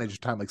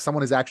managed time. Like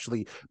someone is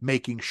actually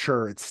making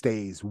sure it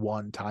stays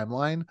one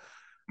timeline,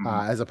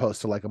 Mhm. as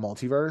opposed to like a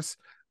multiverse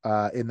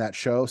in that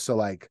show. So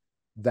like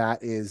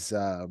that is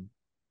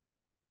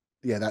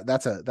yeah,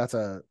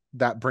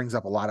 that brings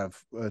up a lot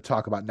of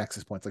talk about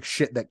nexus points, like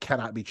shit that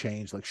cannot be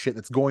changed, like shit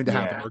that's going to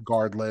happen Yeah.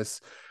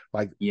 regardless.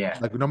 Like Yeah.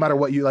 no matter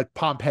what, you like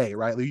Pompeii,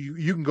 right? Like,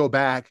 you can go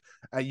back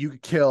and you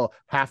could kill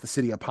half the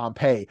city of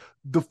Pompeii.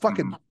 The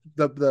fucking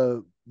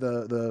Mhm.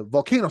 the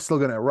volcano's still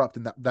going to erupt,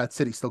 and that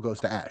city still goes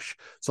to ash.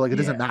 So like it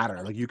doesn't Yeah.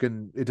 matter. Like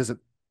it doesn't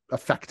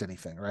affect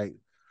anything, right?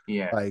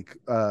 Yeah. Like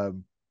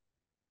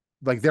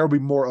like there'll be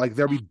more, like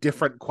there'll be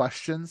different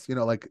questions,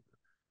 like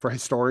for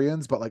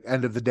historians, but like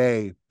end of the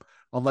day,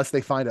 unless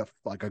they find a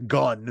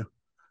gun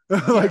Yeah.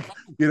 Like,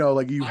 you know,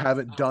 like you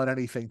haven't done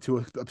anything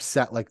to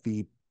upset like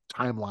the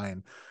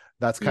timeline.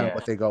 That's kind of Yeah.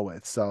 what they go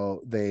with.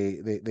 So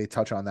they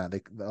touch on that.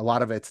 They a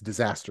lot of it's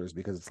disasters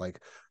because it's like,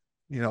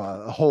 you know,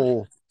 a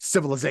whole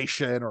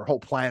civilization or a whole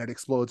planet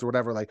explodes or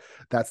whatever. Like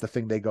that's the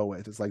thing they go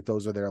with. It's like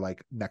those are their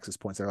like nexus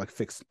points. They're like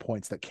fixed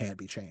points that can't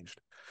be changed.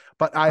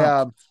 But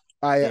Huh.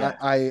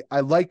 Yeah. I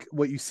like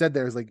what you said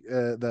there is like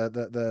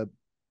the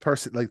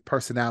person like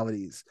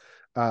personalities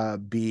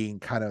being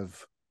kind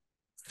of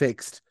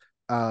fixed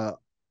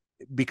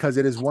because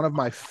it is one of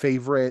my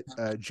favorite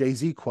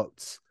Jay-Z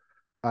quotes.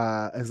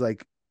 Is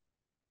like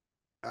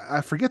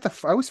I forget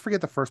I always forget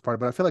the first part,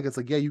 but I feel like it's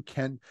like, yeah, you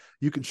can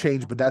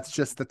change, but that's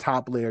just the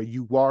top layer.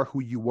 You are who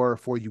you were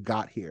before you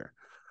got here.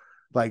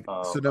 Like, so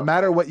Oh, no okay.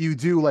 matter what you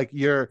do, like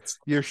your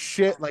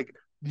shit, like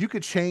you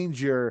could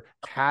change your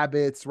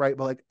habits, right?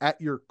 But like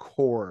at your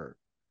core,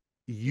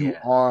 you Yeah.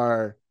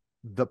 are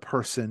the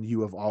person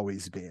you have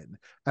always been.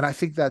 And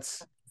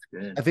That's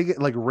good. I think it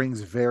like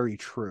rings very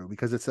true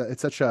because it's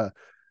such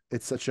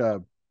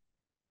a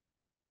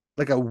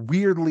like a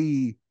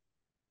weirdly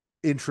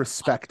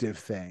introspective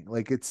thing.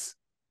 Like it's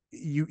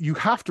you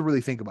have to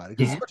really think about it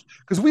Yeah.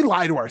 because we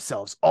lie to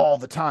ourselves all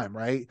the time,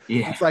 right?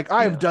 Yeah. It's like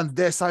I've Yeah. done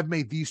this, I've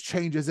made these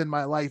changes in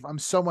my life, I'm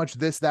so much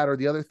this, that, or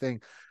the other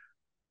thing.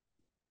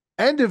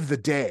 End of the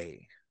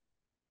day,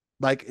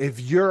 like if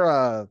you're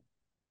a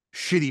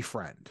shitty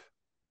friend,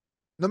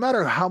 no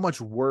matter how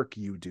much work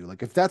you do,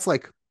 like if that's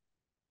like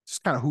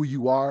just kind of who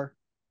you are,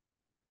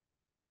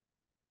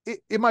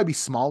 it might be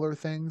smaller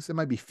things, it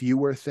might be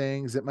fewer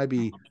things, it might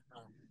be,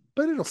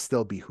 but it'll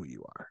still be who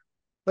you are.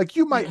 Like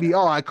you might Yeah. be,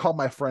 oh, I call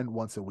my friend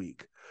once a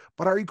week,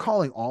 but are you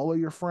calling all of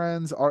your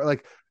friends? Or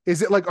like,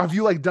 is it like, have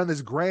you like done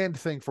this grand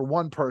thing for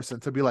one person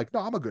to be like,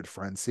 no, I'm a good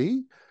friend.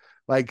 See,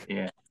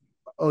 Yeah.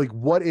 like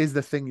what is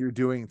the thing you're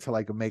doing to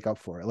like make up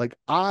for it? Like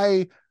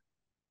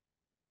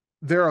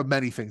there are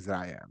many things that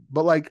I am,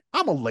 but like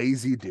I'm a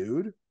lazy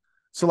dude.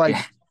 So Yeah.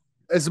 like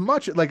as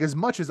much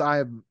as I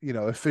am, you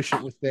know,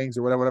 efficient with things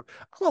or whatever,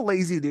 I'm a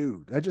lazy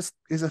dude. That just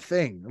is a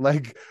thing.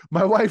 Like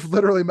my wife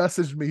literally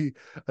messaged me,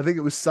 I think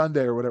it was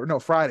Sunday or whatever, no,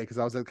 Friday, because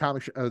I was at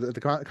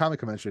the comic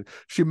convention.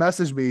 She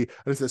messaged me,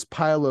 there's this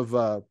pile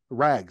of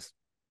rags.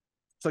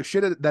 It's like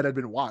shit that had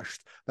been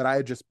washed that I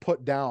had just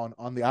put down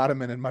on the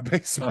ottoman in my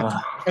basement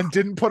and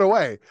didn't put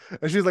away.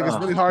 And she's like, it's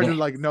really hard to Yeah.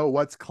 like know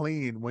what's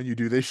clean when you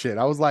do this shit.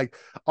 I was like,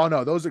 oh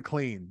no, those are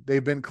clean.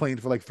 They've been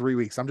cleaned for like 3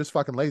 weeks. I'm just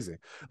fucking lazy.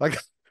 Like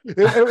it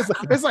was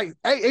it's like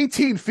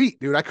 18 feet,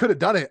 dude. I could have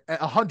done it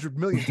 100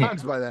 million Yeah.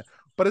 times by then,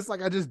 but it's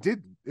like I just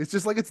didn't. It's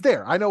just like it's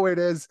there. I know where it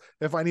is.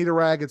 If I need a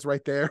rag, it's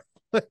right there.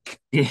 Like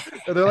Yeah.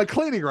 they're like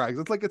cleaning rags.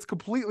 It's like it's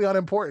completely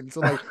unimportant.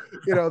 So like,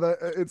 you know,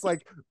 it's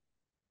like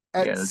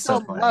Yeah. at That's so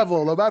some funny.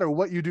 level, no matter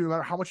what you do, no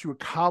matter how much you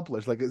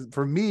accomplish, like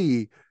for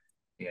me,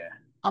 Yeah.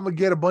 I'm gonna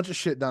get a bunch of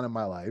shit done in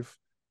my life.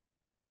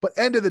 But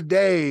end of the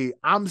day,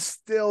 I'm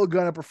still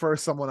gonna prefer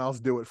someone else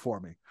do it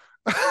for me.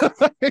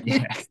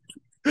 Yeah.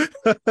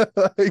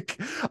 like,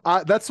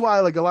 like that's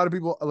why like a lot of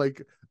people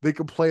like they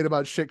complain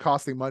about shit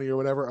costing money or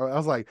whatever. I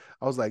was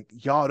like,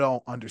 y'all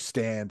don't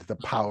understand the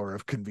power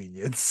of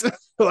convenience.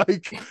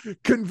 Like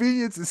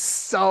convenience is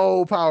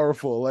so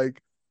powerful.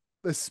 Like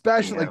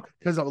especially Yeah. like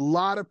because a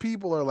lot of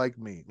people are like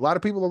me. A lot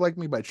of people are like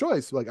me by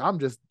choice. Like I'm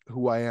just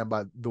who I am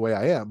by the way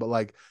I am. But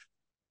like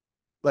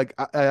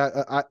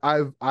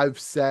I've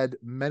said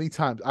many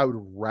times I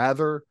would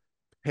rather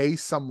pay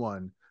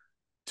someone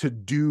to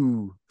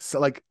do so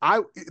like I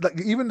like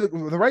even the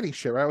writing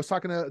shit, right? I was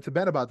talking to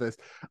Ben about this.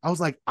 I was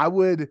like, I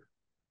would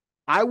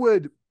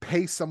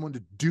pay someone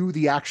to do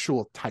the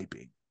actual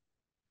typing.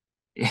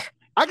 Yeah.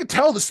 I could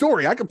tell the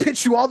story. I could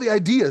pitch you all the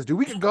ideas, dude.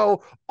 We could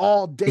go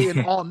all day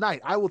and all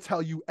night. I will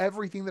tell you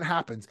everything that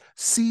happens,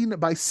 scene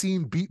by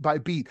scene, beat by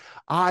beat.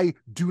 I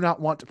do not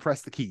want to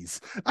press the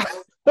keys.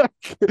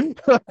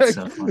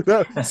 So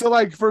funny. So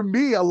like for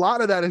me, a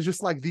lot of that is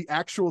just like the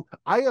actual.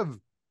 I have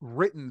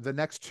written the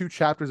next two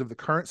chapters of the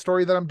current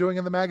story that I'm doing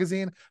in the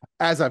magazine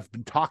as I've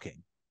been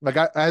talking. Like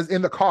as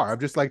in the car, I've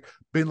just like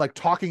been like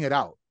talking it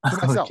out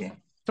Okay.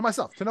 to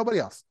myself, to nobody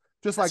else.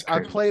 Just That's like I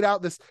crazy. played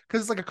out this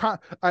because it's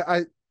like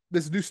I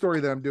this new story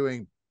that I'm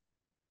doing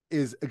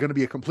is going to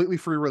be a completely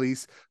free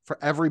release for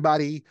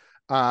everybody.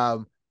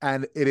 And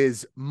it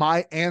is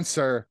my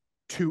answer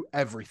to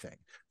everything.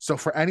 So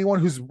for anyone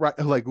who's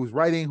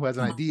writing, who has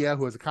an idea,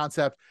 who has a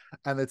concept,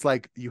 and it's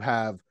like you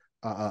have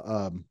uh,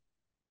 um,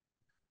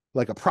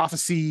 like a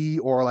prophecy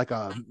or like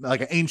an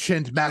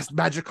ancient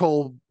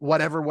magical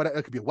whatever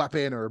it could be a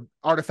weapon or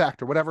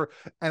artifact or whatever,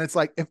 and it's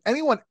like if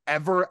anyone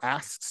ever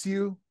asks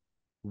you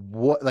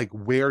what like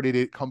where did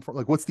it come from,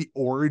 like what's the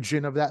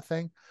origin of that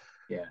thing,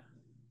 Yeah.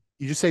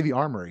 you just say the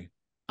armory.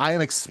 I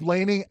am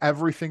explaining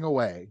everything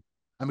away.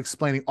 I'm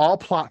explaining all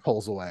plot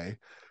holes away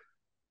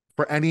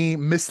for any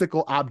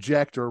mystical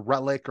object or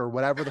relic or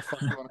whatever the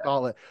fuck you want to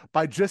call it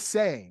by just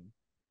saying,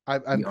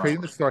 I'm The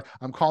creating the armory. story.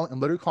 I'm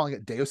literally calling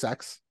it Deus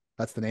Ex.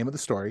 That's the name of the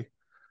story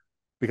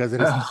because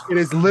Oh, it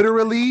is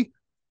literally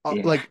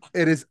Yeah. like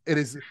it is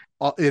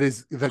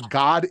the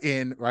God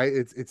in, right,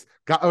 it's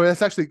God. Oh,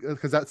 that's actually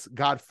because that's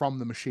God from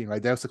the machine,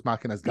 right? Deus Ex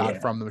Machina is God Yeah.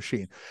 from the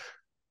machine.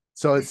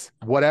 So it's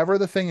whatever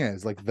the thing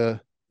is, like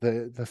the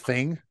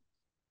thing,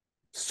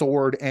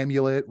 sword,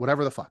 amulet,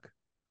 whatever the fuck.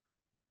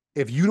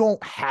 If you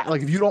don't have,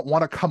 like, if you don't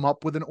want to come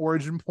up with an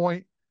origin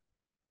point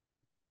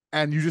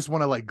and you just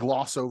want to like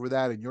gloss over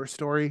that in your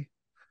story,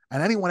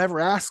 and anyone ever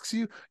asks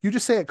you, you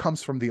just say it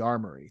comes from the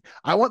armory.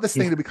 I want this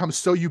thing Yeah. to become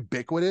so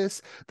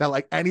ubiquitous that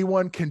like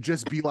anyone can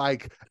just be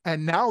like,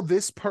 and now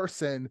this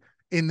person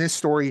in this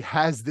story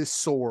has this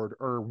sword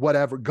or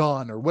whatever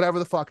gun or whatever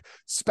the fuck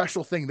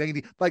special thing they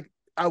need. Like,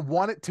 I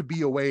want it to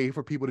be a way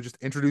for people to just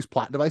introduce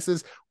plot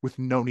devices with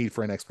no need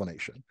for an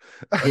explanation.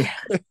 Yeah.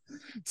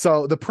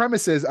 So the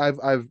premise is I've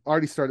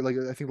already started, like,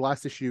 I think the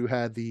last issue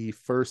had the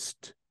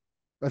first,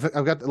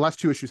 I've got the last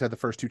two issues had the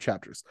first two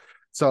chapters.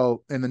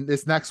 So and then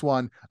this next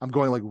one, I'm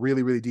going like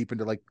really, really deep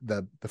into like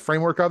the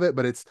framework of it,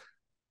 but it's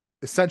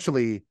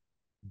essentially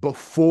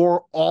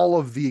before all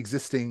of the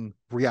existing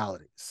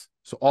realities.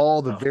 So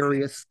all the Okay.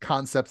 various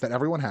concepts that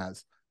everyone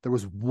has, there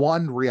was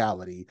one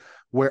reality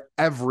where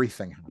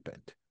everything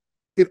happened.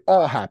 It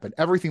all happened.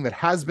 Everything that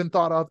has been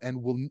thought of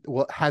and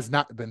will has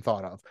not been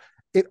thought of.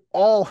 It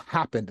all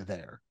happened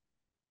there.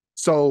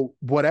 So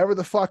whatever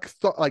the fuck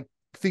like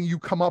thing you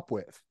come up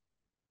with,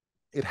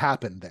 it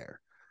happened there.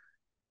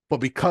 But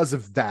because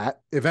of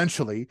that,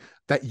 eventually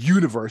that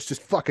universe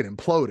just fucking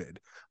imploded.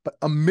 But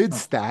Oh,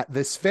 amidst that,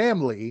 this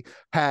family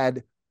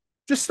had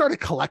just started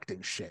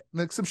collecting shit.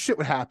 Like some shit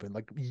would happen.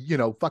 Like,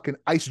 fucking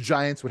ice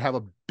giants would have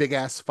a big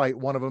ass fight.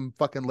 One of them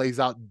fucking lays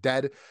out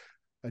dead.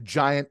 A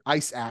giant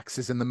ice axe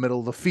is in the middle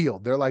of the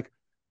field. They're like,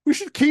 we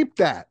should keep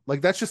that.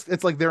 Like, that's just,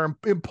 it's like their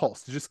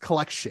impulse to just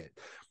collect shit.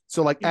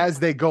 So, like, yeah. as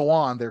they go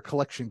on, their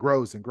collection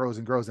grows and grows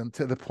and grows, and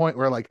to the point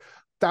where, like,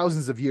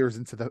 thousands of years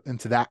into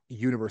that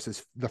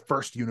universe's, the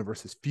first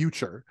universe's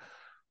future,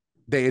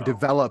 they Oh,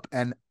 develop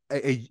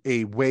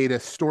a way to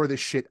store this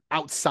shit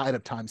outside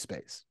of time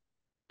space.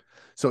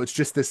 So it's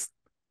just this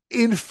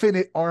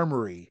infinite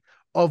armory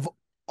of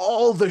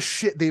all the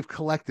shit they've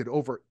collected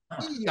over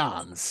oh,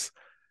 eons.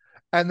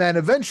 And then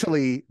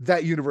eventually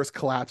that universe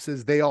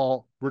collapses. They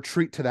all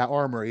retreat to that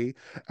armory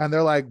and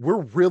they're like,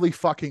 we're really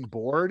fucking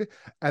bored.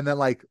 And then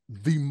like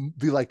the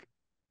like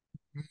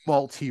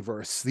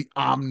multiverse, the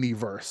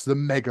omniverse, the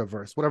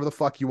megaverse, whatever the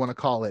fuck you want to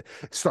call it,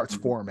 starts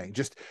mhm. forming.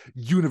 Just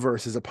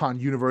universes upon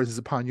universes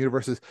upon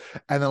universes.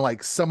 And then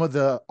like some of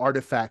the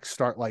artifacts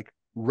start like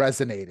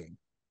resonating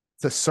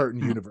to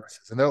certain Mhm.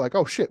 universes. And they're like,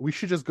 oh shit, we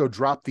should just go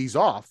drop these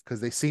off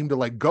because they seem to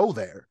like go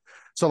there.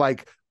 So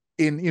like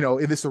in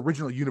this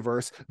original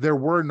universe, there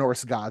were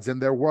Norse gods and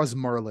there was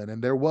Merlin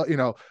and there was,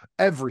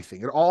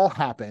 everything. It all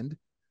happened.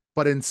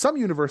 But in some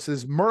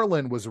universes,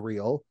 Merlin was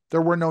real.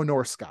 There were no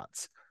Norse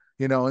gods.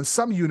 In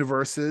some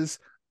universes,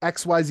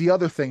 XYZ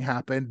other thing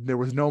happened. There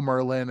was no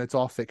Merlin. It's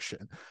all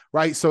fiction.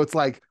 Right. So it's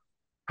like,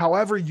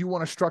 however you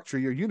want to structure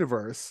your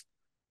universe,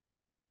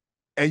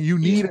 and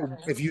Yeah.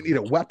 if you need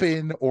a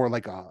weapon or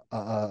like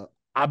a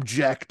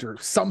object or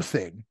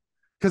something,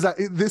 because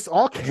this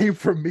all came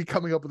from me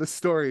coming up with a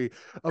story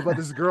about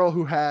this girl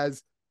who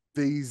has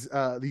this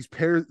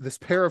pair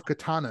of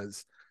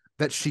katanas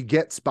that she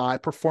gets by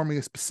performing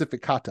a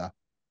specific kata,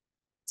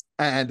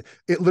 and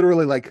it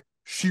literally, like,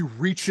 she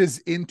reaches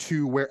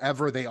into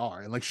wherever they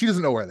are, and like she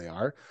doesn't know where they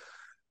are,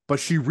 but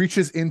she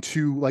reaches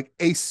into like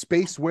a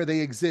space where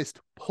they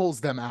exist,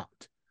 pulls them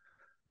out,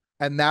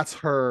 and that's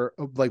her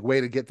like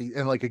way to get the,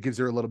 and like it gives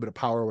her a little bit of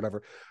power or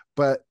whatever.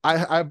 But I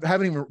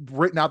haven't even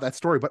written out that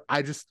story, but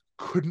I just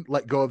couldn't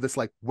let go of this,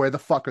 like, where the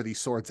fuck are these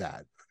swords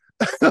at?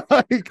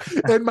 Like,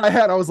 in my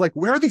head I was like,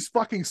 where are these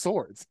fucking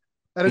swords?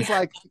 And it's Yeah.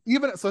 like,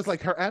 even so, it's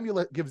like her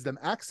amulet gives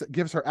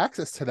her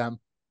access to them,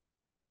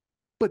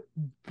 but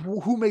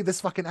who made this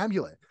fucking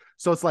amulet?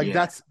 So it's like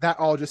Yeah. that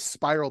all just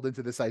spiraled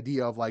into this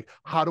idea of like,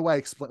 how do I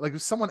explain, like,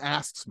 if someone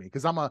asks me,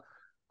 because I'm a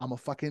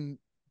fucking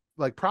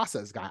like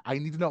process guy, I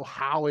need to know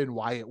how and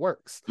why it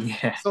works.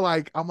 Yeah. So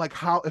like, I'm like,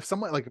 how, if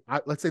someone like,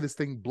 let's say this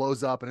thing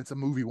blows up and it's a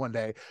movie one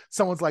day,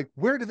 someone's like,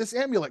 where did this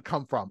amulet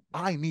come from?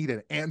 I need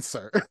an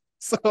answer.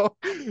 so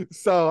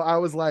so I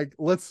was like,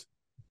 let's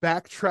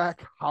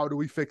backtrack, how do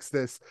we fix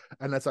this?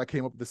 And that's how I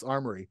came up with this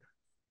armory.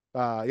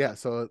 Yeah,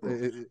 so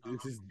it's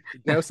just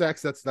Deus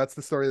Ex. That's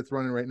the story that's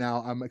running right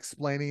now. I'm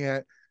explaining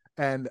it,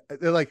 and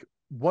they're like,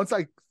 once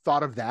I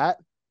thought of that,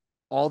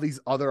 all these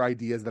other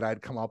ideas that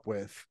I'd come up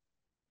with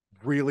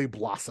really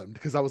blossomed,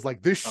 because I was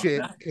like, this Oh,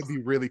 shit can nice. be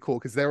really cool.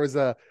 Because there was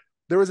an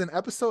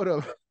episode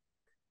of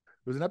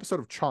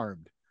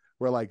Charmed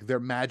where like their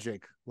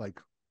magic like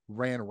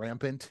ran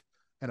rampant,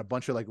 and a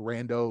bunch of like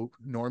rando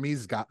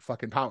normies got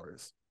fucking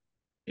powers,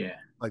 Yeah.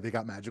 like they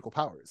got magical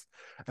powers,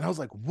 and I was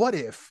like, what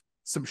if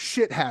some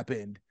shit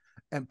happened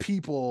and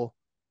people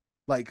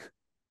like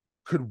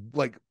could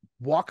like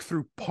walk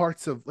through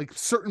parts of like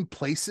certain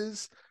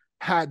places,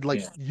 had like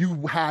Yeah.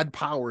 you had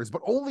powers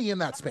but only in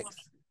that space.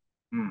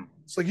 Mm.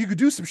 It's like you could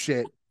do some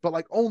shit but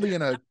like only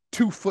in a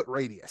 2 foot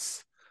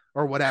radius.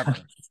 or whatever.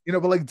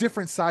 But like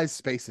different size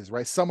spaces,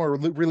 right? Some are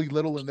really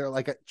little and they're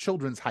like at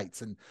children's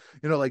heights, and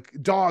like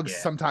dogs Yeah.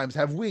 sometimes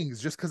have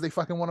wings just because they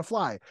fucking want to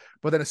fly,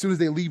 but then as soon as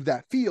they leave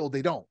that field,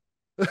 they don't.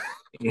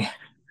 Yeah.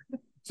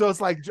 So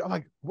it's like,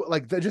 I'm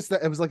like that, just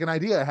that it was like an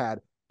idea I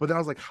had, but then I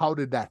was like, how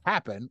did that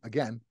happen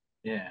again?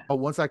 Yeah. But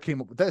once I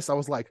came up with this, I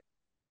was like,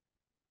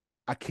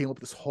 I came up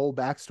with this whole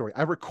backstory.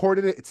 I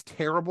recorded it. It's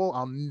terrible.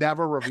 I'll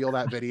never reveal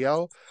that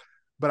video.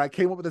 But I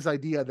came up with this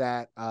idea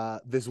that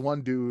this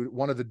one dude,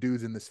 one of the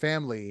dudes in this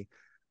family,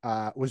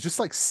 was just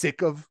like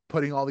sick of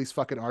putting all these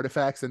fucking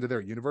artifacts into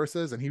their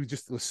universes, and he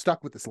was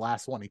stuck with this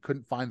last one. He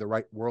couldn't find the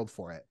right world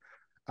for it,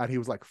 and he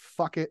was like,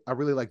 "Fuck it, I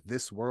really like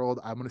this world.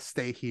 I'm gonna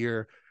stay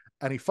here."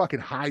 And he fucking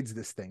hides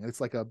this thing, and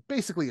it's like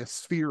basically a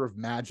sphere of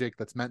magic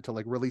that's meant to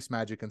like release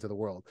magic into the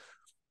world.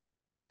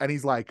 And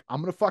he's like,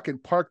 I'm gonna fucking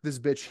park this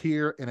bitch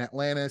here in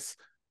Atlantis.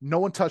 No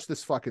one touch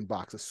this fucking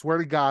box. I swear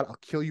to God, I'll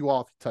kill you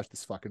all if you touch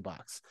this fucking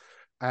box.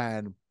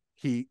 And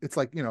it's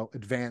like,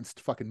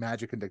 advanced fucking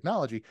magic and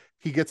technology.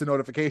 He gets a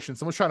notification,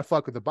 someone's trying to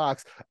fuck with the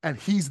box, and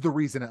he's the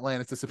reason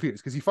Atlantis disappears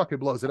because he fucking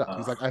blows it up.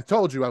 He's like, I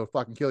told you I would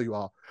fucking kill you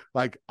all.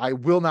 Like, I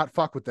will not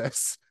fuck with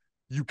this.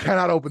 You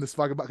cannot open this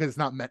fucking box because it's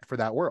not meant for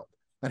that world.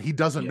 And he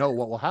doesn't know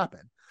what will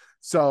happen.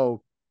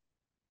 So,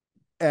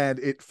 and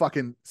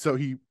so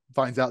he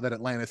finds out that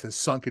Atlantis has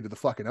sunk into the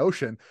fucking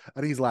ocean,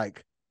 and he's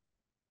like,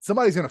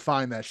 somebody's gonna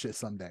find that shit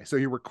someday. So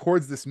he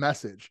records this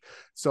message.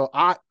 So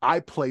I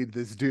played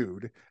this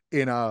dude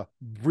in a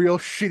real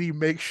shitty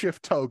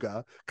makeshift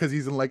toga because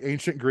he's in like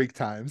ancient Greek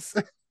times.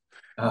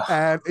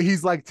 And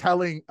he's like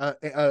telling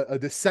a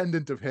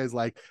descendant of his,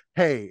 like,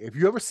 hey, if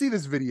you ever see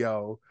this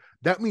video,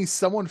 that means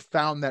someone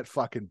found that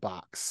fucking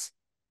box.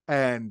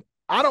 And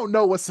I don't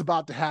know what's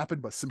about to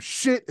happen, but some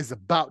shit is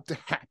about to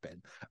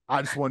happen.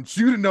 I just want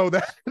you to know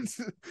that.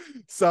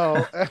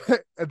 So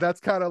that's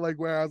kind of like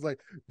where I was like,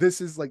 this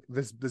is like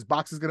this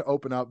box is gonna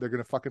open up. They're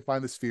gonna fucking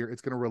find the sphere.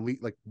 It's gonna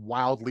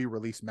wildly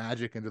release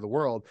magic into the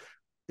world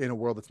in a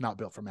world that's not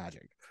built for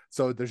magic.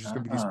 So there's just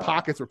gonna be these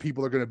pockets where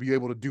people are gonna be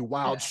able to do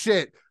wild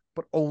shit,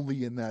 but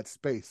only in that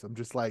space. I'm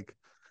just like,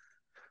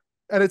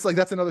 and it's like,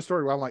 that's another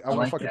story where I'm like, I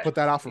want to fucking put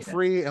that out for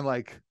free and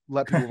like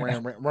let people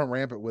run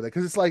rampant with it.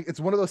 Cause it's like, it's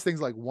one of those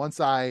things like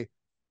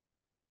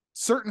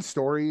certain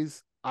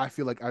stories, I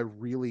feel like I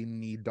really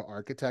need to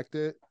architect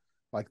it.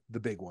 Like the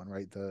big one,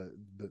 right? The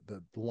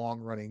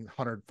long running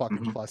 100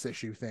 fucking plus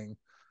issue thing.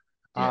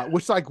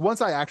 Which like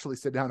once I actually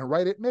sit down and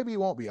write it, maybe it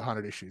won't be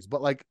 100 issues,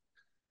 but like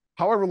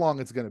however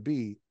long it's going to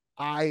be,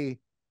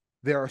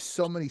 there are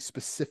so many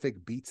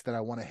specific beats that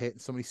I want to hit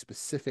and so many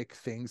specific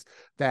things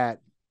that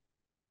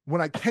when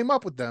I came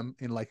up with them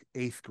in like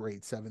 8th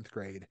grade, 7th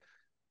grade,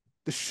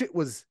 the shit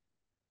was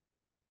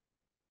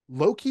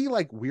low-key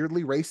like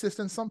weirdly racist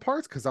in some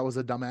parts because I was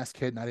a dumbass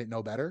kid and I didn't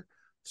know better.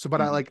 So,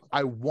 but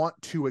I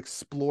want to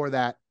explore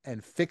that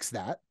and fix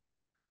that.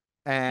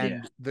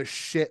 And the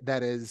shit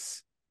that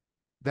is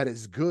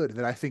good,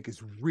 that I think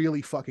is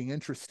really fucking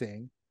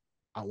interesting,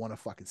 I want to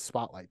fucking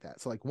spotlight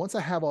that. So like once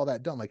I have all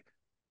that done, like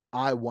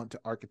I want to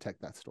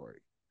architect that story.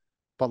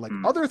 But like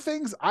other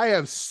things, I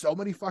have so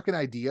many fucking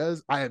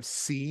ideas. I have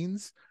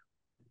scenes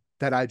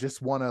that I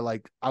just want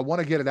to I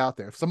want to get it out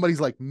there. If somebody's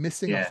like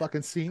missing a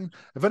fucking scene,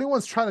 if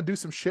anyone's trying to do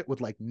some shit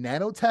with like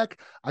nanotech,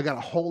 I got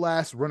a whole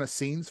ass run of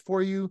scenes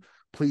for you.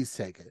 Please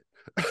take it.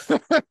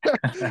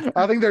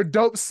 I think they're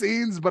dope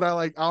scenes, but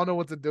I don't know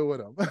what to do with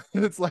them.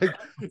 It's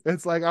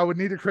like I would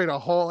need to create a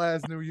whole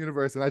ass new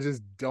universe, and I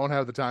just don't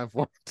have the time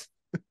for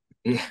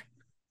it.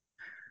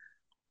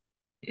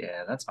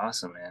 Yeah, that's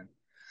awesome, man.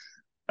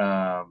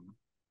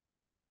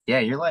 Yeah,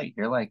 you're like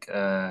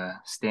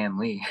Stan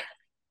Lee.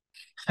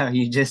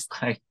 You just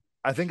like,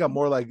 I think I'm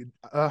more like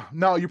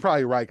no, you're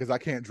probably right because I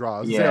can't draw.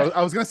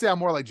 I was gonna say I'm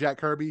more like Jack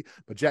Kirby,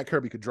 but Jack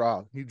Kirby could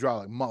draw. He draw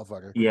like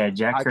motherfucker. Yeah,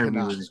 Jack Kirby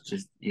was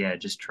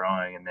just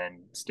drawing, and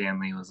then Stan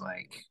Lee was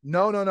like,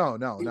 no.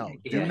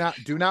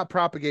 Do not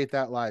propagate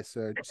that lie,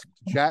 sir.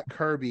 Jack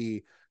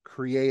Kirby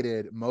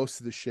created most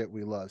of the shit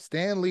we love.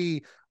 Stan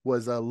Lee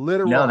was a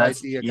literal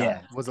idea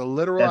guy. Was a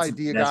literal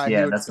idea guy. He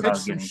would pitch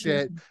some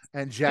shit,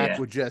 and Jack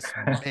would just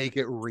make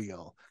it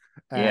real.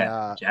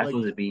 And, Jack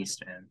was a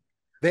beast, man.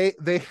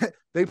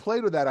 They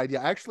played with that idea.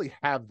 I actually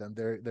have them.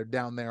 They're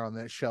down there on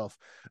that shelf.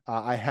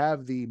 I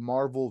have the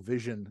Marvel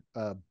Vision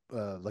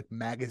like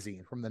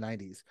magazine from the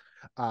 90s.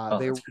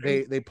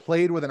 They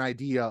played with an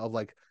idea of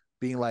like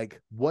being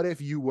like, what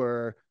if you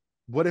were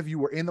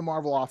in the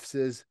Marvel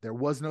offices, there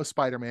was no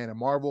Spider-Man, and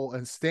Marvel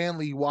and Stan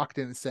Lee walked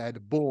in and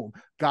said, boom,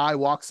 guy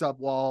walks up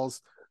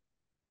walls,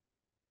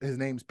 his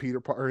name's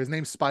his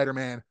name's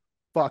Spider-Man,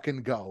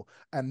 fucking go.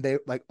 And they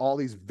like all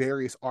these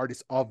various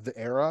artists of the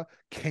era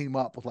came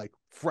up with like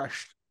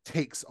fresh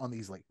takes on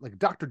these like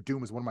Doctor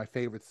Doom is one of my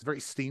favorites. It's very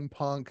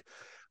steampunk,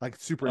 like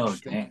super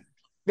interesting. Dang.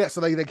 Yeah,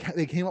 so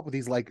they came up with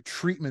these like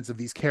treatments of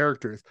these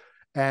characters,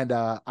 and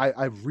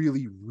I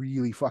really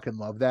really fucking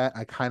love that.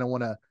 I kind of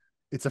want to,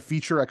 it's a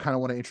feature I kind of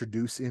want to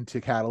introduce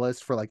into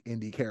Catalyst for like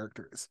indie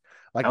characters.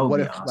 Like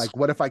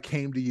what if I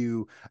came to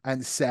you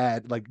and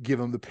said, like, give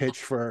them the pitch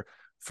for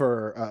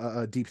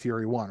Deep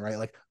Theory 1, right?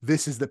 Like,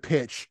 this is the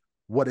pitch.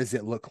 what does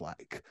it look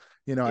like,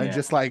 and Yeah.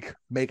 just like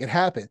make it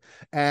happen.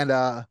 And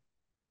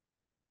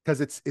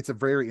because it's a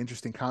very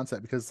interesting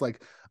concept, because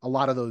like a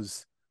lot of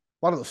those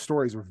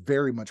stories were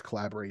very much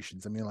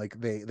collaborations. I mean, like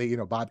they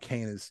Bob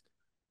Kane is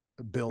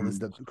billed as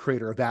Mm. the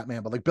creator of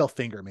Batman, but like Bill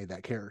Finger made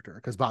that character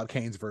because Bob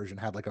Kane's version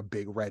had like a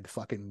big red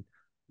fucking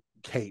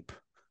cape,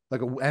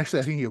 actually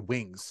I think he had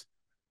wings,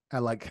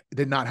 and like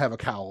did not have a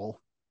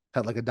cowl,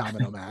 had like a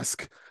domino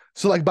mask.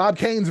 So like Bob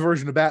Kane's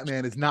version of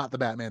Batman is not the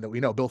Batman that we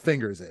know. Bill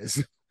Fingers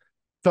is.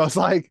 So it's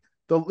like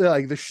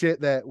the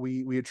shit that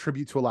we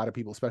attribute to a lot of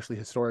people, especially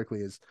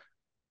historically, is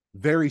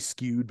very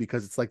skewed,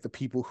 because it's like the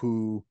people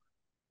who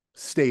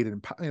stayed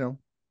in,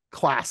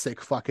 classic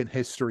fucking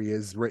history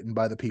is written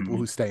by the people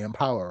who Mhm. stay in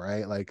power,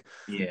 right? Like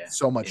Yeah. Yeah.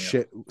 so much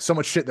shit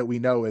that we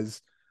know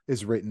is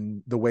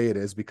written the way it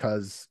is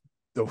because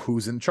of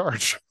who's in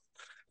charge.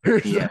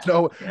 There's Yeah.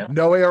 no Yeah.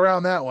 no way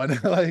around that one.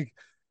 Like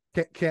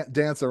can't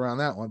dance around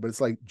that one. But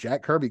it's like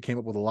Jack Kirby came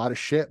up with a lot of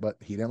shit, but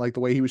he didn't like the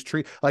way he was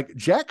treated. Like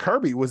Jack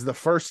Kirby was the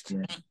first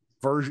Yeah.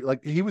 version,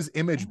 like he was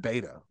Image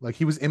beta, like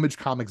he was Image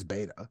Comics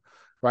beta,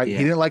 right? He Yeah.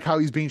 didn't like how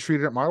he's being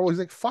treated at Marvel. He's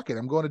like, fuck it,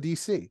 I'm going to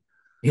DC.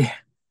 Yeah.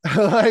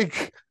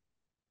 like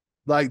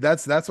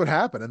that's what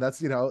happened. And that's,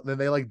 then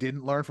they like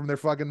didn't learn from their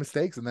fucking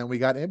mistakes, and then we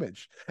got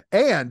Image.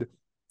 And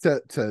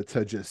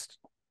to just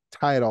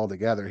tie it all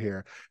together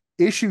here,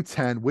 issue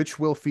 10, which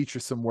will feature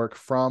some work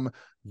from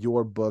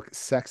your book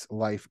Sex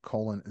Life: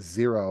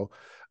 0.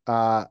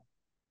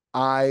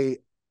 I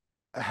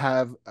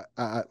have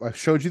I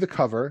showed you the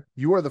cover.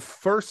 You are the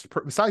first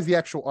besides the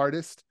actual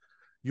artist,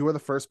 you are the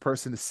first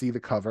person to see the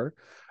cover.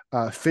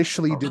 Fish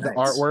Lee Oh, did the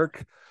nice.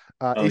 artwork.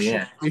 Oh,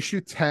 yeah. Issue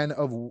 10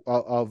 of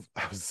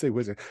I was say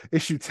Wizard.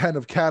 Issue 10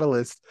 of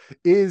Catalyst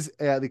is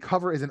the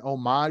cover is an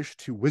homage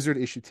to Wizard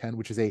issue 10,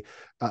 which is a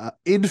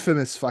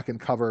infamous fucking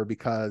cover,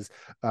 because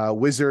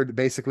Wizard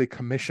basically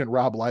commissioned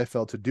Rob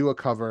Liefeld to do a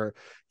cover.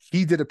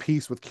 He did a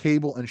piece with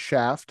Cable and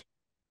Shaft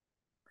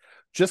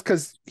just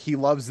because he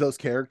loves those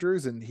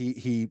characters, and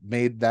he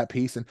made that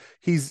piece. And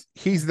he's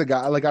the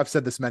guy. Like I've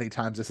said this many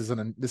times, this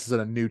isn't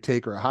a new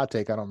take or a hot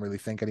take, I don't really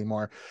think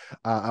anymore.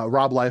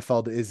 Rob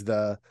Liefeld is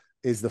the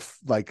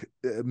like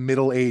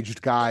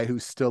middle-aged guy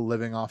who's still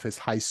living off his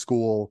high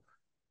school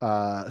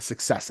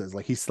successes.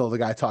 Like he's still the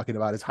guy talking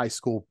about his high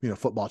school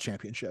football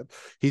championship.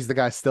 He's the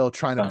guy still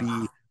trying to be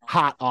Oh,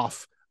 hot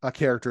off a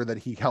character that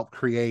he helped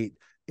create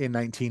in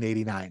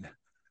 1989.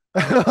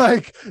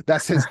 Like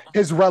that's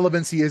his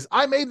relevancy is,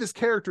 I made this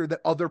character that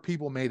other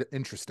people made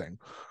interesting.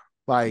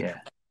 Like yeah.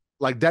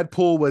 like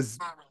Deadpool was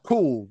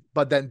cool,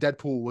 but then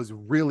Deadpool was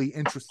really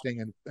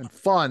interesting and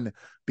fun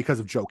because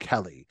of Joe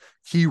Kelly.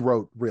 He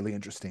wrote really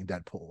interesting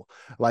Deadpool.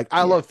 Like I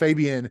Yeah. love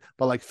Fabian,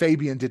 but like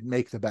Fabian didn't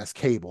make the best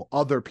Cable.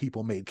 Other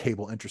people made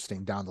Cable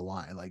interesting down the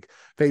line. Like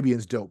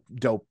Fabian's dope.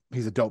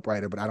 He's a dope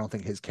writer, but I don't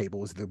think his Cable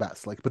was the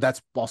best. Like, but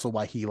that's also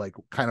why he like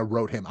kind of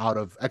wrote him out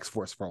of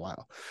X-Force for a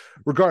while.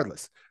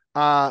 Regardless,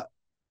 uh,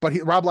 but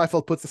Rob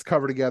Liefeld puts this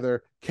cover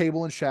together.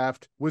 Cable and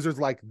Shaft. Wizards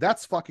like,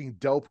 that's fucking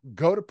dope.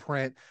 Go to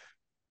print.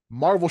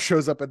 Marvel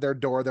shows up at their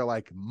door. They're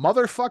like,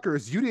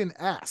 motherfuckers, you didn't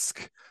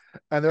ask.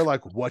 And they're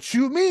like, what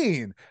you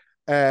mean?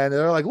 And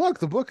they're like, look,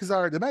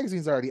 the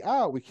magazine's already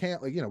out. We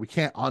can't we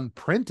can't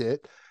unprint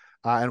it.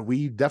 And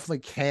we definitely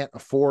can't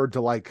afford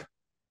to like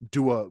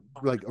do a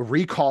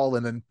recall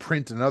and then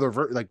print another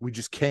like we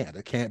just can't.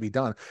 It can't be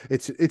done.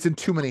 It's in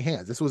too many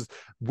hands.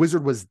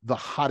 Wizard was the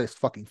hottest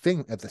fucking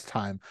thing at this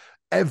time.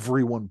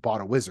 Everyone bought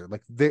a Wizard.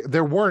 Like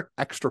there weren't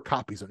extra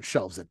copies on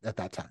shelves at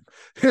that time.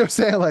 You know what I'm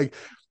saying? Like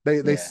they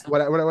Yeah.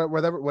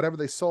 whatever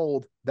they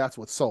sold, that's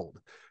what sold.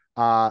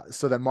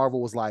 So then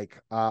Marvel was like,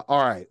 all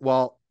right,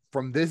 well,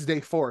 from this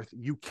day forth,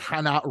 you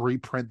cannot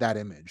reprint that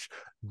image.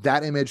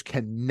 That image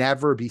can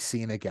never be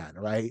seen again,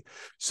 right?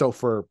 So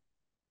for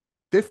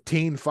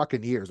 15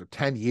 fucking years or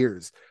 10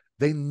 years,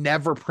 they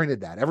never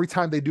printed that. Every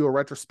time they do a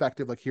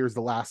retrospective, like here's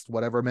the last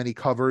whatever many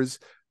covers,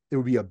 it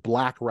would be a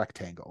black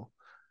rectangle.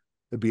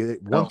 It'd be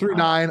one Oh, through wow.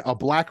 nine, a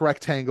black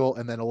rectangle,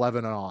 and then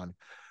 11 and on.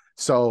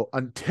 So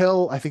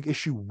until I think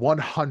issue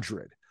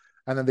 100,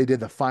 and then they did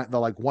the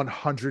like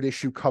 100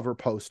 issue cover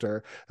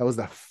poster. That was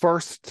the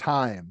first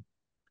time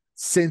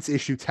since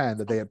issue 10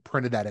 that they had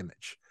printed that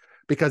image,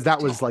 because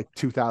that was like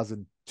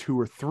 2002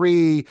 or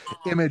 3.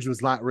 Image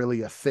was not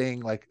really a thing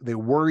like they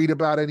worried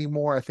about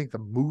anymore. I think the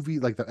movie,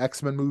 like the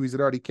X-Men movies,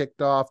 had already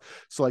kicked off.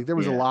 So like there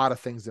was a Yeah. lot of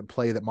things in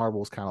play that Marvel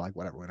was kind of like,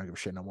 whatever, we don't give a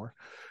shit no more.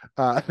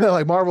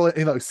 Like Marvel,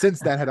 since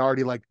then had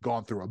already like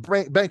gone through a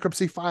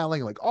bankruptcy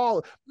filing, like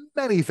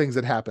many things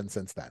had happened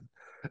since then.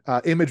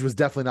 Image was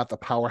definitely not the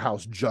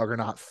powerhouse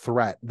juggernaut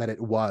threat that it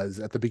was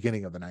at the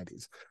beginning of the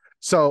 90s.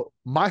 So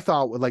my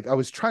thought, like, I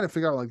was trying to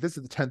figure out, like, this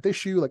is the 10th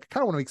issue. Like, I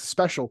kind of want to make it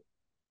special.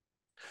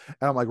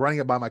 And I'm like running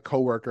it by my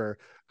coworker,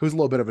 who's a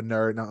little bit of a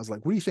nerd. And I was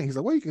like, what do you think? He's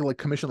like, well, you can like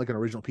commission like an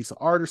original piece of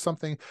art or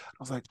something. I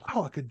was like,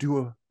 oh, I could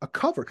do a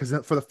cover. Because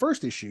for the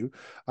first issue,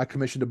 I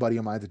commissioned a buddy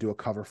of mine to do a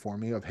cover for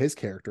me of his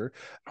character.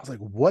 I was like,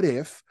 what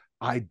if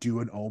I do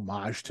an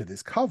homage to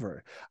this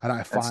cover? And I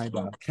That's find a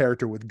dope.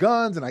 character with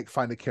guns, and I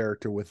find a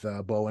character with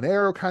a bow and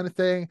arrow kind of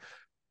thing.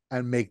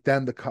 and make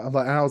them the and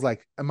I was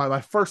like, and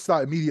my first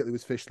thought immediately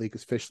was Fish Lee,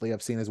 because Fish Lee,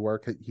 I've seen his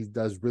work. He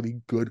does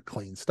really good,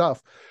 clean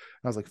stuff.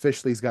 And I was like,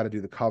 Fish Lee's got to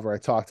do the cover. I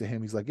talked to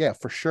him. He's like, yeah,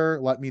 for sure.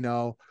 Let me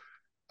know.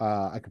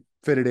 I could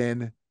fit it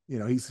in. You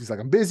know, he's like,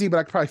 I'm busy, but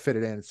I could probably fit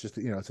it in. It's just,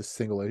 you know, it's a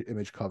single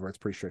image cover. It's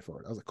pretty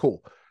straightforward. I was like,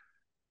 cool.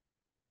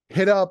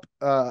 Hit up.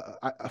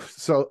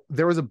 So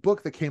there was a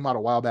book that came out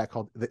a while back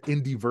called the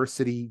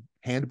Indieversity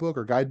Handbook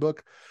or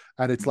Guidebook,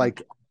 and it's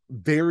like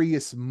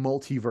various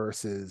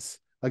multiverses,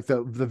 like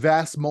the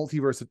vast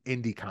multiverse of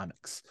indie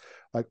comics,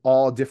 like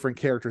all different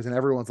characters, and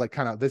everyone's like,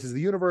 kind of, this is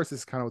the universe, this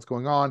is kind of what's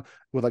going on,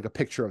 with like a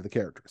picture of the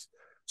characters.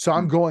 So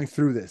I'm going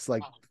through this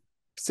like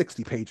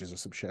 60 pages or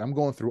some shit. I'm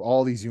going through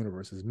all these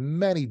universes,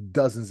 many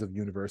dozens of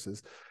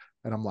universes,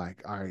 and I'm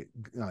like, all right,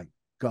 like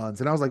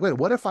guns. And I was like, wait,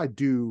 what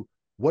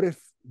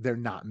if they're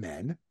not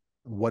men?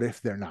 What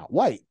if they're not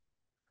white?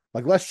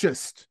 Like, let's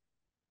just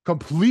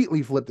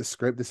completely flip the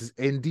script. This is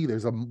indie.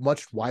 There's a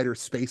much wider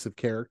space of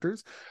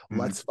characters.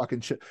 Let's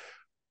fucking shit.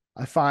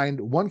 I find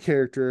one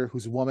character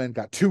who's a woman,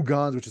 got two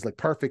guns, which is like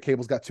perfect.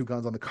 Cable's got two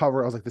guns on the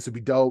cover. I was like, this would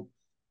be dope.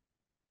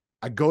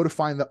 I go to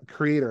find the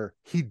creator.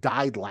 He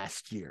died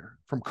last year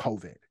from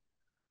COVID.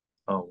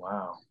 Oh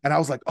wow. And I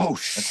was like, oh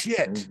That's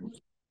shit.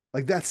 crazy.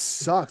 Like that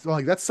sucks. Well,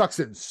 like that sucks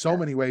in so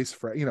many ways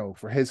for, you know,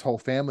 for his whole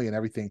family and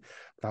everything.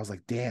 But I was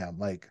like, damn,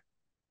 like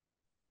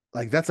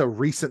that's a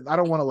recent, I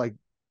don't want to like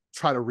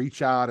try to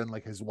reach out and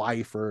like his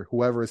wife or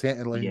whoever is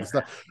handling the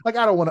stuff. Like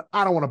I don't want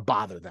to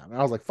bother them. And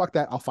I was like, fuck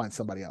that. I'll find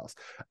somebody else.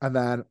 And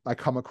then I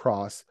come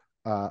across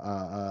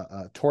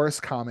Taurus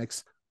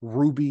Comics,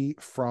 Ruby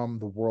from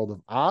the World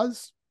of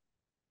Oz.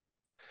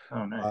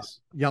 Oh nice.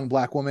 Young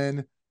black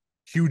woman,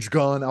 huge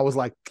gun. I was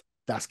like,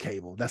 that's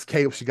Cable. That's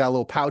Cable. She got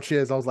little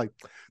pouches. I was like,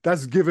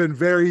 that's given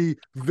very,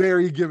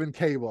 very given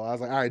Cable. I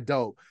was like, all right,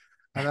 dope.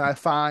 And then I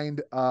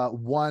find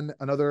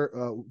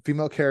another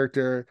female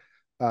character,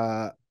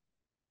 Bow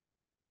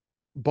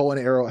and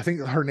Arrow. I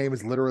think her name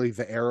is literally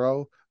The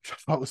Arrow, which I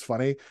thought was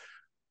funny.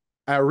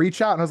 I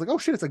reach out and I was like, oh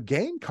shit, it's a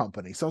game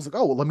company. So I was like,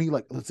 oh, well,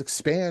 let's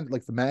expand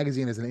like the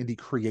magazine as an indie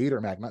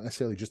creator mag, not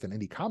necessarily just an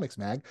indie comics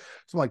mag.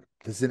 So I'm like,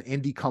 this is an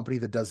indie company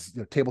that does,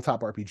 you know,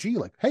 tabletop RPG.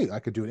 Like, hey, I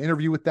could do an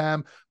interview with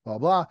them, blah,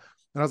 blah.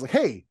 And I was like,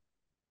 hey,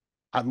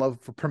 I'd love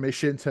for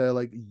permission to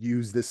like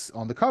use this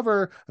on the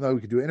cover. And then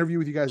we could do an interview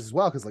with you guys as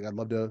well. Cause like, I'd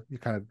love to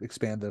kind of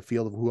expand the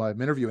field of who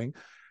I'm interviewing.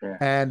 Yeah.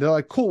 And they're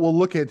like, cool, we'll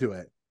look into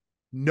it.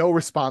 No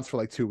response for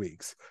like 2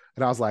 weeks.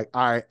 And I was like,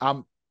 all right,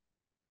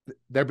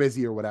 they're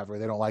busy or whatever.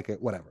 They don't like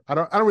it, whatever. I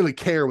don't really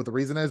care what the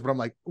reason is, but I'm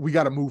like, we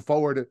got to move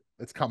forward.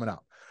 It's coming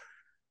up.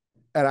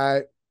 And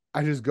I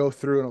just go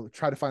through and I'll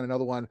try to find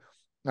another one.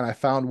 And I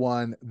found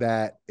one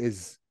that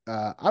is,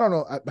 I don't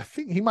know. I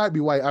think he might be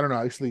white. I don't know.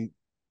 I actually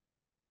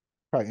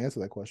probably answer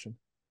that question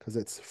because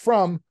it's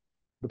from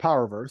the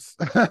Powerverse.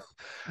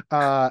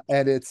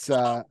 And it's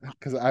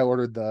because I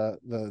ordered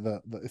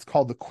the it's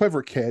called the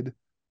Quiver Kid.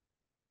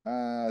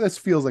 This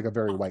feels like a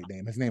very white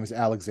name. His name is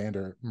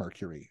Alexander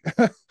Mercury.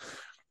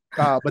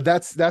 But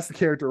that's the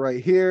character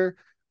right here.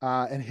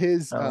 And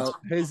his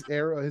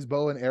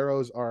bow and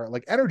arrows are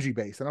like energy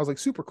based, and I was like,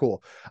 super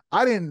cool.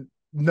 I didn't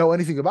know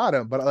anything about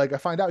him, but like I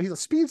find out he's a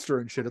speedster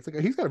and shit. It's like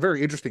he's got a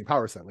very interesting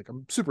power set. Like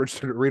I'm super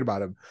interested to read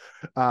about him.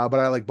 But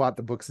I like bought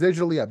the books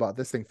digitally. I bought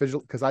this thing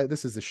digital because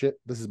this is the shit.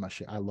 This is my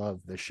shit. I love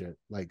this shit.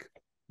 Like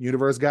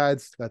universe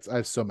guides. I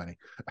have so many.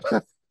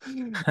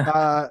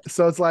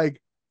 So it's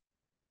like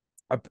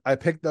I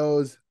picked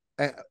those.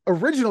 And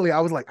originally, I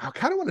was like, I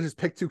kind of want to just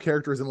pick two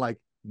characters and like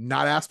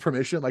not ask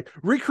permission, like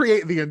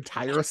recreate the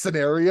entire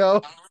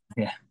scenario.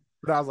 Yeah.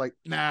 But I was like,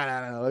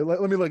 nah.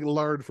 Let me like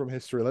learn from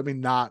history. Let me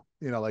not,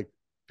 you know, like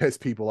piss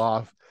people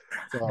off.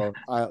 So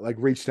I like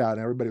reached out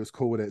and everybody was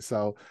cool with it.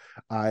 So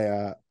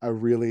I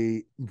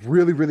really,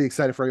 really, really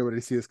excited for everybody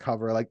to see this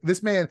cover. Like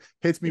this man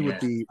hits me with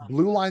the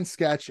blue line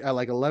sketch at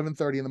like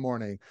 11:30 in the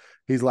morning.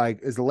 He's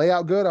like, is the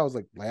layout good? I was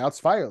like, layout's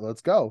fire.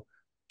 Let's go.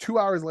 2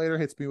 hours later,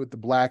 hits me with the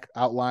black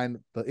outline,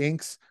 the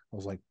inks. I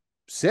was like,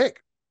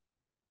 sick.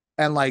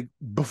 And like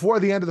before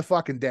the end of the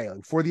fucking day,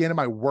 like before the end of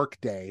my work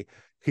day,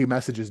 he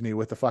messages me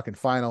with the fucking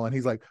final and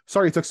he's like,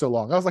 sorry it took so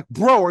long. I was like,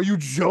 bro, are you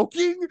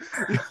joking?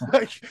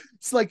 Like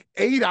it's like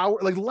 8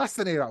 hours, like less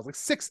than 8 hours, like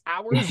 6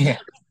 hours. Yeah.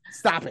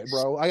 Stop it,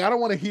 bro. Like, I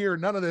don't want to hear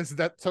none of this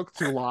that took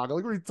too long.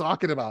 Like, what are you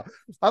talking about?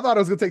 I thought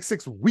it was gonna take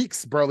 6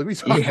 weeks, bro. Like, we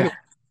talking about?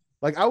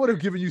 Like, I would have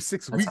given you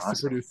 6 weeks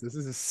to produce this.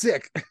 This is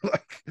sick.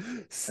 Like,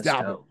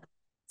 stop it.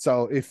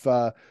 So if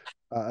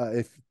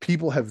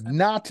people have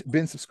not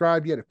been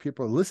subscribed yet, if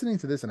people are listening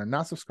to this and are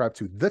not subscribed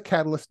to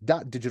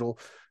thecatalyst.digital,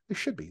 they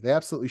should be. They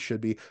absolutely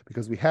should be,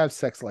 because we have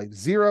Sex Life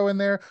Zero in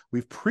there.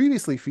 We've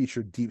previously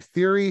featured Deep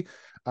Theory.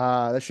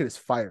 That shit is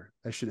fire.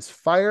 That shit is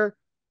fire.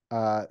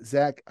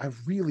 Zach, I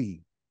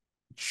really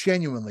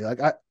genuinely like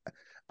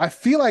I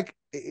feel like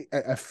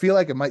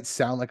it might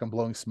sound like I'm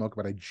blowing smoke,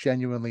 but I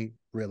genuinely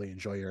really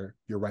enjoy your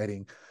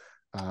writing.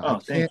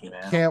 Thank you,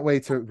 man. Can't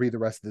wait to read the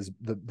rest of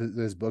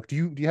this book. Do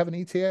you have an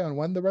ETA on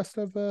when the rest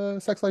of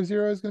Sex Life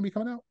Zero is going to be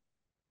coming out?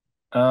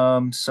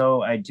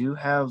 So I do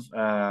have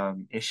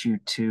issue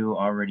 2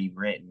 already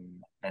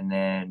written, and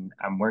then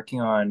I'm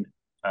working on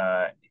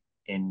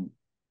in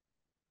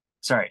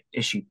sorry,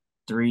 issue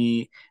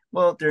three.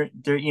 Well, they're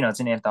it's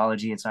an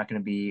anthology. It's not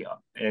going to be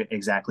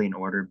exactly in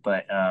order,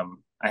 but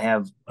I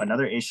have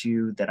another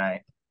issue that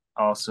I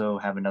also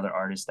have another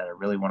artist that I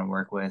really want to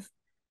work with.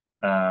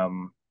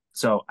 Um,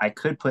 so I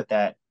could put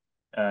that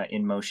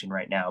in motion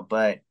right now,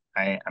 but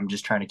I'm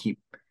just trying to keep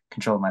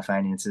control of my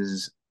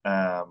finances.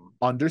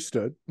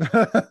 Understood.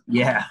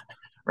 Yeah,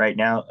 right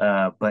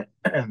now. But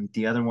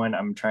the other one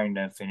I'm trying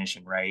to finish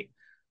and write.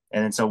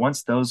 And then so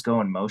once those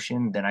go in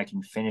motion, then I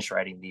can finish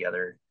writing the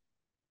other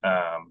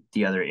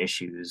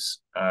issues.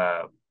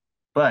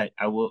 But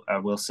I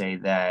will say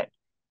that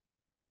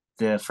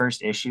the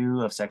first issue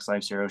of Sex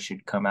Life Zero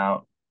should come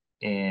out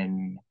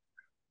in,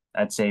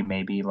 I'd say uh,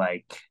 maybe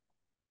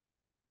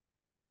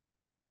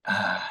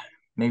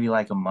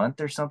like a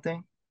month or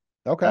something.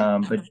 Okay.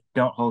 But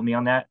don't hold me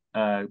on that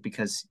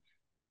because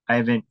I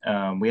haven't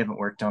we haven't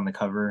worked on the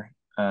cover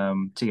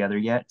together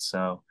yet,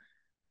 so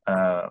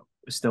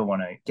still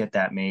want to get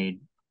that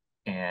made.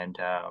 And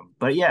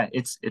but yeah,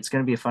 it's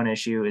going to be a fun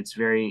issue. It's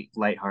very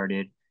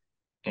lighthearted,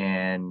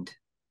 and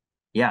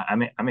yeah,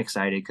 I'm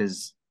excited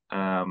because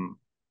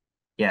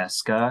yeah,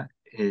 Ska,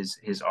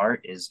 his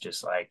art is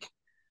just like,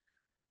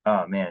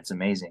 oh man, it's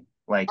amazing.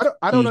 Like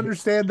I don't he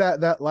understand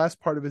that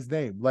last part of his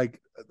name. Like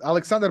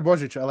Alexander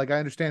Bozic, like I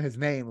understand his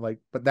name, like,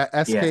 but that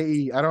yeah.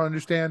 SKE, I don't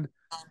understand.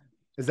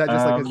 Is that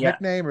just like his Yeah,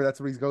 nickname or that's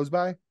what he goes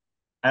by?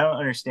 I don't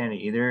understand it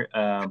either.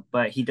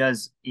 But he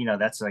does,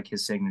 that's like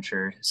his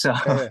signature. So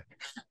Yeah, yeah.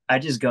 I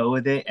just go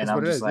with it, and That's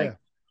what I'm it just is. Yeah. like,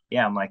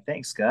 yeah, I'm like,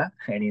 thanks, Ska.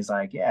 And he's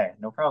like, yeah,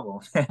 no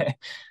problem.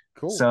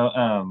 Cool.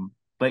 So,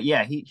 but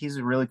yeah, he's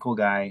a really cool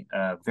guy,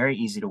 very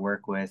easy to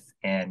work with,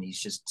 and he's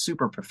just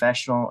super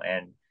professional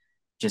and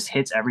just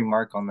hits every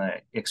mark on the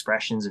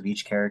expressions of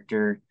each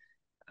character.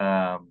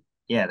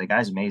 Yeah, the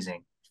guy's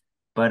amazing.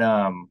 But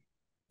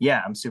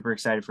yeah, I'm super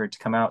excited for it to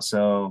come out.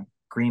 So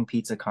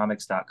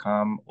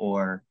greenpizzacomics.com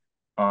or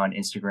on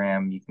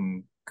Instagram, you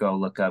can go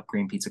look up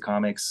Green Pizza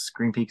Comics,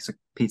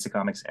 Pizza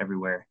Comics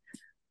everywhere.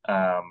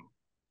 Um,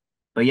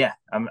 but yeah,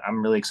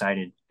 I'm really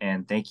excited,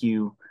 and thank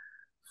you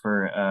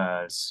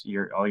for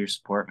your all your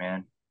support,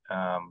 man.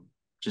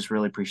 Just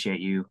really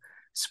appreciate you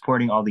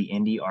supporting all the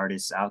indie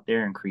artists out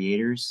there and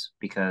creators,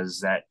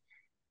 because that,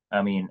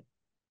 I mean,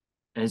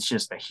 it's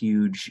just a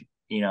huge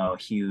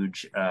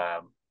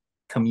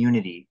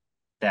community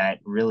that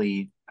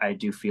really I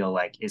do feel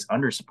like is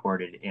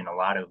undersupported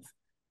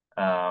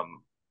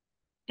um,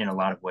 in a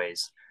lot of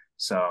ways.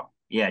 So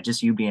yeah,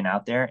 just you being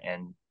out there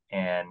and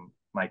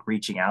like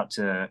reaching out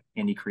to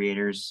indie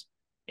creators,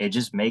 it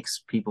just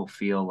makes people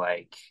feel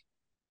like,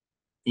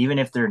 even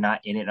if they're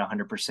not in it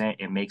 100%,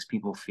 it makes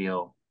people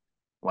feel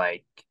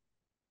like,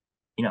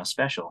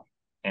 special.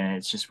 And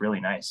it's just really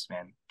nice,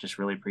 man. Just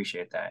really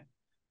appreciate that.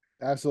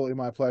 Absolutely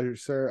my pleasure,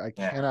 sir. I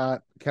Yeah.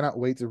 cannot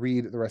wait to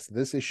read the rest of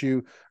this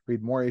issue,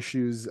 read more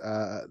issues.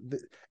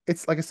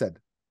 It's like I said,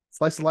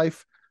 slice of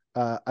life.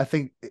 I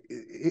think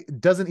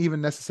it doesn't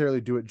even necessarily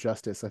do it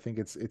justice. I think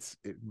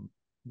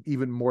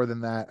even more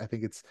than that. I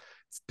think it's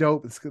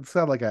dope. It's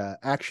got like a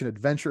action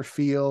adventure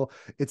feel.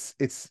 It's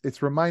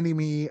reminding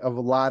me of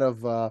a lot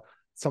of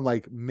some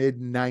like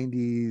mid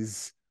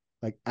 '90s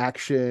like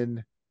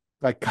action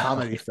like Oh,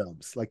 comedy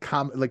films, like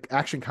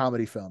action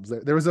comedy films.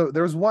 There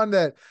was one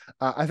that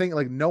I think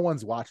like no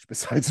one's watched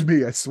besides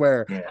me, I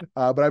swear. yeah.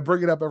 But I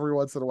bring it up every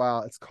once in a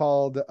while. It's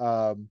called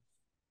oh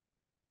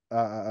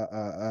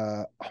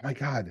my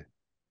god,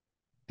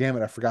 damn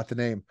it, I forgot the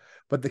name.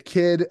 But the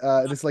kid,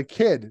 this like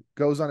kid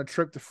goes on a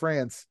trip to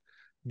France,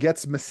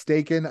 gets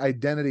mistaken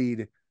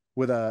identity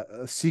with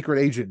a secret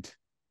agent,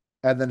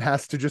 and then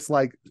has to just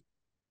like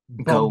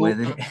Go bumble with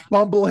it.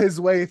 bumble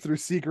his way through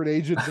secret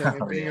agenting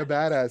and Oh being yeah. a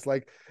badass.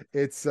 Like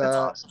it's That's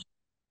awesome.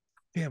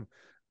 damn,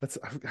 that's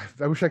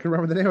I wish I could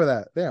remember the name of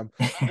that. Damn.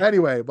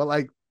 Anyway, but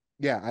like,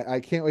 yeah,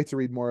 I can't wait to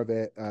read more of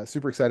it.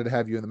 Super excited to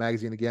have you in the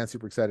magazine again.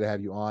 Super excited to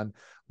have you on.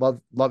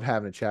 Love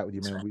having a chat with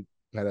you, Thanks, man. man.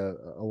 We had a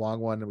long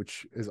one,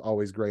 which is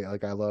always great.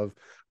 Like I love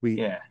we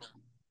Yeah.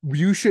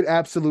 you should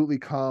absolutely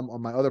come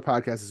on my other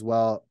podcast as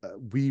well.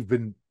 We've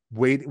been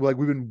waiting, like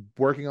we've been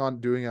working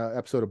on doing an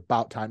episode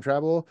about time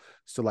travel.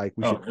 So like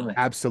Oh,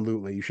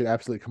 really? you should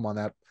absolutely come on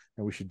that,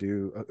 and we should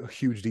do a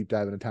huge deep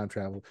dive into time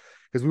travel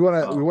because we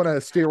want to Oh.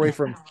 stay away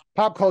from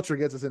pop culture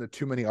gets us into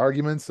too many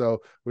arguments. So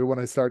we want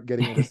to start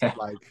getting into some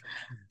Yeah. like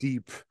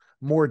deep,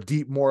 more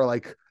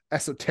like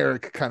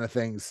esoteric kind of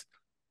things.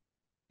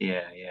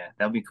 Yeah, yeah.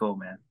 That'd be cool,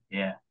 man.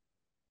 Yeah, All right.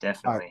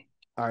 definitely.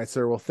 All right,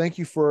 sir. Well, thank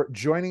you for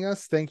joining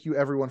us. Thank you,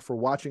 everyone, for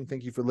watching.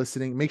 Thank you for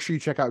listening. Make sure you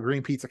check out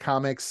Green Pizza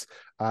Comics.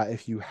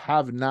 If you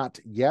have not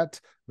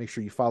yet, make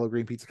sure you follow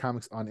Green Pizza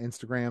Comics on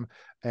Instagram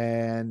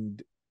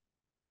and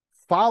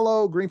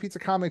follow Green Pizza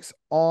Comics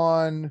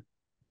on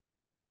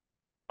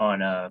On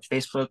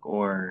Facebook,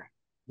 or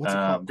what's it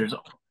called?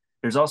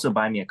 there's also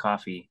Buy Me a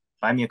Coffee.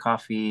 Buy Me a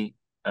Coffee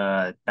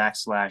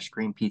 /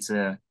 Green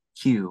Pizza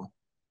Q,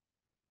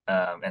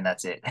 and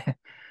that's it.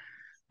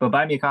 But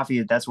Buy Me a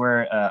Coffee, that's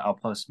where I'll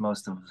post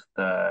most of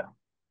the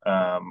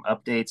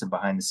updates and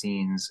behind the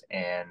scenes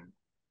and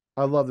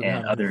I love the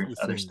and behind other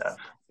scenes. stuff.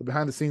 The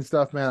behind the scenes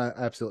stuff, man.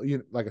 I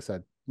absolutely, like I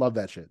said, love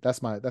that shit.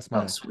 That's my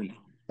Oh, sweet.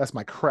 that's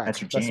my crack.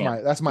 That's your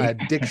jam. That's my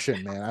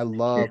addiction, man. I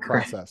love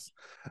process.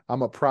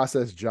 I'm a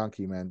process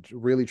junkie, man.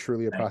 Really,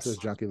 truly a process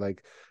junkie.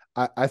 Like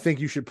I think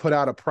you should put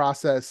out a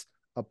process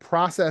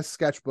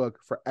sketchbook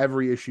for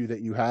every issue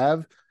that you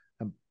have,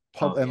 and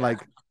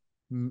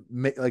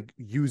like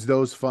use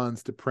those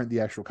funds to print the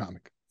actual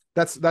comic.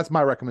 That's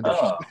my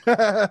recommendation.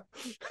 Oh,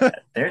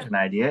 there's an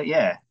idea.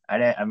 Yeah. I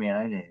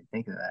didn't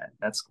think of that.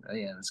 That's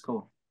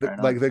cool.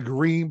 Like the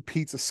Green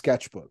Pizza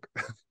sketchbook.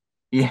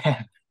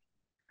 Yeah.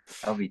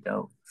 That'll be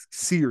dope.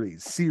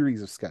 Series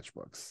of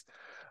sketchbooks.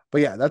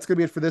 But yeah, that's gonna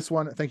be it for this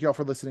one. Thank you all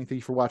for listening. Thank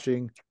you for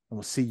watching, and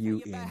we'll see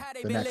you in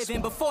the next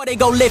one. Before they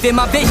go living,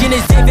 my vision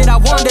is vivid. I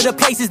wander the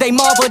places they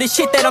marvel. The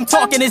shit that I'm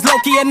talking is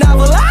low-key a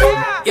novel.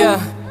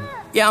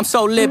 Yeah, I'm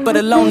so lit, but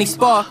a lonely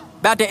spark.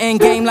 About to end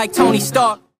game like Tony Stark.